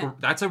 That's Yeah.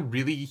 that's a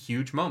really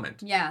huge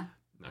moment. Yeah.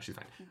 No, she's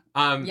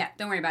fine. Yeah,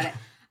 don't worry about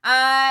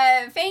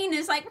it. Fane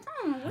is like,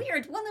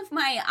 weird. One of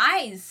my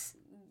eyes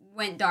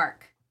went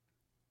dark.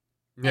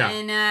 Yeah.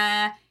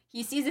 And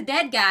he sees a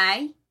dead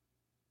guy,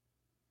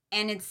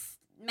 and it's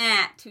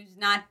Matt, who's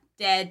not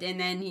dead,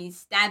 and then he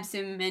stabs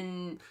him,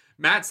 and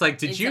Matt's like,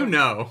 did It's you a-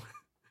 know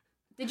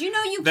did you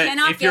know you that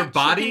cannot if your get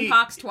body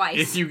chickenpox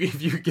twice?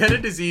 if you get a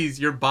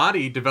disease, your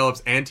body develops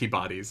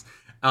antibodies,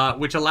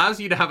 which allows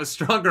you to have a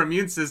stronger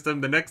immune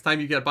system the next time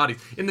you get bodies.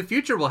 In the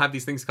future, we'll have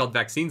these things called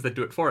vaccines that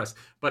do it for us.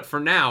 But for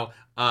now,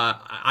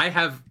 I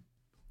have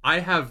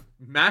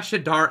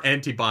Mashadar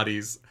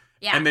antibodies,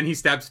 Yeah. and then he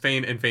stabs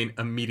Fane, and Fane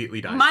immediately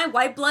dies. My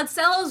white blood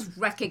cells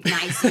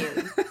recognize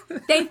you.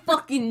 They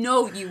fucking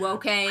know you,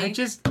 okay?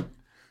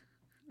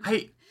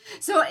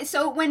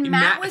 So when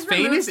Matt was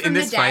Fane removed is in from the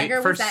this fight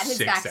dagger, for was that his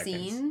 6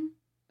 vaccine? seconds.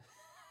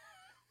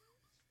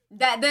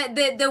 That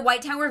the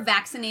White Tower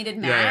vaccinated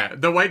Matt. Yeah,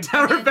 the White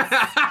Tower.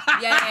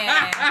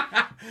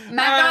 Yeah.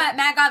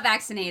 Matt got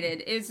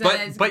vaccinated.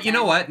 But you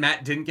know what?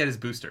 Matt didn't get his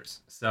boosters,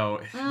 so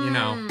you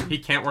know he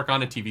can't work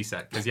on a TV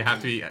set because you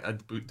have to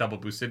be double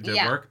boosted to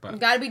work. But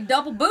gotta be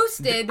double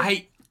boosted.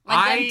 I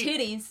them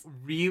titties.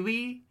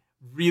 really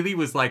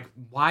was like,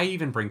 why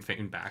even bring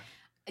Fane back?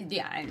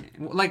 Yeah, I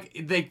know.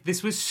 Like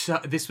this was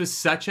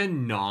such a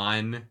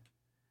non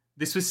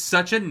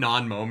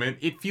moment.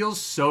 It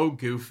feels so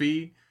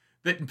goofy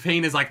that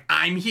Fane is like,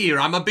 I'm here.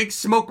 I'm a big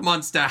smoke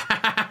monster.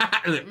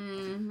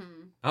 Mm-hmm.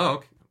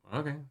 Oh,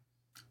 okay.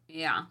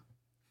 Yeah.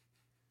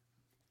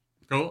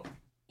 Cool.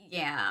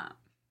 Yeah.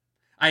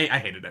 I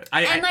hated it.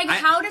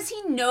 How does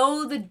he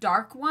know the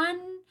Dark One?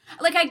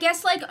 Like, I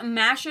guess, like,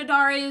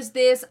 Mashadar is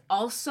this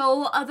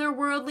also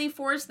otherworldly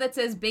force that's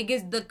as big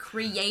as the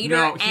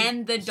Creator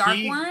and the Dark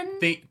One?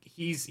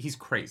 He's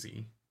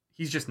crazy.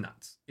 He's just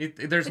nuts.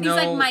 There's But no...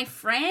 he's like, my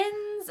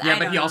friends? Yeah, I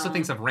but don't he also know.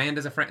 thinks of Rand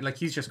as a friend. Like,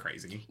 he's just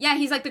crazy. Yeah,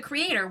 he's like the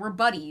Creator. We're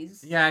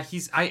buddies. Yeah,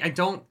 I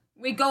don't...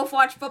 We go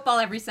watch football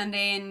every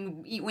Sunday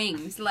and eat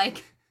wings.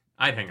 Like...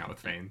 I'd hang out with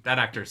Fane. That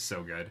actor's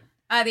so good.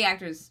 The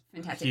actor's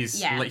fantastic.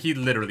 He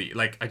literally,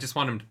 like, I just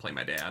want him to play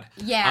my dad.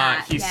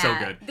 Yeah. He's so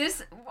good.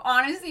 This,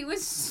 honestly,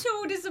 was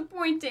so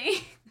disappointing.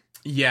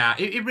 Yeah,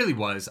 it really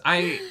was.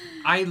 I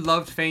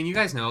loved Fane. You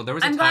guys know there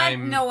was a I'm time.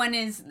 glad no one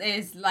is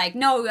like,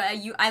 no,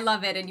 I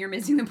love it and you're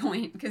missing the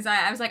point. Because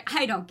I was like,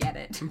 I don't get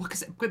it. Well,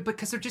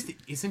 because there just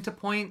isn't a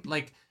point.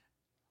 Like,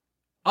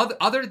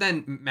 other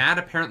than Matt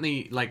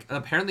apparently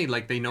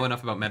they know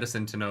enough about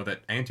medicine to know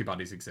that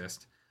antibodies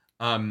exist.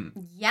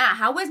 Yeah,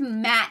 how does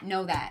Matt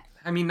know that?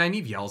 I mean,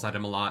 Nynaeve yells at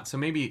him a lot, so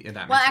maybe that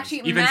makes Well, sense.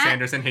 actually, Even Matt-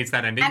 Sanderson hates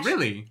that ending.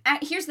 Really?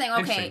 Here's the thing.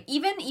 Okay,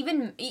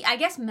 even I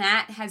guess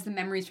Matt has the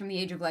memories from the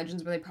Age of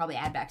Legends where they probably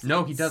add vaccines.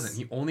 No, he doesn't.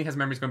 He only has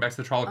memories going back to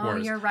the Trolloc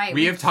Wars. You're right.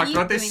 We have talked keep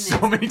about this doing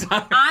so many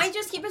times. I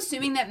just keep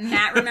assuming that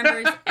Matt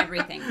remembers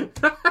everything.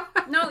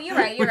 No, you're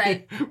right. You're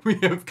right. We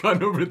have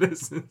gone over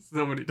this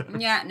so many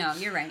times. Yeah, no,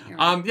 you're right. You're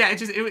right. Yeah,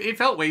 it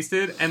felt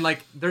wasted, and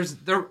like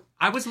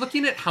I was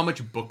looking at how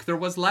much book there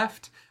was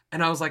left,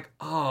 and I was like,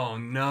 oh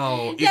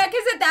no. Yeah,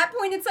 because at that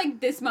point it's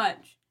like this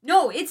much.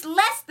 No, it's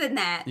less than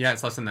that. Yeah,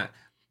 it's less than that.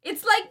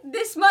 It's like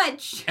this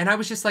much. And I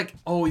was just like,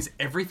 oh, is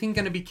everything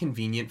going to be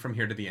convenient from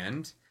here to the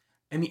end?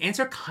 And the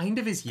answer kind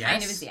of is yes.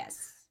 Kind of is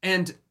yes.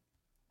 And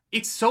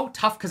it's so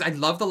tough because I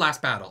love the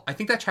last battle. I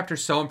think that chapter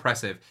is so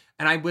impressive.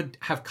 And I would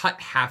have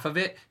cut half of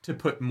it to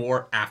put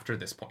more after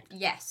this point.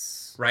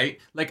 Yes. Right?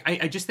 Like,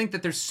 I just think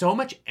that there's so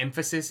much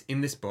emphasis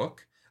in this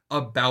book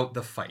about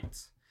the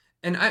fights.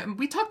 And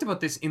we talked about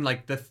this in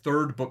like the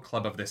third book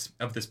club of this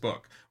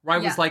book, where I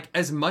was like,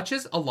 as much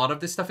as a lot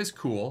of this stuff is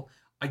cool,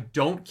 I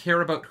don't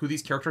care about who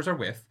these characters are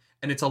with,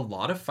 and it's a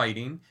lot of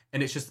fighting,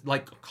 and it's just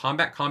like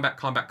combat,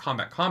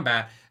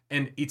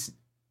 and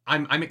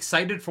I'm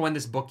excited for when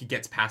this book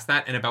gets past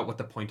that and about what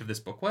the point of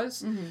this book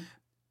was. Mm-hmm.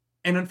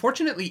 And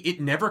unfortunately,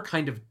 it never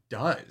kind of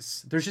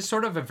does. There's just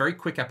sort of a very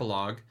quick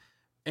epilogue,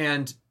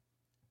 and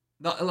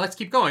let's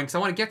keep going because I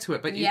want to get to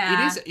it. But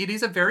it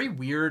is a very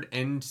weird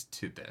end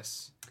to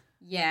this.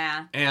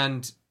 Yeah.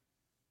 And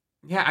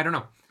yeah, I don't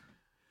know.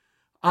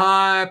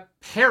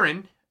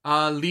 Perrin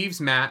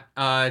leaves Matt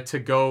to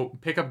go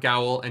pick up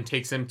Gowl and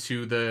takes him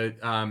to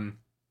the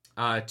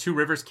Two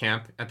Rivers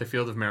camp at the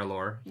Field of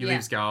Merlor. He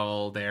leaves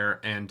Gowl there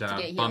and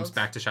bumps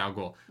back to Shao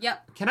Ghul.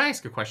 Yep. Can I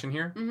ask a question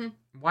here? Mm-hmm.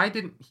 Why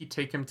didn't he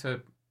take him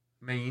to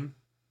Maine?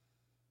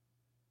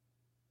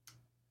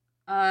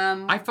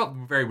 I felt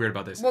very weird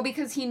about this. Well,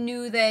 because he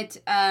knew that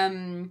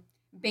Bane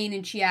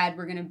and Chiad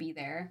were going to be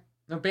there.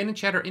 No, Bane and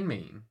Chad are in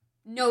Maine.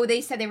 No,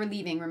 they said they were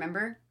leaving,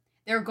 remember?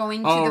 They were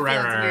going to Oh, the right,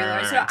 fields right, of Mirror.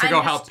 right, So right. To I'm go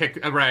just, help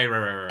pick...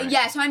 Right.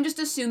 Yeah, so I'm just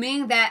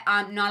assuming that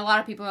not a lot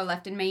of people are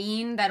left in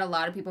Maine, that a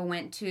lot of people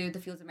went to the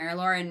fields of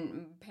Marilor,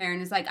 and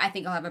Perrin is like, I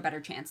think I'll have a better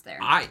chance there.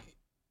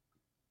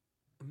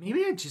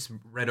 Maybe I just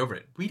read over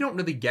it. We don't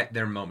really get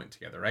their moment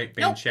together, right?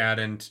 Bane, Nope. Chad,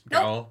 and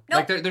Nope. Gal.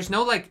 Nope. Like, there's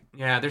no, like...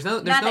 Yeah, there's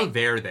no Nothing.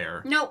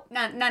 there. Nope,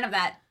 none of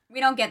that. We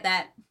don't get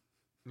that.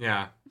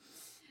 Yeah.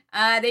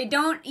 They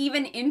don't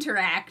even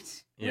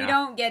interact. Yeah. We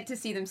don't get to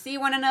see them see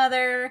one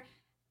another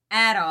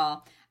at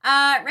all.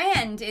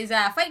 Rand is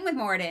fighting with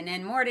Moradin,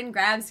 and Moradin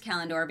grabs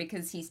Kalendor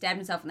because he stabbed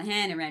himself in the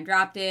hand and Rand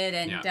dropped it,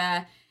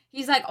 and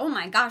he's like, oh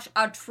my gosh,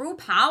 a true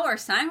power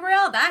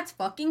Sangreal? That's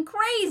fucking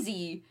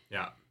crazy.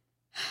 Yeah.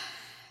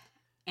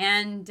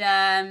 And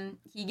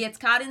he gets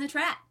caught in the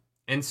trap.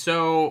 And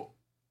so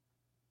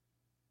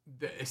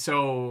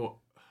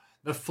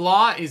the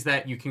flaw is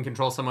that you can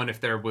control someone if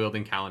they're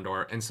wielding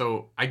Kalendor. And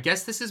so I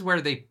guess this is where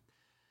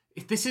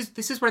this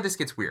is where this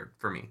gets weird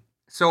for me.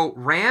 So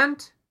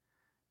Rand,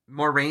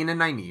 Moraine,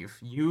 and Nynaeve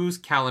use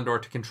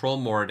Kalendor to control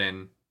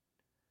Moradin,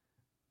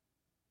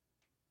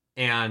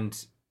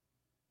 and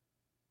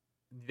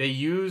they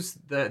use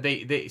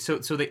so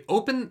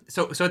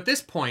at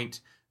this point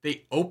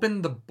they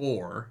open the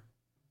bore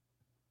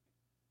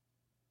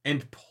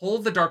and pull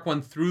the Dark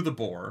One through the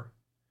bore,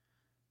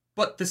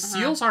 but the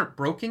seals aren't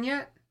broken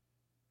yet.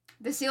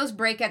 The seals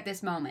break at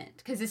this moment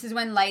because this is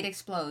when light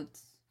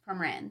explodes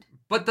from Rand.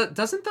 But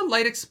doesn't the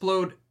light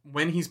explode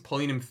when he's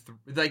pulling him through?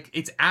 Like,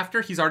 it's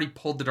after he's already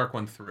pulled the Dark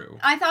One through.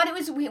 I thought it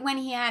was when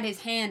he had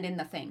his hand in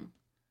the thing.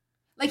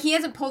 Like, he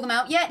hasn't pulled him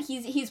out yet.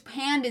 His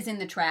hand is in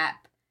the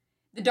trap.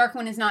 The Dark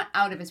One is not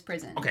out of his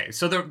prison. Okay,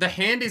 so the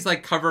hand is,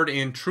 like, covered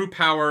in True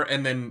Power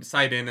and then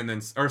Saidin and then...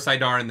 Or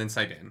Saidar and then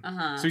Saidin.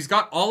 Uh-huh. So he's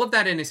got all of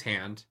that in his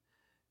hand.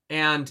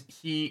 And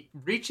he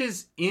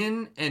reaches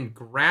in and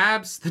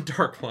grabs the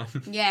Dark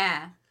One.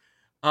 Yeah.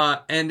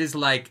 And is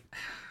like...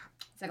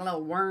 It's like a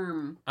little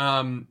worm.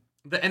 And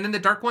then the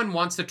Dark One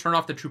wants to turn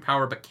off the True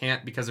Power but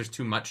can't because there's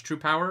too much True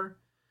Power,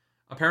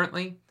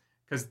 apparently.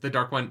 Because the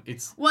Dark One,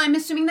 it's... Well, I'm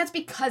assuming that's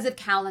because of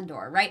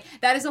Kalendor, right?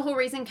 That is the whole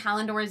reason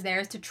Kalendor is there,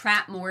 is to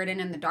trap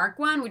Moradin and the Dark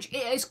One, which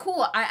is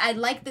cool. I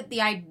like that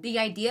the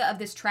idea of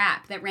this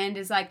trap, that Rand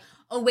is like,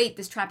 oh wait,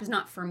 this trap is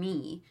not for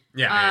me.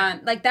 Yeah.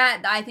 Like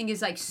that, I think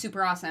is like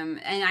super awesome.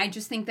 And I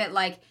just think that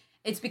like,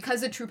 it's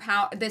because of True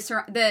Power,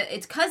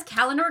 it's because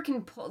Kalendor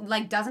can pull,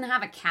 like, doesn't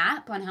have a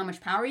cap on how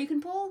much power you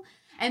can pull.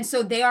 And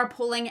so they are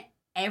pulling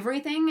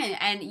everything,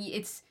 and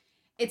it's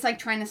like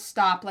trying to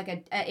stop,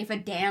 like, if a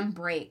dam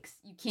breaks,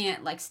 you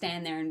can't, like,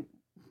 stand there and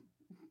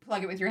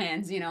plug it with your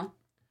hands, you know?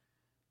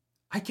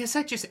 I guess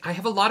I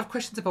have a lot of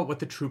questions about what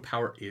the True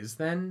Power is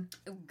then.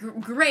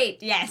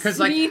 Great, yes. 'Cause,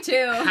 like, me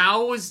too.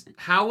 How was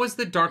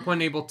the Dark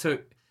One able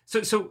to...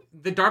 So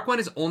the Dark One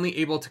is only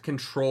able to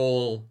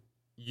control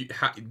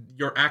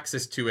your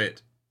access to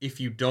it if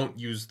you don't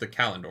use the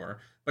Kalendor.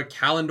 But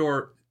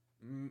Kalendor...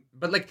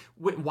 But, like,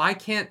 why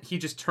can't he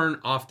just turn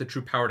off the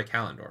True Power to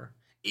Kalendor?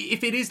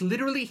 If it is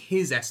literally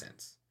his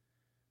essence,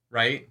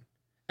 right?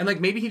 And, like,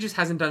 maybe he just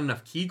hasn't done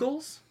enough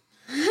Kegels?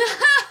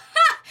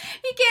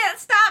 He can't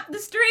stop the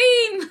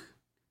stream!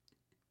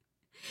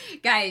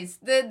 Guys,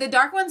 the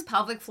Dark One's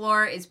pelvic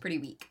floor is pretty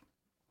weak.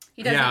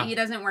 He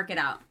doesn't work it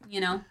out,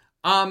 you know?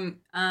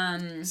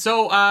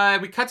 So,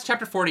 we cut to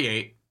chapter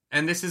 48,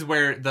 and this is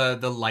where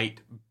the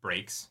light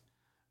breaks.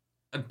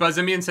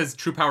 Bazimian says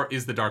True Power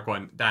is the Dark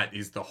One. That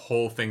is the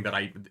whole thing that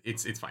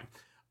it's fine.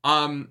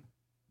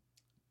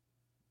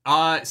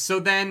 So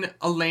then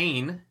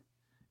Elaine,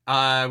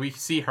 we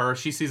see her.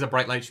 She sees a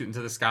bright light shoot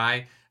into the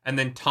sky. And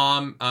then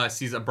Tom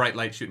sees a bright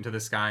light shoot into the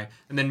sky.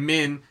 And then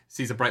Min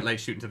sees a bright light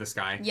shoot into the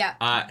sky. Yeah.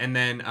 And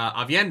then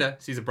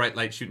Avienda sees a bright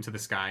light shoot into the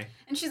sky.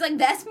 And she's like,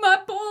 that's my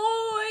boy!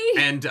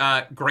 And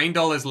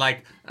Graendal is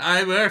like,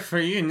 I work for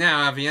you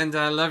now, Avienda.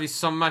 I love you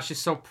so much. You're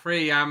so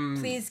pretty.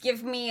 Please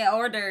give me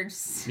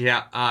orders.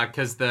 Yeah,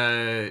 because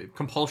the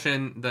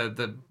compulsion,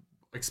 the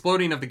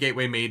exploding of the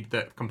gateway made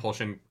the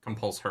compulsion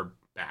compulse her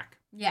back.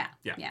 Yeah.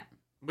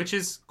 Which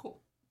is cool,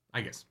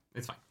 I guess.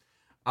 It's fine.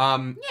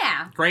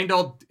 Yeah.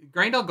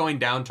 Graendal going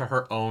down to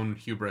her own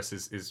hubris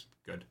is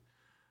good.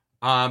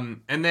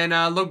 And then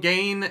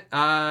Logain,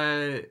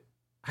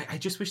 I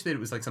just wish that it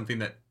was like something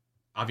that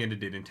Avienda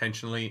did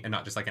intentionally and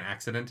not just like an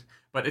accident,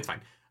 but it's fine.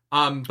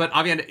 But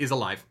Avienda is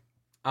alive.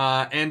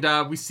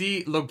 And we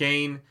see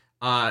Logain,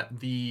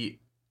 the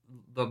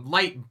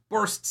light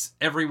bursts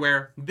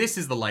everywhere. This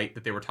is the light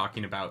that they were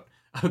talking about,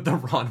 the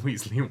Ron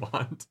Weasley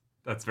wand.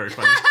 That's very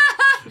funny.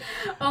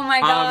 Oh my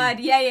god,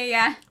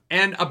 yeah.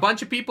 And a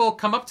bunch of people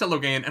come up to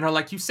Logain and are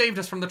like, you saved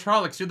us from the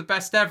Trollocs, you're the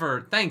best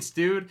ever, thanks,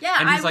 dude. Yeah,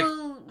 and he's I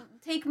will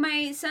take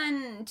my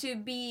son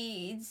to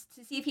see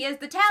if he has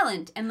the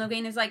talent. And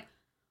Logain is like,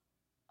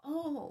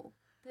 oh,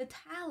 the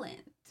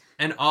talent.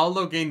 And all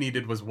Logain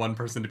needed was one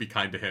person to be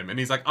kind to him. And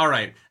he's like, all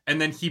right. And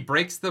then he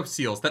breaks the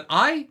seals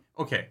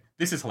okay,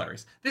 this is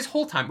hilarious. This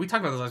whole time, we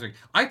talked about this last week,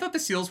 I thought the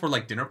seals were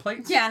like dinner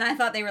plates. Yeah, and I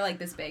thought they were like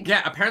this big.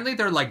 Yeah, apparently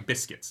they're like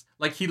biscuits.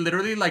 Like he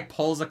literally like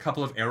pulls a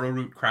couple of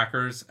arrowroot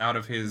crackers out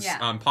of his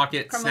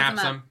pocket, Crumbles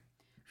snaps them them.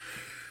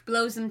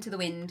 Blows them to the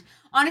wind.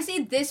 Honestly,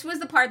 this was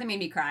the part that made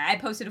me cry. I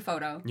posted a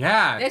photo.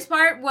 Yeah. This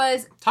part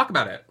was... Talk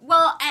about it.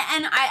 Well,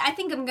 and I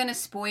think I'm going to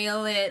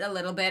spoil it a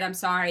little bit. I'm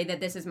sorry that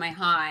this is my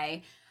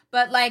high.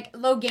 But, like,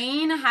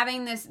 Logain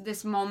having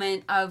this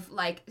moment of,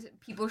 like,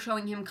 people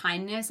showing him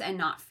kindness and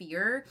not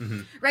fear.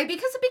 Mm-hmm. Right?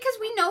 Because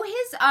we know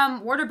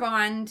his water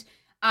bond...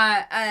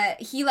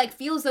 he like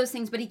feels those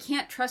things, but he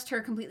can't trust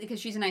her completely because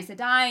she's an Aes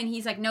Sedai, and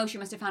he's like, no, she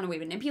must have found a way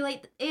to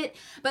manipulate it.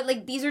 But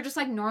like, these are just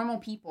like normal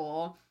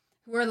people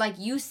who are like,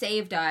 you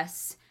saved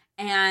us,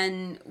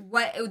 and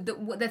what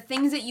the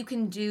things that you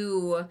can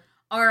do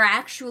are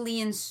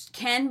actually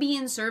can be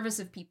in service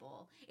of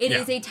people. It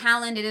is a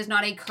talent. It is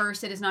not a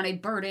curse. It is not a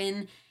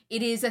burden.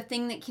 It is a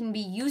thing that can be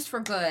used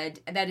for good.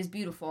 That is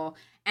beautiful.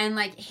 And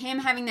like him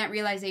having that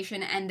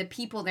realization, and the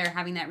people there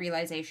having that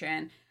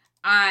realization.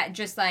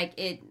 Just like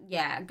it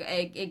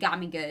got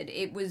me good.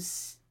 It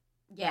was,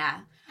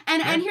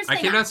 And here's the thing.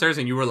 I came downstairs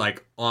and you were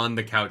like on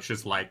the couch,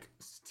 just like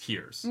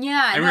tears.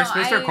 Yeah, and we were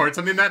supposed to record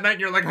something that night, and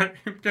you're like, I'm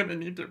gonna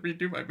need to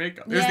redo my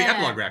makeup. It was the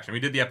epilogue reaction. We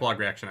did the epilogue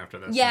reaction after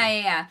this.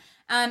 Yeah.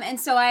 And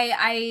so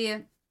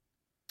I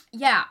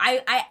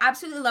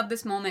absolutely love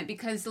this moment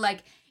because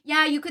like,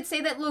 you could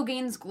say that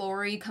Logain's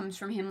glory comes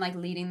from him like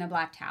leading the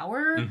Black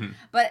Tower,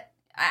 but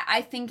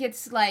I think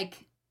it's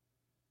like,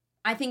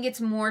 I think it's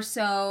more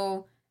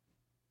so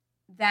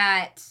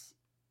that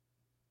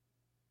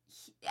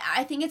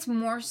I think it's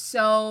more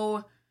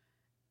so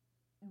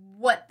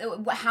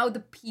how the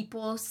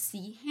people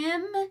see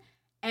him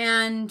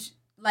and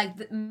like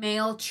the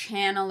male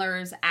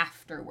channelers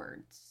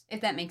afterwards,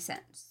 if that makes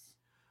sense.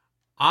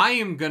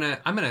 I'm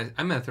gonna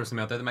throw something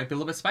out there that might be a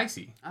little bit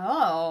spicy.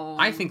 Oh.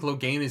 I think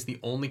Logain is the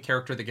only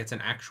character that gets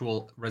an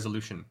actual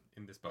resolution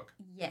in this book.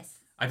 Yes.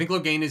 I think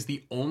Logain is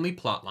the only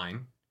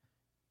plotline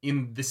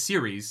in the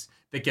series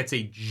that gets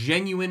a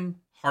genuine,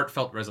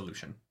 heartfelt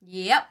resolution.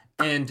 Yep.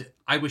 And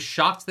I was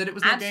shocked that it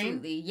was Logain.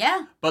 Absolutely,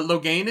 yeah. But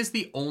Logain is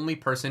the only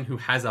person who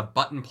has a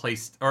button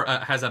placed, or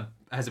has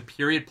a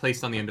period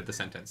placed on the end of the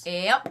sentence.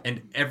 Yep.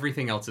 And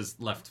everything else is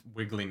left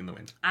wiggling in the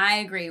wind. I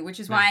agree, which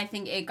is why I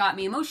think it got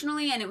me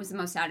emotionally, and it was the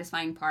most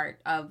satisfying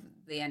part of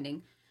the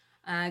ending.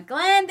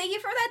 Glenn, thank you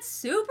for that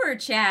super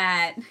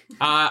chat.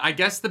 I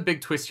guess the big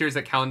twist here is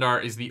that Calendar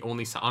is the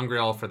only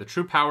sa'angreal for the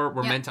true power.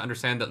 We're meant to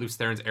understand that Lews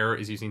Therin's error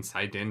is using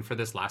saidin for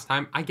this last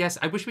time. I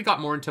wish we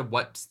got more into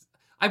what...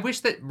 I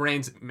wish that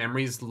Rand's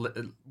memories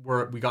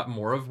we got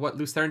more of what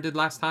Lews Therin did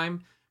last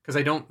time, because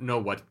I don't know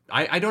what...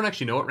 I don't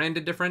actually know what Rand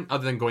did different,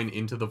 other than going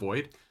into the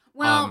void.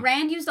 Well,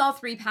 Rand used all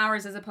 3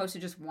 powers as opposed to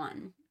just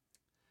 1.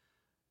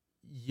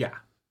 Yeah.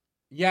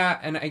 Yeah,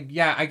 and I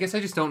guess I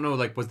just don't know,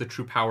 like, was the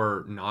true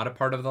power not a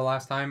part of the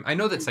last time? I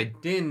know that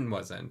saidin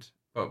wasn't,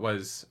 but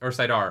was... Or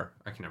saidar.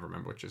 I can never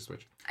remember which is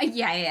which.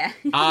 Yeah.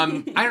 I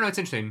don't know, it's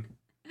interesting.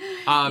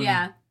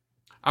 Yeah.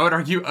 I would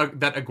argue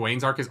that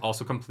Egwene's arc is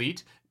also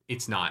complete.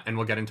 It's not, and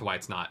we'll get into why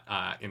it's not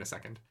in a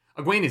second.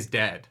 Egwene is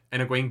dead,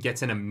 and Egwene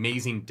gets an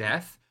amazing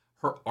death.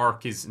 Her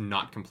arc is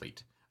not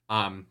complete.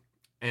 And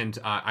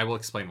I will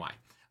explain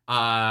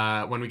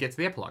why when we get to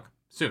the epilogue.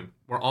 Soon.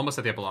 We're almost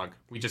at the epilogue.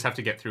 We just have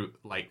to get through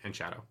light and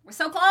shadow. We're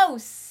so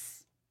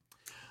close.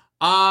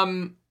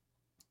 And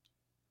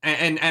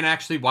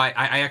actually, why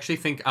I actually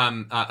think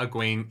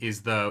Egwene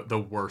is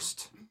the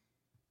worst.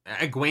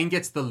 Egwene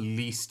gets the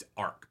least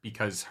arc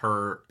because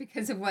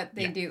of what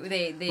they do.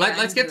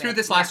 Let's get through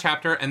this last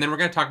chapter, and then we're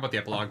going to talk about the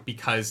epilogue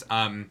because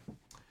light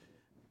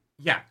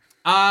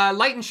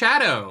and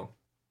shadow.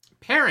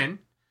 Perrin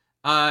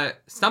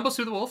stumbles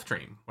through the wolf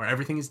dream where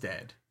everything is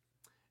dead,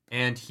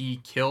 and he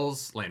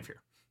kills Lanfear.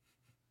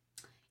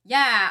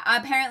 Yeah,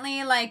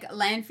 apparently, like,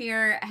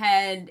 Lanfear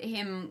had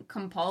him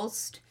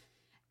compulsed,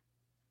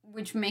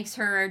 which makes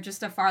her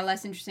just a far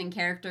less interesting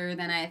character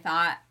than I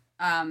thought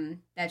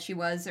that she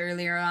was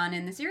earlier on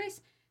in the series.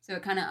 So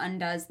it kind of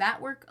undoes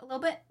that work a little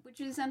bit, which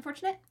is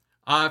unfortunate.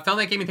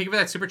 Felnight Gaming, thank you for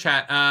that super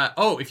chat.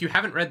 If you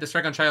haven't read the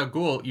Strike on Child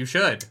Ghoul, you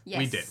should. Yes,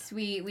 we did.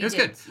 We it was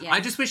did. good. Yeah. I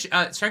just wish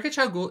Strike on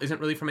Child Ghoul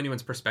isn't really from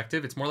anyone's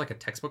perspective. It's more like a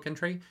textbook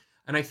entry.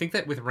 And I think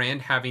that with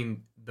Rand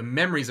having the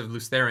memories of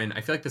Lews Therin,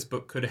 I feel like this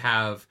book could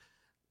have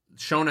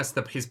shown us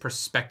his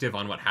perspective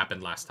on what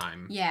happened last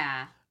time.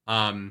 Yeah.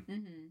 Yeah.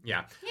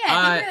 Yeah,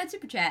 thank you for that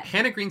super chat.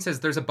 Hannah Green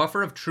says there's a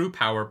buffer of true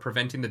power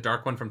preventing the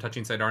Dark One from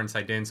touching saidar and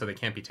saidin, so they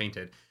can't be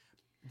tainted.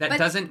 That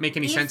doesn't make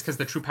any sense because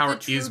the true power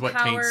is what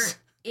taints.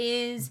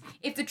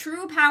 If the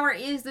true power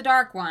is the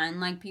Dark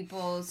One, like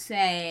people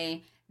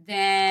say,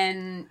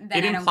 then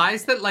it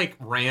implies that like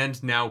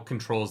Rand now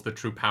controls the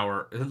true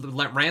power.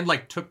 Rand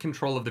like took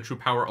control of the true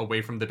power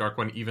away from the Dark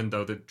One, even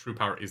though the true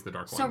power is the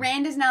Dark One. So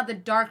Rand is now the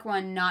Dark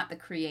One, not the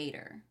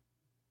creator.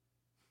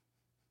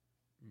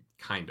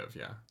 Kind of,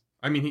 yeah.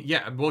 I mean,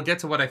 yeah, we'll get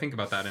to what I think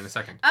about that in a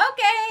second.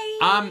 Okay.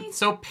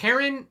 So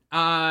Perrin,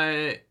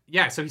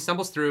 so he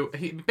stumbles through.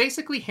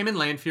 Basically, him and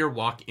Lanfear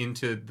walk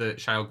into the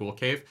Shaiol Ghul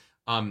cave.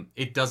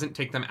 It doesn't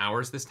take them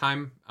hours this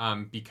time,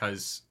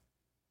 because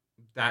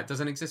that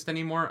doesn't exist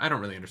anymore. I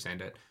don't really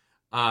understand it.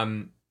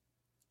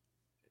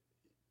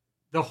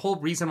 The whole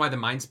reason why the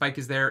Mind Spike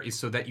is there is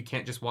so that you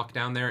can't just walk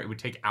down there. It would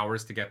take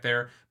hours to get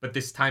there, but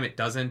this time it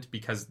doesn't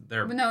because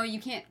they're... No, you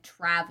can't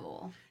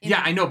travel.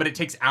 Yeah, I know, but it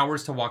takes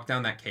hours to walk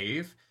down that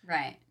cave.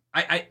 Right.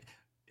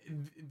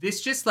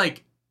 This just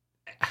like...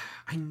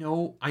 I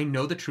know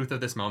the truth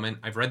of this moment.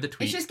 I've read the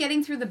tweet. It's just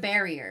getting through the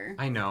barrier.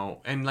 I know,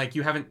 and like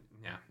you haven't...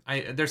 Yeah,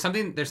 there's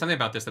something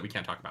about this that we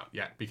can't talk about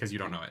yet because you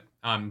don't know it.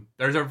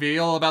 There's a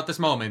reveal about this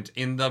moment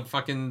in the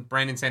fucking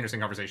Brandon Sanderson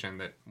conversation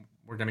that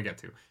we're gonna get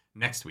to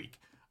next week.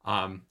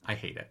 I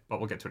hate it, but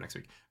we'll get to it next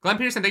week. Glenn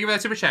Peterson, thank you for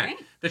that super chat. Right.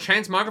 The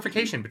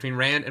transmogrification between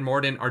Rand and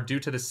Morden are due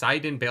to the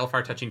Saidin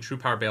Balefire touching True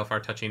Power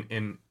Balefire touching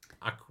in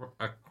a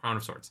Crown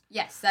of Swords.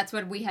 Yes, that's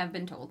what we have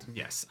been told.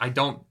 Yes, I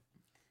don't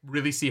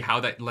really see how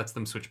that lets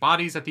them switch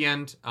bodies at the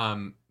end,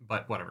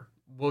 but whatever.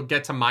 We'll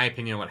get to my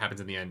opinion on what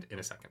happens in the end in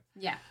a second.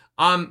 Yeah.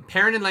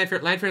 Perrin and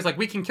Lanfear is like,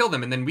 we can kill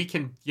them, and then we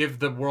can give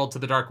the world to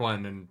the Dark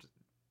One, and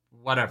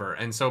whatever.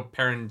 And so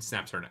Perrin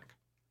snaps her neck.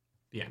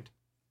 The end.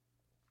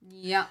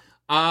 Yeah.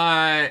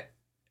 Rand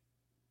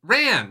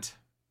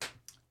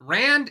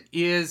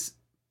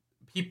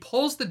he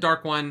pulls the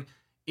Dark One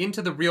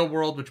into the real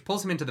world, which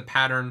pulls him into the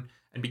pattern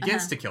and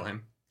begins to kill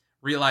him.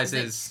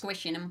 Realizes like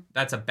squishing him.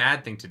 That's a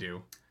bad thing to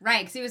do.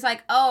 Right, because he was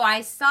like, "Oh,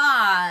 I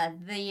saw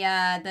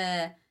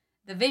the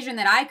vision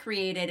that I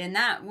created, and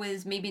that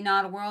was maybe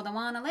not a world I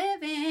want to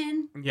live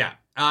in." Yeah,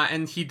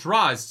 and he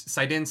draws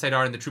Saidin,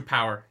 Saidar, and the True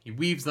Power. He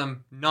weaves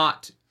them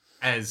not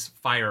as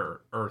fire,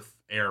 earth,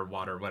 air,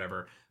 water,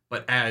 whatever,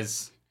 but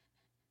as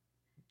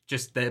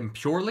just them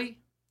purely,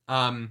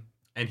 and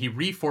he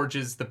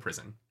reforges the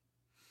prison.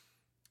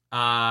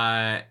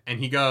 And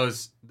he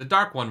goes, the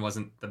Dark One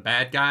wasn't the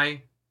bad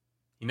guy.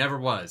 He never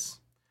was.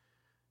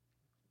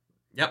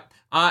 Yep.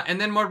 And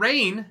then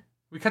Moiraine,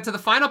 we cut to the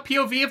final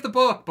POV of the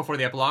book before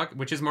the epilogue,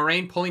 which is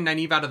Moiraine pulling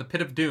Nynaeve out of the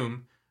pit of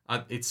doom.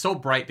 It's so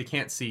bright they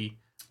can't see.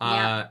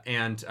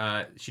 And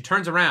she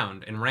turns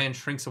around and Rand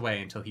shrinks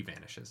away until he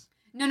vanishes.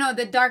 No,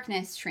 the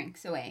darkness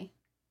shrinks away.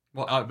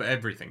 Well,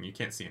 everything. You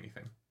can't see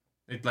anything.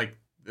 It, like,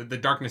 the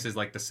darkness is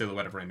like the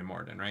silhouette of Rand and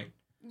Morden, right?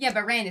 Yeah,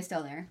 but Rand is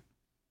still there.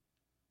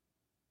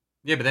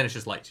 Yeah, but then it's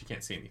just light. She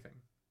can't see anything.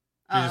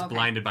 She's just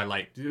blinded by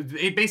light.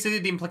 Basically,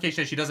 the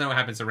implication is she doesn't know what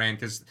happens to Rand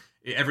because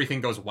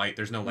everything goes white.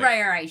 There's no light.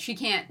 Right. She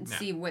can't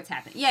see what's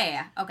happening.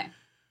 Yeah. Okay.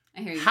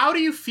 I hear you. How do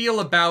you feel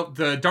about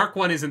the Dark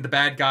One isn't the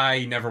bad guy,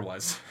 he never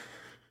was?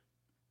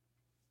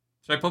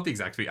 Should I pull up the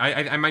exact tweet?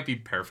 I might be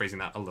paraphrasing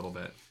that a little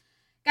bit.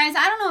 Guys,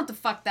 I don't know what the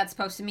fuck that's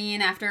supposed to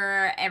mean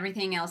after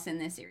everything else in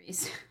this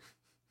series.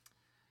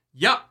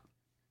 Yep.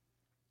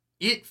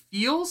 It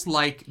feels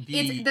like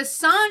It's the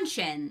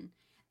Sanshin.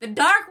 The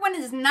Dark One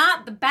is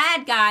not the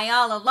bad guy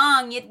all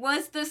along. It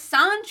was the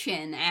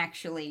Sanshin,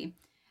 actually.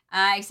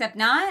 Except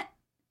not.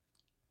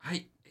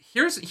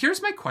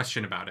 Here's my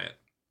question about it.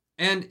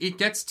 And it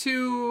gets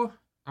to...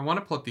 I want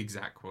to pull up the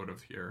exact quote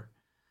of here.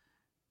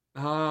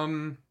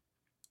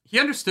 He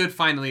understood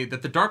finally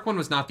that the Dark One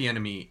was not the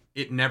enemy.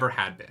 It never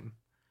had been.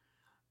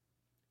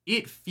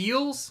 It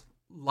feels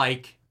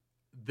like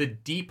the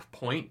deep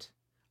point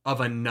of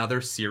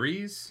another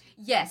series.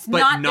 Yes,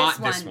 but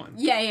not this one.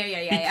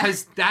 Yeah.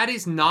 Because that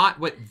is not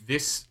what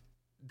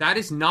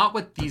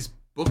these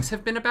books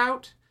have been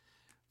about.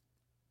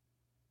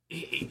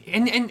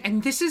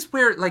 And this is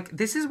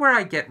where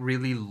I get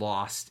really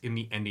lost in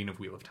the ending of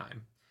Wheel of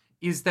Time.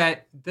 Is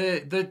that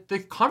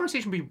the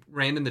conversation between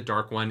Rand and the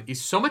Dark One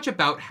is so much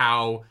about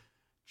how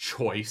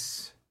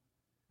choice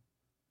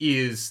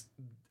is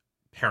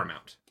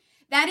paramount.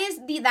 That is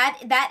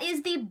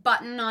the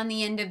button on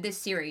the end of this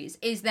series.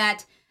 Is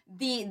that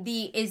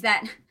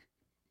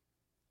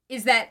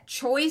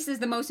choice is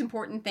the most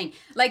important thing.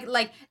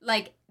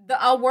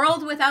 A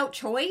world without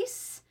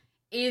choice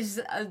is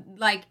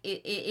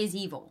is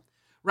evil.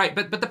 Right,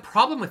 but the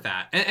problem with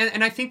that,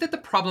 and I think that the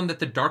problem that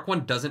the Dark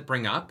One doesn't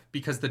bring up,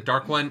 because the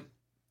Dark One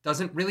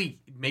doesn't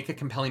really make a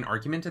compelling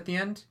argument at the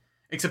end,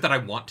 except that I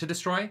want to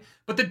destroy,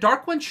 but the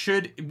Dark One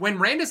should, when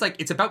Rand is like,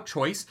 it's about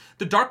choice,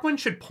 the Dark One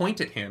should point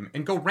at him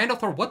and go, Rand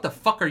al'Thor, what the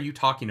fuck are you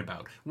talking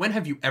about? When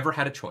have you ever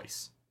had a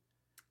choice?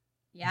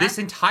 Yeah. This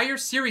entire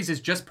series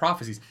is just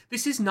prophecies.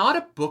 This is not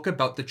a book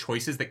about the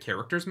choices that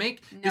characters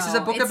make. No, this is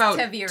a book about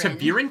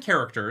ta'veren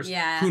characters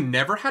who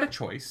never had a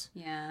choice.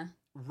 Yeah.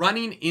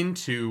 Running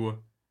into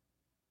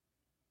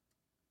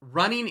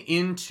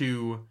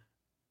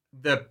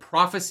the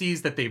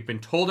prophecies that they've been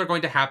told are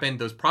going to happen.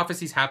 Those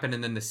prophecies happen,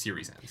 and then the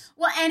series ends.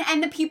 Well,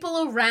 and the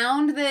people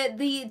around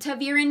the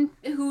ta'veren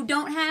who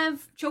don't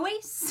have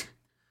choice,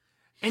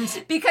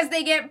 and because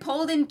they get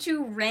pulled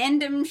into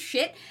random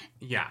shit.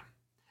 Yeah,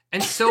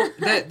 and so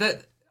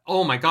the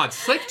oh my God,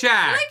 Slick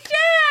Jack! Slick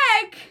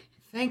Jack!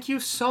 Thank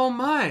you so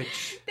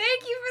much.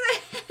 Thank you for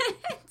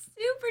the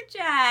super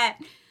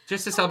chat.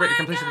 Just to celebrate the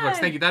completion of the books.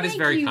 Thank you. That is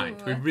very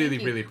kind. We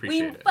really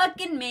appreciate it. We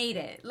fucking made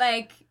it.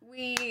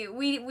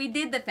 we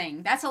did the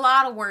thing. That's a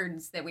lot of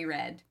words that we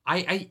read.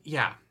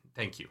 Yeah.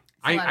 Thank you.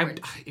 It's a lot of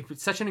words. It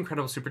was such an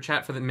incredible super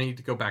chat for me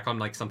to go back on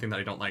like something that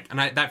I don't like, and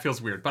that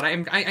feels weird. But I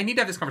need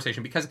to have this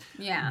conversation because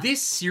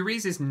this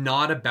series is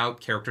not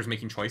about characters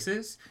making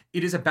choices.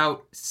 It is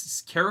about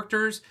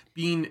characters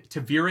being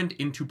ta'virened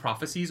into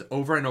prophecies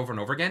over and over and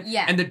over again.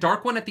 Yeah. And the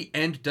Dark One at the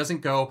end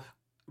doesn't go,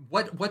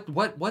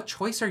 what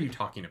choice are you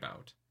talking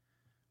about,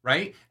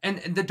 right? And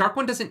the Dark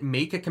One doesn't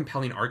make a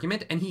compelling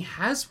argument, and he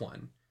has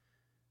one.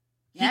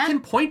 Yeah. He can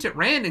point at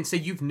Rand and say,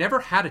 "You've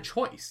never had a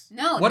choice."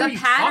 No, what the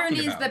pattern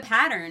is the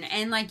pattern,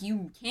 and like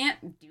you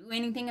can't do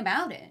anything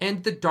about it.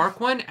 And the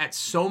Dark One, at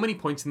so many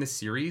points in this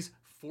series,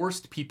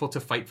 forced people to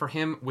fight for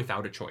him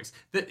without a choice.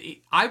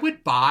 I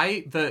would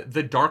buy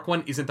the Dark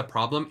One isn't the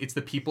problem; it's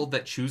the people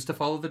that choose to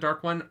follow the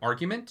Dark One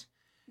argument.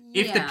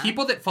 Yeah. If the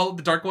people that followed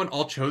the Dark One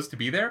all chose to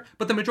be there,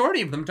 but the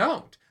majority of them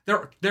don't.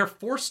 They're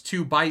forced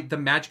to by the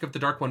magic of the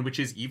Dark One, which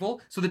is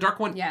evil. So the Dark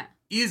One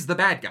is the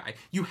bad guy.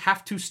 You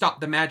have to stop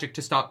the magic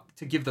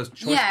to give those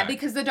choices. Yeah,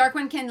 because the Dark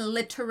One can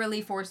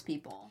literally force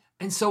people.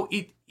 And so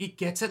it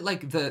gets at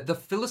like the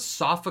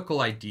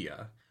philosophical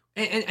idea.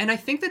 And I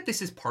think that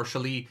this is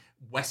partially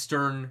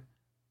Western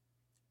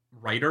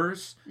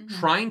writers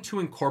trying to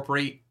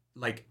incorporate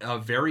like a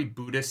very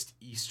Buddhist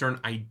Eastern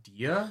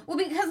idea. Well,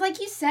 because like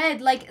you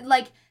said, like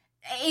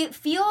it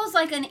feels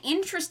like an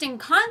interesting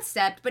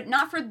concept, but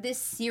not for this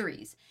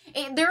series.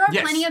 There are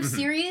plenty of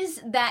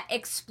series that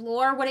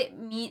explore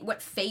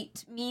what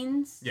fate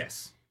means.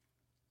 Yes.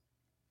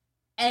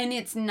 And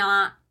it's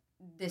not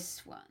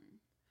this one.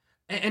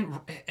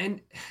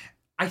 And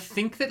I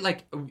think that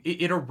like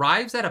it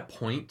arrives at a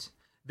point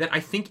that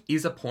I think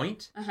is a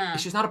point.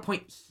 It's just not a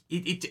point.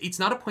 It's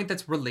not a point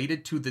that's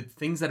related to the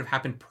things that have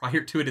happened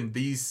prior to it in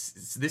this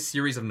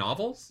series of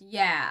novels.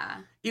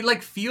 Yeah. It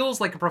like feels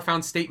like a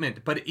profound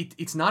statement, but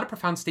it's not a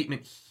profound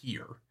statement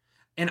here.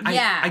 And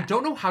I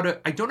don't know how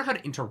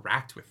to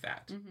interact with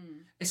that,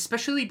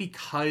 especially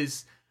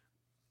because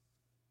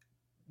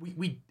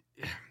we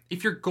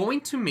if you're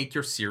going to make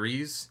your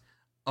series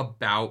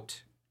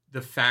about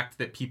the fact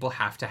that people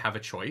have to have a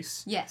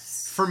choice.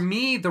 Yes. For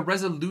me, the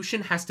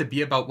resolution has to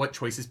be about what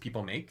choices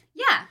people make.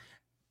 Yeah.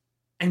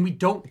 And we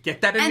don't get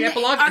that in the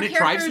epilogue, and it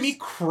drives me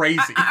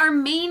crazy. Our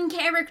main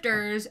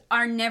characters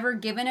are never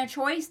given a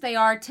choice. They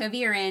are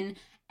ta'viren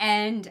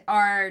and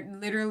are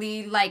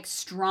literally like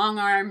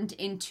strong-armed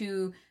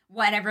into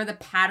whatever the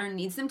pattern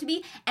needs them to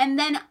be. And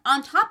then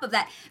on top of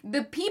that,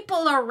 the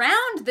people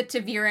around the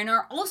ta'viren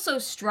are also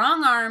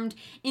strong-armed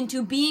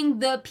into being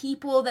the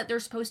people that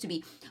they're supposed to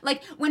be.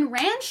 Like, when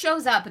Rand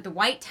shows up at the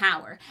White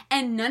Tower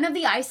and none of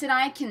the Aes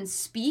Sedai can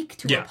speak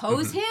to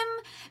oppose him,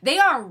 they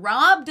are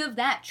robbed of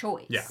that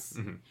choice.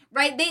 Yeah.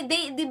 Right?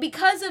 They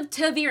because of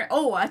ta'viren,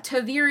 a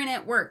ta'viren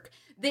at work.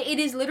 It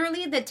is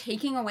literally the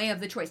taking away of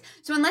the choice.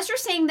 So unless you're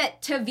saying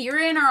that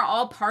ta'viren are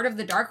all part of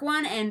the Dark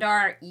One and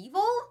are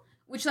evil,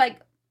 which like,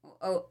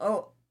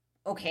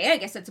 okay, I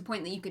guess that's a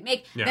point that you could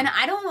make. Yeah. Then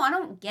I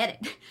don't get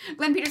it.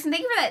 Glenn Peterson,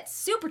 thank you for that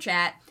super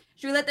chat.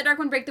 Should we let the Dark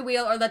One break the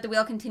wheel or let the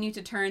wheel continue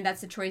to turn?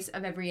 That's the choice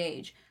of every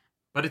age.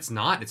 But it's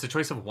not. It's a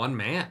choice of one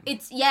man.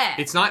 It's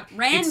not.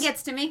 Rand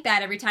gets to make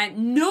that every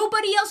time.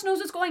 Nobody else knows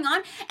what's going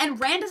on, and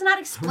Rand does not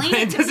explain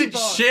Rand it to people.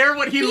 doesn't share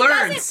what he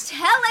learns. He doesn't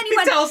tell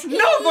anyone. He tells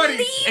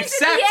nobody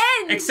Except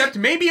except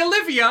maybe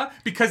Olivia,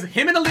 because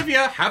him and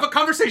Olivia have a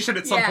conversation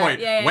at some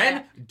point.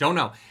 When? Don't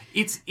know.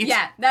 It's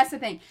that's the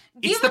thing.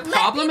 The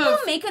problem let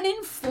people make an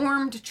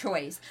informed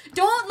choice.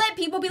 Don't let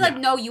people be like,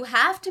 no, you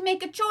have to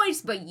make a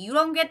choice, but you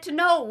don't get to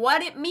know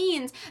what it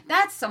means.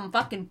 That's some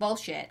fucking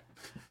bullshit.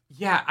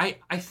 Yeah,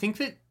 I think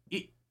that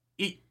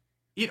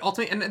it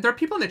ultimately, and there are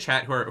people in the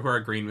chat who are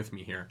agreeing with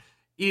me here,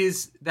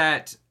 is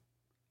that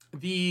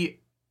it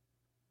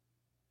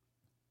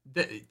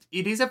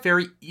is a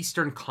very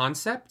Eastern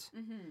concept,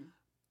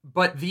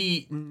 but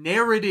the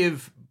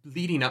narrative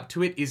leading up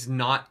to it is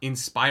not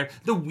inspired.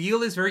 The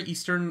wheel is very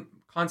Eastern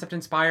concept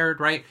inspired,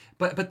 right?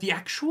 But the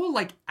actual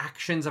like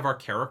actions of our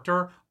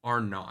character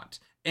are not.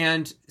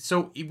 And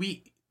so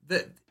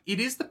it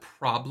is the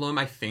problem,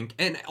 I think,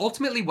 and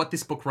ultimately what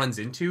this book runs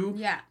into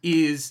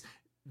is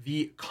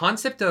the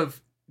concept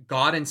of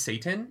God and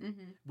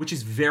Satan, which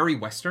is very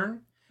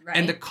Western,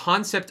 and the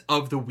concept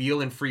of the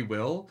wheel and free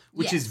will,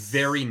 which is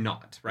very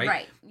not, right?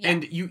 Right. Yeah.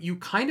 And you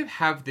kind of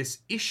have this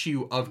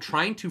issue of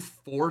trying to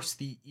force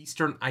the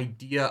Eastern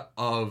idea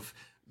of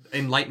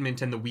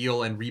enlightenment and the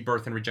wheel and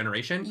rebirth and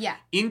regeneration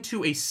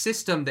into a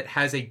system that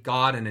has a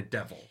God and a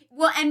devil.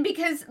 Well, and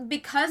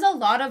because a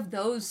lot of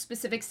those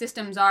specific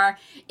systems are,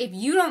 if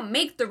you don't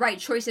make the right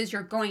choices,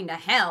 you're going to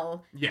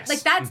hell. Yes.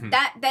 Like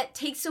that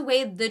takes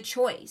away the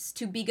choice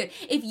to be good.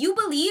 If you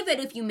believe that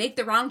if you make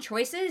the wrong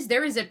choices,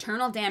 there is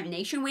eternal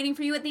damnation waiting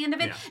for you at the end of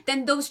it,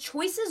 then those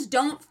choices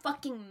don't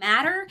fucking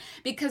matter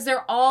because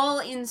they're all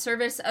in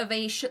service of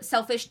a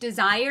selfish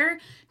desire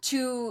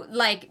to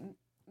like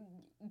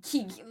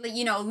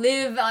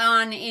live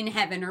on in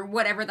heaven or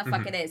whatever the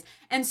fuck it is.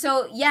 And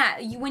so,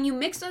 yeah, when you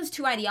mix those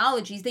two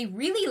ideologies, they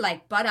really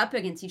like butt up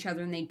against each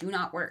other and they do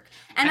not work.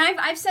 And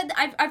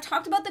I've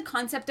talked about the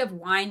concept of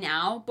why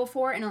now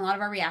before in a lot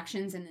of our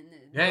reactions and in the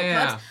book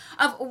clubs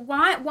of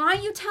why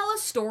you tell a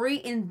story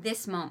in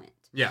this moment.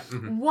 Yeah.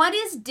 What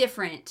is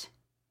different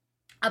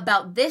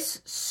about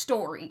this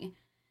story?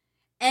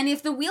 And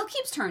if the wheel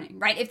keeps turning,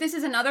 right? If this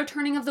is another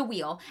turning of the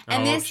wheel,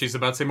 and she's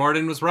about to say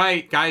Morden was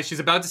right. Guys, she's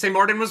about to say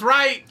Morden was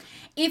right.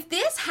 If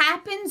this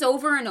happens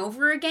over and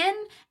over again,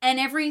 and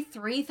every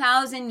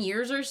 3,000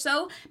 years or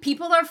so,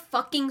 people are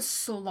fucking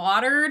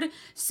slaughtered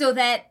so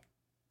that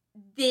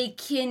they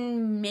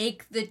can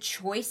make the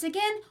choice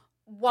again,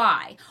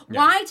 why? Yeah.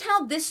 Why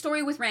tell this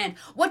story with Rand?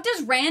 What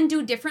does Rand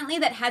do differently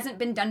that hasn't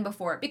been done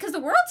before? Because the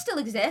world still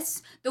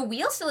exists. The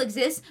wheel still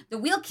exists. The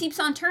wheel keeps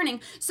on turning.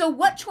 So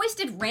what choice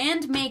did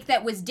Rand make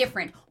that was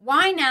different?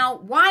 Why now?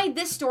 Why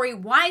this story?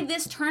 Why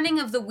this turning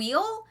of the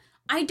wheel?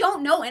 I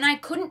don't know, and I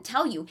couldn't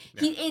tell you.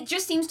 Yeah. It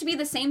just seems to be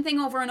the same thing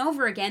over and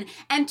over again.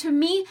 And to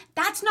me,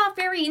 that's not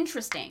very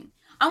interesting.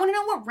 I want to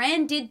know what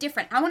Rand did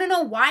different. I want to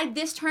know why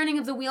this turning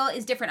of the wheel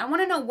is different. I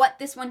want to know what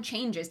this one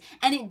changes.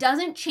 And it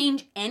doesn't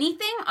change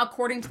anything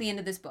according to the end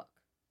of this book.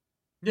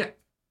 Yeah.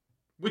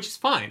 Which is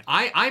fine.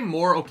 I'm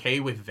more okay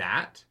with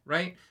that,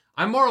 right?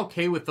 I'm more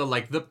okay with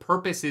the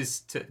purpose is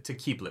to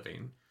keep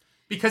living.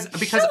 Because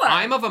sure.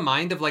 I'm of a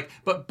mind of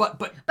but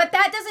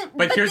that doesn't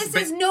this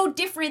is no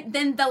different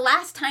than the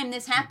last time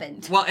this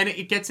happened. Well, and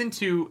it gets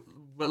into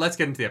let's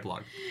get into the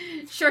epilogue.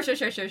 Sure.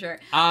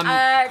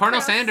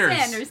 Colonel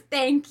Sanders,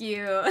 thank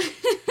you.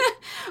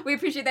 We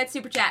appreciate that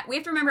super chat. We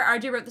have to remember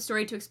RJ wrote the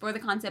story to explore the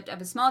concept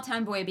of a small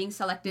town boy being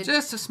selected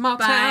just a small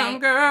town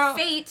girl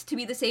fate to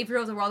be the savior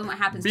of the world and what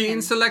happens being to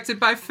him. Selected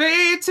by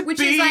fate to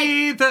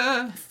be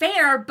the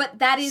fair, but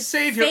that is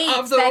savior fate,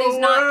 of the that is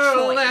not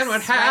world choice, and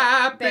what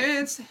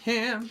happens to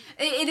him.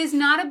 It is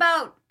not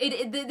about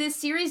this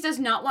series does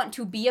not want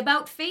to be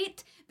about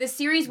fate. The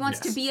series wants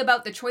to be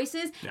about the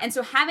choices, and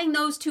so having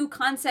those two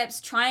concepts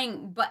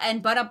trying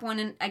butt up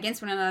one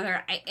against one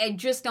another, I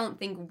just don't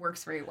think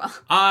works very well.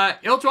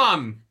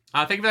 Ildrum,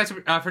 thank you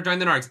for joining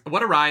the Nargs.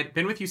 What a ride.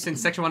 Been with you since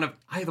section 1 of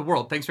Eye of the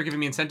World. Thanks for giving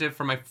me incentive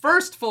for my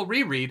first full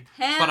reread,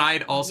 but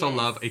I'd also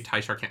love a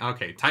Taishar Canada.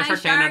 Okay, Taishar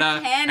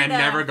Canada, and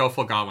never go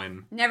full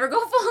Gawain. Never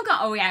go full Gawain.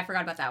 Oh yeah, I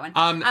forgot about that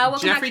one.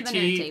 Jeffrey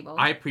T,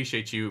 I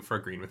appreciate you for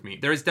agreeing with me.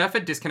 There is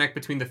definitely a disconnect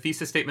between the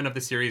thesis statement of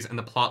the series and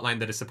the plot line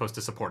that is supposed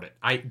to support it.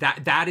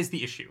 That is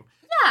the issue.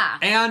 Yeah.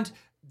 And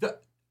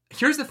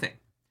here's the thing.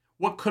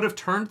 What could have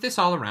turned this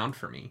all around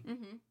for me,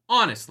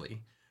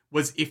 honestly,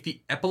 was if the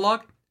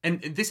epilogue... And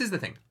this is the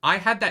thing. I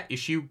had that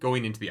issue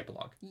going into the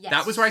epilogue. Yes.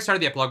 That was where I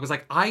started the epilogue.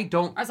 I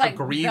don't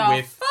agree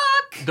with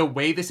the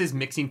way this is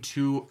mixing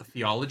two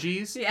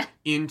theologies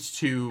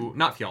into...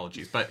 Not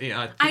theologies, but two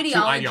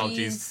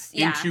ideologies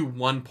into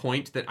one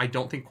point that I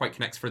don't think quite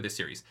connects for this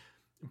series.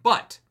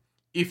 But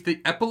if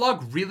the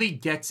epilogue really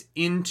gets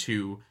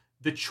into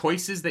the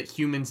choices that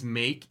humans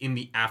make in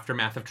the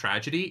aftermath of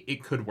tragedy,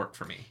 it could work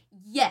for me.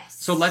 Yes.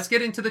 So let's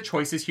get into the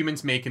choices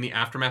humans make in the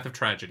aftermath of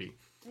tragedy.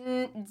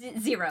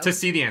 0. To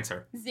see the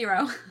answer.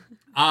 0.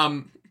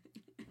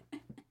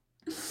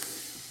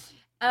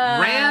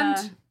 Rand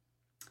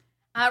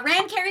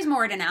carries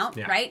Morden out,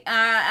 right?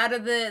 Out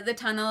of the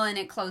tunnel, and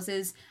it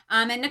closes.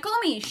 And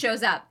Nakomi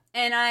shows up,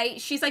 and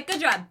she's like,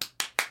 "Good job,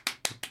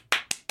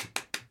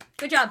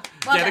 good job."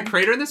 Well done. The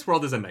creator in this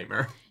world is a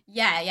nightmare.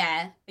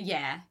 Yeah.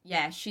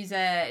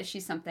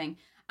 She's something.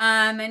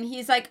 And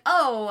he's like,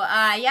 "Oh,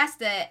 I asked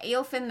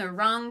Eowyn the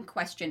wrong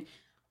question.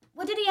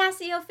 What did he ask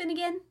Eowyn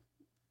again?"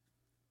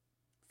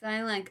 So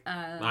I'm like,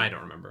 I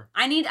don't remember.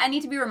 I need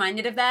to be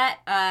reminded of that,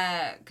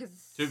 because...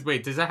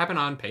 Wait, does that happen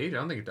on page? I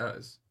don't think it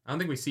does. I don't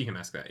think we see him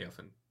ask that,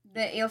 Eowyn.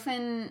 The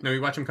Eowyn... No, we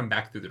watch him come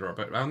back through the door,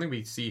 but I don't think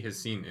we see his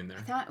scene in there.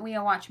 I thought we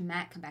watch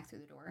Matt come back through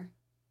the door.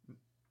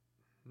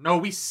 No,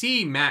 we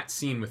see Matt's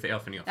scene with the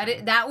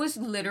Eowyn. That was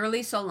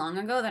literally so long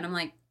ago that I'm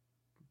like...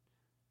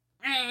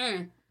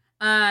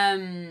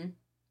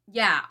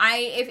 Yeah,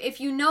 if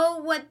you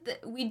know what...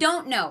 we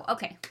don't know.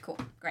 Okay, cool,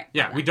 great.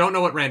 Yeah, we don't know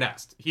what Rand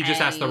asked. He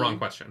just asked the wrong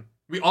question.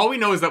 All we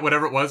know is that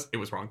whatever it was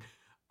wrong.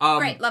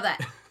 Great, love that.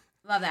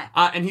 Love that.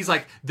 And he's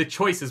like, the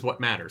choice is what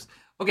matters.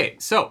 Okay,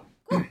 so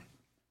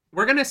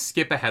we're going to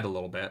skip ahead a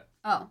little bit.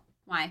 Oh,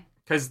 why?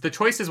 Because the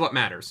choice is what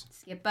matters.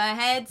 Skip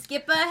ahead.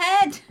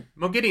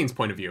 Moghedion's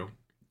point of view.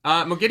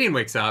 Moghedion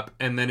wakes up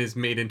and then is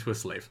made into a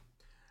slave.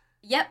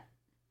 Yep.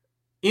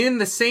 In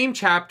the same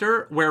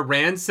chapter where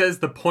Rand says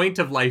the point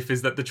of life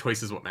is that the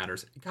choice is what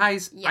matters.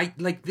 Guys, I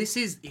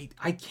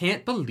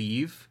can't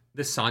believe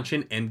the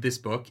Sanshin end this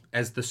book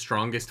as the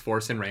strongest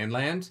force in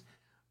Randland.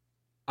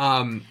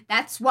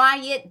 That's why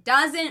it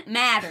doesn't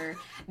matter.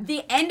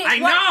 The end. I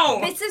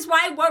know. This is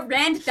why what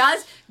Rand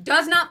does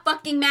not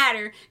fucking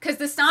matter, because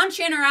the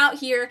Sanshin are out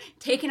here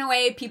taking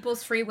away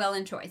people's free will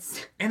and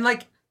choice. And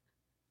like,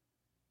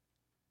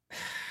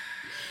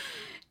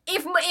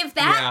 if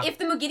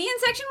the Moghedion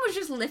section was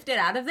just lifted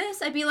out of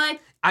this, I'd be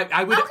like,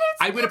 I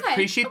would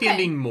appreciate the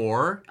ending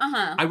more.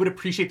 I would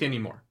appreciate the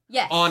ending more.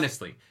 Yes.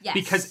 Honestly. Yes.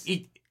 Because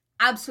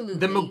Absolutely.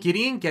 The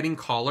Moghedien getting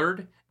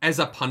collared as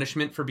a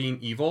punishment for being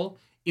evil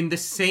in the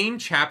same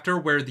chapter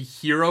where the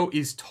hero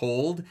is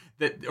told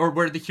that, or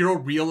where the hero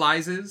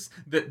realizes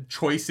that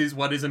choice is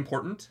what is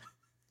important.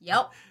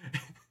 Yep.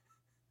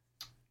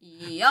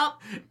 Yep.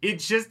 It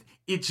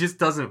just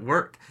doesn't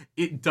work.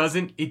 It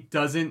doesn't,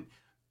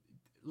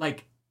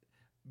 like,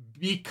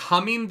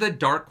 becoming the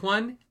Dark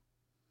One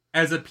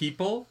as a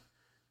people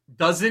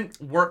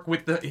doesn't work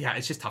with the,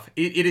 it's just tough.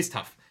 It is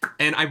tough.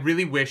 And I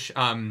really wish it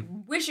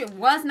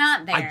was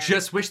not there. I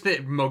just wish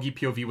that Mogi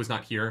POV was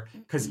not here,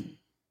 because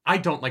I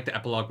don't like the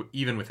epilogue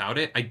even without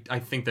it. I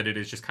think that it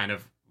is just kind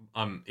of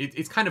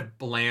it's kind of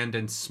bland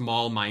and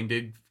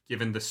small-minded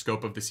given the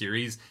scope of the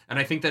series. And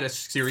I think that a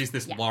series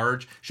this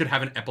large should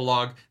have an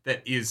epilogue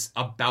that is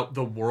about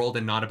the world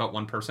and not about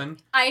one person.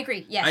 I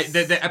agree. Yes.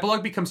 The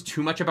epilogue becomes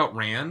too much about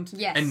Rand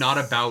and not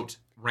about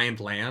Rand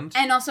Land.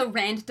 And also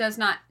Rand does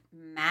not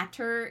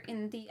matter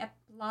in the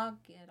epilogue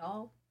at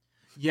all.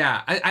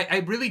 Yeah,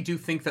 I really do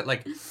think that,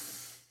 like...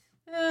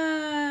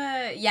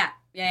 Yeah.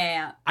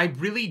 I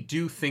really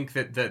do think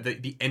that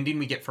the ending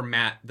we get from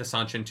Mat, the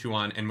Seanchan,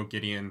 Tuon, and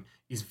Moghedien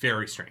is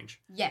very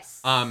strange.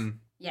 Yes.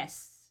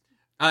 Yes.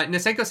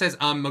 Nasenko says,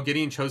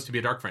 Moghedien chose to be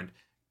a dark friend.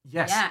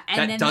 Yes,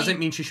 that doesn't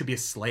mean she should be a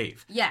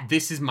slave. Yeah.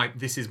 This is my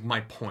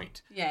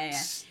point. Yeah.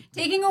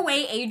 Taking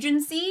away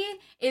agency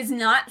is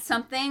not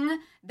something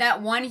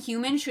that one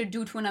human should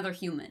do to another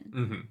human.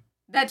 Mm-hmm.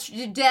 That's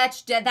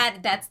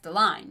the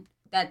line.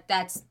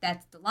 That's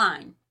the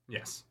line.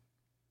 Yes.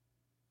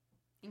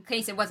 In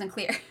case it wasn't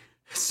clear.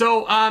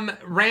 So,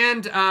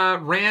 Rand,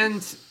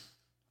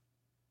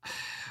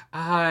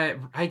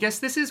 I guess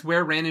this is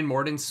where Rand and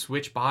Morden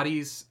switch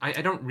bodies.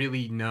 I don't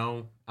really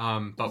know,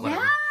 but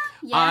whatever.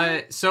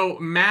 Yeah. So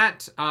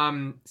Mat,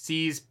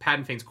 sees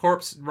Padan Fane's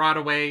corpse rot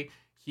away.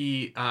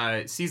 He,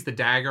 sees the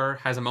dagger,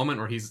 has a moment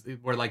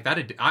where like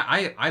that.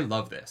 I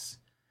love this.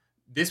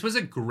 This was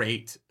a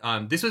great,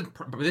 this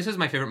was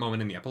my favorite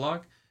moment in the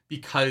epilogue.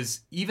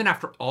 Because even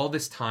after all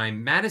this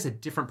time, Mat is a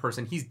different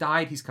person. He's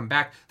died. He's come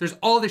back. There's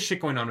all this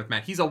shit going on with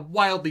Mat. He's a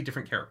wildly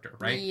different character,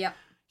 right? Yep.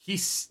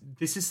 This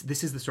is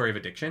the story of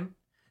addiction,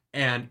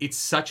 and it's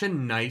such a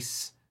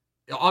nice,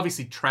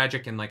 obviously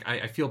tragic, and like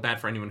I feel bad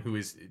for anyone who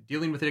is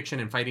dealing with addiction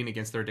and fighting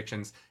against their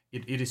addictions.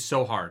 It is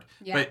so hard.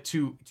 Yep. But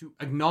to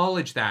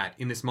acknowledge that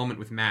in this moment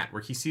with Mat,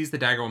 where he sees the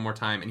dagger one more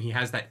time and he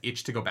has that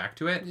itch to go back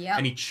to it,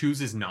 and he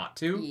chooses not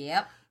to.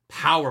 Yep.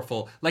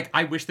 Powerful. Like,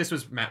 I wish this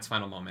was Mat's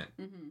final moment.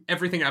 Mm-hmm.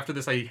 Everything after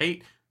this I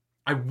hate.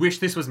 I wish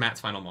this was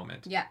Mat's final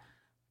moment. Yeah.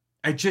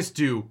 I just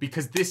do,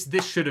 because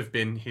this should have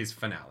been his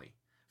finale.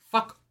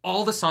 Fuck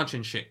all the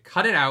Seanchan shit.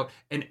 Cut it out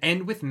and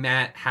end with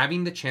Mat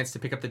having the chance to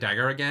pick up the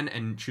dagger again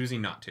and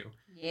choosing not to.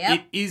 Yeah.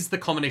 It is the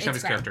culmination of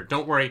his character.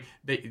 Don't worry.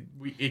 It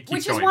keeps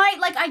Which going. is why,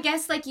 like, I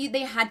guess, like,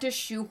 they had to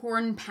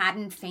shoehorn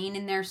Padan Fane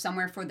in there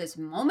somewhere for this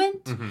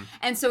moment. Mm-hmm.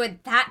 And so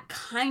that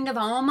kind of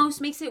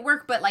almost makes it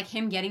work, but, like,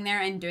 him getting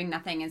there and doing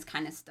nothing is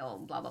kind of still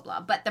blah, blah,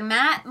 blah. But the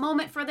Mat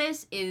moment for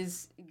this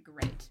is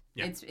great.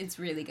 Yeah. It's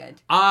really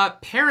good.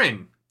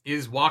 Perrin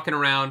is walking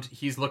around.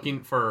 He's looking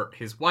for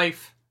his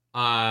wife.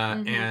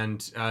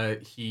 And this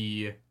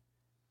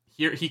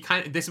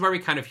is where we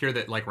kind of hear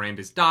that, like, Rand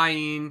is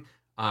dying.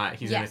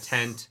 He's in a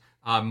tent.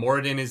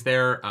 Moradin is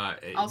there.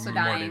 Also Moradin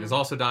dying. is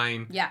also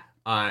dying. Yeah.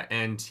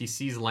 And he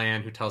sees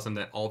Lan, who tells him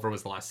that Oliver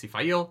was the last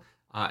Sifail.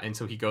 And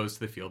so he goes to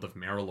the field of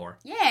Marilor.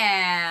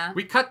 Yeah.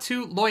 We cut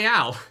to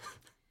Loial.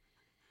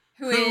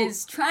 who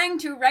is trying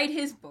to write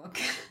his book.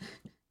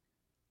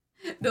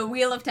 The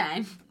Wheel of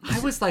Time. I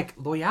was like,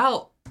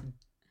 Loial,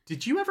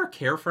 did you ever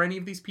care for any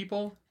of these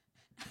people?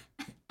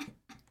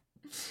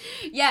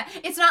 Yeah,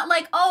 it's not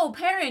like, oh,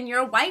 Perrin,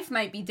 your wife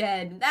might be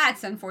dead.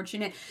 That's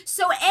unfortunate.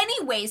 So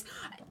anyways,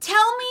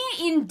 tell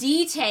me in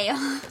detail.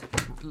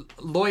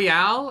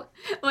 Loial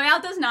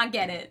does not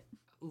get it.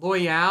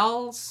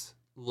 Loial's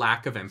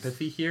lack of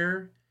empathy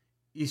here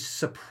is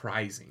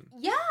surprising.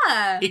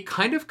 Yeah. It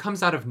kind of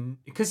comes out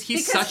of... Because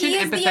he's such an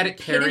empathetic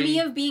character. He is the epitome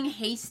of being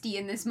hasty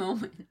in this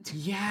moment.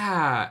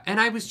 Yeah. And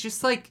I was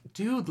just like,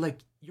 dude, like,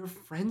 your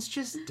friends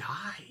just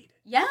died.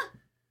 Yeah.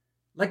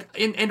 Like,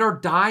 and are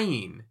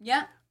dying.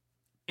 Yeah.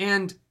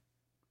 And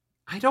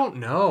I don't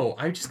know.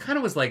 I just kind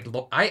of was like,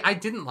 I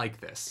didn't like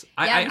this.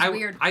 Yeah, it was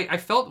weird. I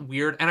felt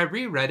weird, and I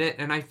reread it,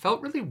 and I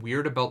felt really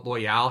weird about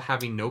Loial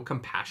having no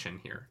compassion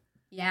here.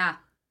 Yeah.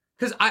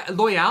 Because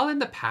Loial in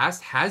the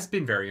past has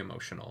been very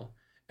emotional.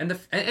 And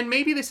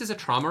maybe this is a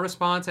trauma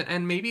response,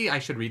 and maybe I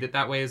should read it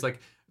that way, as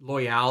like,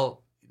 Loial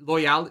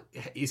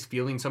is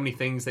feeling so many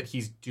things that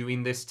he's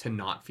doing this to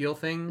not feel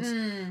things.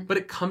 But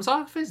it comes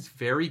off as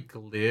very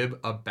glib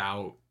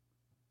about...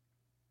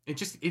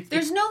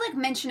 There's no like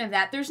mention of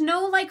that. There's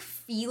no like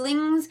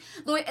feelings.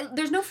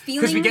 There's no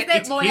feelings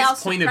that Loial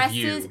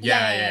suppresses.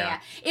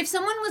 Yeah. If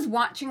someone was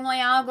watching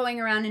Loial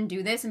going around and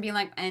do this and being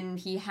like, and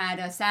he had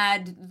a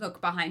sad look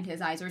behind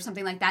his eyes or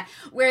something like that,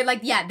 where like,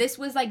 yeah, this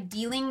was like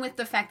dealing with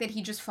the fact that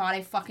he just fought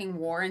a fucking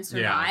war and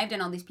survived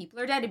and all these people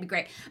are dead, it'd be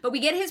great. But we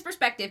get his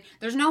perspective.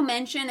 There's no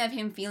mention of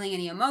him feeling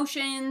any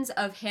emotions,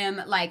 of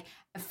him like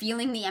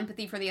feeling the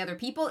empathy for the other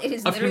people. It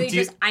is Of him literally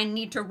just, I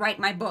need to write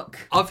my book.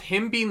 Of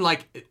him being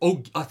like,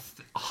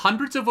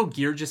 hundreds of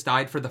Ogier just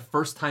died for the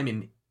first time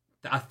in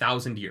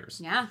 1,000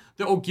 years. Yeah.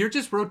 The Ogier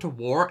just rode to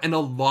war, and a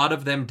lot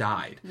of them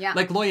died. Yeah.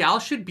 Like,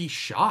 Loial should be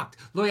shocked.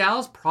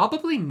 Loial's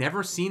probably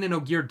never seen an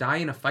Ogier die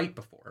in a fight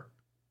before.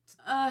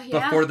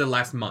 Yeah. Before the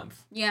last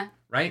month. Yeah.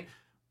 Right?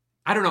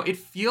 I don't know. It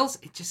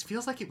just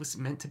feels like it was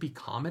meant to be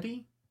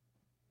comedy.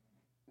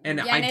 And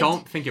Yeah, I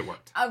don't think it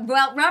worked.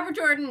 Well, Robert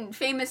Jordan,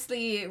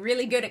 famously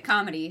really good at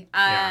comedy.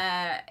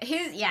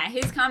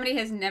 His comedy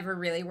has never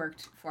really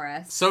worked for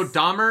us. So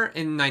Dahmer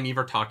and Nynaeve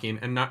are talking,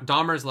 and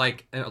Dahmer's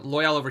like,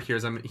 Loial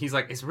overhears him. He's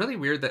like, it's really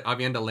weird that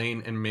Aviendha,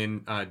 Lane, and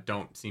Min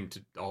don't seem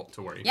to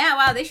worry. Yeah,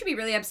 wow, they should be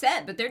really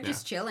upset, but they're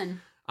just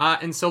chilling.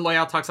 And so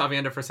Loial talks to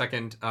Aviendha for a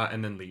second,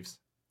 and then leaves.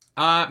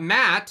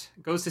 Matt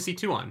goes to see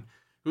Tuon,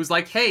 who's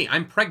like, hey,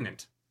 I'm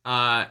pregnant.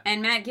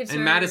 And Matt gives her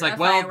Matt is like, a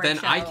well, firework then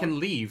I show.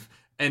 can leave.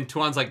 And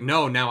Tuon's like,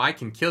 no, now I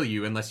can kill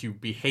you unless you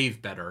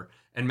behave better.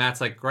 And Matt's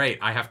like, great,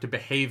 I have to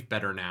behave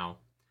better now.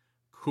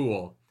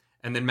 Cool.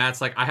 And then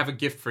Matt's like, I have a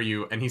gift for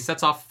you. And he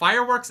sets off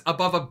fireworks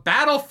above a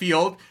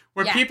battlefield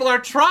where people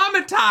are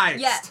traumatized.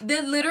 Yeah,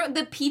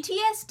 the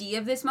PTSD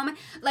of this moment.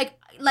 Like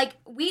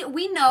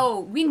we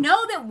know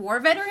that war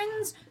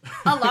veterans,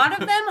 a lot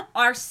of them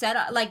are set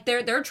up, like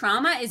their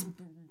trauma is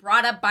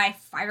brought up by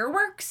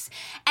fireworks,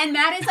 and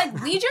Matt is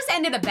like, we just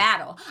ended a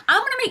battle. I'm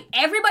gonna make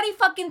everybody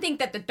fucking think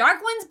that the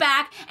Dark One's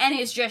back and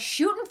is just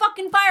shooting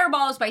fucking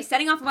fireballs by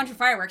setting off a bunch of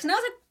fireworks. And I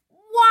was like,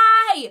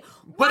 why?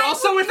 But Why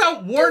also would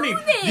without you warning,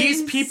 do this?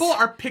 these people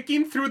are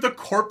picking through the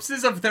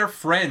corpses of their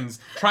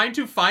friends, trying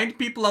to find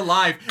people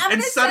alive, I'm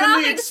and gonna set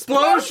suddenly off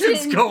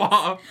explosions go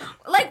off.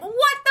 Like, what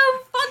the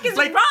fuck is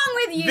Like, wrong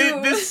with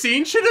you? The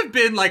scene should have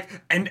been like,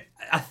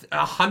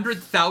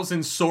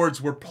 100,000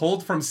 swords were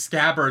pulled from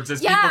scabbards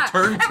as people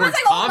turned Everyone's towards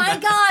like, combat. oh my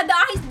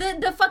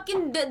god, the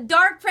fucking the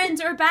Dark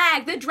Friends are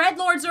back. The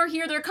Dreadlords are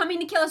here. They're coming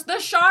to kill us. The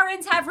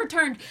Sharans have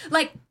returned.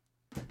 Like,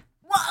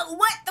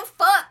 what the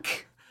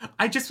fuck?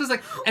 I just was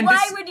like, and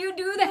Why would you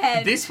do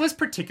that? This was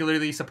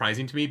particularly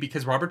surprising to me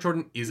because Robert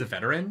Jordan is a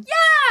veteran.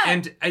 Yeah!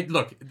 And I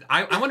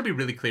want to be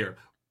really clear.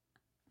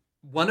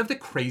 One of the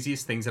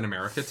craziest things in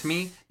America to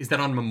me is that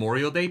on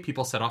Memorial Day,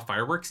 people set off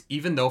fireworks,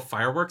 even though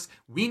fireworks,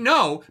 we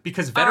know,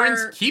 because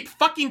veterans keep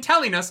fucking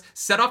telling us,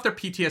 set off their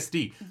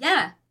PTSD.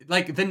 Yeah.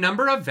 Like, the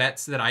number of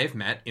vets that I have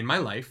met in my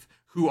life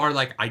who are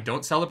like, I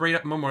don't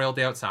celebrate Memorial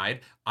Day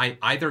outside. I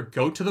either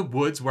go to the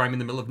woods where I'm in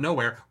the middle of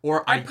nowhere,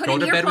 or I go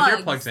to bed with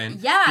earplugs in.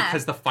 Yeah.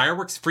 Because the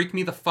fireworks freak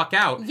me the fuck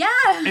out. Yeah.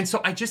 And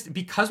so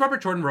because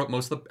Robert Jordan wrote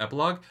most of the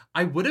epilogue,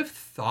 I would have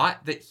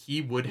thought that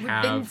he would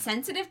have been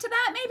sensitive to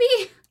that,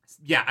 maybe?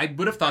 Yeah, I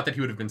would have thought that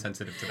he would have been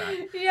sensitive to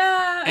that.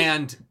 Yeah.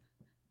 And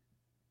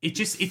it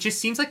just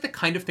seems like the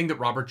kind of thing that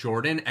Robert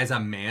Jordan, as a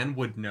man,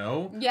 would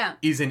know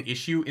is an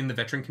issue in the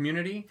veteran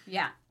community.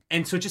 Yeah.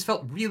 And so it just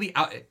felt really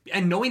out.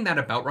 And knowing that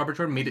about Robert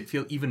Jordan made it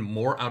feel even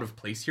more out of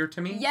place here to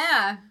me.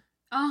 Yeah.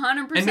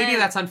 100%. And maybe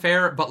that's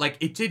unfair, but like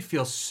it did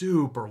feel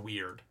super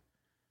weird.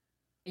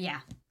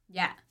 Yeah.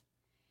 Yeah.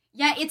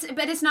 Yeah,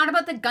 but it's not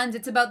about the guns.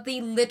 It's about the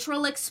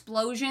literal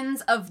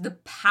explosions of the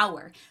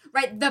power,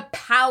 right? The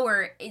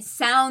power, it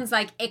sounds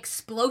like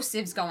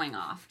explosives going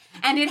off.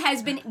 And it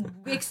has been,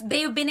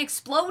 they have been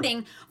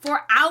exploding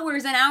for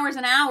hours and hours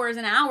and hours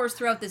and hours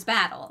throughout this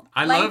battle.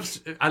 I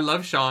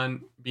love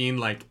Sean being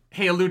like,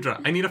 hey,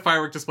 Aludra, I need a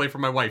firework display for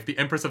my wife, the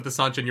Empress of the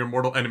Sanchin, your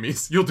mortal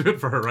enemies. You'll do it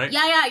for her, right?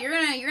 Yeah, you're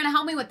gonna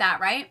help me with that,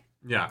 right?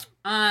 Yeah.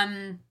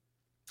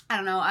 I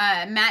don't know.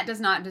 Matt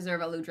does not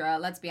deserve Aludra.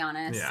 Let's be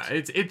honest.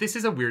 Yeah, this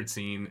is a weird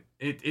scene.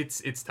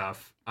 It's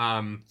tough.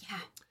 Yeah.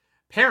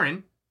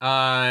 Perrin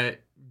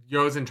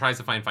goes and tries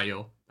to find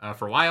Fail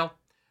for a while.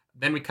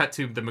 Then we cut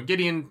to the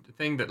Moghedien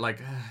thing that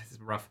is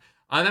rough.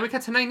 Then we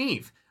cut to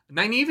Nynaeve.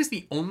 Nynaeve is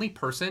the only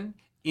person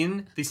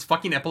in this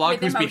fucking epilogue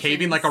who's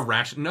behaving like a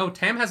ration. No,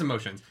 Tam has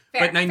emotions,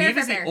 but Nynaeve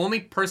is the only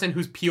person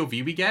whose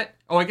POV we get.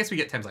 Oh, I guess we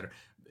get Tam's later.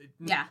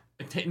 Yeah.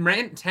 Tam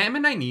and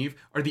Nynaeve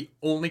are the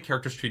only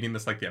characters treating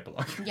this like the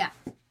epilogue. Yeah.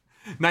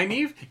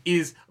 Nynaeve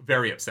is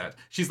very upset.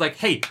 She's like,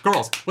 hey,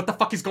 girls, what the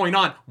fuck is going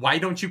on? Why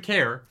don't you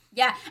care?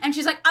 Yeah, and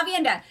she's like,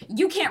 Aviendha,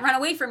 you can't run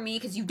away from me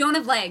because you don't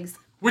have legs.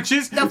 Which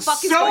is so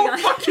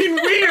fucking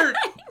weird.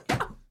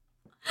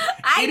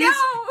 I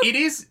know. It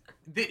is.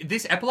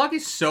 This epilogue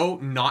is so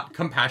not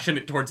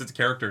compassionate towards its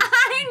characters.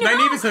 I know.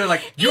 Nynaeve is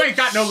like, you ain't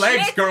got no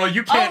legs, girl.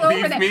 You can't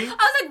leave me. I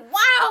was like,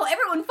 wow,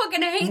 everyone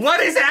fucking hates me. What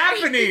is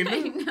happening? I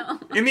know.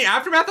 In the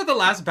aftermath of the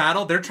last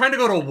battle, they're trying to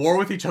go to war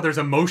with each other's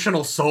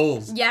emotional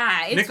souls.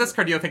 Yeah, it's Nicholas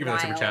Cardillo, thank you for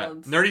that super chat.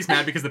 Nerdy's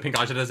mad because the Pink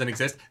Aja doesn't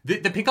exist. The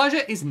Pink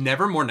Aja is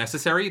never more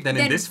necessary than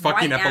in this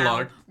fucking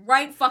epilogue.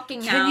 Right fucking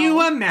now. Can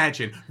you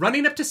imagine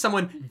running up to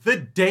someone the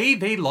day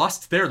they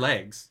lost their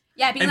legs?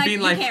 Yeah, being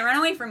like, you can't run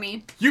away from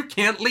me. You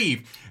can't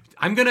leave.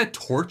 I'm gonna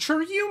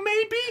torture you,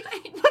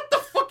 maybe? What the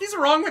fuck is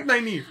wrong with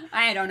Nynaeve?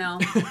 I don't know.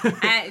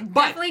 I'm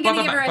definitely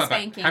gonna give her a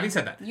spanking. Having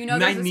said that, you know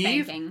there's a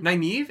spanking.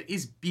 Nynaeve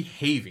is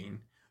behaving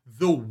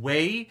the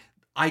way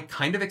I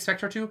kind of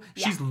expect her to.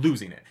 Yeah. She's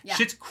losing it. Yeah.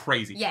 Shit's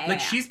crazy. Yeah, like,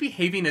 yeah. she's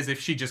behaving as if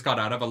she just got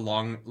out of a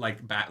long, like,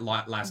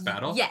 last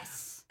battle.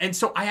 Yes. And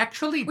so I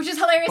actually Which is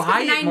hilarious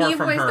buy because it more Nynaeve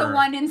from was her. the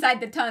one inside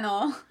the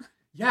tunnel.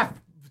 Yeah,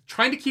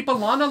 trying to keep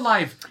Alana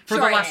alive for Sure,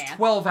 the last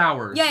 12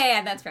 hours.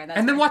 Yeah, that's fair.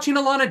 And then watching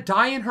Alana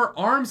die in her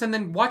arms, and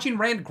then watching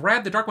Rand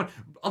grab the Dark One.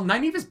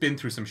 Nynaeve has been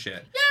through some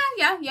shit.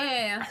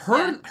 Yeah.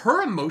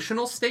 Her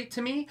emotional state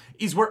to me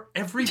is where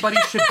everybody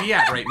should be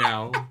at right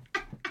now.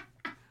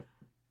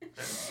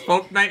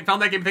 Found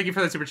that game. Thank you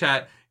for the super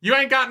chat. You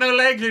ain't got no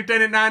legs,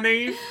 Lieutenant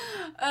Nynaeve.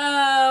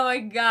 Oh my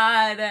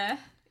god.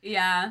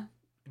 Yeah.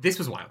 This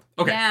was wild.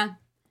 Okay.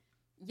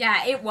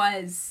 Yeah, it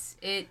was.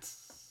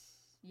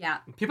 Yeah.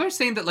 People are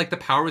saying that, like, the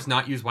power was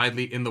not used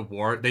widely in the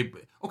war.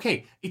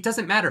 It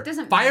doesn't matter.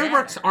 Doesn't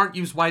Fireworks matter. aren't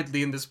used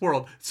widely in this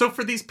world. So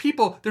for these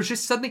people, there's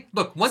just suddenly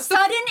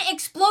Sudden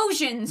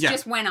explosions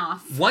just went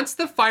off. Once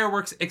the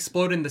fireworks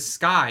explode in the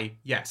sky,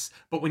 yes.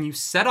 But when you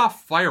set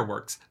off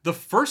fireworks, the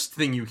first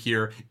thing you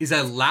hear is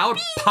a loud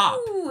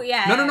pop.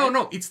 Yeah.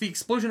 No. It's the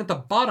explosion at the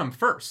bottom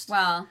first.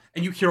 Well.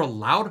 And you hear a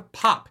loud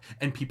pop,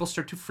 and people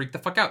start to freak the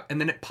fuck out. And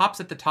then it pops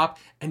at the top,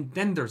 and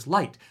then there's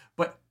light.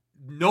 But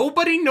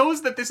nobody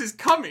knows that this is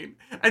coming.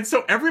 And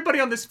so everybody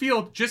on this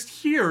field just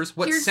hears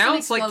what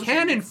sounds like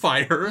cannon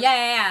fire.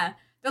 Yeah.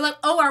 They're like,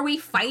 oh, are we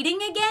fighting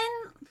again?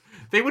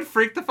 They would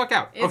freak the fuck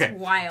out. It's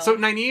wild. So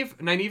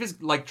Nynaeve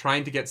is, like,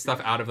 trying to get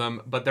stuff out of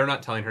them, but they're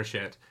not telling her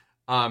shit.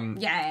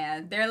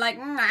 Yeah. They're like,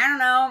 I don't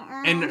know.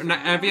 And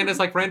Avienda's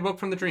like, Rand woke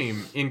from the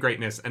dream in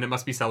greatness, and it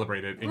must be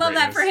celebrated in Love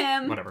greatness. that for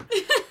him. Whatever.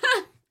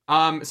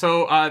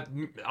 So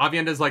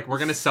Avienda's like, we're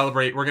gonna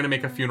celebrate. We're gonna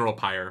make a funeral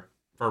pyre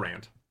for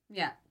Rand.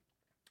 Yeah.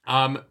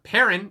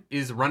 Perrin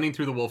is running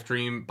through the wolf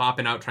dream,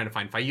 bopping out, trying to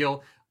find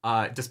Fail.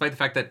 Despite the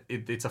fact that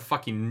it's a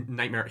fucking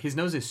nightmare. His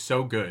nose is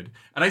so good.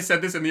 And I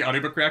said this in the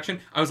audiobook reaction.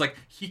 I was like,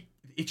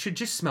 it should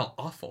just smell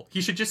awful.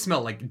 He should just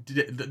smell like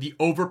the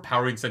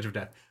overpowering stench of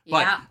death.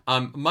 Yeah.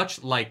 But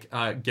much like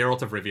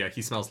Geralt of Rivia,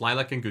 he smells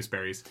lilac and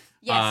gooseberries.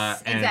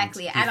 Yes, and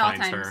exactly. he At all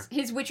finds times. her.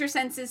 His Witcher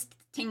senses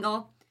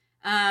tingle.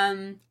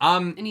 And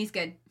he's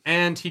good.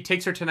 And he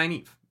takes her to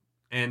Nynaeve.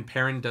 And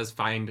Perrin does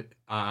find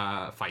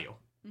Fael.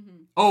 Mm-hmm.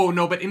 Oh,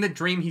 no, but in the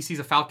dream, he sees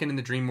a falcon in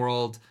the dream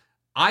world.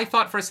 I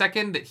thought for a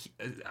second that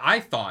I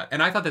thought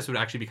this would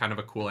actually be kind of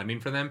a cool ending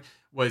for them,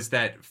 was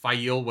that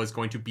Fael was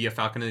going to be a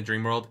falcon in the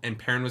dream world, and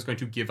Perrin was going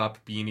to give up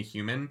being a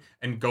human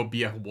and go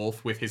be a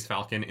wolf with his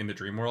falcon in the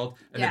dream world,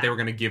 and that they were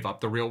going to give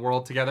up the real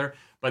world together.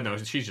 But no,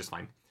 she's just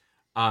fine.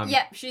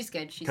 Yeah, she's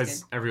good. She's good.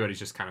 Because everybody's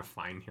just kind of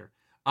fine here.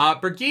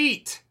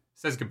 Brigitte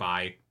says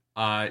goodbye.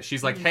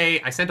 She's like, hey,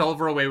 I sent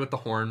Oliver away with the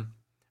horn.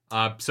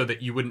 So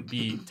that you wouldn't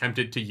be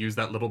tempted to use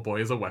that little boy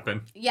as a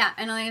weapon. Yeah,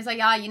 and Elena's like,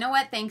 you know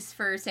what? Thanks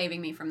for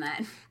saving me from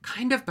that.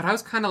 Kind of, but I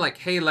was kind of like,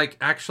 hey, like,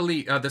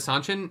 actually, the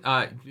Sanchin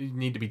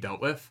need to be dealt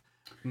with.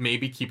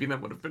 Maybe keeping them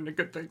would have been a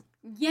good thing.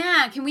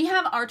 Yeah, can we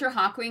have Arthur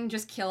Hawkwing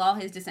just kill all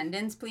his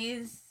descendants,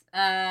 please?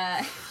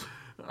 Yeah.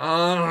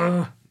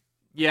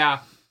 Yeah.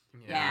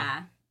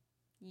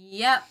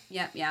 Yep.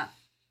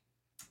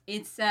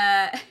 It's,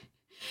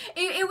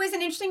 It was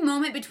an interesting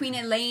moment between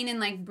Elaine and,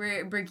 like,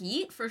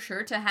 Brigitte, for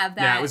sure, to have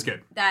that. Yeah, it was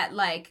good. That,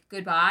 like,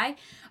 goodbye.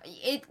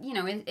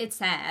 It's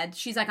sad.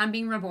 She's like, I'm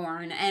being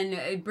reborn.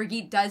 And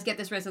Brigitte does get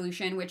this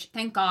resolution, which,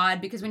 thank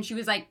God, because when she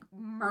was, like,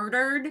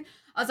 murdered,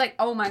 I was like,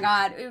 oh my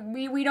God,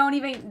 we don't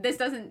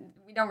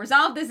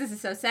resolve this. This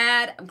is so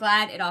sad. I'm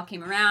glad it all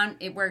came around.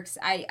 It works.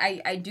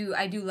 I do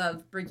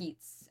love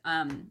Brigitte's,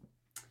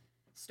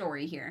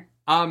 story here.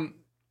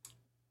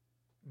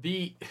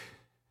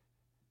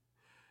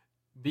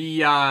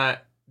 The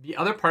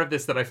other part of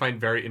this that I find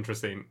very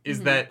interesting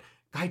is that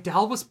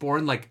Gaidal was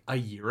born like a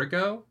year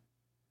ago.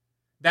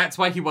 That's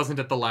why he wasn't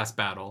at the last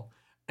battle.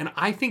 And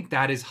I think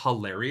that is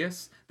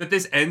hilarious that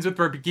this ends with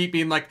Brigitte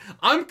being like,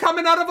 I'm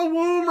coming out of a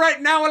womb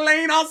right now,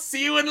 Elaine. I'll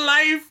see you in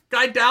life.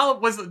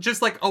 Gaidal was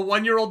just like a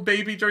 1-year-old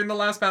baby during the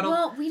last battle.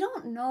 Well, we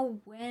don't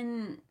know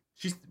when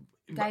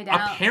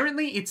Gaidal...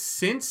 Apparently, it's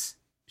since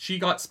she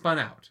got spun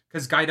out.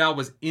 Because Gaidal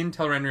was in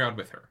Tel'aran'rhiod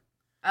with her.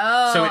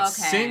 Oh, so it's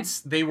okay.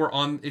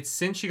 it's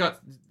since she got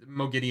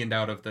Moghedioned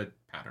out of the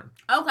pattern.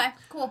 Okay,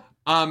 cool.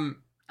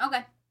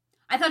 Okay.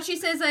 I thought she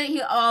says that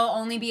I'll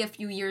only be a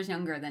few years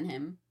younger than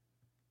him.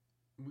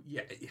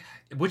 Yeah,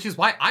 which is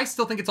why I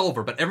still think it's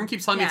over, but everyone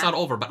keeps telling me it's not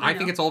over, but I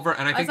think it's over,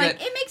 and I think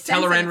that it makes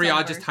sense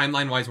Tel'aran'rhiod just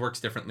timeline-wise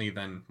works differently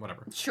than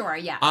whatever. Sure,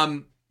 yeah.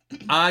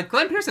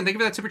 Glenn Pearson, thank you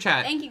for that super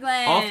chat. Thank you,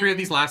 Glenn. All 3 of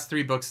these last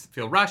 3 books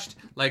feel rushed,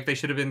 like they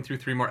should have been through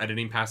 3 more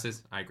editing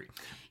passes. I agree.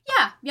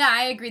 Yeah,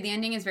 I agree. The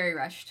ending is very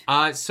rushed.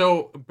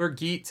 So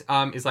Brigitte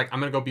is like, I'm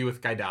gonna go be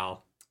with Gaidal.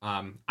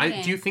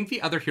 Okay. Do you think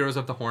the other heroes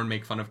of the Horn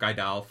make fun of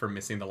Gaidal for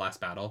missing the last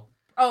battle?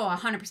 Oh,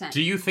 100%.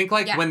 Do you think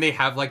when they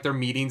have like their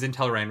meetings in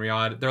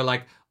Tel'aran'rhiod, they're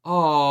like,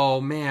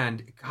 oh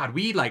man, God,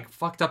 we like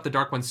fucked up the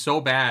Dark One so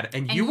bad,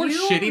 and you were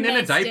shitting in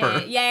a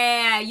diaper.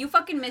 Yeah, you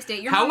fucking missed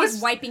it. Your mom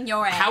was wiping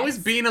your ass. How is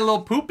being a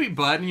little poopy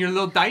butt in your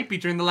little diaper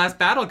during the last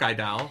battle,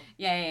 Gaidal?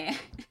 Yeah.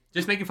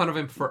 Just making fun of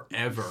him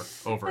forever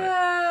over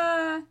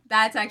it.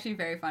 That's actually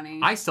very funny.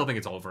 I still think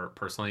it's over,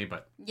 personally,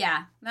 but...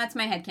 Yeah, that's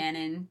my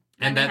headcanon.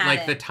 And Let me that, like,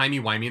 have the it.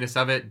 timey-wiminess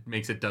of it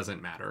makes it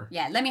doesn't matter.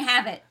 Yeah, let me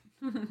have it.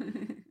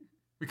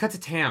 We cut to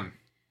Tam.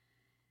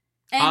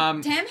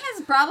 And Tam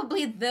has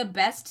probably the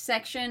best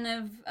section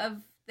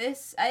of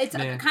this. It's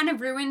Yeah. kind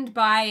of ruined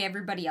by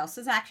everybody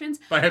else's actions.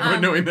 By everyone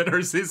knowing that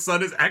his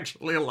son is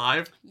actually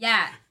alive.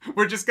 Yeah.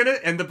 We're just gonna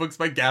end the books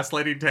by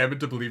gaslighting Tam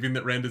into believing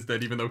that Rand is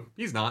dead, even though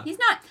he's not. He's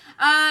not.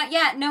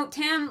 Yeah, no,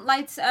 Tam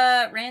lights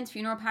Rand's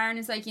funeral pyre and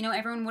is like,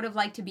 everyone would have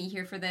liked to be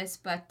here for this,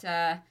 but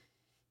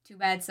too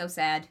bad, so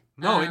sad.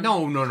 No.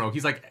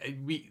 He's like,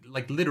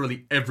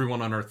 literally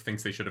everyone on Earth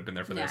thinks they should have been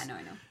there for this. Yeah,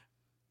 I know.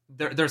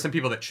 There are some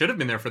people that should have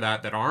been there for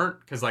that aren't,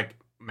 because, like,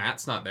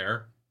 Matt's not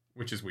there,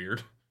 which is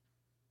weird.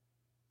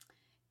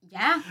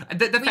 Yeah.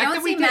 The fact we don't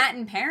that see Matt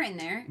and Perrin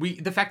there.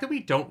 The fact that we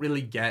don't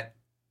really get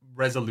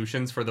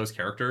resolutions for those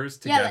characters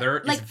together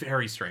is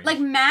very strange. Like,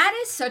 Matt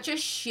is such a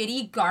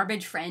shitty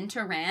garbage friend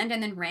to Rand,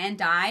 and then Rand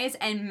dies,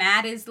 and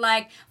Matt is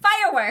like,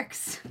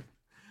 fireworks!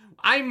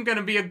 I'm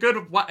gonna be a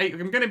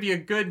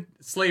good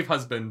slave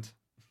husband.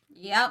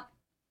 Yep.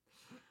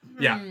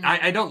 Yeah,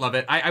 I don't love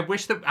it. I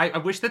wish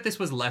that this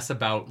was less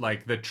about,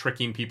 like, the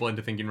tricking people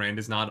into thinking Rand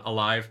is not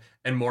alive,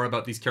 and more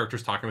about these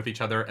characters talking with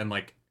each other and,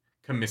 like,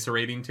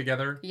 commiserating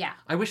together. Yeah.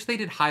 I wish they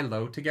did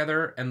high-low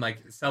together and,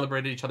 like,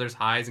 celebrated each other's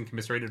highs and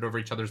commiserated over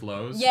each other's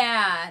lows.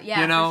 Yeah,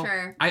 for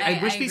sure. I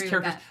wish these agree with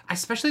characters, that.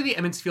 especially the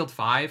Emmons Field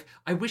 5,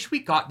 I wish we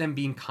got them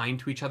being kind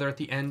to each other at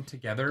the end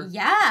together.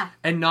 Yeah.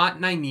 And not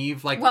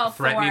Nynaeve, like,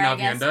 threatening 4, I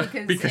guess,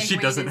 Avienda because she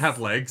Egwene doesn't have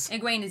legs.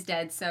 Egwene is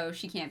dead, so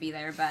she can't be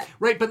there, but...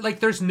 Right, but, like,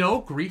 there's no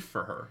grief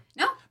for her.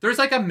 No. There's,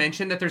 like, a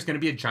mention that there's going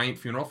to be a giant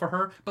funeral for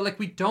her, but, like,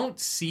 we don't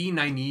see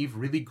Nynaeve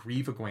really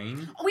grieve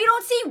Egwene. We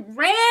don't see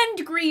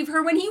Rand grieve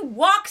her when he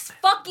walks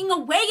fucking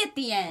away at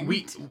the end.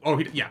 We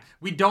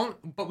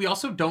don't, but we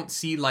also don't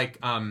see, like,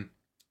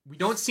 we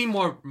don't see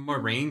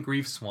Moraine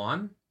grieve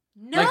Swan.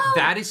 No. Like,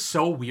 that is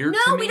so weird to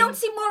No, me. we don't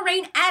see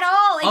Moraine at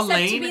all, except to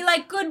Elaine- be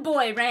like, good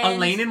boy, Rand.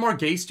 Elaine and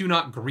Morghese do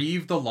not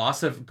grieve the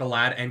loss of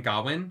Galad and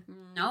Gawain.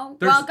 No.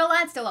 There's- Well,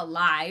 Galad's still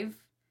alive.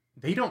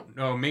 They don't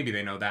know. Maybe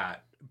they know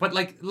that. But,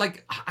 like,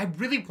 I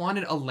really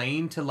wanted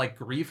Elaine to, like,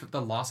 grieve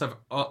the loss of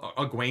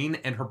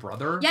Egwene and her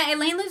brother. Yeah,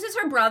 Elaine loses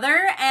her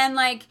brother and,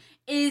 like,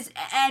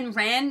 and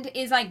Rand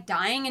is, like,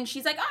 dying and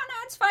she's like, oh, no,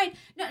 it's fine.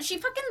 No, she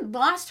fucking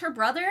lost her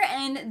brother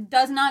and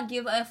does not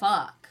give a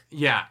fuck.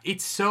 Yeah,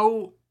 it's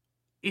so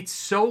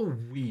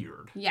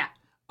weird. Yeah.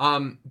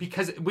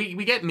 Because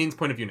we get Min's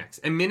point of view next.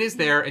 And Min is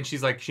there and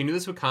she's like, she knew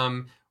this would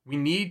come. We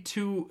need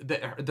to,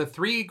 the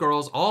three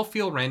girls all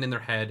feel Rand in their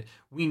head.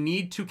 We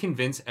need to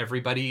convince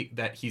everybody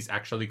that he's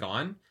actually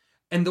gone.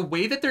 And the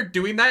way that they're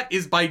doing that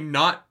is by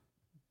not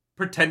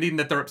pretending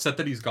that they're upset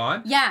that he's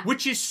gone. Yeah.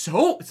 Which is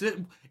so,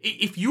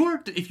 if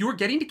you're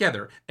getting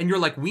together and you're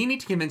like, we need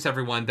to convince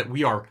everyone that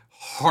we are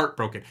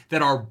heartbroken,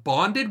 that our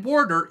bonded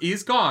warder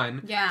is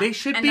gone. Yeah. They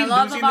should And be the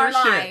love losing of our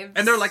their shit. lives.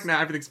 And they're like, nah,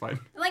 everything's fine.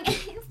 Like,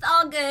 it's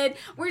all good.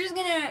 We're just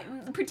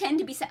gonna pretend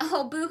to be sad.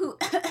 Oh, boo-hoo.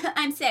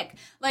 I'm sick.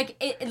 They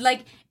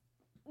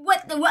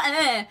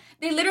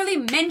literally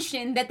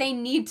mention that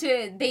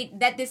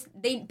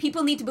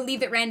people need to believe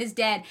that Rand is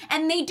dead,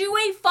 and they do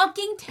a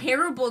fucking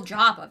terrible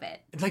job of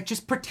it. Like,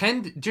 just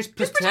pretend to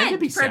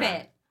be for a sad.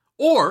 bit.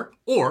 Or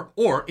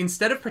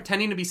instead of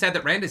pretending to be sad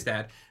that Rand is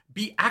dead,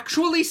 be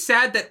actually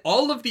sad that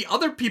all of the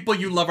other people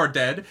you love are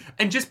dead,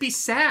 and just be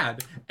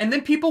sad. And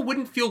then people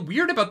wouldn't feel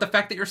weird about the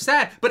fact that you're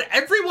sad. But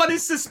everyone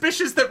is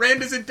suspicious that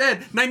Rand isn't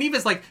dead. Nynaeve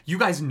is like, you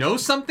guys know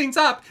something's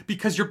up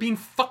because you're being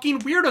fucking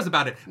weirdos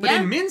about it. But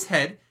Yeah. in Min's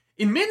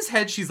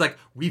head, she's like,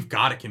 we've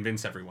got to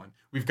convince everyone.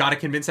 We've got to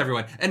convince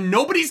everyone. And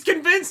nobody's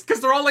convinced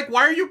because they're all like,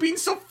 why are you being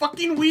so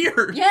fucking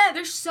weird? Yeah,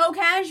 they're so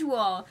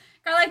casual.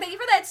 Carla, thank you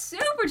for that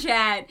super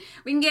chat.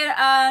 We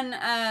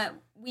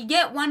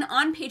get one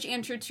on-page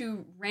answer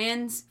to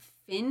Rand's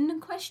Finn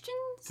questions.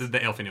 This is the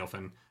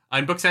Ilfin.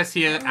 In Book Says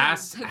he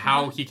asks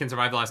how he can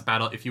survive the last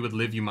battle. If you would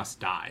live, you must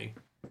die.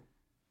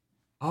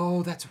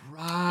 Oh, that's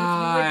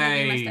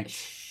right.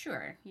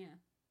 Sure, yeah.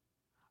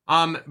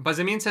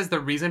 Bazamian says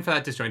the reason for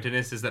that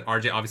disjointedness is that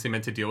RJ obviously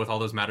meant to deal with all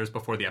those matters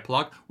before the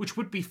epilogue, which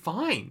would be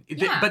fine.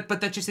 Yeah.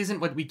 But that just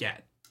isn't what we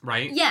get,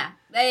 right? Yeah,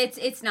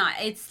 it's not.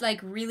 It's like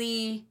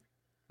really...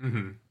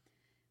 Mm-hmm.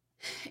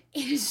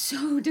 It is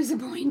so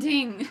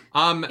disappointing.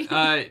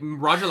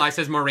 Roger Lai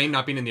says Moraine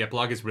not being in the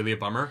epilogue is really a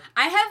bummer.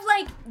 I have,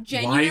 like,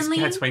 genuinely... Why is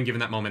Cat Swain given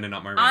that moment and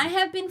not Moraine? I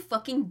have been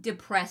fucking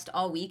depressed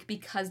all week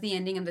because the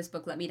ending of this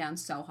book let me down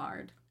so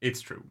hard.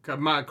 It's true.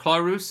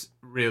 Clarus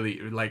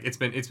really, like, it's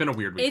been a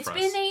weird week for us.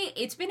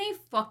 It's been a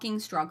fucking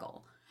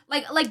struggle.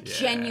 Like Yeah.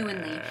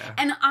 genuinely.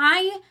 And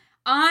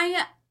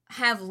I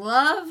have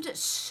loved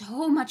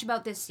so much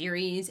about this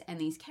series and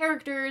these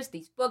characters,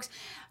 these books,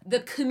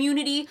 the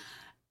community,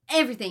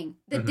 everything.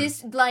 That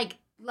this, like,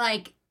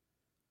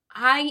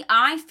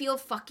 I feel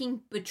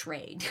fucking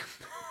betrayed.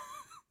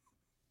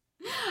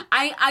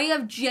 I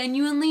have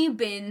genuinely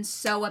been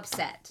so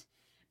upset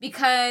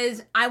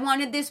because I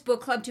wanted this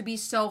book club to be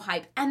so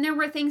hyped. And there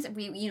were things that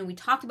we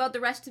talked about the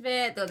rest of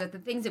it,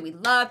 the things that we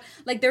loved.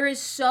 Like, there is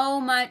so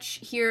much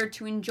here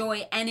to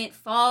enjoy, and it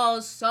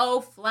falls so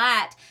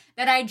flat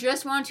that I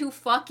just want to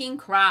fucking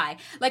cry.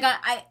 Like,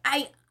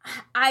 I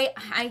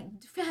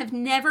have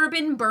never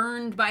been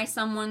burned by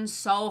someone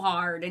so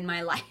hard in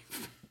my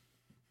life.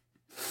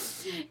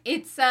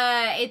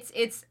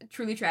 It's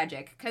truly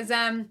tragic. Because,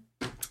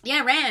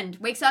 yeah, Rand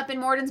wakes up in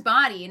Morden's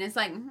body, and it's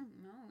like,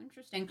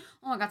 interesting.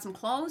 Oh, I got some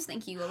clothes.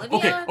 Thank you,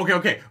 Olivia.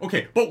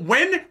 Okay. But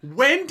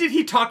when did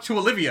he talk to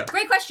Olivia?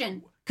 Great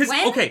question. Because,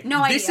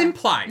 no this idea.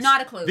 implies...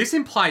 Not a clue. This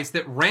implies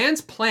that Rand's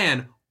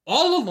plan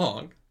all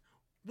along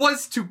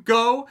was to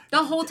go...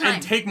 The whole time.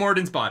 And take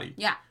Morden's body.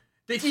 Yeah.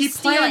 That to he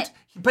steal planned... it.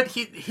 But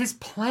his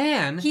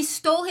plan... He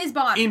stole his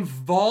body.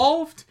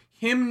 Involved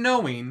him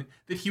knowing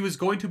that he was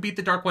going to beat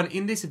the Dark One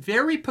in this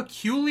very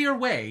peculiar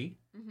way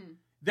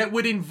that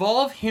would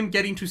involve him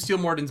getting to steal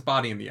Morden's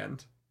body in the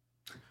end.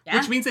 Yeah.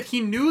 Which means that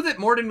he knew that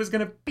Morden was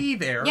going to be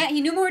there. Yeah,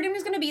 he knew Morden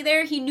was going to be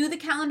there. He knew the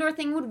Kalendor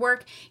thing would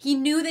work. He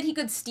knew that he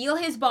could steal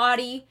his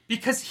body.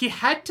 Because he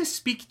had to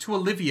speak to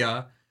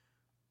Olivia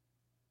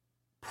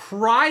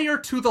prior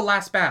to the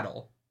last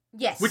battle.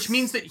 Yes. Which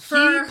means that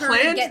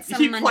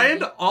he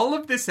planned all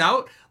of this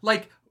out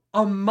like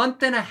a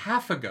month and a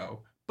half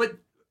ago. But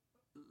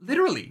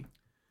literally.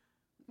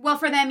 Well,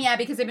 for them, yeah,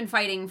 because they've been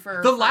fighting for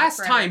the last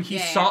forever. time he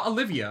saw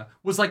Olivia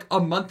was like a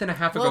month and a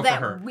half ago for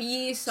her.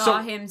 We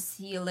saw him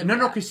see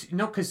Olivia.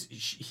 Because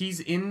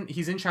he's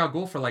in Shao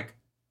Ghul for like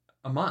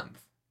a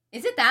month.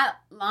 Is it that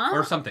long?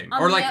 Or something.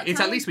 Or like it's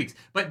at least weeks.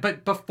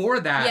 But before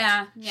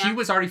that, she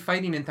was already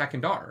fighting in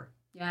Thakandar.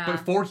 Yeah.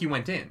 Before he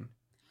went in.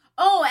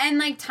 Oh, and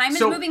like time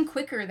is moving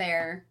quicker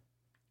there.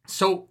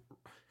 So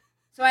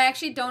I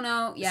actually don't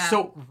know. Yeah.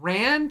 So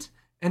Rand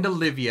and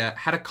Olivia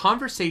had a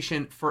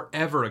conversation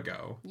forever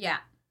ago. Yeah.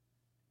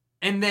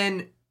 And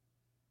then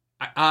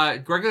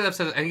Gregory Left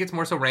says, I think it's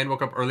more so Rand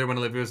woke up earlier when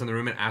Olivia was in the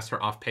room and asked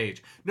her off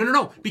page.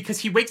 No, because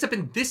he wakes up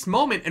in this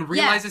moment and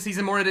realizes he's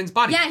in Moradin's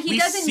body. Yeah, he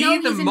doesn't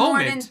know he's in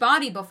Moradin's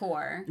body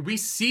before. We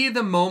see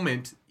the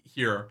moment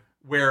here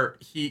where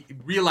he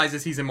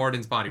realizes he's in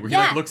Moradin's body, where he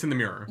like looks in the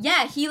mirror.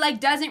 Yeah, he like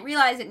doesn't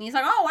realize it and he's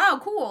like, oh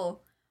wow,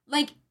 cool.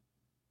 Like,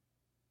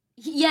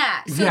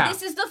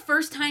 this is the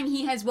first time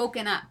he has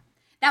woken up.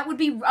 That would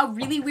be a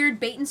really weird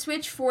bait and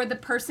switch for the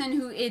person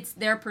who it's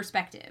their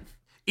perspective.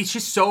 It's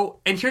just so...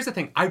 And here's the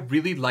thing. I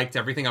really liked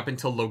everything up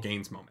until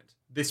Loghain's moment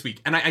this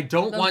week. And I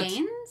don't want...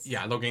 Loghain's?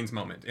 Yeah, Loghain's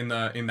moment in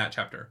that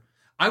chapter.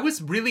 I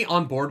was really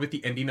on board with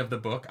the ending of the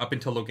book up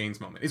until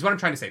Loghain's moment, is what I'm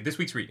trying to say. This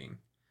week's reading.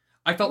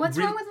 I felt What's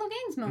wrong with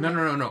Loghain's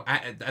moment? No.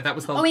 That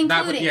was the... Oh,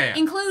 including.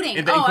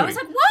 Including. I was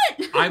like,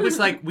 what? I was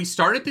like, we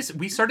started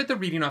the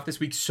reading off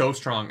this week so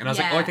strong. And I was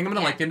like, I think I'm going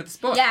to like the end of this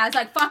book. Yeah, I was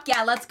like, fuck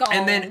yeah, let's go.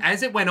 And then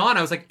as it went on,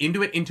 I was like,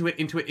 into it.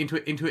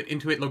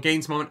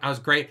 Loghain's moment, I was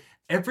great.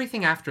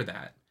 Everything after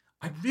that,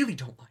 I really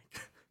don't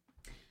like.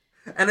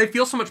 And I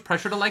feel so much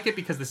pressure to like it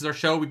because this is our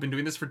show. We've been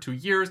doing this for 2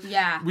 years.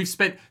 Yeah. We've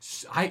spent...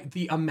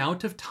 the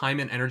amount of time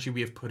and energy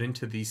we have put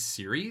into these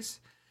series...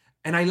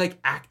 And I, like,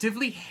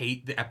 actively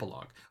hate the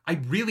epilogue. I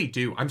really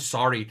do. I'm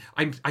sorry.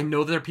 I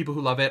know there are people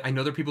who love it. I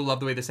know there are people who love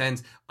the way this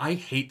ends. I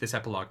hate this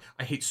epilogue.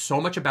 I hate so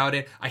much about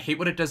it. I hate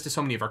what it does to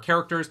so many of our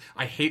characters.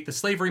 I hate the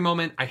slavery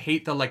moment. I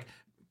hate the, like...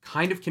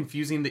 kind of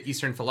confusing the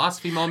Eastern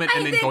philosophy moment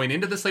and then going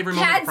into the slavery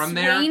moment from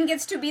there. Swain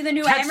gets to be the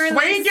new Cat Amyrlin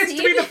Swain gets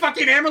to be the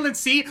fucking Amyrlin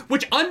Sea,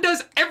 which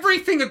undoes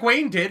everything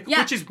Egwene did,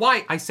 which is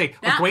why I say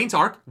Egwene's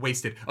arc,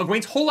 wasted.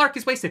 Egwene's whole arc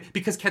is wasted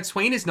because Cat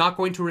Swain is not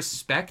going to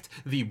respect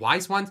the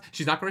wise ones.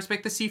 She's not going to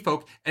respect the sea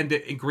folk and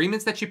the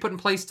agreements that she put in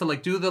place to,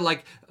 like, do the,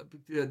 like,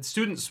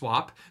 student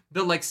swap.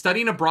 The, like,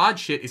 studying abroad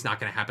shit is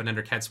not going to happen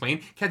under Cat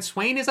Swain. Cat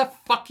Swain is a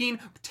fucking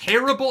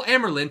terrible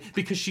Amyrlin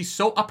because she's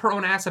so up her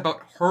own ass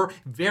about her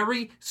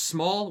very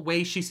small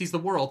way she sees the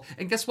world.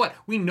 And guess what?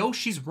 We know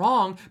she's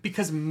wrong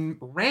because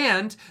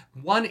Rand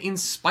won in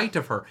spite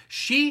of her.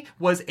 She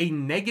was a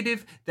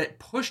negative that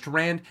pushed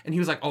Rand and he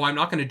was like, oh, I'm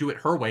not going to do it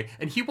her way.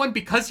 And he won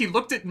because he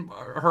looked at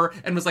her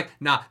and was like,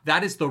 nah,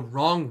 that is the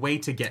wrong way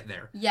to get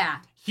there. Yeah.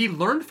 He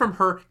learned from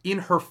her in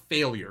her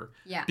failure.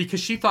 Yeah. Because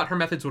she thought her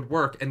methods would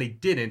work and they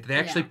didn't. They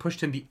actually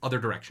pushed in the other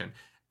direction.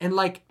 And,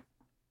 like,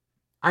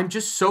 I'm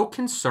just so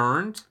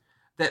concerned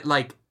that,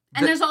 like...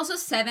 And there's also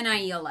 7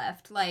 Aiel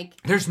left.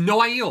 Like, there's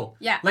no Aiel.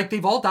 Yeah. Like,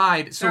 they've all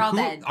died. So they're all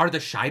dead. Are the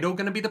Shido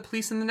going to be the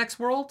police in the next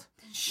world?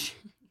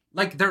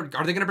 Like, are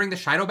they going to bring the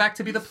Shido back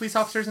to be the police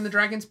officers in the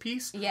Dragon's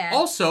Peace? Yeah.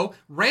 Also,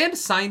 Rand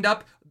signed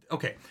up...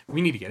 Okay, we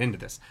need to get into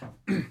this.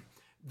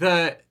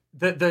 The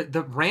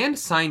Rand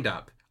signed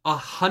up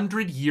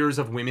 100 years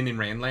of women in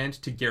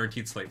Randland to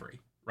guaranteed slavery,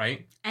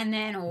 right? And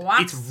then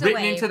walks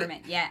away from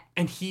it. Yeah.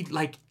 And he,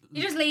 like...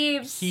 He just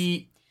leaves.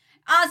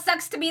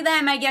 Sucks to be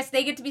them. I guess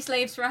they get to be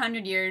slaves for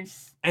 100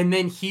 years. And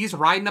then he's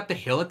riding up the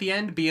hill at the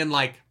end being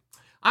like,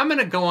 I'm going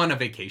to go on a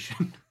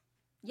vacation.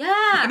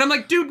 Yeah. And I'm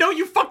like, dude, no,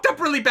 you fucked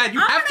up really bad. You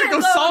have to go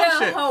solve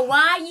shit.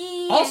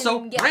 Hawaii.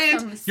 Also,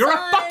 Rand, you're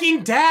a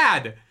fucking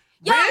dad.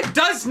 Yeah. Rand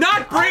does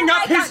not bring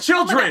up his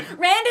children. Oh,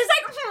 Rand is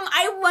like,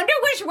 I wonder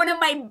which one of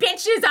my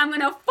bitches I'm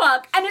gonna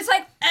fuck. And it's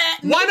like,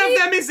 one of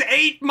them is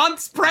 8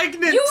 months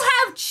pregnant. You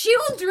have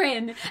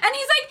children. And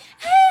he's like,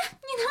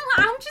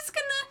 I'm just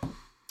gonna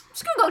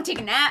go take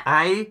a nap.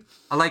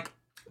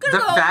 Gonna the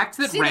go fact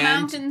that see the Rand,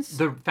 mountains.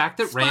 the fact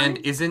that It's Rand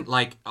fun. isn't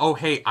like, oh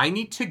hey, I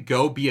need to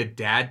go be a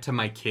dad to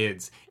my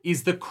kids,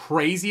 is the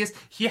craziest.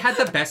 He had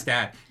the best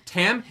dad.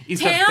 Tam is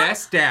the Tam?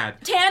 best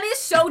dad. Tam is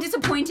so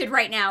disappointed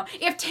right now.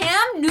 If Tam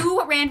knew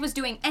what Rand was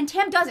doing, and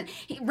Tam doesn't.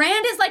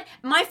 Rand is like,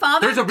 my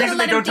father. There's a reason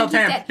they don't tell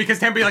Tam, because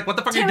Tam be like, what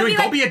the fuck are you doing?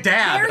 Go be a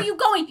dad. Where are you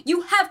going?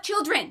 You have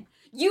children.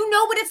 You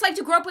know what it's like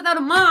to grow up without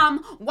a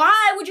mom.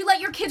 Why would you let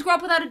your kids grow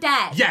up without a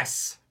dad?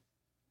 Yes.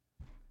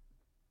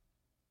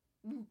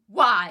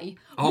 Why?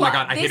 Oh my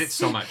God, I hate it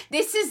so much.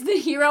 This is the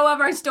hero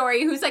of our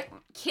story who's like,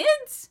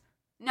 kids?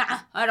 Nah,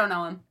 I don't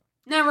know him.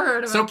 Never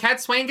heard of him. So Cat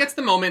Swain gets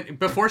the moment,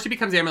 before she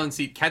becomes the Amyrlin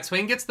Seat, Cat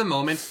Swain gets the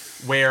moment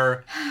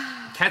where...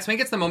 Cat Swain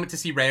gets the moment to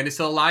see Rand is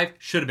still alive.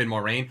 Should have been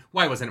Moiraine.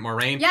 Why wasn't it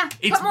Moiraine? Yeah,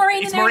 put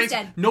Moiraine in there Moiraine's-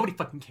 instead. Nobody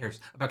fucking cares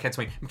about Cat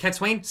Swain. Cat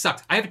Swain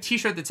sucks. I have a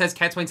t-shirt that says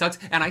Cat Swain sucks,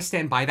 and I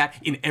stand by that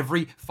in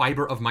every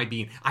fiber of my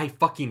being. I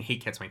fucking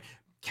hate Cat Swain.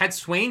 Cat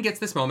Swain gets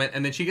this moment,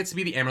 and then she gets to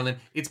be the Amyrlin.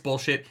 It's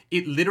bullshit.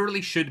 It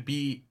literally should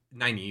be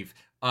Nynaeve.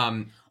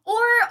 Or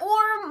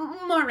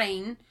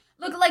Moraine.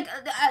 Look, like,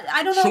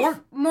 I don't know Sure. if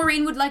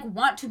Moraine would, like,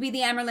 want to be the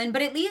Amyrlin,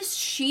 but at least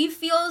she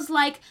feels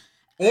like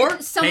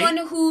Or someone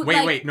who,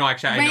 wait, no,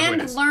 actually, I know who it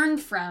Rand is.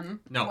 learned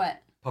from. No,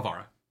 What?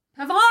 Pavara.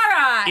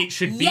 Pavara! It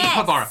should be Yes!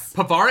 Pavara.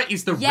 Pavara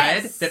is the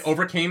Yes. red that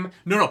overcame...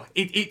 No,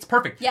 it's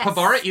perfect. Yes.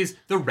 Pavara is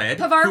the red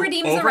Pavara who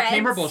redeems the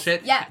overcame her Reds.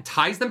 bullshit, Yeah.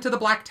 ties them to the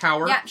Black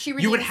Tower. Yeah, she You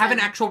would redeems have an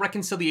them. actual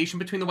reconciliation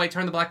between the White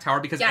Tower and the Black Tower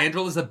because Yeah.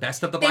 Andral is the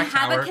best of the They Black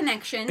have Tower. a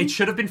connection. It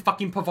should have been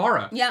fucking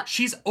Pavara. Yeah.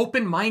 She's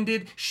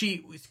open-minded.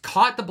 She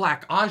caught the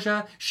Black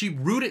Aja. She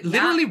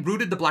literally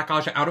rooted the Black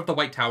Aja out of the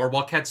White Tower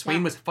while Cat Swain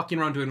Yeah. was fucking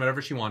around doing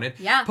whatever she wanted.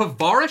 Yeah.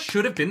 Pavara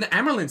should have been the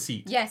Amyrlin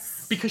Seat.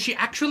 Yes. Because she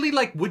actually,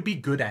 like, would be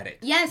good at it.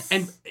 Yes.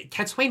 And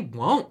Cat Swain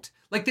won't.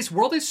 Like, this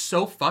world is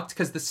so fucked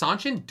because the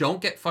Sanshin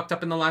don't get fucked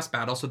up in the last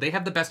battle, so they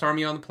have the best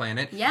army on the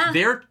planet. Yeah.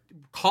 They're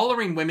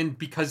collaring women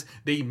because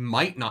they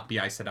might not be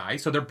Aes Sedai,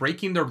 so they're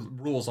breaking their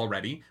rules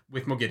already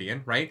with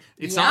Mogideon, right?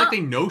 It's not Yeah. like they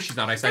know she's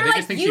not Aes Sedai, They're they like,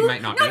 just think you, she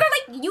might not no, be.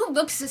 they're like, you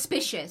look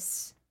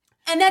suspicious.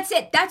 And that's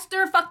it. That's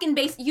their fucking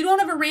base. You don't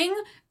have a ring,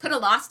 could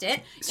have lost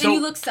it, and you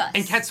look sus.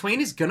 And Cat Swain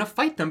is gonna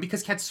fight them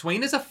because Cat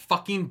Swain is a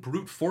fucking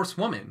brute force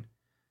woman.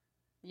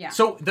 Yeah.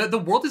 So the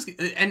world is,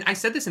 and I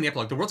said this in the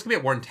epilogue, the world's gonna be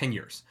at war in 10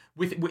 years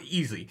with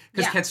easily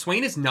because Yeah. Cat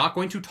Swain is not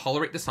going to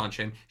tolerate the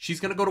Sanshin. She's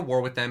gonna go to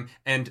war with them,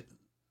 and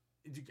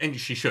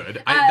she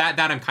should. That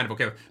I'm kind of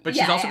okay with. But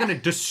she's yeah, also yeah. gonna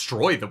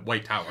destroy the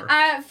White Tower.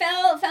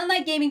 Fell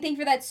Night Gaming, thank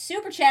you for that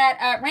super chat.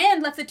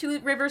 Rand left the Two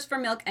Rivers for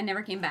milk and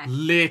never came back.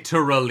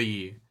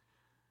 Literally.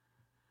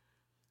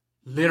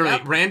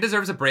 Yep. Rand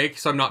deserves a break,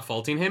 so I'm not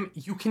faulting him.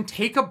 You can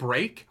take a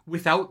break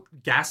without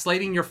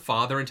gaslighting your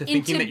father into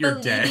thinking that you're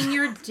dead. believing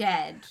you're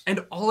dead.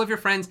 And all of your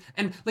friends,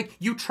 and like,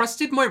 you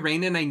trusted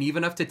Moiraine and Nynaeve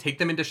enough to take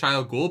them into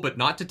Shia Ghul, but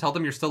not to tell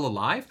them you're still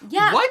alive?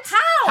 Yeah, What? how?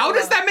 How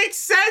does that make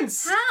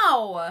sense?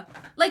 How?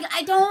 Like,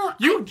 I don't...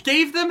 You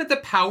gave them the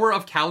power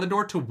of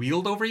Kalador to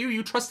wield over you.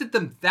 You trusted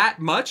them that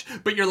much,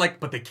 but you're like,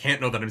 but they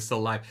can't know that I'm still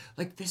alive.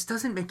 Like, this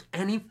doesn't make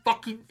any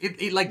fucking...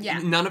 Yeah.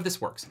 None of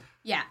this works.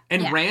 Yeah.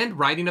 And yeah. Rand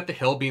riding up the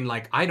hill being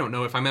like, I don't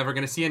know if I'm ever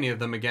going to see any of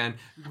them again.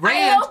 I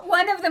Rand... hope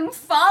one of them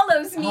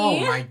follows me. Oh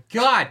my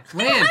god.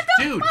 Rand,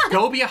 dude,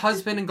 go be a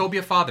husband and go be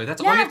a father.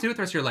 That's all you Yeah. have to do with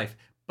the rest of your life.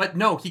 But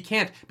no, he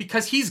can't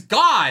because he's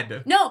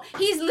God. No,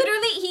 he's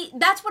literally,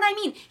 that's what I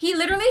mean. He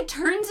literally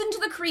turns into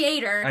the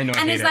creator I know,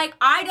 I and hate is it. like,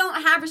 I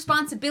don't have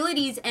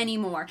responsibilities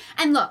anymore.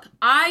 And look,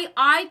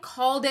 I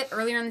called it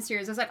earlier in the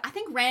series. I was like, I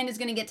think Rand is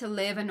going to get to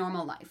live a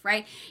normal life,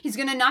 right? He's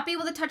going to not be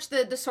able to touch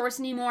the source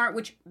anymore,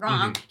 which,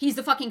 wrong. Mm-hmm. He's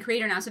the fucking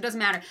creator now, so it doesn't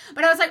matter.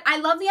 But I was like, I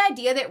love the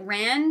idea that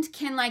Rand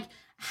can, like,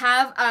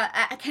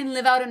 can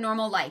live out a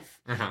normal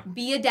life. Uh-huh.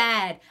 Be a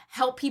dad,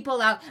 help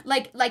people out,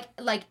 like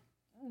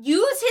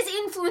use his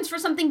influence for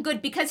something good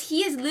because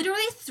he is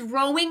literally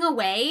throwing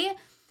away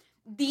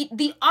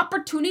the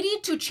opportunity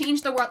to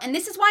change the world. And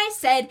this is why I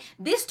said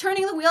this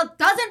turning the wheel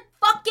doesn't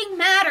fucking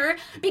matter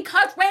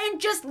because Rand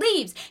just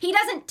leaves. He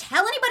doesn't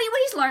tell anybody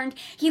what he's learned.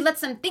 He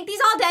lets them think he's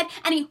all dead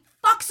and he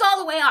fucks all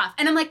the way off.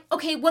 And I'm like,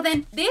 okay, well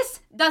then this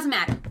does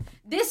matter.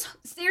 This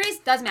series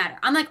does matter.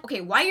 I'm like,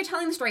 okay, why are you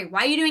telling the story? Why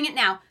are you doing it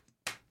now?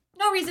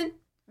 No reason.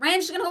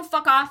 Rand's just gonna go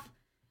fuck off.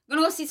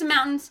 Gonna go see some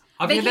mountains,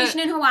 vacation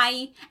in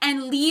Hawaii,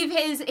 and leave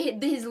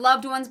his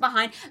loved ones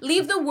behind.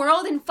 Leave the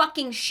world in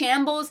fucking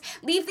shambles.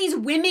 Leave these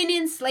women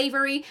in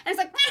slavery. And it's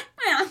like,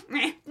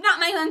 not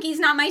my hunkies,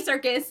 not my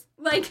circus.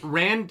 Like,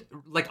 Rand,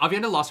 like,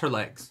 Aviendha lost her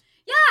legs.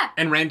 yeah.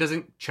 And Rand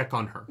doesn't check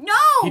on her. No.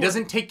 He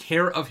doesn't take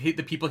care of the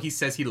people he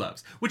says he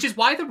loves. Which is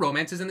why the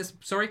romances in this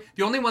story,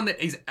 the only one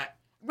that is...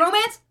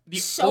 romance? the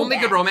so only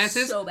bad. good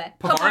romances, So bad.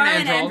 Pavara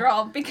and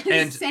Andral, because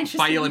and Sansa's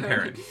Fael and so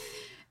Perrin. good.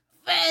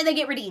 They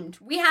get redeemed.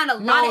 We had a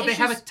lot No, of they issues.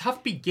 have a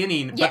tough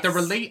beginning, Yes.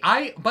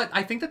 but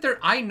I think that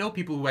I know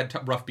people who had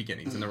rough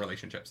beginnings in their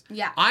relationships.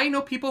 Yeah. I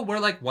know people where,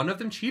 like, one of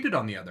them cheated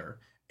on the other,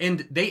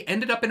 and they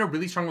ended up in a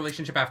really strong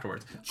relationship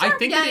afterwards. Sure, I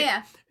think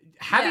yeah.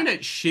 having a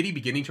shitty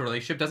beginning to a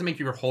relationship doesn't make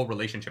your whole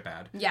relationship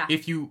bad. Yeah.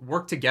 If you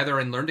work together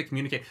and learn to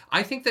communicate.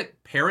 I think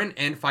that Perrin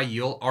and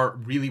Fael are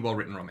really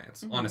well-written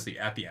romance, honestly,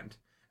 at the end.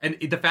 And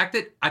the fact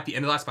that at the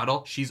end of the last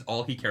battle, she's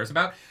all he cares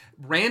about,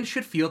 Rand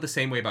should feel the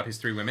same way about his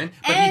 3 women,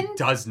 but he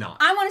does not.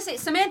 I want to say,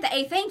 Samantha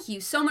A., thank you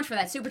so much for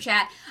that super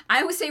chat.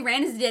 I always say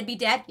Rand is a deadbeat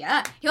dad.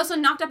 Yeah. He also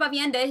knocked up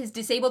Aviendha, his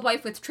disabled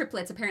wife with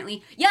triplets,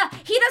 apparently. Yeah,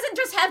 he doesn't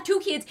just have 2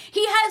 kids.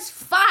 He has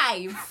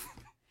 5.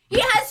 He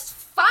has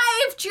 5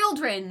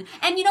 children.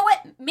 And you know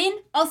what? Min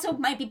also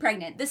might be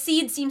pregnant. The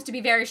seed seems to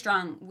be very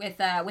strong with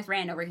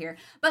Rand over here.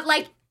 But,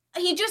 like,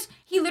 he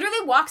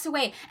literally walks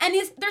away, and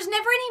there's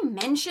never any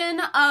mention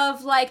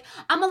of, like,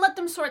 I'm gonna let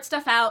them sort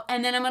stuff out,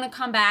 and then I'm gonna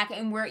come back,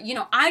 and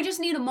I just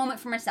need a moment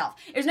for myself.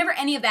 There's never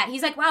any of that.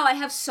 He's like, wow, I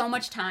have so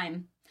much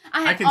time.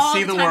 I can all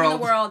see the time in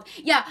the world.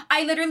 Yeah,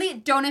 I literally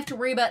don't have to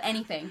worry about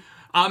anything.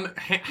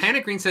 Hannah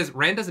Green says,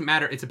 Rand doesn't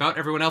matter. It's about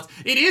everyone else.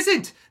 It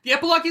isn't. The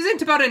epilogue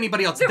isn't about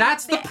anybody else.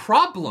 That's the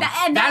problem.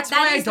 That's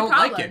why I don't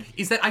like it.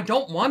 Is that I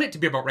don't want it to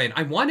be about Rand.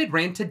 I wanted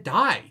Rand to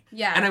die.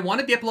 Yeah. And I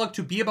wanted the epilogue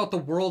to be about the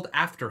world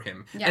after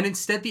him. Yeah. And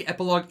instead the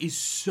epilogue is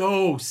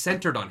so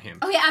centered on him.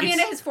 Oh yeah,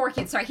 Aviendha has 4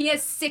 kids. Sorry, he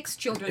has 6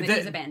 children that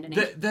he's abandoning.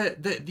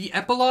 The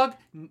epilogue,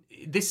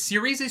 this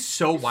series is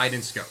so wide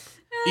in scope.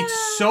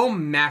 It's so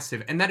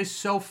massive, and that is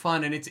so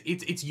fun, and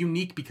it's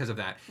unique because of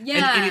that.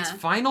 Yeah. And in its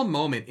final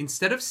moment,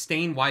 instead of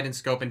staying wide in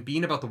scope and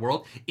being about the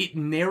world, it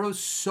narrows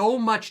so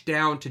much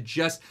down to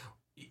just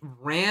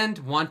Rand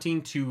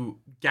wanting to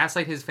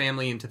gaslight his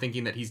family into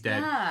thinking that he's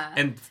dead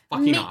and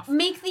fucking off.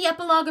 Make the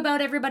epilogue about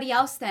everybody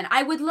else then.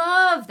 I would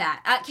love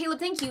that. Caleb,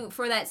 thank you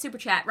for that super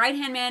chat. Right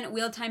Hand Man,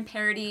 Wheel Time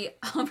parody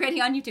already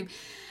on YouTube.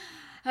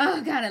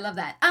 Oh God, I love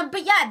that.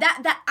 But yeah,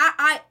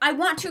 I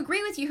want to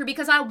agree with you here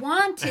because I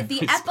wanted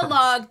the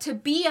epilogue to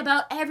be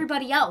about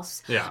everybody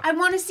else. Yeah. I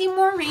want to see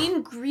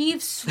Moiraine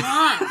grieve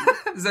Swan.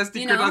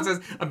 Zesty Curdon says,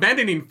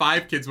 abandoning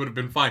 5 kids would have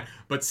been fine,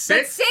 but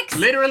 6?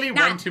 Literally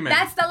one too many.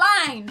 That's the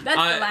line.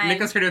 That's the line.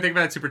 Nicholas Cardio, thank you for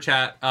that super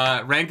chat.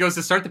 Rand goes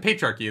to start the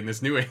patriarchy in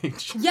this new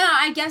age. Yeah,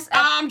 I guess.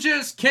 I'm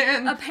just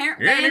Ken.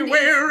 Apparently,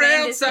 anywhere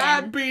else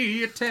I'd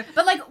be a 10.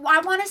 But like, I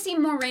want to see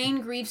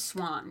Moiraine grieve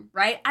Swan,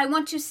 right? I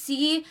want to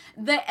see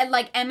the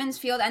Emond's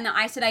Field and the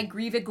Aes Sedai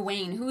grieve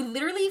Egwene, who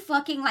literally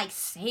fucking like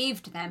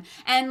saved them,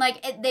 and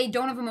like they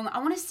don't have a moment. I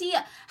want to see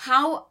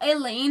how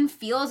Elaine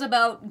feels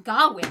about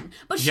Gawain,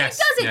 but she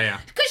doesn't,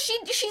 because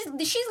she's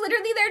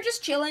literally there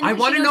just chilling. I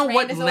want to know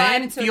what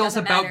Lan feels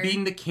about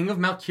being the king of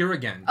Malkir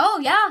again. Oh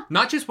yeah,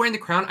 not just wearing the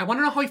crown. I want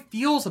to know how he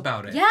feels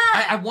about it. Yeah,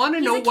 I want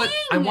to know what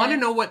I want to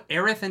know what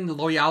Aerith and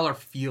Loial are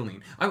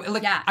feeling.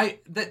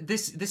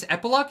 This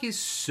epilogue is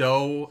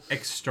so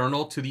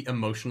external to the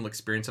emotional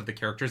experience of the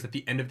characters at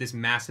the end of this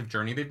massive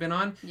journey they've been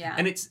on. Yeah,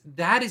 and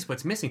that is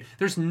what's missing.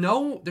 There's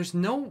no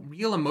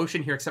real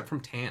emotion here except from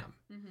Tam.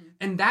 Mm-hmm.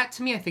 And that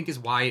to me I think is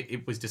why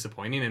it was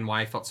disappointing and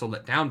why I felt so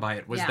let down by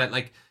it was that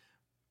like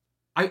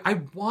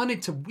I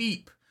wanted to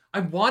weep. I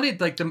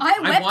wanted like the I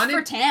wept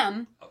for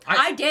Tam.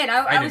 I did.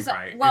 I was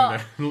cry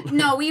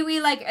no, we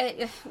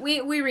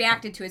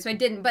reacted to it, so I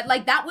didn't. But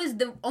like that was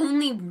the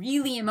only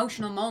really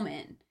emotional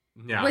moment.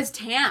 Yeah. Was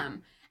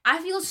Tam. I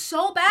feel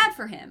so bad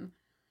for him.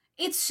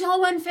 It's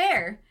so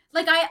unfair.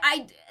 Like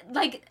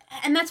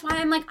and that's why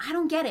I'm like, I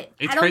don't get it.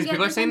 It's crazy.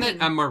 People are saying that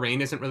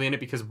Moiraine isn't really in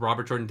it because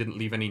Robert Jordan didn't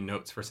leave any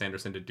notes for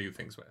Sanderson to do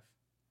things with.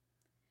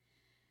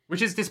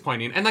 Which is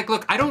disappointing. And like,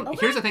 look,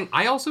 here's the thing.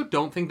 I also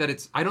don't think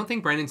I don't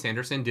think Brandon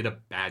Sanderson did a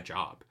bad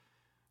job.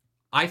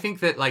 I think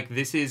that like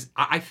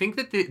I think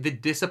that the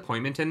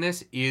disappointment in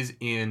this is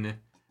in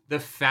the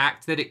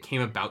fact that it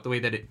came about the way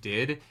that it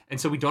did.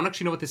 And so we don't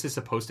actually know what this is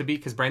supposed to be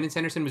because Brandon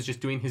Sanderson was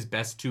just doing his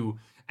best to,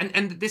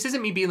 and this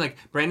isn't me being like,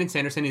 Brandon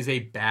Sanderson is a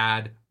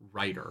bad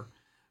writer.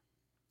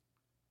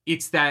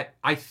 It's that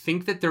I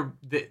think that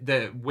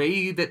the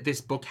way that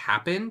this book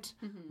happened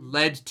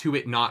led to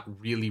it not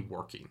really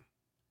working.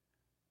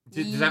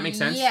 Does that make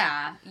sense?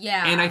 Yeah.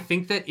 And I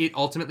think that it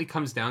ultimately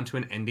comes down to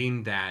an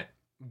ending that,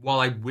 while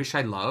I wish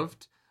I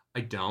loved,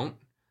 I don't.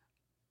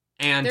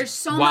 And there's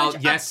so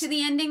much up to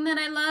the ending that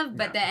I love,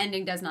 but the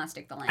ending does not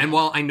stick the landing. And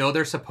while I know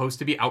there's supposed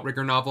to be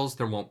Outrigger novels,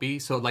 there won't be.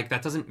 So like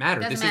that doesn't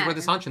matter. This is where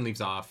the Sanshin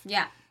leaves off.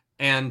 Yeah.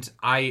 And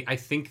I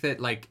think that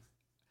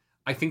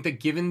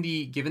given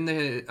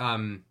the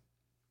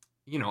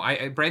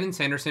Brandon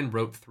Sanderson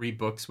wrote 3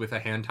 books with a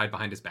hand tied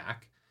behind his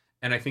back.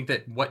 And I think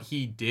that what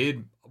he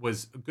did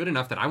was good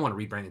enough that I want to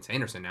read Brandon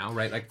Sanderson now,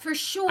 right? Like, for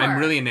sure. I'm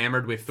really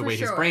enamored with the way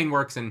his brain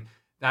works and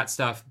that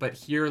stuff. But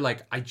here,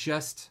 like, I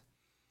just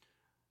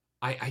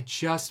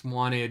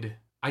wanted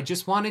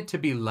to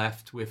be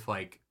left with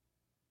like,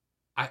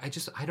 I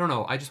don't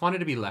know. I just wanted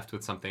to be left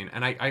with something.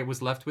 And I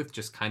was left with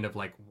just kind of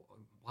like,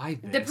 why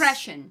this?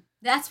 Depression.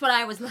 That's what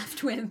I was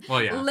left with.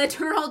 Well, yeah.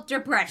 Literal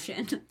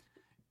depression.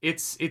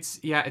 It's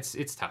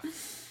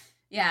tough.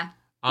 Yeah.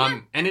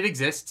 And it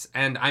exists,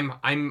 and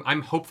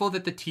I'm hopeful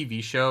that the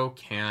TV show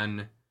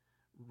can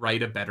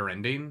write a better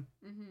ending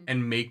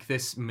and make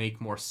this make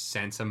more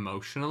sense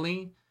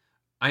emotionally.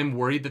 I'm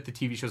worried that the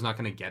TV show's not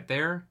going to get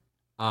there.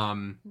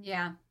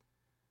 Yeah.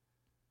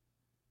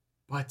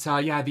 But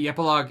the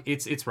epilogue,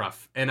 it's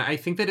rough, and I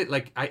think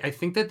that I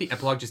think that the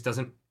epilogue just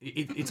doesn't.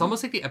 It's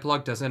almost like the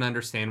epilogue doesn't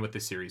understand what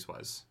the series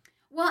was.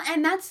 Well,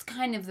 and that's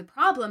kind of the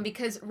problem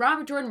because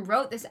Robert Jordan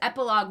wrote this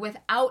epilogue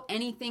without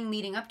anything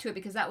leading up to it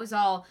because that was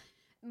all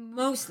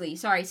mostly,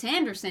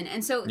 Sanderson.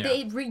 And so Yeah.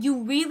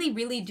 you really,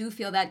 really do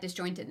feel that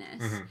disjointedness.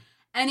 Mhm.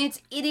 And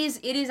it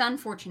is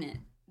unfortunate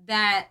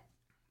that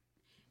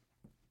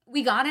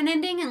we got an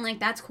ending and like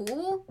that's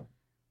cool.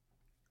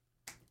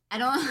 I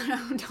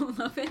don't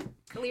love it.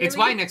 Clearly. It's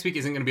why next week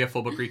isn't going to be a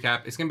full book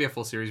recap. It's going to be a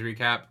full series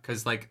recap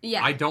because, like,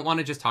 I don't want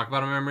to just talk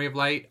about A Memory of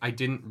Light. I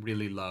didn't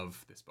really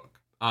love this book.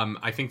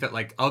 I think that,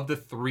 like, of the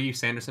 3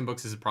 Sanderson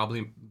books, this is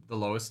probably the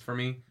lowest for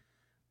me.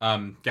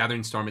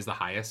 Gathering Storm is the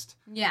highest.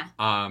 Yeah.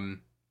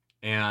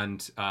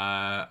 And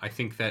I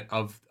think that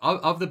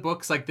of the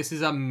books, like, this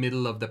is a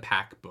middle of the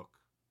pack book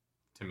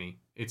to me.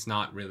 It's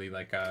not really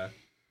like a...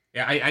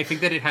 Yeah, I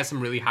think that it has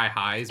some really high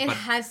highs. It but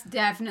has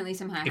definitely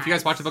some high highs. If you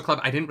guys watch the book club,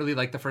 I didn't really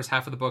like the first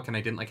half of the book, and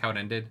I didn't like how it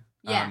ended.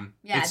 Yeah,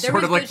 It's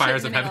sort of like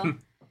Fires of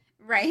Heaven.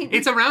 Right.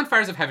 It's around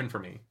Fires of Heaven for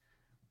me.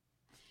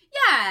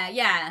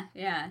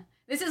 Yeah.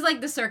 This is like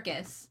the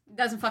circus. It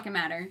doesn't fucking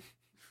matter.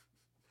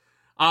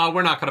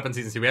 We're not caught up on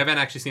season 2. We haven't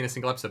actually seen a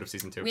single episode of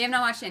season 2. We have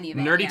not watched any of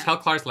it. Nerdy yet.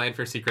 Telclar's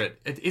Lanfear Secret.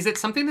 Is it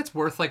something that's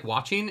worth like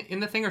watching in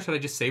the thing, or should I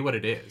just say what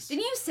it is?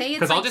 Didn't you say it's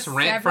Because I'll just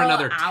rant for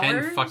another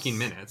 10 fucking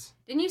minutes.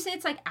 Didn't you say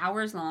it's like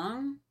hours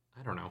long?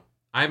 I don't know.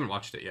 I haven't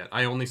watched it yet.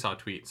 I only saw a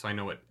tweet, so I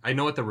know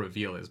what the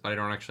reveal is, but I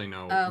don't actually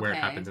know where it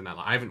happens in that.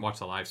 I haven't watched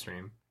the live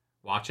stream.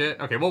 Watch it?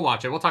 Okay, we'll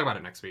watch it. We'll talk about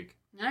it next week.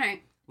 All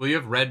right. Will you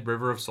have read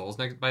River of Souls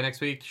by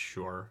next week?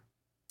 Sure.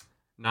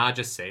 Nah,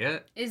 just say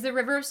it. Is the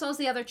River of Souls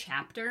the other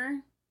chapter?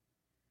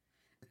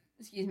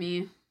 Excuse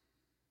me.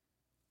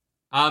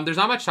 There's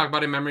not much to talk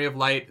about in Memory of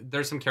Light.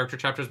 There's some character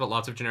chapters, but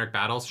lots of generic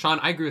battles. Sean,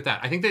 I agree with that.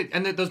 I think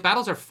that those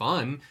battles are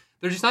fun.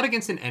 They're just not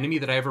against an enemy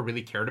that I ever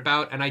really cared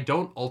about, and I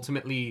don't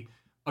ultimately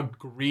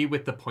agree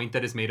with the point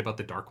that is made about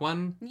the Dark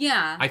One.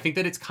 Yeah. I think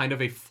that it's kind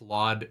of a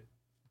flawed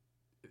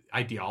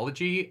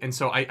ideology, and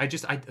so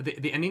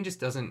the ending just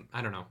doesn't,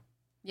 I don't know.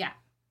 Yeah.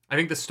 I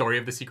think the story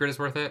of The Secret is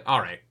worth it.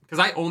 All right. Because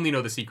I only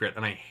know The Secret,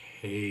 and I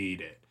hate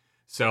it.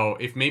 So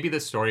if maybe the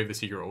story of The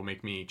Secret will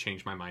make me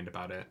change my mind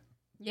about it.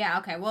 Yeah,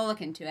 okay. We'll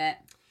look into it.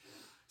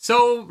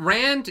 So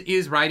Rand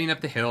is riding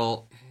up the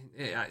hill.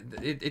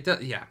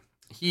 Yeah.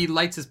 He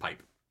lights his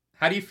pipe.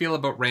 How do you feel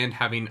about Rand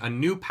having a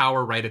new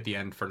power right at the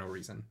end for no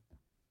reason?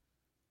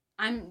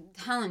 I'm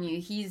telling you,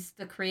 he's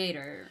the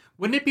creator.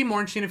 Wouldn't it be more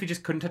interesting if he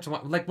just couldn't touch the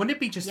one? Like, wouldn't it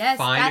be just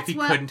fine if he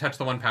couldn't touch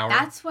the one power?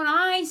 That's what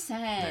I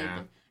said.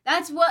 Yeah.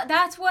 That's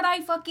what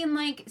I fucking,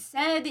 like,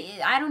 said.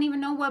 I don't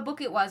even know what book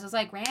it was. I was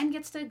like, Rand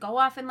gets to go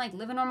off and, like,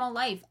 live a normal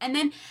life. And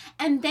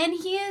then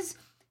he is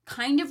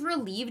kind of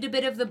relieved a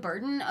bit of the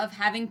burden of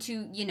having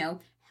to, you know,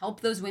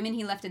 help those women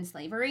he left in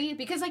slavery.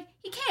 Because, like,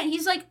 he can't.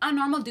 He's, like, a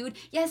normal dude.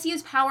 Yes, he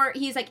has power.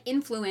 He's, like,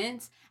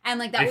 influence. And,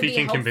 like, that would be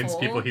helpful. If he can convince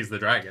people he's the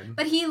dragon.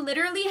 But he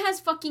literally has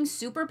fucking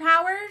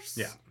superpowers.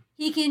 Yeah.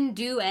 He can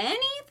do anything, ?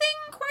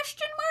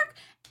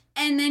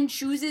 And then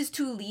chooses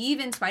to leave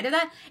in spite of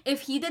that.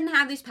 If he didn't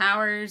have these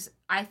powers,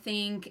 I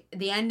think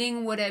the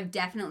ending would have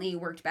definitely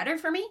worked better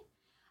for me.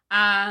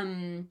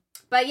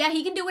 But yeah,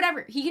 he can do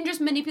whatever. He can just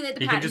manipulate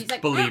the patterns. He can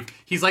just believe.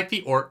 He's like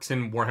the orcs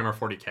in Warhammer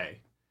 40k.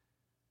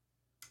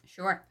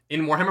 Sure.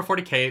 In Warhammer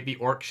 40k, the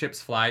orc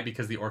ships fly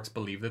because the orcs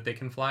believe that they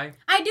can fly.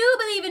 I do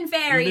believe in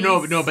fairies.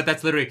 No, but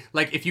that's literally,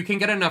 like, if you can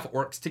get enough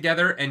orcs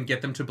together and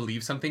get them to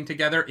believe something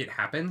together, it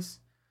happens.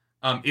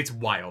 It's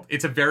wild.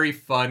 It's a very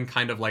fun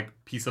kind of, like,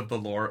 piece of the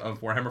lore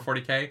of Warhammer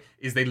 40k,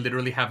 is they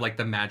literally have, like,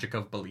 the magic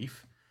of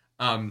belief.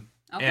 Okay.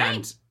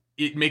 And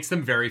it makes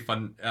them very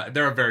fun.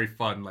 They're a very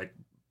fun, like,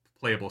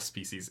 playable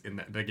species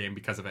in the game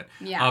because of it.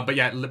 Yeah. But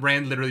yeah,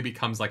 Rand literally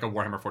becomes, like, a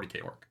Warhammer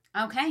 40k orc.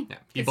 Okay. Yeah.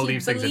 He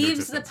believes things into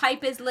existence. The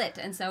pipe is lit,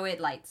 and so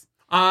it lights.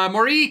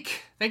 Maurique,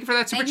 thank you for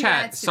that super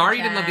chat. Sorry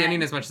you didn't love the chat.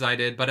 ending as much as I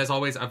did, but as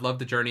always, I've loved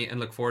the journey and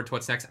look forward to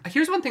what's next.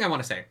 Here's one thing I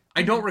want to say.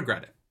 I don't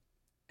regret it.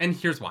 And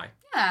here's why.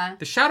 Yeah.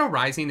 The Shadow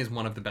Rising is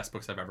one of the best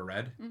books I've ever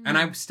read, and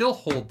I still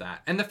hold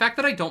that. And the fact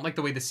that I don't like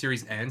the way the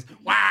series ends,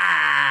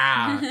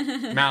 wow!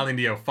 Mal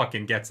Indio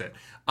fucking gets it.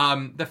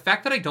 The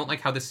fact that I don't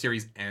like how this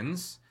series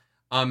ends,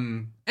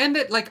 and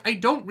that, like, I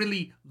don't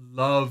really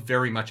love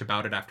very much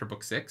about it after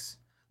book 6.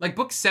 Like,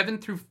 book 7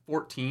 through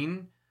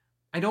 14,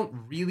 I don't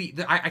really...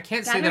 I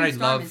can't say that I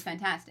love... is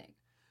fantastic.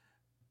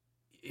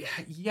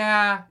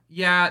 Yeah.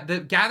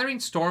 The Gathering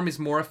Storm is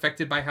more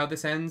affected by how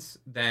this ends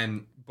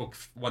than book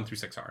 1 through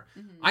 6 are.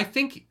 Mm-hmm. I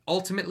think,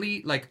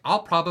 ultimately, like,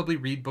 I'll probably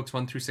read books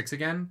 1 through 6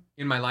 again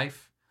in my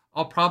life.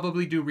 I'll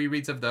probably do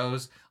rereads of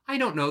those. I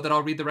don't know that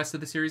I'll read the rest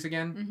of the series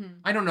again. Mm-hmm.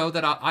 I don't know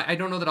that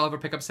I'll ever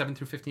pick up 7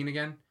 through 15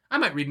 again. I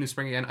might read New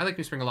Spring again. I like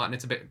New Spring a lot, and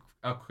it's a bit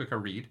a quicker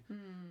read.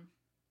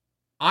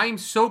 I'm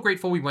so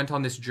grateful we went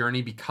on this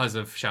journey because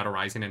of Shadow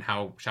Rising and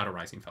how Shadow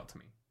Rising felt to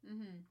me.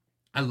 Mm-hmm.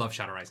 I love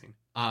Shadow Rising.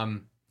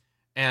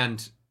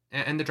 And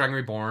the Dragon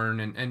Reborn,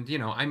 and you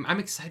know, I'm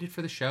excited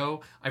for the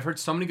show. I've heard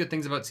so many good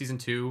things about season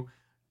 2,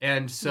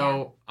 and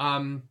so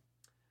I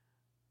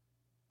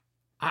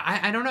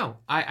don't know.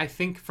 I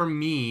think for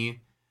me,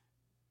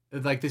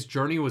 like, this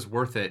journey was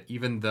worth it,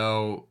 even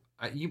though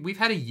we've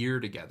had a year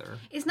together.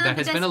 It's not that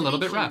the has been a little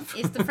bit rough.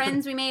 It's the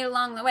friends we made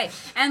along the way.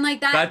 And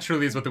like that. That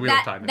truly is what the Wheel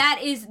of Time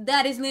is.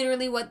 That is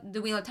literally what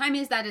the Wheel of Time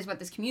is. That is what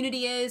this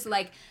community is.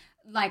 Like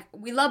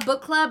we love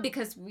book club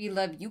because we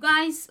love you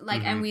guys,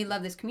 like, and we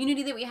love this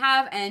community that we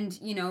have, and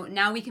you know,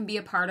 now we can be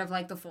a part of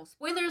like the full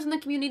spoilers in the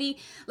community,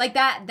 like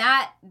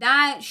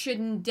that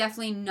should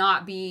definitely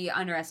not be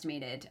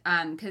underestimated,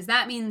 because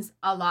that means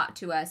a lot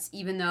to us,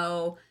 even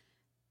though,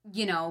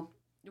 you know,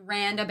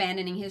 Rand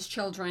abandoning his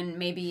children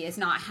maybe is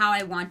not how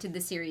I wanted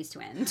the series to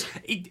end.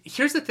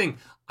 Here's the thing,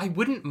 I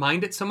wouldn't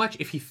mind it so much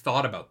if he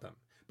thought about them,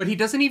 but he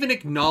doesn't even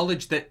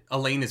acknowledge that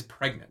Elaine is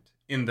pregnant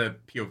in the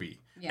POV.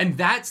 Yeah. And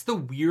that's the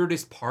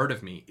weirdest part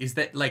of me, is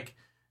that, like,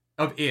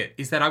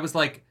 is that I was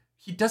like,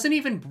 he doesn't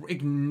even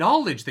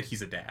acknowledge that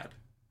he's a dad.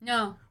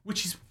 No.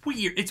 Which is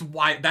weird.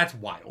 That's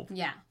wild.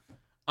 Yeah.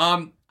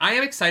 I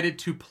am excited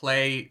to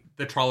play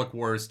the Trolloc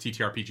Wars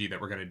TTRPG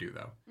that we're going to do,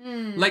 though.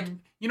 Like,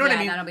 you know what I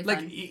mean? That'll be like,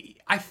 fun.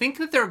 I think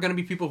that there are going to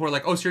be people who are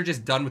like, oh, so you're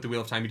just done with the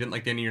Wheel of Time. You didn't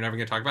like the ending. You're never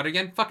going to talk about it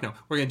again? Fuck no.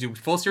 We're going to do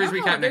full series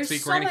recap next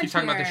week. We're going to keep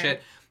talking about the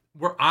shit.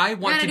 Where I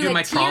want to do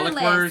my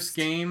Trolloc Wars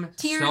game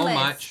so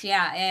much.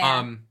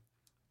 Yeah.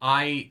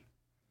 I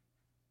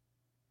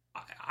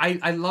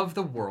love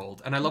the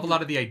world, and I love a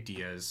lot of the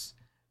ideas,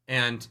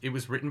 and it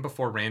was written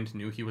before Rand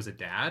knew he was a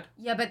dad.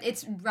 Yeah, but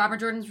it's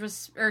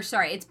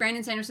it's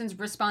Brandon Sanderson's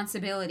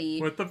responsibility.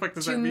 What the fuck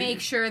does that mean? To make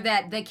sure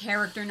that the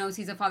character knows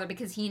he's a father,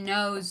 because he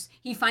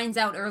finds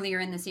out earlier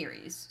in the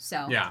series.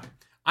 So yeah,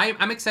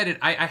 I'm excited.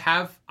 I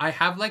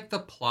have like the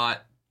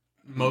plot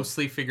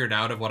mostly figured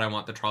out of what I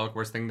want the Trolloc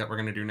Wars thing that we're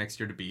gonna do next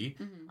year to be.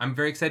 I'm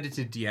very excited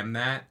to DM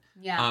that.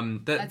 Yeah,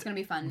 that's gonna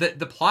be fun.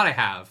 The plot I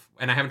have,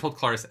 and I haven't told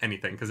Clarice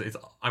anything because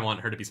I want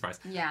her to be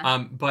surprised.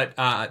 Yeah. But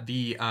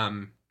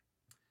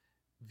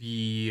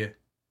the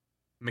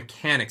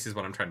mechanics is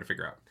what I'm trying to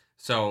figure out.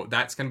 So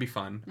that's gonna be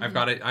fun. I've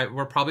got it.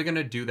 We're probably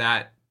gonna do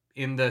that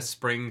in the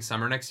spring,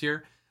 summer next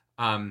year.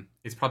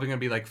 It's probably gonna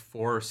be like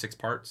 4 or 6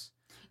 parts.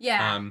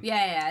 Yeah.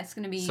 Yeah. It's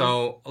gonna be.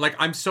 So like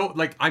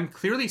I'm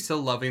clearly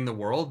still loving the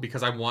world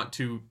because I want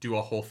to do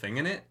a whole thing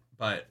in it,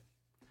 but.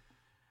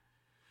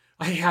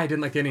 I didn't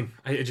like the ending.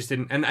 I just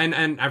didn't.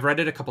 And I've read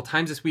it a couple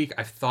times this week.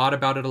 I've thought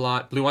about it a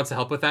lot. Blue wants to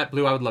help with that.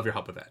 Blue, I would love your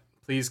help with that.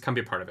 Please come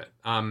be a part of it.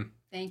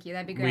 Thank you.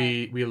 That'd be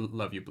great. We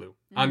love you, Blue.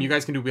 You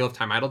guys can do Wheel of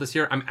Time Idol this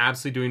year. I'm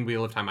absolutely doing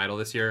Wheel of Time Idol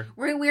this year.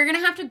 We're going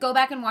to have to go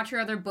back and watch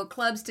your other book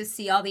clubs to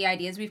see all the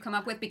ideas we've come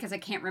up with, because I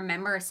can't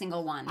remember a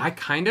single one. I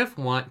kind of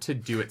want to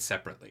do it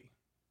separately.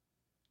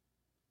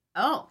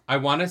 Oh. I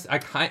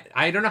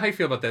don't know how you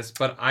feel about this,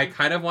 but I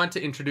kind of want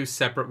to introduce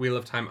separate Wheel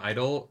of Time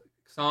Idol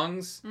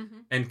songs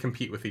and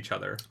compete with each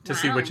other to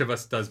see which of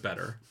us does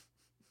better.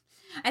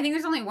 I think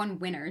there's only one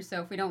winner,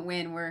 so if we don't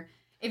win,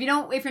 if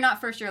you're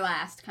not first, you're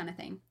last, kind of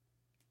thing.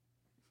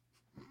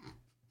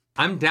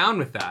 I'm down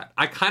with that.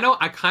 I kind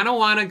of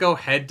want to go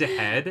head to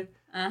head.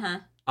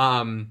 I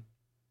kind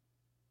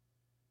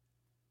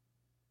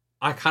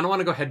of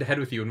want to go head to head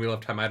with you in Wheel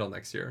of Time Idol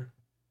next year.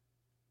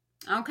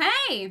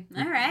 Okay,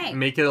 all right.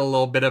 Make it a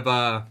little bit of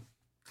a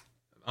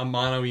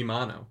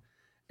mano-y-mano.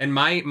 And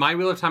my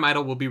Wheel of Time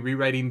Idol will be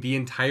rewriting the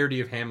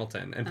entirety of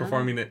Hamilton and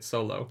performing it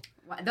solo.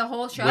 The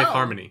whole show? With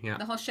harmony, yeah.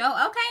 The whole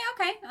show?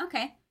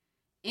 Okay.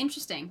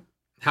 Interesting.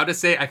 How to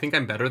say I think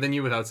I'm better than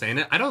you without saying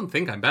it? I don't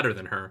think I'm better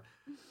than her.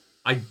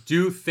 I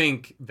do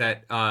think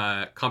that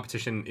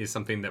competition is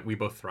something that we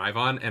both thrive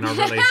on, and our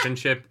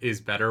relationship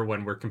is better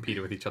when we're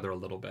competing with each other a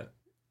little bit.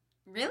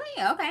 Really?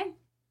 Okay.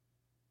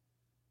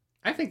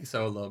 I think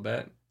so, a little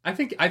bit. I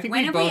think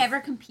when have we ever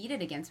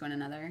competed against one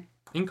another?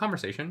 In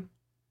conversation.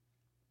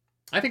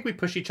 I think we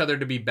push each other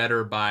to be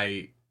better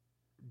by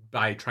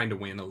trying to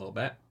win a little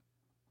bit.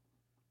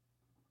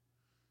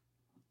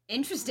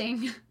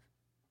 Interesting.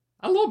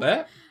 A little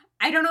bit.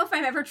 I don't know if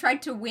I've ever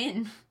tried to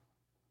win.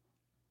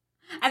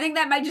 I think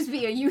that might just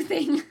be a you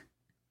thing.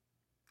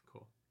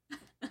 Cool.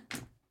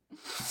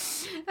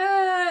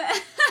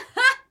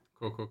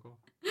 Cool.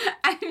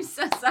 I'm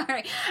so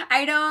sorry.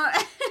 I don't...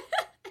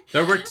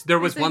 There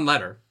was one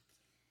letter.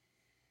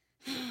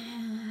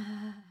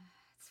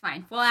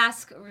 Fine. We'll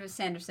ask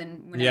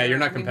Sanderson. Yeah, you're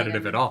not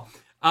competitive at all.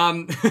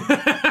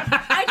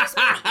 I just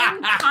mean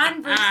in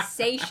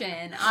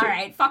conversation. All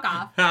right, fuck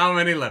off. How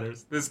many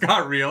letters? This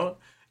got real.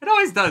 It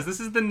always does. This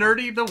is the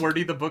nerdy, the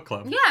wordy, the book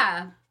club.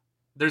 Yeah.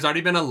 There's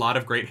already been a lot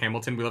of great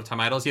Hamilton Wheel of Time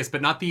Idols, yes,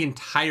 but not the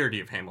entirety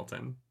of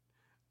Hamilton.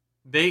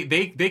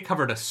 They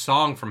covered a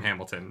song from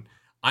Hamilton.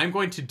 I'm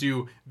going to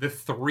do the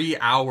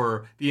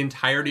 3-hour, the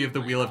entirety of the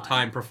Wheel of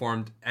Time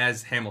performed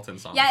as Hamilton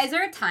songs. Yeah, is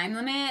there a time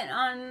limit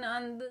on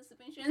the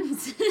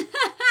submissions?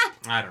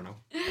 I don't know.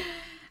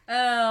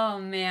 Oh,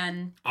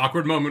 man.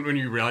 Awkward moment when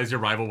you realize your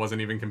rival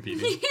wasn't even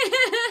competing.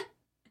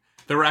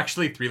 There were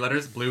actually 3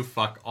 letters. Blue,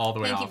 fuck, all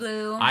the way off. Thank you,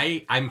 Blue.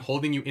 I'm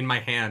holding you in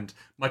my hand,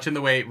 much in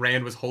the way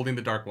Rand was holding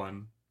the dark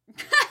one.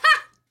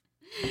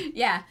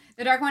 Yeah,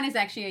 the dark one is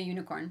actually a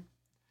unicorn.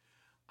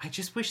 I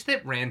just wish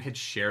that Rand had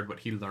shared what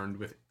he learned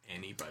with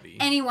anybody.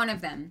 Any one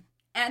of them.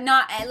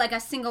 Not like a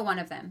single one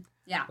of them.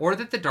 Yeah. Or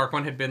that the Dark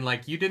One had been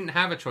like, you didn't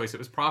have a choice. It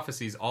was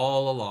prophecies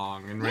all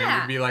along. And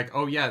Rand would be like,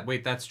 oh, yeah,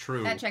 wait, that's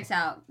true. That checks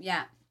out.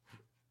 Yeah.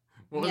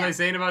 What was I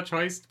saying about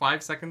choice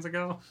 5 seconds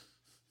ago?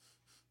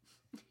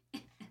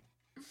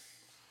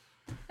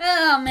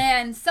 Oh,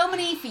 man. So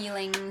many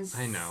feelings.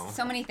 I know.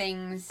 So many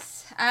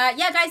things.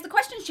 Yeah, guys, the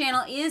questions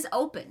channel is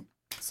open.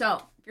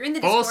 So, if you're in the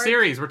Discord... Full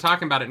series. We're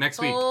talking about it next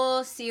week.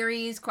 Full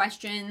series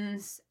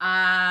questions.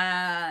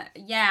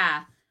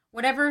 Yeah.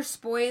 Whatever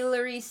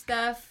spoilery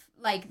stuff,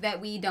 like, that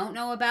we don't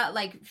know about,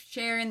 like,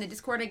 share in the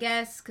Discord, I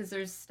guess, because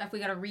there's stuff we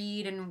gotta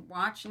read and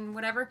watch and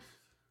whatever.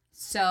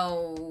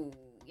 So,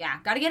 yeah,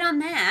 gotta get on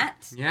that.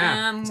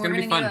 Yeah, it's we're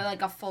gonna be gonna fun. do,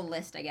 like, a full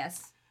list, I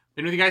guess.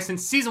 Been with you guys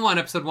since season 1,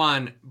 episode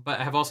 1, but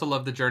have also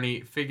loved the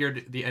journey.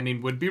 Figured the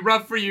ending would be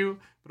rough for you,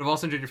 but I've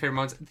also enjoyed your favorite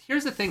moments.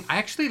 Here's the thing. I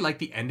actually like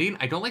the ending.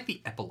 I don't like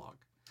the epilogue.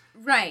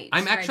 Right.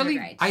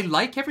 Right. I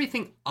like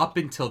everything up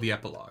until the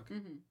epilogue.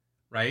 Mm-hmm.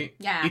 Right?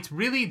 Yeah. It's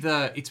really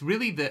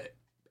the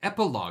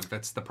epilogue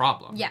that's the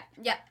problem. Yeah.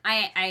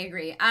 I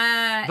agree.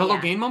 The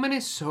Logain moment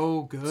is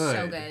so good.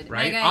 So good.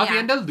 Right?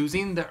 Avienda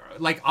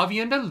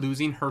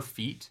losing her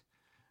feet.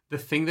 The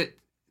thing that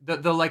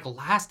the like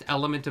last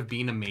element of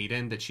being a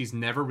maiden that she's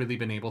never really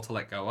been able to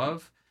let go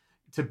of,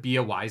 to be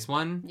a wise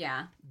one.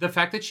 Yeah. The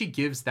fact that she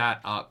gives that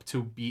up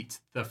to beat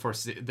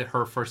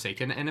her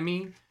Forsaken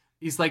enemy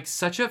is like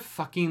such a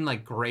fucking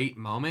like great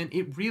moment.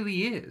 It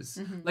really is.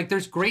 Mm-hmm. Like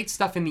there's great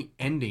stuff in the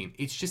ending.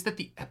 It's just that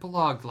the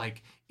epilogue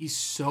like is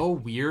so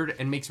weird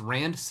and makes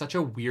Rand such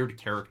a weird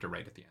character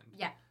right at the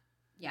end.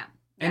 Yeah.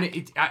 And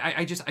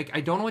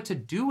I don't know what to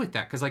do with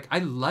that, because like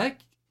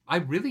I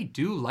really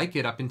do like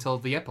it up until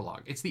the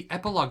epilogue. It's the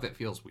epilogue that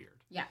feels weird.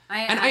 Yeah.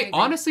 I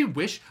honestly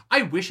wish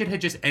it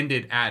had just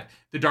ended at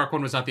the Dark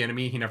One was not the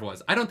enemy, he never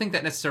was. I don't think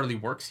that necessarily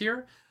works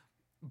here,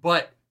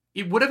 but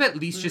it would have at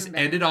least just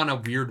ended on a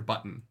weird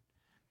button.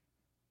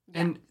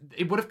 Yeah. And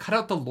it would have cut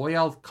out the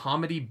loyal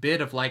comedy bit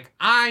of like,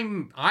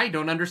 I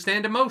don't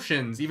understand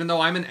emotions, even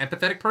though I'm an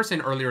empathetic person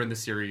earlier in the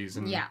series.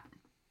 And Yeah,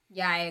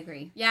 I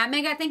agree. Yeah,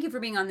 Mega, thank you for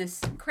being on this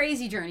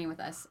crazy journey with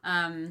us.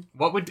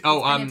 What would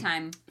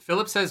time.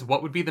 Philip says,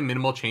 what would be the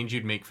minimal change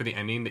you'd make for the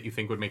ending that you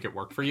think would make it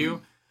work for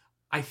you?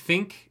 I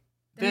think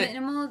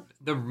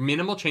the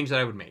minimal change that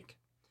I would make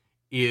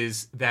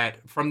is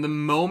that from the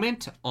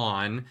moment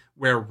on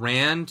where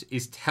Rand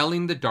is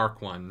telling the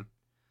Dark One,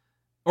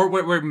 or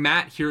where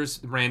Matt hears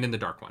Rand in the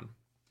Dark One,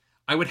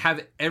 I would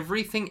have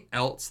everything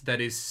else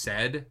that is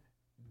said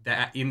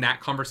that in that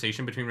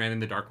conversation between Rand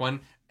and the Dark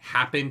One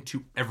happen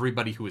to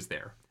everybody who is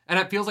there. And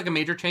it feels like a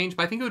major change,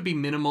 but I think it would be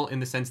minimal in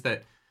the sense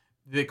that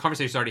the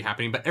conversation is already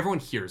happening, but everyone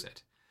hears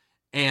it.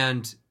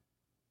 And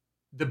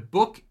the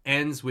book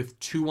ends with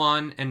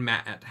Tuon and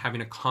Matt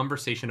having a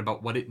conversation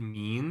about what it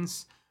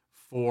means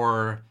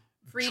for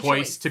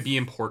choice to be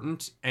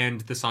important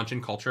and the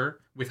Sanchin culture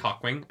with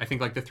Hawkwing. I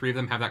think like the three of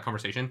them have that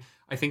conversation.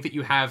 I think that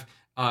you have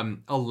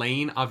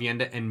Elaine,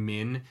 Avienda, and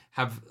Min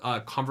have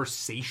a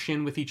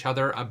conversation with each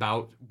other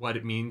about what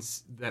it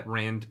means that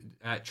Rand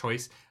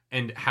choice,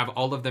 and have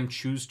all of them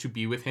choose to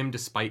be with him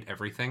despite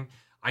everything.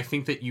 I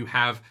think that you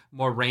have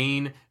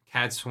Moraine,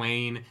 Cad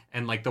Swain,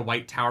 and like the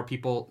White Tower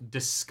people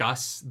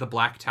discuss the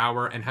Black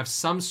Tower and have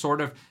some sort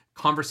of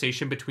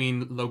conversation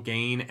between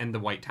Logain and the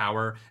White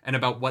Tower and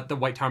about what the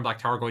White Tower and Black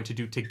Tower are going to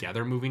do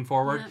together moving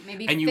forward.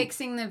 Maybe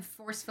fixing the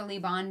forcefully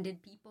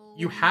bonded people.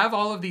 You have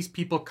all of these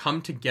people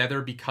come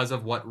together because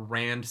of what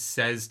Rand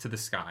says to the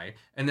sky.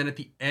 And then at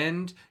the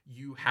end,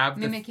 you have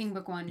mimicking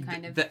book one,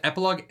 kind of. The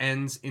epilogue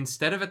ends,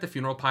 instead of at the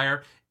funeral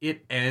pyre,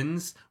 it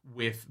ends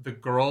with the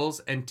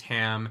girls and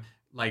Tam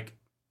like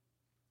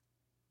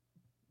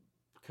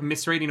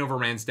commiserating over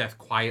Rand's death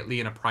quietly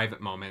in a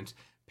private moment.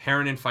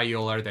 Perrin and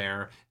Fayoul are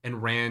there,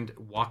 and Rand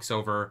walks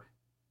over,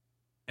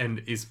 and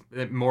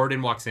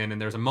Moradin walks in,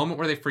 and there's a moment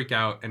where they freak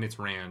out, and it's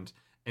Rand,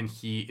 and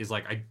he is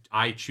like,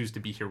 I choose to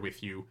be here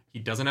with you. He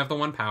doesn't have the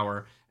one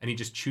power, and he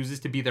just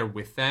chooses to be there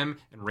with them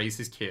and raise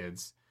his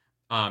kids.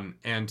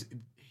 And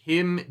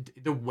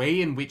the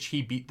way in which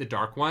he beat the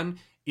Dark One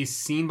is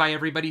seen by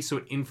everybody, so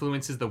it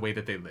influences the way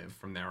that they live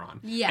from there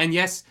on. Yeah. And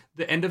yes,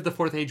 the end of the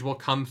Fourth Age will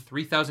come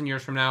 3,000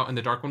 years from now, and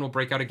the Dark One will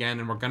break out again,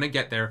 and we're going to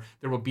get there.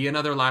 There will be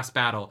another last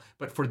battle.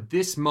 But for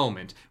this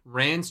moment,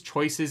 Rand's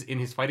choices in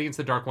his fight against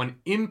the Dark One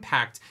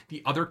impact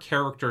the other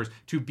characters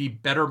to be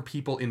better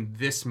people in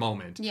this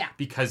moment. Yeah.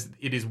 Because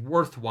it is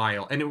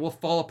worthwhile, and it will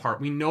fall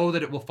apart. We know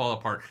that it will fall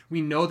apart.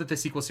 We know that the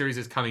sequel series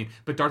is coming,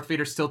 but Darth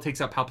Vader still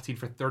takes out Palpatine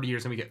for 30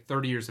 years, and we get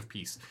 30 years of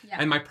peace. Yeah.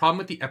 And my problem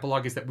with the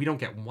epilogue is that we don't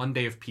get one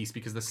day of peace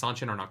because the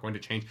Sanchin are not going to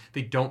change.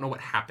 They don't know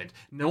what happened.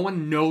 No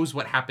one knows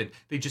what happened.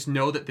 They just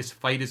know that this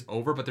fight is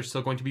over, but they're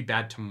still going to be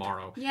bad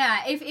tomorrow.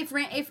 Yeah,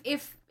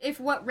 if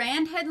what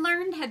Rand had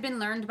learned had been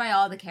learned by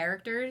all the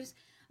characters,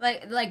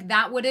 like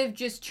that would have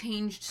just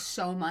changed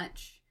so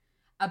much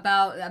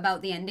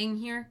about the ending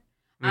here.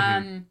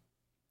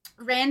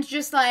 Mm-hmm. Rand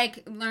just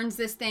like learns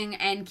this thing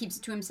and keeps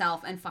it to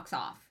himself and fucks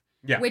off.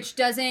 Yeah. Which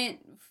doesn't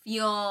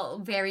feel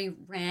very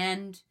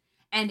Rand,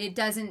 and it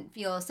doesn't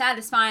feel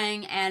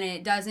satisfying, and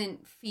it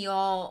doesn't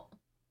feel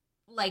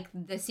like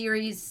the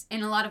series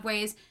in a lot of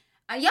ways.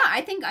 Yeah,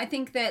 I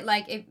think that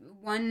like if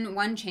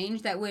one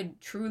change that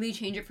would truly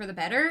change it for the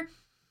better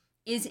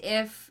is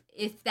if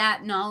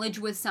that knowledge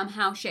was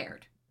somehow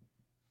shared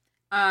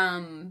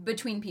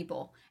between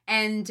people.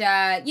 And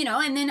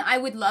and then I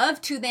would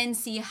love to then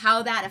see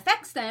how that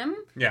affects them.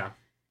 Yeah.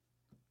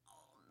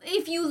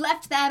 If you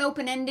left that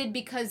open-ended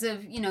because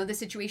of, the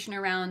situation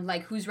around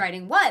like who's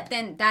writing what,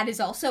 then that is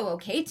also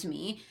okay to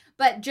me.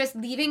 But just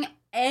leaving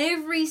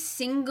every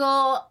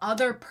single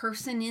other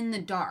person in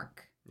the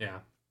dark. Yeah.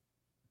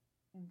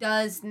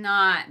 Does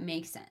not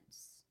make sense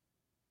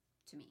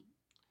to me.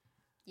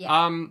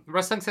 Yeah.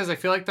 Wrestling says, I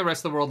feel like the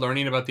rest of the world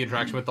learning about the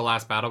interaction with the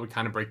last battle would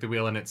kind of break the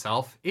wheel in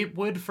itself. It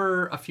would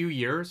for a few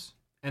years,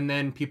 and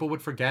then people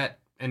would forget,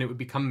 and it would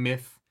become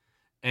myth,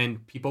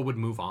 and people would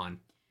move on.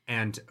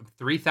 And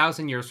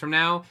 3,000 years from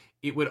now,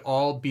 it would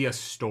all be a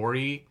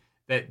story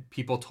that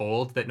people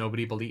told that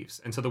nobody believes.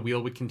 And so the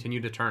wheel would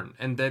continue to turn.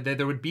 And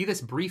there would be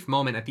this brief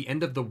moment at the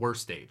end of the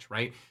worst age,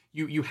 right?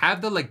 You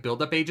have the like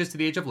build-up ages to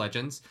the Age of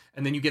Legends,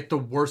 and then you get the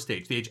worst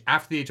age, the age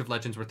after the Age of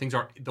Legends, where things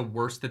are the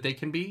worst that they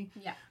can be.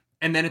 Yeah.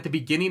 And then at the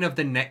beginning of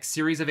the next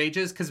series of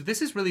ages, because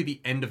this is really the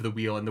end of the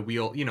wheel, and the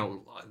wheel,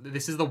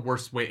 this is the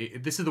worst way.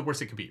 This is the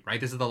worst it could be, right?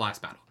 This is the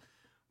last battle.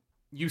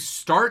 You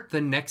start the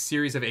next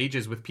series of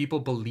ages with people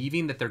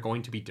believing that they're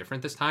going to be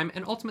different this time,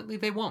 and ultimately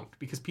they won't,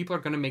 because people are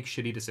going to make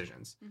shitty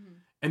decisions. Mm-hmm.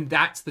 And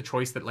that's the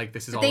choice that like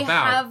this is all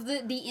about. They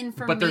have the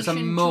information. But there's a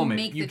moment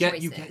to make you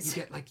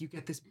the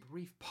get this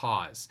brief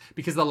pause,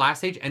 because the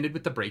last age ended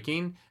with the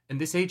breaking,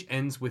 and this age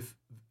ends with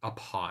a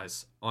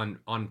pause on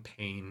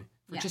pain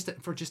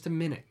for just a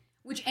minute,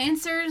 which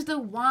answers the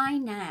why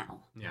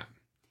now. Yeah,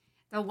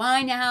 the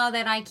why now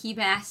that I keep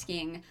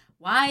asking.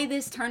 Why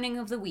this turning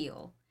of the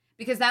wheel?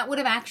 Because that would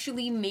have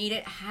actually made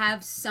it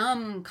have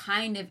some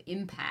kind of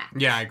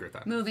impact. Yeah, I agree with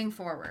that. Moving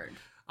forward.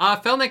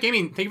 Felnet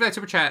Gaming, thank you for that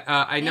super chat.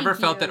 I never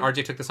felt that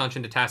RJ took the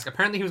Sanchin to task.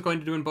 Apparently he was going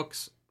to do in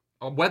books.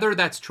 Whether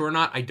that's true or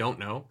not, I don't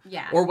know.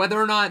 Yeah. Or whether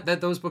or not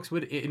that those books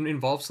would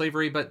involve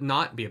slavery, but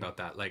not be about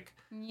that. Like,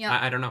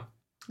 I don't know.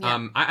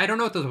 Yeah. I don't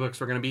know what those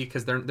books were going to be,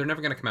 because they're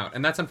never going to come out.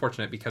 And that's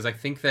unfortunate, because I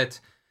think that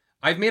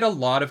I've made a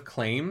lot of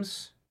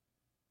claims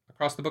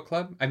across the book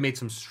club. I've made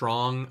some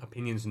strong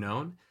opinions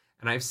known.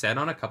 And I've said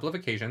on a couple of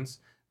occasions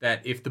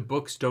that if the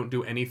books don't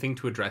do anything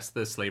to address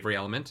the slavery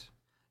element,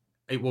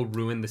 it will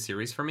ruin the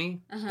series for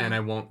me, and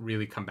I won't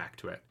really come back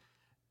to it.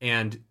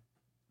 And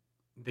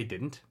they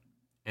didn't.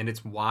 And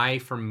it's why,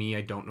 for me,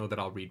 I don't know that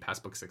I'll read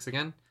past book 6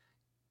 again.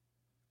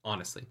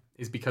 Honestly,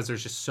 is because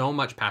there's just so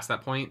much past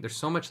that point. There's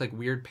so much like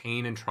weird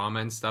pain and trauma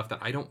and stuff that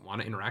I don't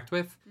want to interact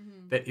with,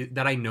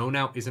 that I know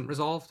now isn't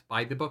resolved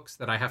by the books,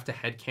 that I have to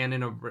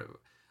headcanon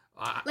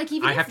like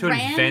even I have to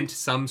invent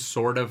some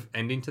sort of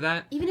ending to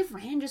that. Even if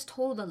Rand just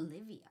told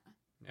Olivia.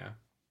 Yeah.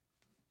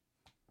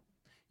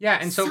 Yeah,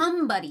 and so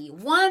somebody,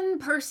 one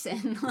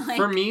person. Like,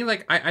 for me,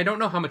 like I don't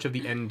know how much of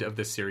the end of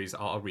this series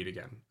I'll read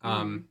again.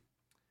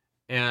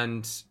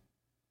 And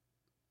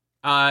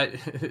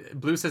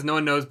Blue says no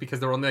one knows, because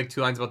there were only like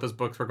 2 lines about those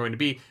books were going to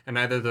be, and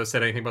neither of those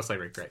said anything about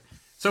slavery. Great.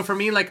 So for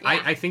me, like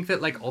I think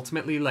that like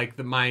ultimately like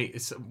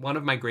one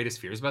of my greatest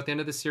fears about the end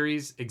of the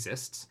series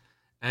exists.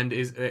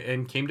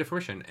 And came to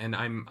fruition, and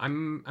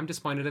I'm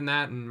disappointed in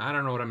that, and I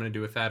don't know what I'm going to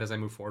do with that as I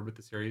move forward with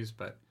the series.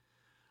 But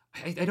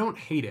I don't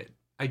hate it.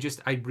 I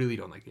really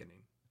don't like the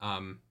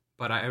ending.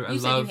 But I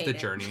love the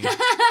journey.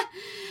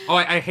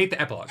 I hate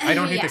the epilogue. I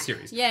don't hate the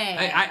series.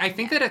 I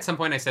think that at some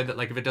point I said that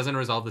like if it doesn't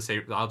resolve the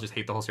series, I'll just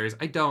hate the whole series.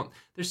 I don't.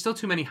 There's still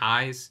too many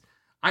highs.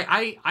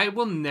 I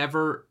will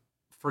never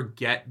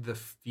forget the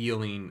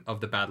feeling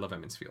of the Battle of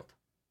Emond's Field.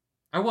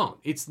 I won't.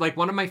 It's like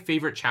one of my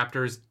favorite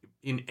chapters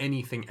in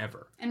anything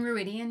ever. And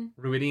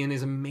Ruidian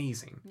is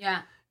amazing.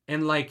 Yeah.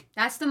 And like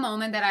that's the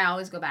moment that I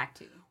always go back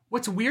to.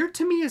 What's weird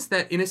to me is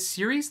that in a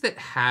series that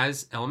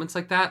has elements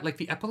like that, like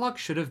the epilogue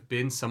should have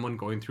been someone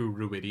going through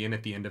Ruidian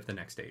at the end of the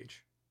next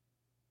age.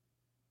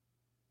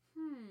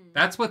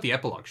 That's what the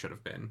epilogue should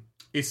have been.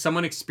 Is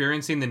someone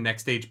experiencing the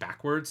next age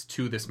backwards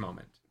to this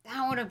moment.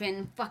 That would have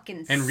been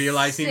fucking and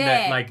realizing sick.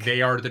 That like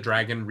they are the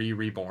dragon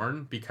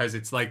reborn, because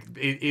it's like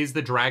it is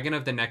the dragon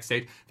of the next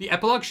age. The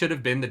epilogue should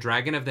have been the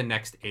dragon of the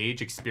next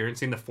age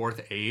experiencing the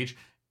 4th age,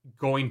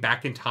 going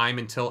back in time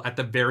until at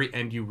the very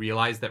end you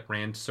realize that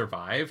Rand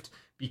survived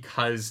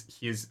because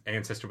his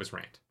ancestor was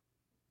Rand.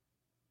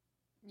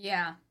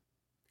 Yeah.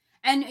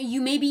 And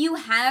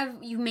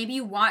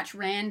you watch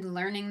Rand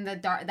learning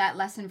that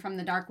lesson from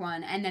the Dark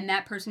One, and then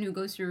that person who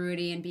goes through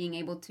Rudy and being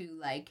able to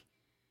like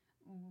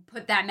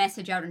put that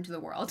message out into the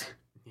world.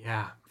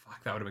 Yeah,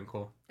 fuck, that would have been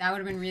cool. That would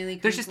have been really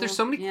cool. There's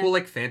so many cool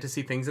like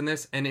fantasy things in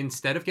this, and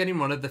instead of getting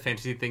one of the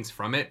fantasy things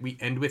from it, we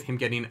end with him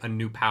getting a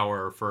new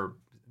power for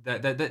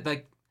that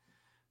like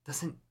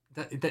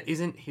that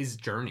isn't his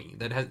journey.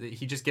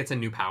 He just gets a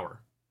new power.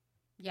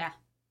 Yeah.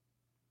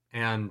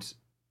 And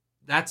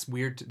that's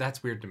weird.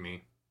 That's weird to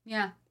me.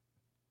 Yeah.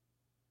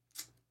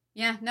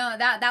 Yeah, no,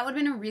 that would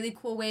have been a really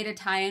cool way to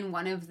tie in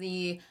one of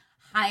the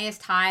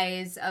highest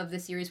highs of the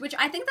series, which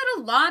I think that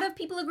a lot of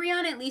people agree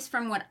on, at least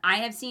from what I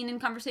have seen in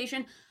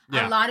conversation.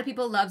 Yeah. A lot of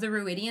people love the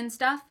Ruidian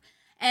stuff.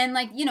 And,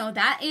 like, you know,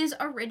 that is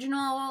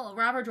original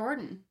Robert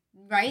Jordan,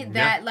 right? Yeah.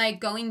 That, like,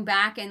 going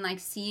back and, like,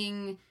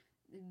 seeing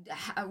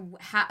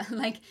how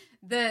like,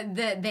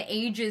 the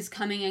ages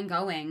coming and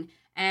going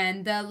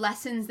and the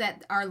lessons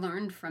that are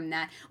learned from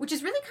that, which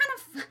is really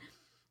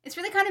it's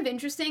really kind of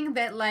interesting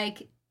that,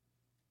 like,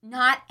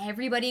 not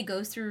everybody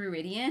goes through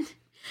Viridian,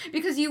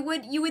 because you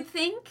would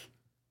think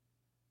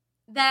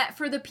that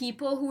for the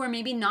people who are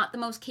maybe not the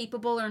most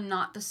capable or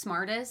not the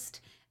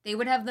smartest, they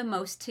would have the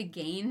most to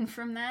gain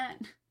from that.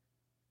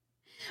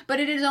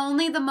 But it is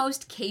only the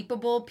most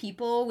capable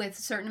people with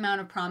a certain amount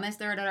of promise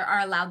that are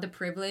allowed the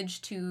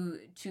privilege to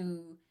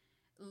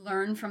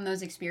learn from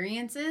those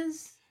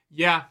experiences.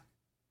 Yeah.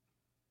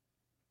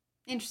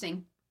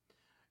 Interesting.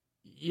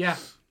 Yeah.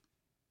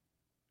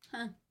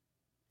 Huh.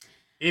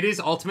 It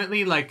is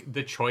ultimately like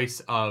the choice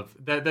of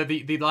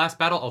the last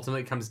battle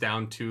ultimately comes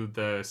down to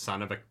the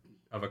son of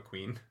a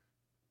queen.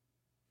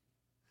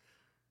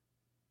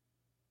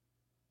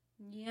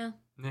 Yeah.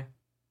 Yeah.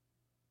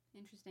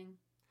 Interesting.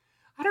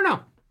 I don't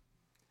know.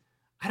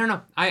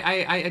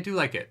 I do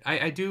like it.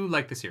 I do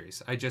like the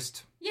series. I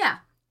just Yeah.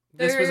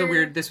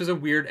 this was a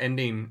weird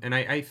ending, and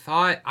I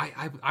thought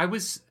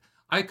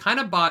I kind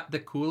of bought the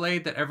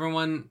Kool-Aid that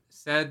everyone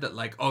said that,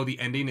 like, oh, the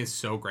ending is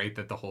so great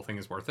that the whole thing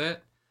is worth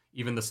it,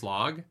 even the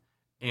slog.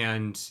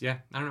 And yeah,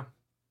 I don't know.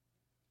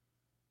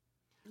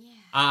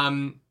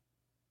 Yeah.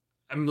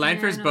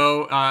 Lanfear's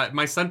Bow.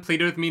 My son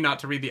pleaded with me not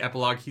to read the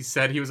epilogue. He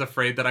said he was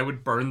afraid that I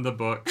would burn the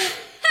book.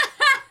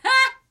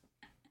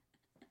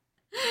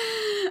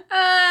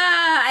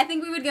 I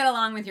think we would get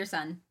along with your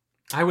son.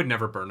 I would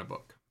never burn a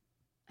book.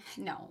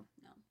 No.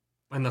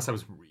 Unless I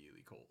was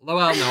really cold. Well,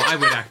 no, I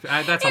would act.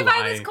 That's a If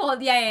lie. I was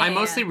cold, yeah. I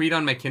mostly read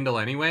on my Kindle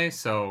anyway,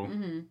 so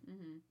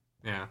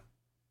yeah.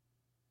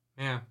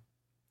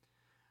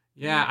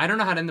 I don't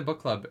know how to end the book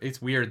club. It's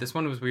weird. This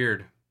one was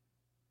weird.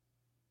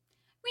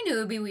 We knew it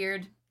would be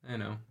weird. I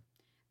know.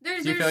 Do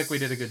you feel like we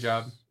did a good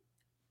job?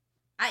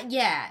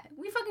 Yeah,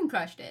 we fucking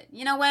crushed it.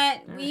 You know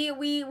what? Right.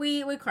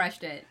 We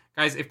crushed it.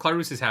 Guys, if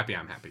Clarus is happy,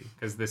 I'm happy.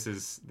 Because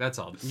that's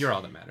all. You're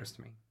all that matters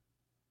to me.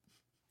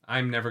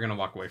 I'm never going to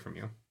walk away from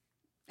you.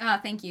 Oh,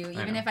 thank you.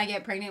 Even if I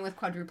get pregnant with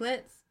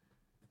quadruplets?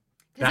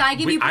 Because I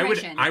give you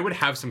permission. I would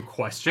have some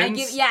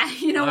questions.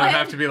 You know what? I would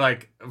have to be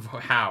like,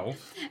 how?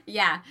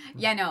 Yeah,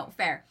 no,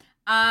 fair.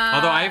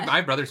 Although I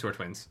have brothers who are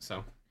twins,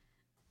 so.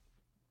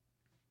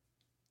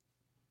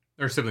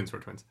 Or siblings who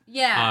are twins.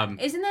 Yeah.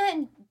 Isn't that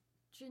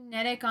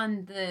genetic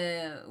on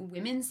the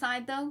women's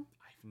side, though?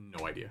 I have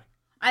no idea.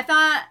 I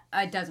thought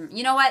it doesn't.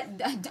 You know what?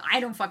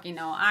 I don't fucking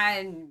know.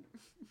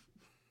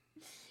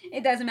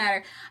 It doesn't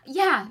matter.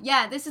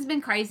 Yeah. This has been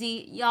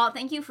crazy, y'all.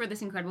 Thank you for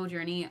this incredible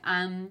journey.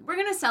 We're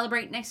gonna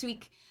celebrate next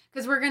week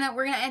because we're gonna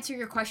answer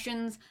your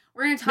questions.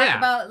 We're gonna talk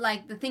about,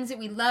 like, the things that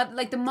we love,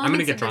 like the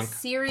moments of the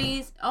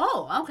series.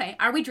 Oh, okay.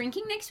 Are we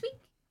drinking next week?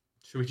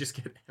 Should we just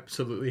get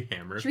absolutely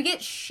hammered? Should we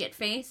get shit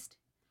faced?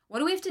 What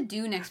do we have to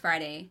do next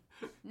Friday?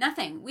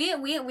 Nothing. We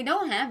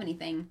don't have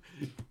anything.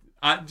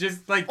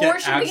 Just like get, or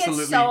should we get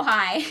so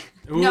high?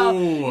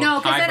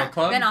 No,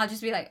 because then I'll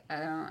just be like,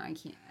 I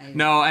can't.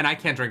 No, and I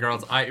can't drink,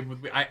 girls. I would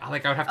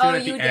have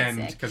to do it at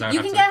the end because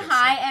you can get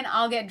high and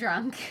I'll get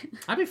drunk.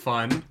 That'd be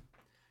fun.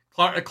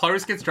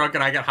 Clarus gets drunk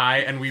and I get high,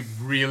 and we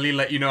really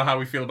let you know how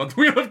we feel about the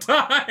Wheel of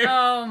Time.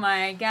 Oh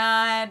my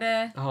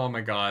god. Oh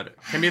my god.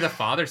 Can be the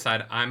father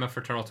side. I'm a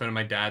fraternal twin, and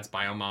my dad's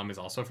bio mom is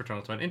also a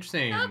fraternal twin.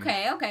 Interesting.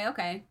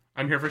 Okay.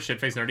 I'm here for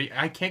shitface nerdy.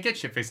 I can't get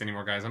shitface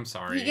anymore, guys. I'm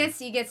sorry. He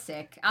gets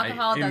sick.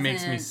 Alcohol doesn't. It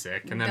makes me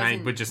sick, and then I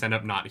would just end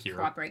up not here.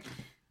 Cooperate.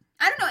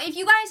 I don't know if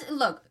you guys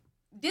look.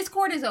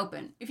 Discord is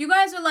open. If you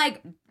guys are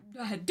like,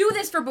 do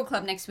this for book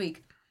club next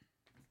week,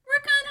 we're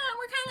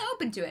kind of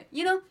open to it.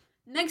 You know,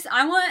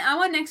 I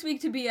want next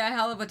week to be a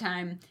hell of a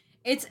time.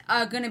 It's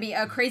gonna be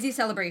a crazy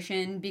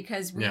celebration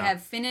because we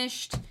have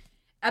finished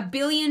 1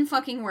 billion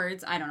fucking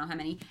words. I don't know how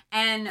many,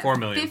 and 4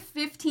 million.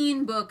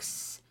 15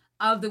 books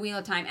of the Wheel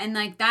of Time, and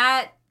like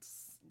that.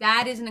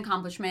 That is an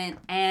accomplishment,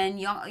 and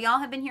y'all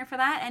have been here for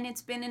that, and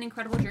it's been an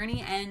incredible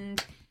journey,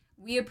 and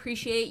we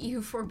appreciate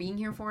you for being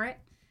here for it.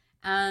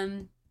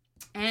 And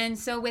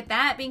so with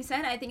that being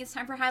said, I think it's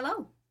time for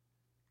high-low.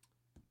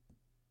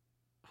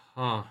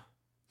 Huh.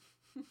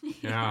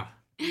 Yeah.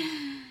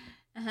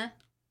 Uh-huh.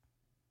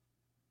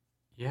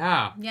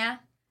 Yeah. Yeah.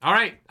 All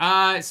right.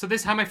 So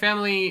this is how my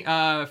family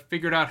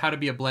figured out how to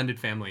be a blended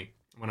family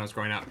when I was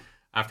growing up.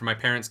 After my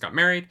parents got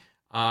married,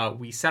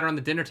 we sat around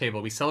the dinner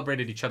table, we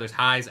celebrated each other's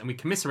highs, and we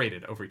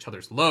commiserated over each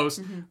other's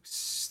lows,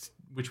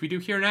 which we do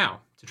here now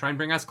to try and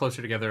bring us closer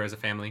together as a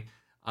family.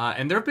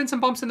 And there have been some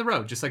bumps in the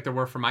road, just like there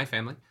were for my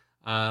family.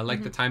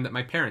 Like the time that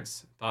my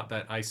parents thought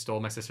that I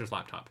stole my sister's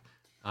laptop.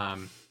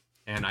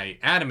 And I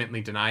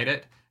adamantly denied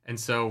it. And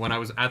so when I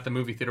was at the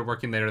movie theater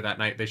working later that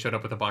night, they showed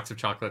up with a box of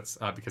chocolates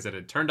because it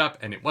had turned up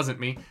and it wasn't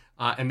me.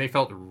 And they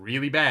felt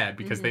really bad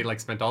because they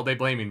spent all day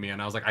blaming me.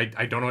 And I was like,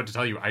 I don't know what to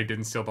tell you. I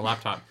didn't steal the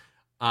laptop.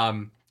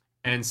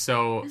 And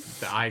so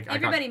I got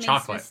Everybody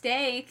chocolate. makes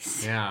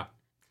mistakes. Yeah.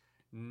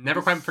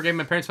 Never quite forgave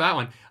my parents for that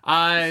one.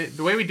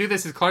 The way we do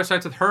this is Clara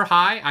starts with her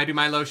high, I do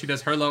my low, she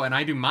does her low, and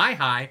I do my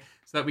high.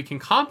 so that we can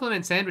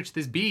complement sandwich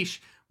this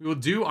biche. We will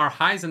do our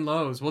highs and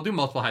lows. We'll do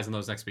multiple highs and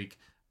lows next week.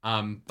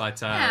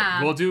 But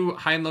we'll do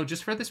high and low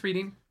just for this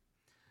reading.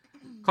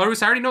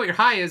 Clarus, I already know what your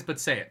high is, but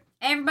say it.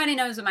 Everybody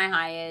knows what my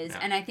high is,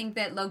 and I think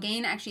that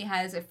Logain actually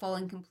has a full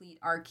and complete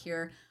arc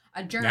here.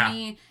 A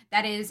journey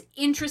that is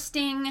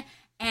interesting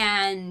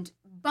and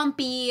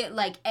bumpy,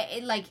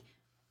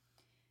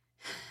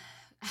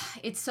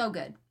 it's so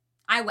good.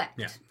 I wept.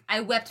 Yeah. I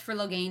wept for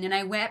Logain, and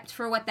I wept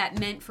for what that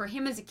meant for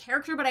him as a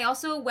character, but I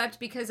also wept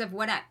because of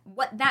what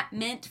that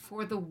meant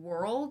for the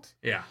world.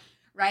 Yeah.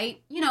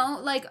 Right? You know,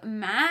 like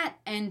Mat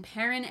and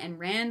Perrin and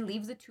Rand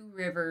leave the Two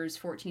Rivers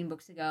 14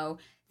 books ago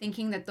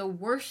thinking that the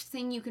worst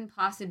thing you can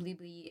possibly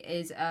be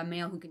is a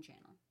male who can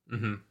channel.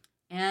 Mm-hmm.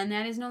 And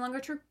that is no longer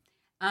true.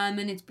 And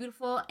it's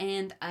beautiful,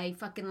 and I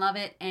fucking love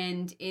it,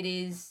 and it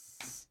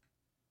is...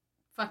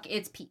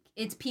 it's peak.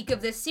 It's peak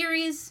of this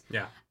series.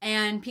 Yeah.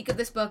 And peak of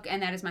this book,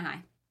 and that is my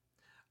high.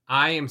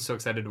 I am so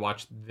excited to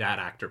watch that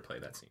actor play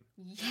that scene.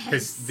 Yes.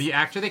 Because the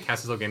actor they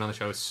cast as Logain on the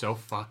show is so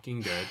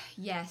fucking good.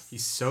 Yes.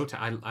 He's so...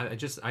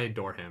 I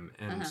adore him.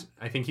 And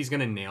I think he's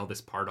going to nail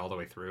this part all the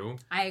way through.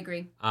 I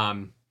agree.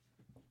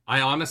 I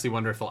honestly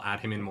wonder if they'll add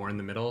him in more in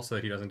the middle so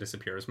that he doesn't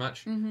disappear as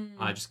much.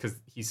 Mm-hmm. Just because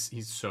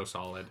he's so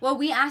solid. Well,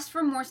 we asked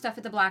for more stuff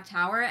at the Black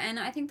Tower, and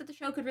I think that the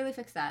show could really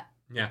fix that.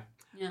 Yeah.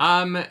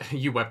 Yeah.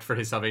 You wept for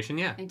his salvation,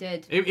 yeah. I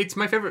did. It's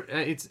my favorite.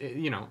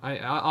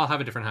 I'll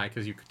have a different high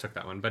because you took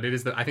that one, but it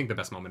is I think the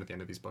best moment at the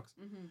end of these books.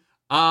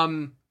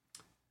 Mm-hmm.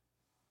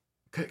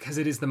 Because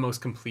it is the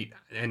most complete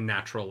and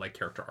natural like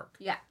character arc.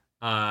 Yeah.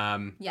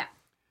 Yeah.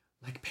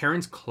 Like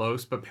Perrin's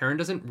close, but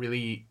Perrin's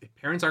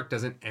arc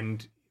doesn't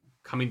end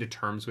coming to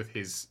terms with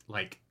his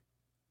like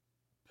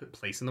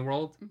place in the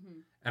world,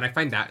 and I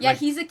find that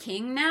he's a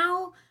king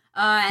now.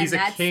 And he's a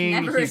king.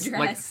 Never he's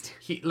addressed.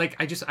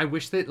 I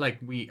wish that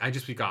we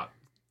got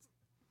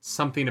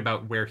something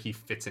about where he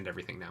fits into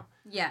everything now.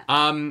 Yeah.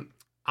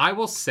 I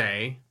will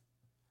say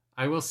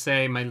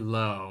my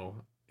low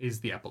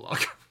is the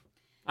epilogue.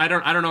 I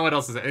don't know what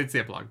else is it. It's the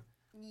epilogue.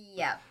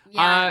 Yeah.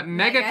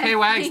 Mega K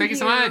Wags, thank you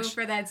so much.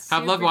 For that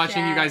I've loved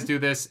watching you guys do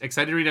this.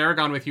 Excited to read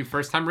Aragon with you,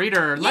 first time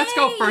reader. Let's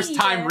go, first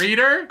time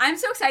reader. I'm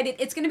so excited.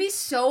 It's going to be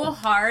so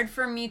hard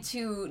for me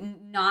to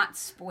not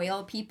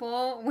spoil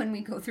people when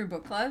we go through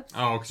book clubs.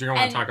 Oh, because you're going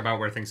to want to talk about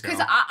where things go.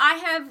 Because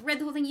I have read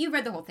the whole thing. You've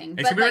read the whole thing.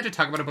 It's going to be hard to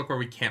talk about a book where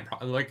we can't,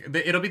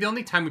 it'll be the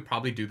only time we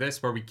probably do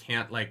this where we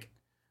can't,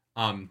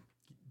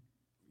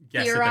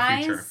 guess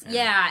theorize. At the future.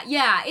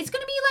 Yeah. It's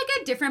going to be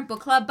like a different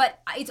book club, but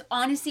it's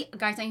honestly,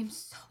 guys, I am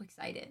so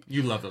excited.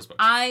 You love those books.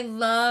 I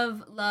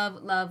love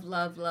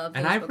those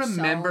and I books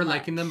remember so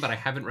liking them, but I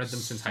haven't read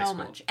them since high school.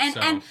 Much.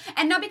 And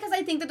not because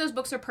I think that those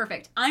books are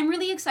perfect. I'm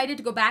really excited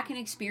to go back and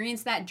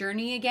experience that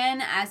journey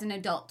again as an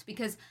adult,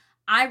 because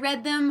I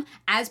read them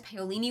as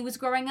Paolini was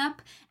growing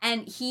up,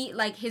 and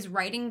his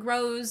writing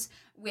grows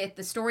with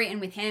the story and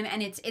with him,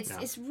 and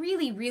it's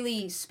really,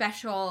 really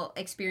special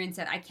experience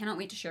that I cannot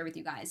wait to share with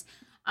you guys.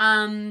 We're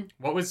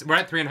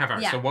at 3.5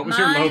 hours. So what was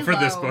your low for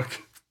this book?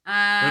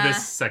 For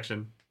this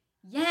section?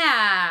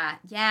 Yeah.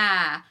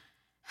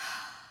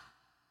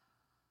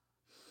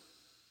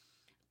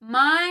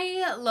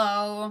 My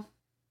low.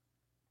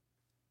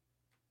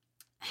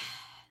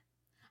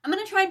 I'm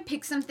going to try and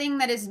pick something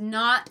that is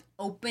not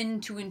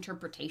open to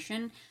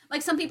interpretation.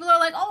 Like, some people are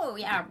like, oh,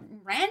 yeah,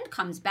 Rand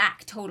comes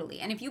back, totally.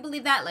 And if you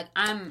believe that, like,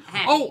 I'm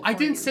happy. Oh, I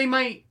didn't say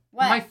my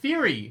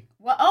theory.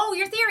 Well, oh,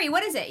 your theory.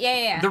 What is it?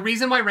 Yeah. The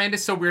reason why Rand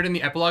is so weird in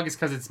the epilogue is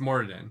because it's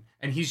Moradin.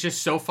 And he's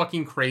just so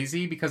fucking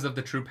crazy because of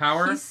the true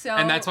power.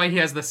 And that's why he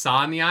has the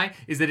saw in the eye,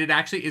 is that it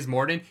actually is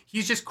Moradin.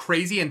 He's just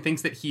crazy and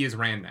thinks that he is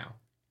Rand now.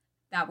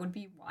 That would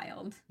be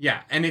wild.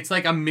 Yeah, and it's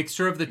like a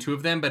mixture of the two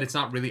of them, but it's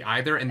not really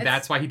either, and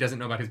that's why he doesn't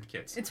know about his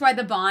kids. It's why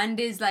the bond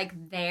is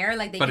like there,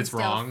 like they can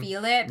still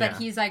feel it, but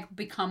he's like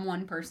become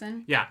one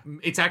person. Yeah,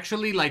 it's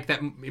actually like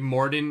that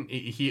Moradin,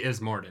 he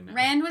is Moradin now.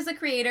 Rand was the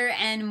creator,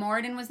 and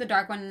Moradin was the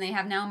Dark One, and they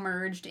have now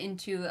merged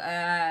into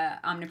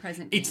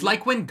omnipresent being. It's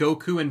like when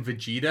Goku and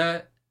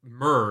Vegeta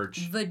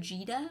merge.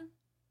 Vegeta?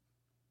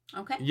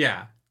 Okay.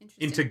 Yeah,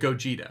 into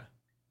Gogeta.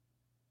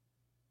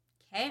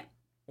 Okay.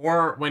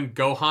 Or when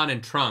Gohan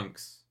and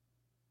Trunks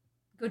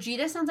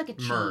Gogeta sounds like a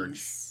cheese.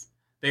 Merge.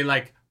 They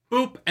like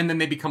boop and then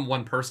they become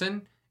one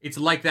person. It's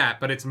like that,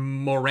 but it's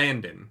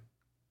Morandin.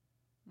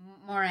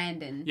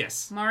 Morandin.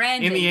 Yes.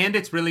 Morandin. In the end,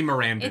 it's really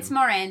Morandin. It's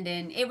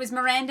Morandin. It was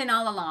Morandin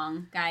all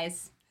along,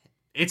 guys.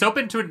 It's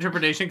open to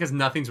interpretation because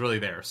nothing's really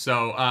there.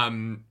 So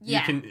you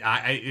can.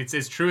 It's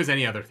as true as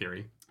any other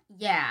theory.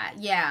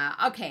 Yeah.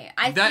 Okay,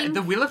 I think...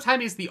 The Wheel of Time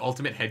is the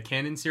ultimate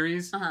headcanon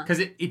series. Because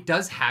it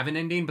does have an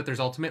ending, but there's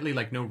ultimately,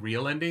 like, no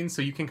real ending.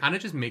 So you can kind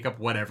of just make up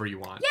whatever you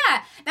want.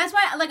 Yeah, that's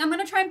why, like, I'm going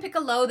to try and pick a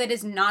low that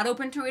is not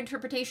open to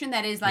interpretation,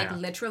 that is, like,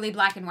 literally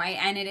black and white.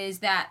 And it is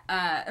that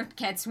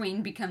Cat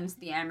Swain becomes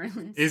the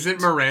Amerlin. Isn't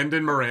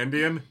Morandin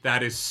Morandian?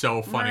 That is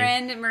so funny.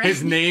 Morandian.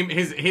 His name,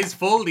 his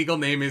full legal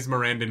name is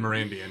Morandin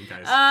Morandian,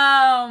 guys.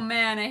 Oh,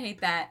 man, I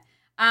hate that.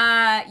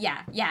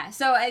 Yeah.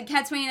 So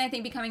Cat Swain, I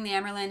think, becoming the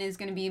Amerlin is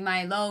going to be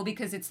my low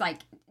because it's like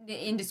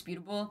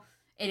indisputable.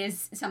 It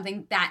is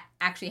something that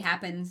actually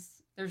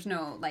happens There's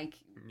no, like...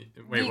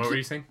 Wait, what were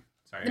you saying?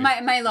 Sorry.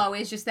 My low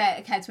is just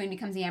that Cadsuane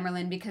becomes the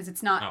Amyrlin because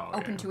it's not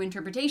open yeah. to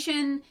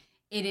interpretation.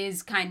 It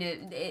is kind of...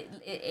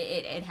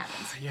 It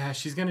happens. Yeah,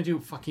 she's gonna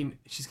do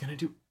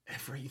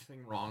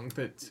everything wrong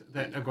that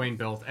Egwene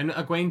built. And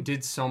Egwene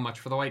did so much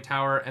for the White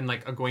Tower, and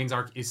like Egwene's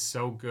arc is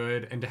so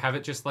good, and to have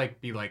it just like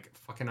be like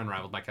fucking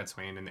unraveled by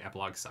Cadsuane and the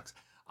epilogue sucks.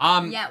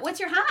 Yeah, what's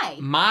your high?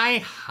 My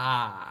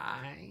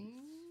high...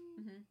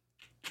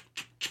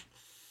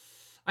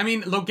 I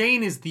mean,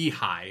 Logain is the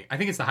high. I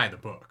think it's the high of the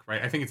book,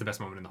 right? I think it's the best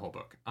moment in the whole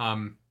book.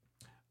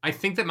 I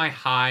think that my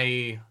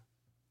high...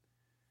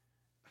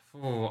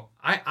 Oh,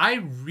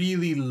 I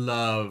really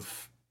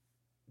love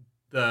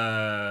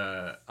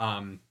the...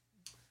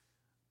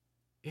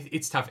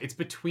 It's tough. It's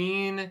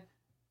between...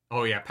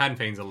 Oh, yeah, Padan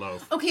Fane's a low.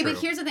 Okay, True.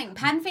 but here's the thing.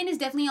 Padan Fane is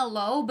definitely a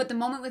low, but the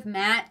moment with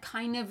Mat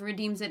kind of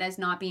redeems it as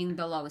not being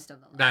the lowest of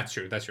the low. That's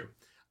true.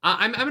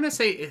 I'm going to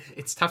say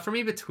it's tough for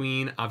me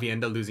between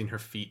Aviendha losing her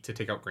feet to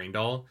take out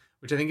Graendal,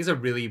 which I think is a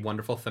really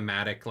wonderful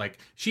thematic, like,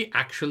 she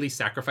actually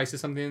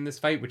sacrifices something in this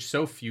fight, which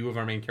so few of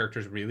our main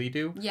characters really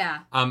do. Yeah.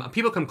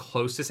 People come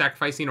close to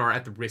sacrificing or are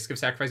at the risk of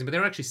sacrificing, but they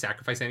don't actually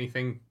sacrifice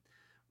anything.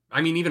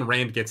 I mean, even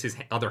Rand gets his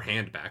other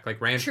hand back. Like,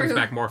 Rand comes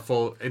back more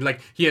full, and,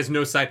 like, he has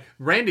no side.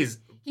 Rand is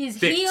He's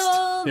fixed.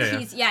 healed.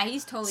 Yeah.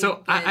 He's totally So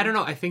good. I don't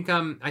know. I think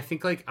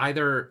like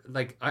either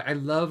like I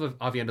love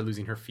Aviendha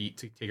losing her feet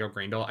to take out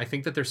Graendal. I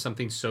think that there's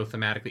something so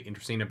thematically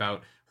interesting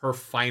about her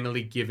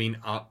finally giving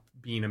up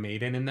being a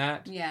maiden in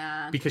that.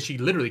 Yeah. Because she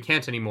literally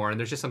can't anymore, and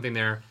there's just something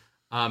there.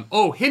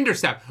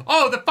 Hinderstep.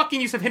 Oh, the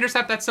fucking use of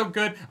Hinderstep, that's so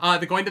good.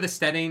 The going to the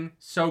steading,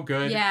 so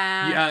good.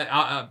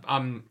 Yeah.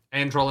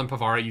 Androl and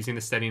Pavara using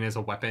the steading as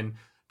a weapon.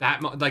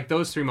 Like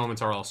those three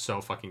moments are all so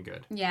fucking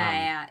good.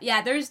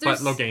 Yeah. There's but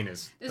Logain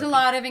is. There's a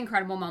lot of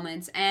incredible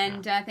moments,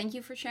 and thank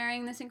you for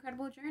sharing this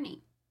incredible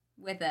journey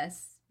with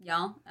us,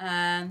 y'all.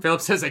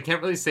 Philip says, I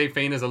can't really say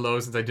Fane is a low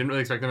since I didn't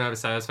really expect him to have a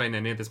satisfying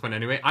ending at this point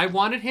anyway. I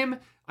wanted him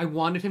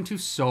to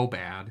so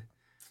bad.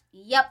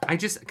 Yep.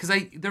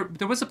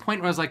 There was a point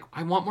where I was like,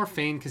 I want more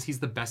Fane because he's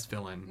the best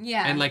villain.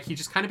 Yeah. And like he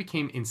just kind of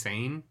became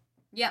insane.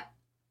 Yep.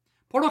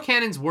 Portal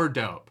cannons were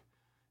dope.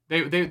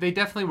 They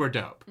definitely were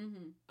dope. Mm-hmm.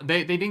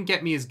 They didn't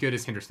get me as good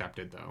as Hinderstep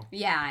did though.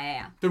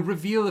 Yeah. The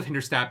reveal of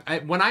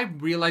Hinderstep, when I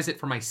realized it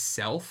for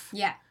myself,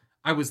 yeah,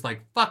 I was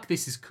like, fuck,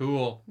 this is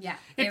cool. Yeah.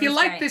 If you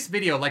like this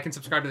video, like and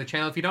subscribe to the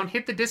channel. If you don't,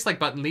 hit the dislike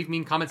button. Leave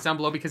mean comments down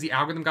below because the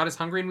algorithm god is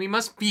hungry and we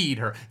must feed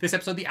her. This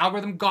episode, the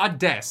algorithm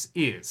goddess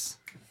is...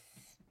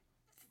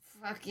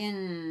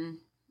 fucking...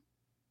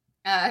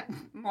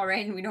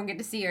 Moiraine, we don't get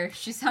to see her.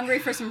 She's hungry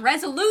for some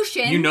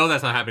resolution. You know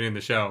that's not happening in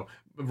the show.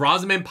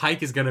 Rosamund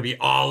Pike is going to be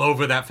all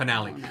over that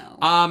finale.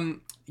 Oh,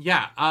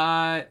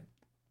 no.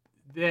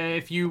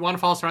 If you want to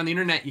follow us around the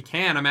internet, you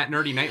can. I'm at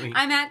Nerdy Nightly.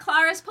 I'm at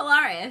Claris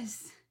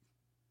Polaris.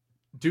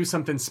 Do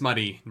something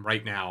smutty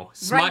right now.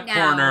 Smut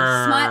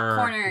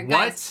corner.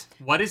 Guys.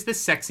 What is the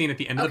sex scene at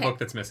the end of the book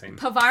that's missing?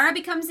 Pavara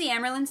becomes the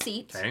Amyrlin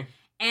seat. Okay.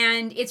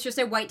 And it's just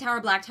a White Tower,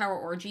 Black Tower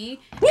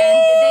orgy. Woo!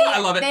 And I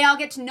love it. They all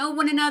get to know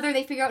one another.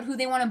 They figure out who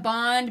they want to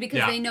bond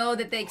because they know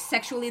that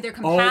sexually they're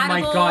compatible. Oh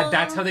my god,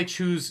 that's how they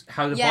choose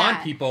how to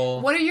bond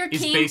people. What are your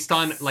kinks? Is based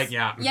on, like,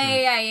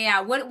 Yeah.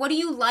 What do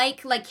you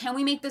like? Like, can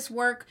we make this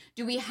work?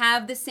 Do we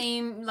have the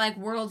same, like,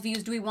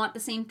 worldviews? Do we want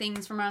the same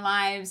things from our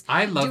lives?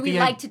 I love Do we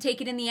like to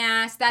take it in the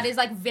ass? That is,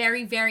 like,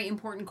 very, very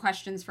important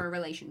questions for a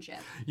relationship.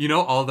 You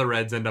know, all the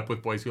Reds end up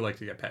with boys who like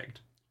to get pegged.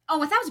 Oh,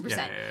 1,000%.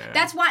 Yeah.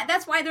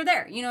 That's why they're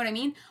there. You know what I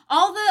mean?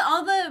 All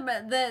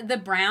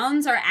the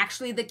Browns are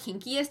actually the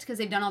kinkiest because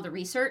they've done all the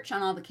research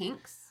on all the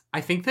kinks.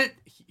 I think that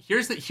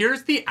here's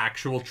the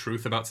actual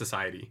truth about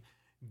society.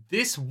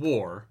 This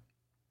war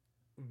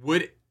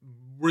would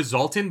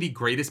result in the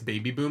greatest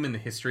baby boom in the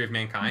history of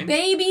mankind.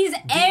 Babies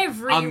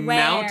everywhere.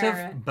 Amount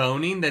of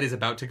boning that is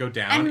about to go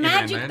down. And in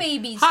magic Endland.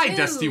 baby. Hi, too.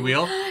 Dusty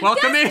Wheel.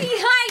 Welcome Dusty, in.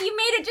 Hi, you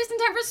made it just in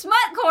time for Smut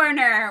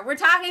Corner. We're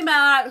talking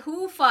about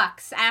who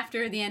fucks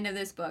after the end of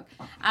this book.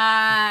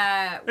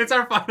 It's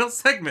our final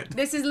segment.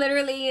 This is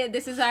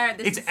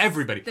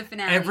everybody. The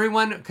finale.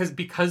 Everyone,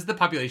 because the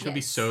population will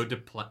be so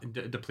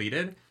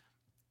depleted.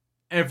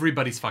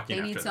 Everybody's fucking they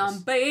after need this.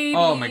 some babies.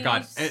 Oh my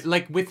god!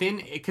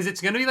 Because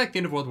it's gonna be like the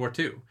end of World War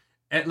II.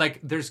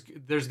 There's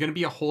gonna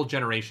be a whole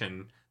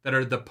generation that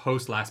are the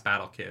post Last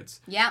Battle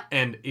kids. Yeah.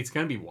 And it's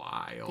gonna be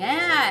wild.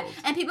 Yeah.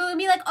 And people would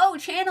be like, "Oh,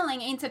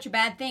 channeling ain't such a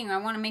bad thing. I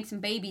want to make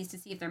some babies to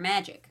see if they're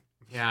magic."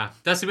 Yeah,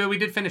 Dusty, we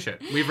did finish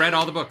it. We've read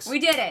all the books. We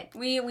did it.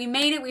 We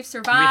made it. We've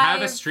survived. We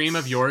have a stream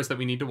of yours that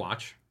we need to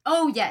watch.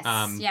 Oh yes,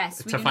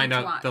 yes. To find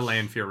out the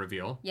Lanfear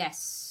reveal.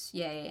 Yes.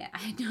 Yeah. I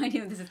had no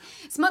idea what this is.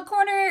 Smut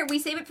Corner, we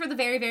save it for the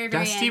very, very,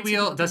 very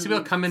end. Dusty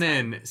Wheel coming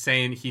in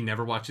saying he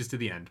never watches to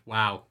the end.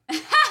 Wow.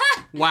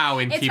 Wow,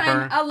 Innkeeper. It's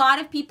fine. A lot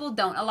of people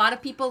don't. A lot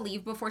of people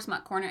leave before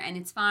Smut Corner, and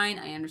it's fine.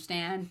 I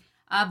understand.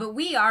 But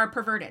we are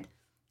perverted.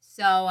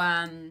 So,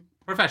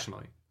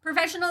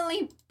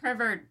 Professionally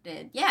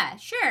perverted. Yeah,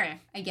 sure,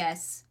 I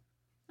guess.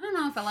 I don't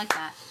know if I like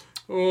that.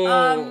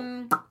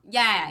 Oh.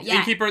 Yeah.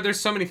 Innkeeper, there's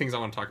so many things I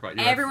want to talk about.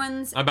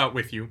 Everyone's about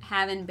with you.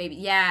 Having baby.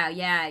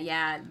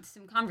 Yeah.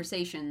 Some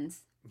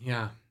conversations.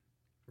 Yeah.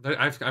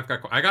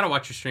 I gotta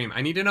watch your stream.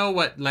 I need to know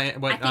what I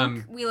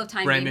think Wheel of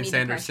Time Brandon gave me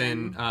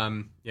Sanderson.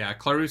 depression.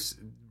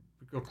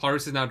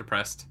 Clarus is now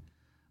depressed.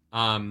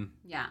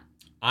 Yeah,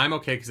 I'm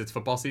okay because it's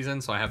football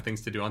season, so I have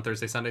things to do on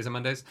Thursdays, Sundays, and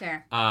Mondays.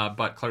 fair.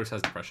 But Clarus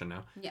has depression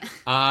now. Yeah.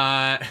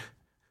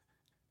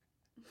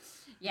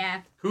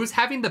 Yeah. Who's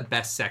having the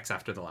best sex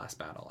after the last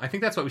battle? I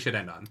think that's what we should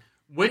end on.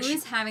 Who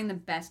is having the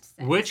best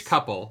sex? Which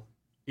couple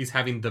is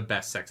having the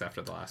best sex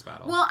after the last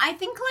battle? Well, I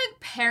think like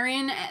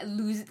Perrin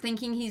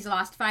thinking he's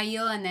lost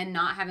Fael and then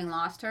not having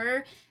lost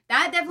her.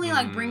 That definitely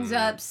like brings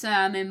up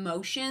some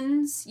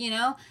emotions, you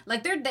know?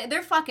 Like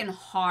they're fucking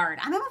hard.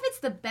 I don't know if it's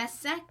the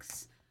best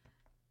sex.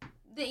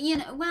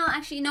 Well,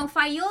 actually, no.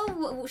 Fael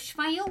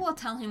will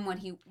tell him what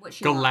she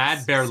wants.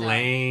 Galad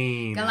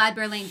Berlain. Galad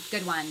Berlain,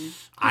 good one.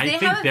 I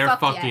think they're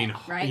fucking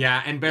yet, right?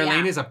 Yeah, and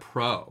Berlain is a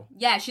pro.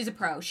 Yeah, she's a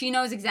pro. She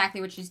knows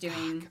exactly what she's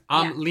doing.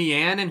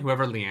 Leanne and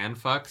whoever Leanne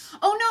fucks.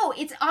 Oh no,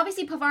 it's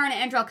obviously Pavar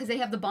and Andral because they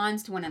have the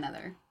bonds to one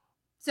another.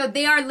 So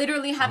they are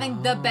literally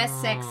having the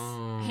best sex,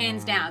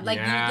 hands down. Like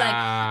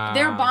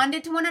they're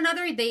bonded to one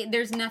another.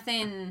 There's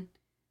nothing.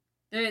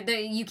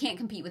 You can't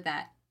compete with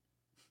that.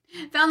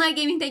 Fel Knight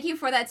Gaming, thank you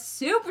for that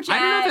super chat. I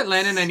don't know if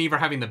Atlanta and Nynaeve are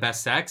having the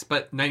best sex,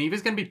 but Nynaeve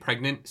is going to be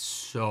pregnant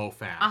so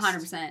fast.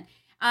 100%.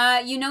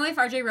 If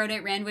RJ wrote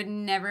it, Rand would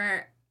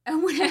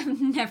have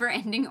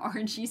never-ending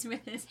orgies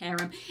with his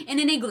harem.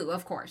 In an igloo,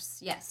 of course.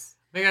 Yes.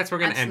 I think that's where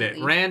we're going to end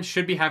it. Rand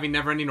should be having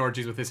never-ending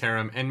orgies with his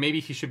harem, and maybe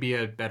he should be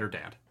a better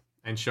dad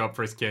and show up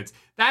for his kids.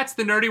 That's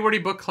the Nerdy Wordy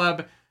Book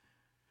Club.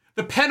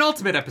 The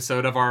penultimate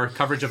episode of our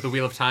coverage of the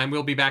Wheel of Time.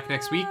 We'll be back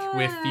next week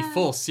with the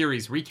full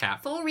series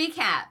recap.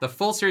 The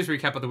full series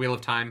recap of the Wheel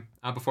of Time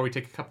before we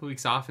take a couple of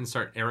weeks off and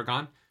start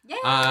Aragon.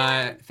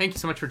 Yeah. Thank you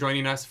so much for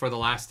joining us for the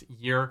last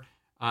year,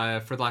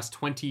 for the last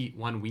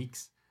 21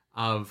 weeks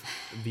of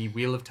the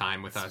Wheel of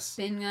Time with us.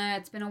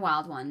 It's been a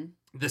wild one.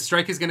 The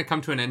strike is going to come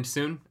to an end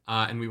soon,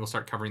 and we will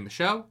start covering the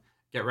show.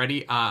 Get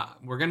ready.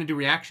 We're going to do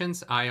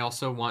reactions. I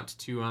also want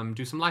to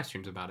do some live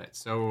streams about it.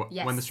 So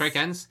when the strike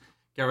ends,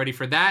 get ready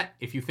for that.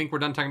 If you think we're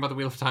done talking about the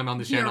Wheel of Time on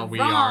this channel, we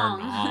are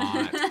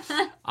not.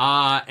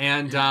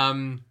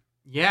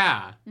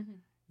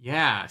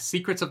 Yeah.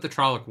 Secrets of the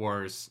Trolloc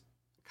Wars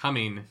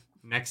coming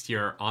next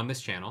year on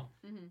this channel.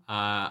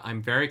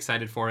 I'm very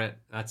excited for it.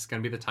 That's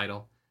going to be the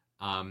title.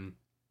 And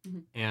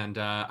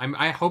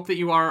I hope that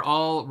you are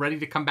all ready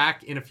to come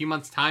back in a few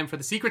months' time for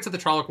the Secrets of the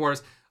Trolloc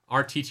Wars,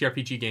 our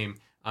TTRPG game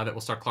that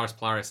will star Clarus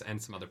Polaris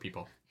and some other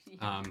people.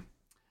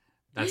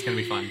 That's going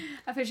to be fun.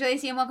 Officially,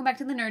 ACM, welcome back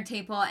to the Nerd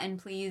Table, and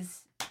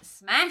please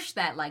smash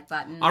that like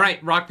button. All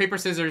right, rock, paper,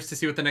 scissors to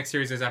see what the next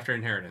series is after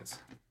Inheritance.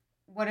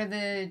 What are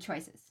the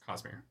choices?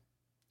 Cosmere.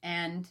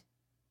 And?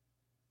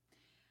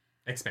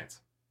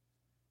 Expanse.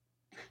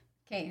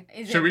 Okay,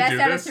 Should it best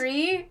out this? of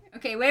 3?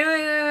 Okay,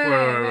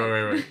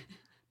 wait.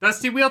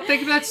 Dusty Wheel,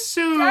 thank you for that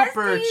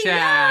super chat.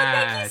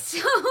 Yeah,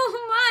 thank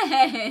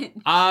you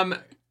so much.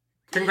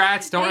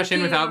 Congrats. Don't rush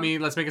in without me.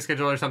 Let's make a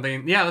schedule or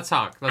something. Yeah, let's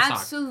talk.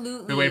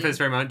 Absolutely. We wait for this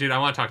very moment. Dude, I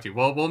want to talk to you.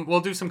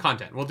 We'll do some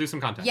content.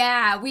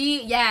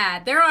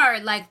 Yeah, there are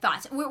like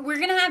thoughts. We're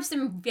going to have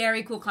some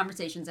very cool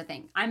conversations, I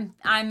think.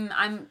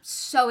 I'm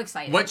so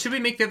excited. What should we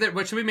make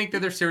the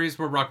other series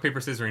where rock, paper,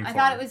 scissoring for? I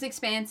thought it was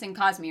Expanse and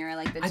Cosmere,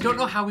 like the two. I don't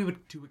know how we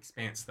would do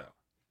Expanse though.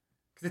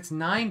 Cuz it's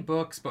 9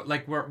 books, but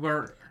like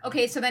we're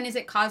Okay, so then is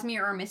it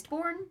Cosmere or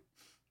Mistborn?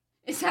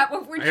 Is that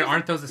what we're doing?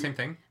 Aren't those the same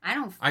thing?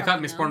 I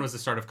thought Mistborn was the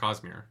start of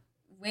Cosmere.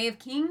 Way of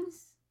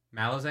Kings?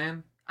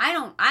 Malazan? I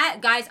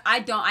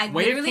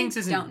Way of Kings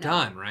isn't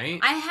done, right?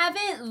 I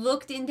haven't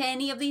looked into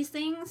any of these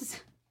things.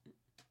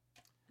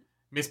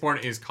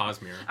 Mistborn is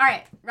Cosmere. All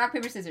right, rock,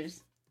 paper,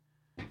 scissors.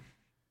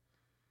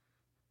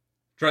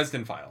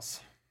 Dresden Files.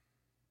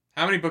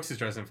 How many books is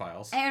Dresden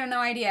Files? I have no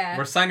idea.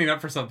 We're signing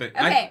up for something.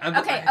 Okay.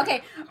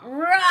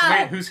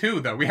 Wait, who's who,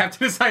 though? We have to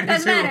decide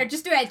who's who. Doesn't matter.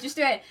 Just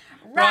do it.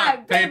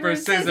 Rock, paper,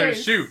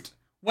 scissors, shoot.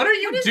 What are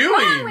you doing?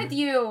 What is wrong with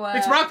you?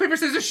 It's rock, paper,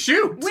 scissors,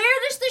 shoot. Where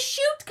does the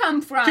shoot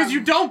come from? Because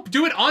you don't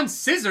do it on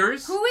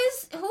scissors. Who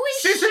is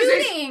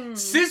shooting?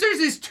 Scissors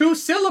is 2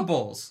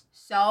 syllables.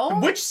 So?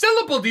 Which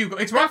syllable do you go?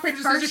 It's rock, paper,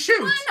 scissors,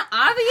 shoot. One,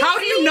 obviously. How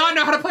do you not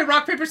know how to play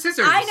rock, paper,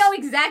 scissors? I know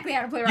exactly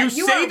how to play rock. You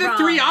say the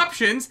 3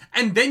 options,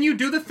 and then you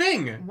do the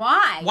thing.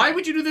 Why? Why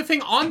would you do the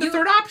thing on the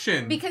 3rd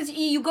option? Because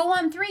you go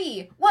on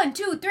 3. 1,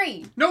 2,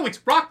 3. No, it's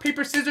rock,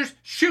 paper, scissors,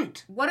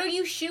 shoot. What are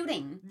you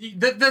shooting?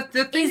 The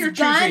thing you're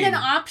choosing. Is gun an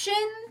option?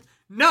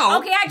 No.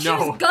 Okay, I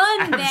choose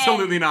gun then.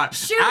 Absolutely not.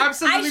 Shoot.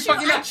 Absolutely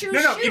fucking not. Choose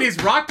No, shoot. it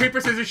is rock, paper,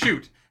 scissors,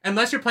 shoot.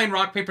 Unless you're playing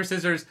rock, paper,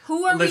 scissors,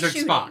 Who are Lizard we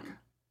shooting? Spock.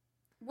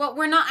 Well,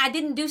 we're not. I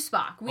didn't do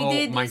Spock. We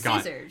did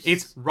scissors.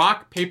 It's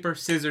rock, paper,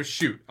 scissors,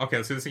 shoot. Okay,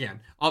 let's do this again.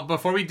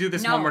 Before we do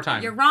this one more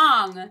time. You're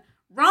wrong.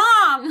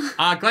 Wrong!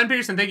 Glenn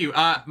Peterson, thank you.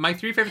 My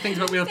 3 favorite things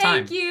about Wheel of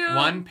Time. Thank you.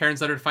 1,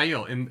 Perrin's letter to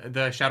Fael in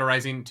the Shadow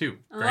Rising 2.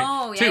 Great.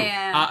 Oh, 2,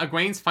 yeah.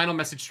 Egwene's final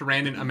message to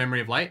Rand in A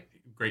Memory of Light.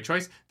 Great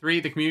choice. 3,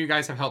 the community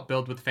guys have helped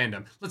build with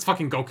fandom. Let's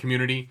fucking go,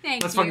 community.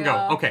 Let's fucking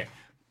go. Okay.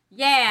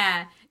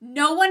 Yeah.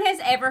 No one has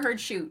ever heard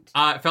shoot.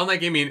 Fel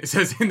Knight Gaming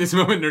says, in this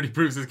moment, Nerdy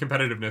proves his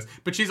competitiveness.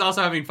 But she's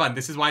also having fun.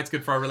 This is why it's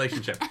good for our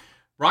relationship.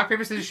 Rock,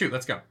 paper, scissors, shoot.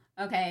 Let's go.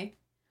 Okay.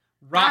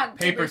 Rock,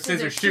 paper,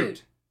 scissors,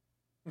 shoot.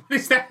 What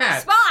is that?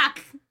 Spock!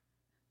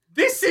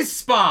 This is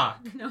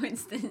Spock! No,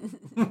 it's this.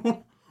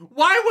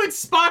 Why would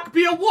Spock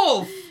be a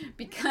wolf?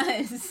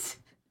 Because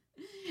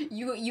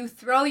you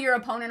throw your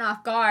opponent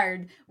off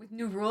guard with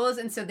new rules,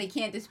 and so they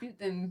can't dispute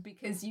them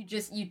because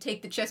you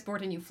take the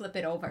chessboard and you flip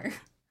it over.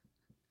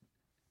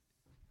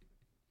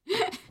 No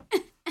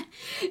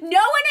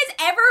one has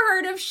ever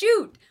heard of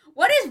shoot.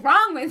 What is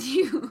wrong with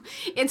you?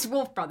 It's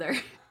Wolf Brother.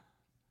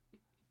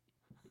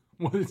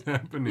 What is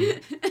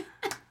happening?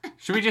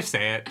 Should we just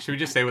say it? Should we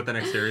just say what the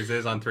next series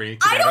is on 3?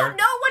 I don't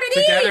know what it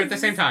is. Together at the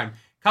same time.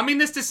 Coming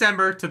this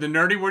December to the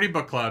Nerdy Wordy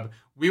Book Club,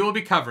 we will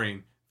be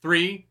covering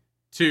 3,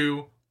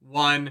 2,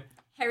 1.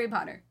 Harry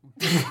Potter.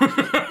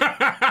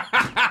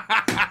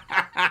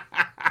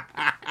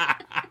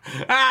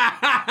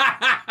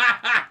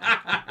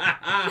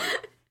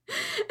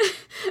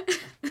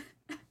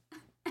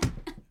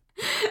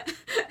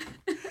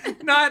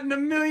 Not in a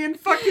million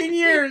fucking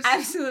years.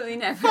 Absolutely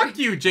never. Fuck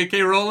you,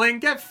 J.K. Rowling.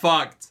 Get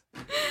fucked.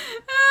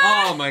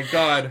 Oh my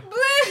god.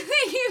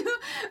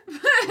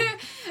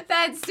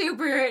 That's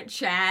super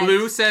chat.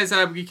 Blue says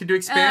we could do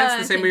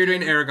Expanse the same way you're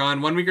doing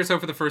Aragon. 1 week or so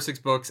for the first 6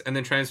 books, and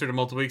then transfer to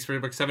multiple weeks for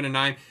books 7 and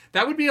 9.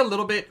 That would be a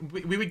little bit...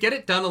 We would get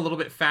it done a little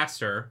bit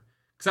faster,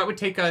 because that would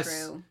take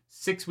us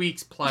 6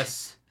 weeks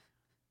plus.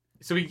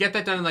 So we get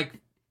that done in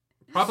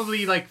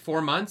probably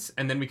 4 months,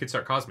 and then we could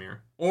start Cosmere.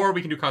 Or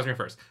we can do Cosmere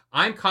first.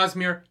 I'm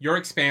Cosmere, you're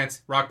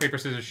Expanse, rock, paper,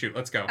 scissors, shoot.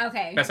 Let's go.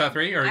 Okay. Best out of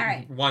 3? Or all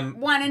right. one?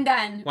 One and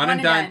done. One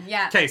and done.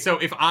 Yeah. Okay, so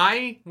if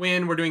I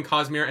win, we're doing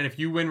Cosmere, and if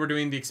you win, we're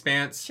doing the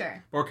Expanse.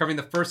 Sure. But we're covering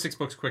the first 6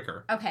 books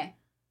quicker. Okay.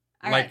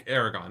 All like right.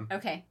 Aragon.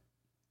 Okay.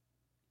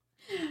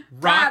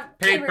 Rock,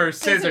 paper,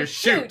 scissors,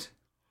 shoot.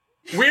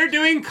 We're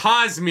doing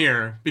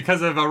Cosmere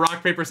because of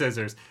rock, paper,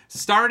 scissors.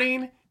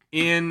 Starting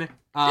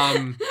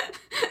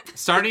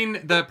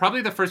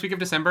probably the first week of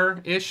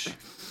December-ish,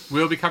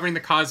 we'll be covering the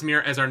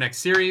Cosmere as our next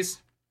series.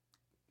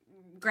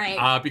 Great.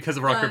 Because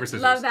of rock, paper,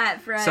 scissors. Love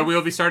that for us. So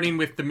we'll be starting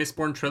with the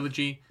Mistborn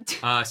trilogy,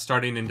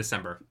 starting in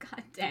December.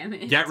 God damn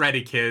it. Get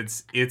ready,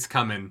 kids. It's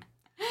coming.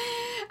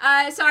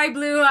 Sorry,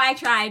 Blue. I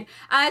tried.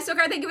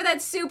 Sokar, thank you for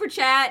that super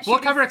chat. We'll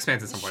cover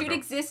Expanse at some point, Should though.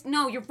 exist.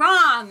 No, you're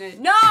wrong.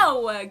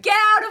 No! Get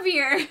out of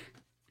here!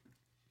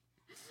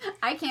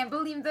 I can't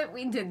believe that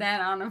we did that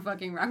on a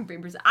fucking rock,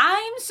 paper, scissors.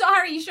 I'm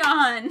sorry,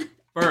 Sean.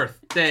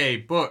 Birthday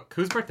book.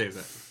 Whose birthday is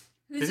it?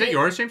 Is it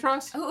yours, James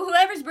Ross?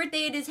 Whoever's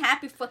birthday it is,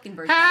 happy fucking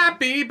birthday.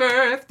 Happy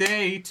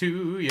birthday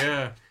to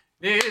ya.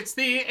 It's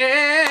the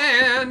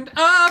end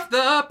of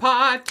the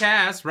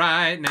podcast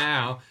right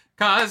now.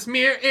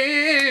 Cosmere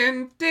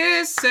in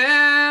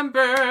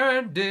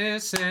December.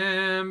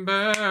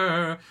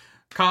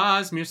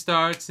 Cosmere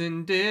starts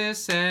in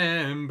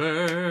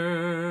December.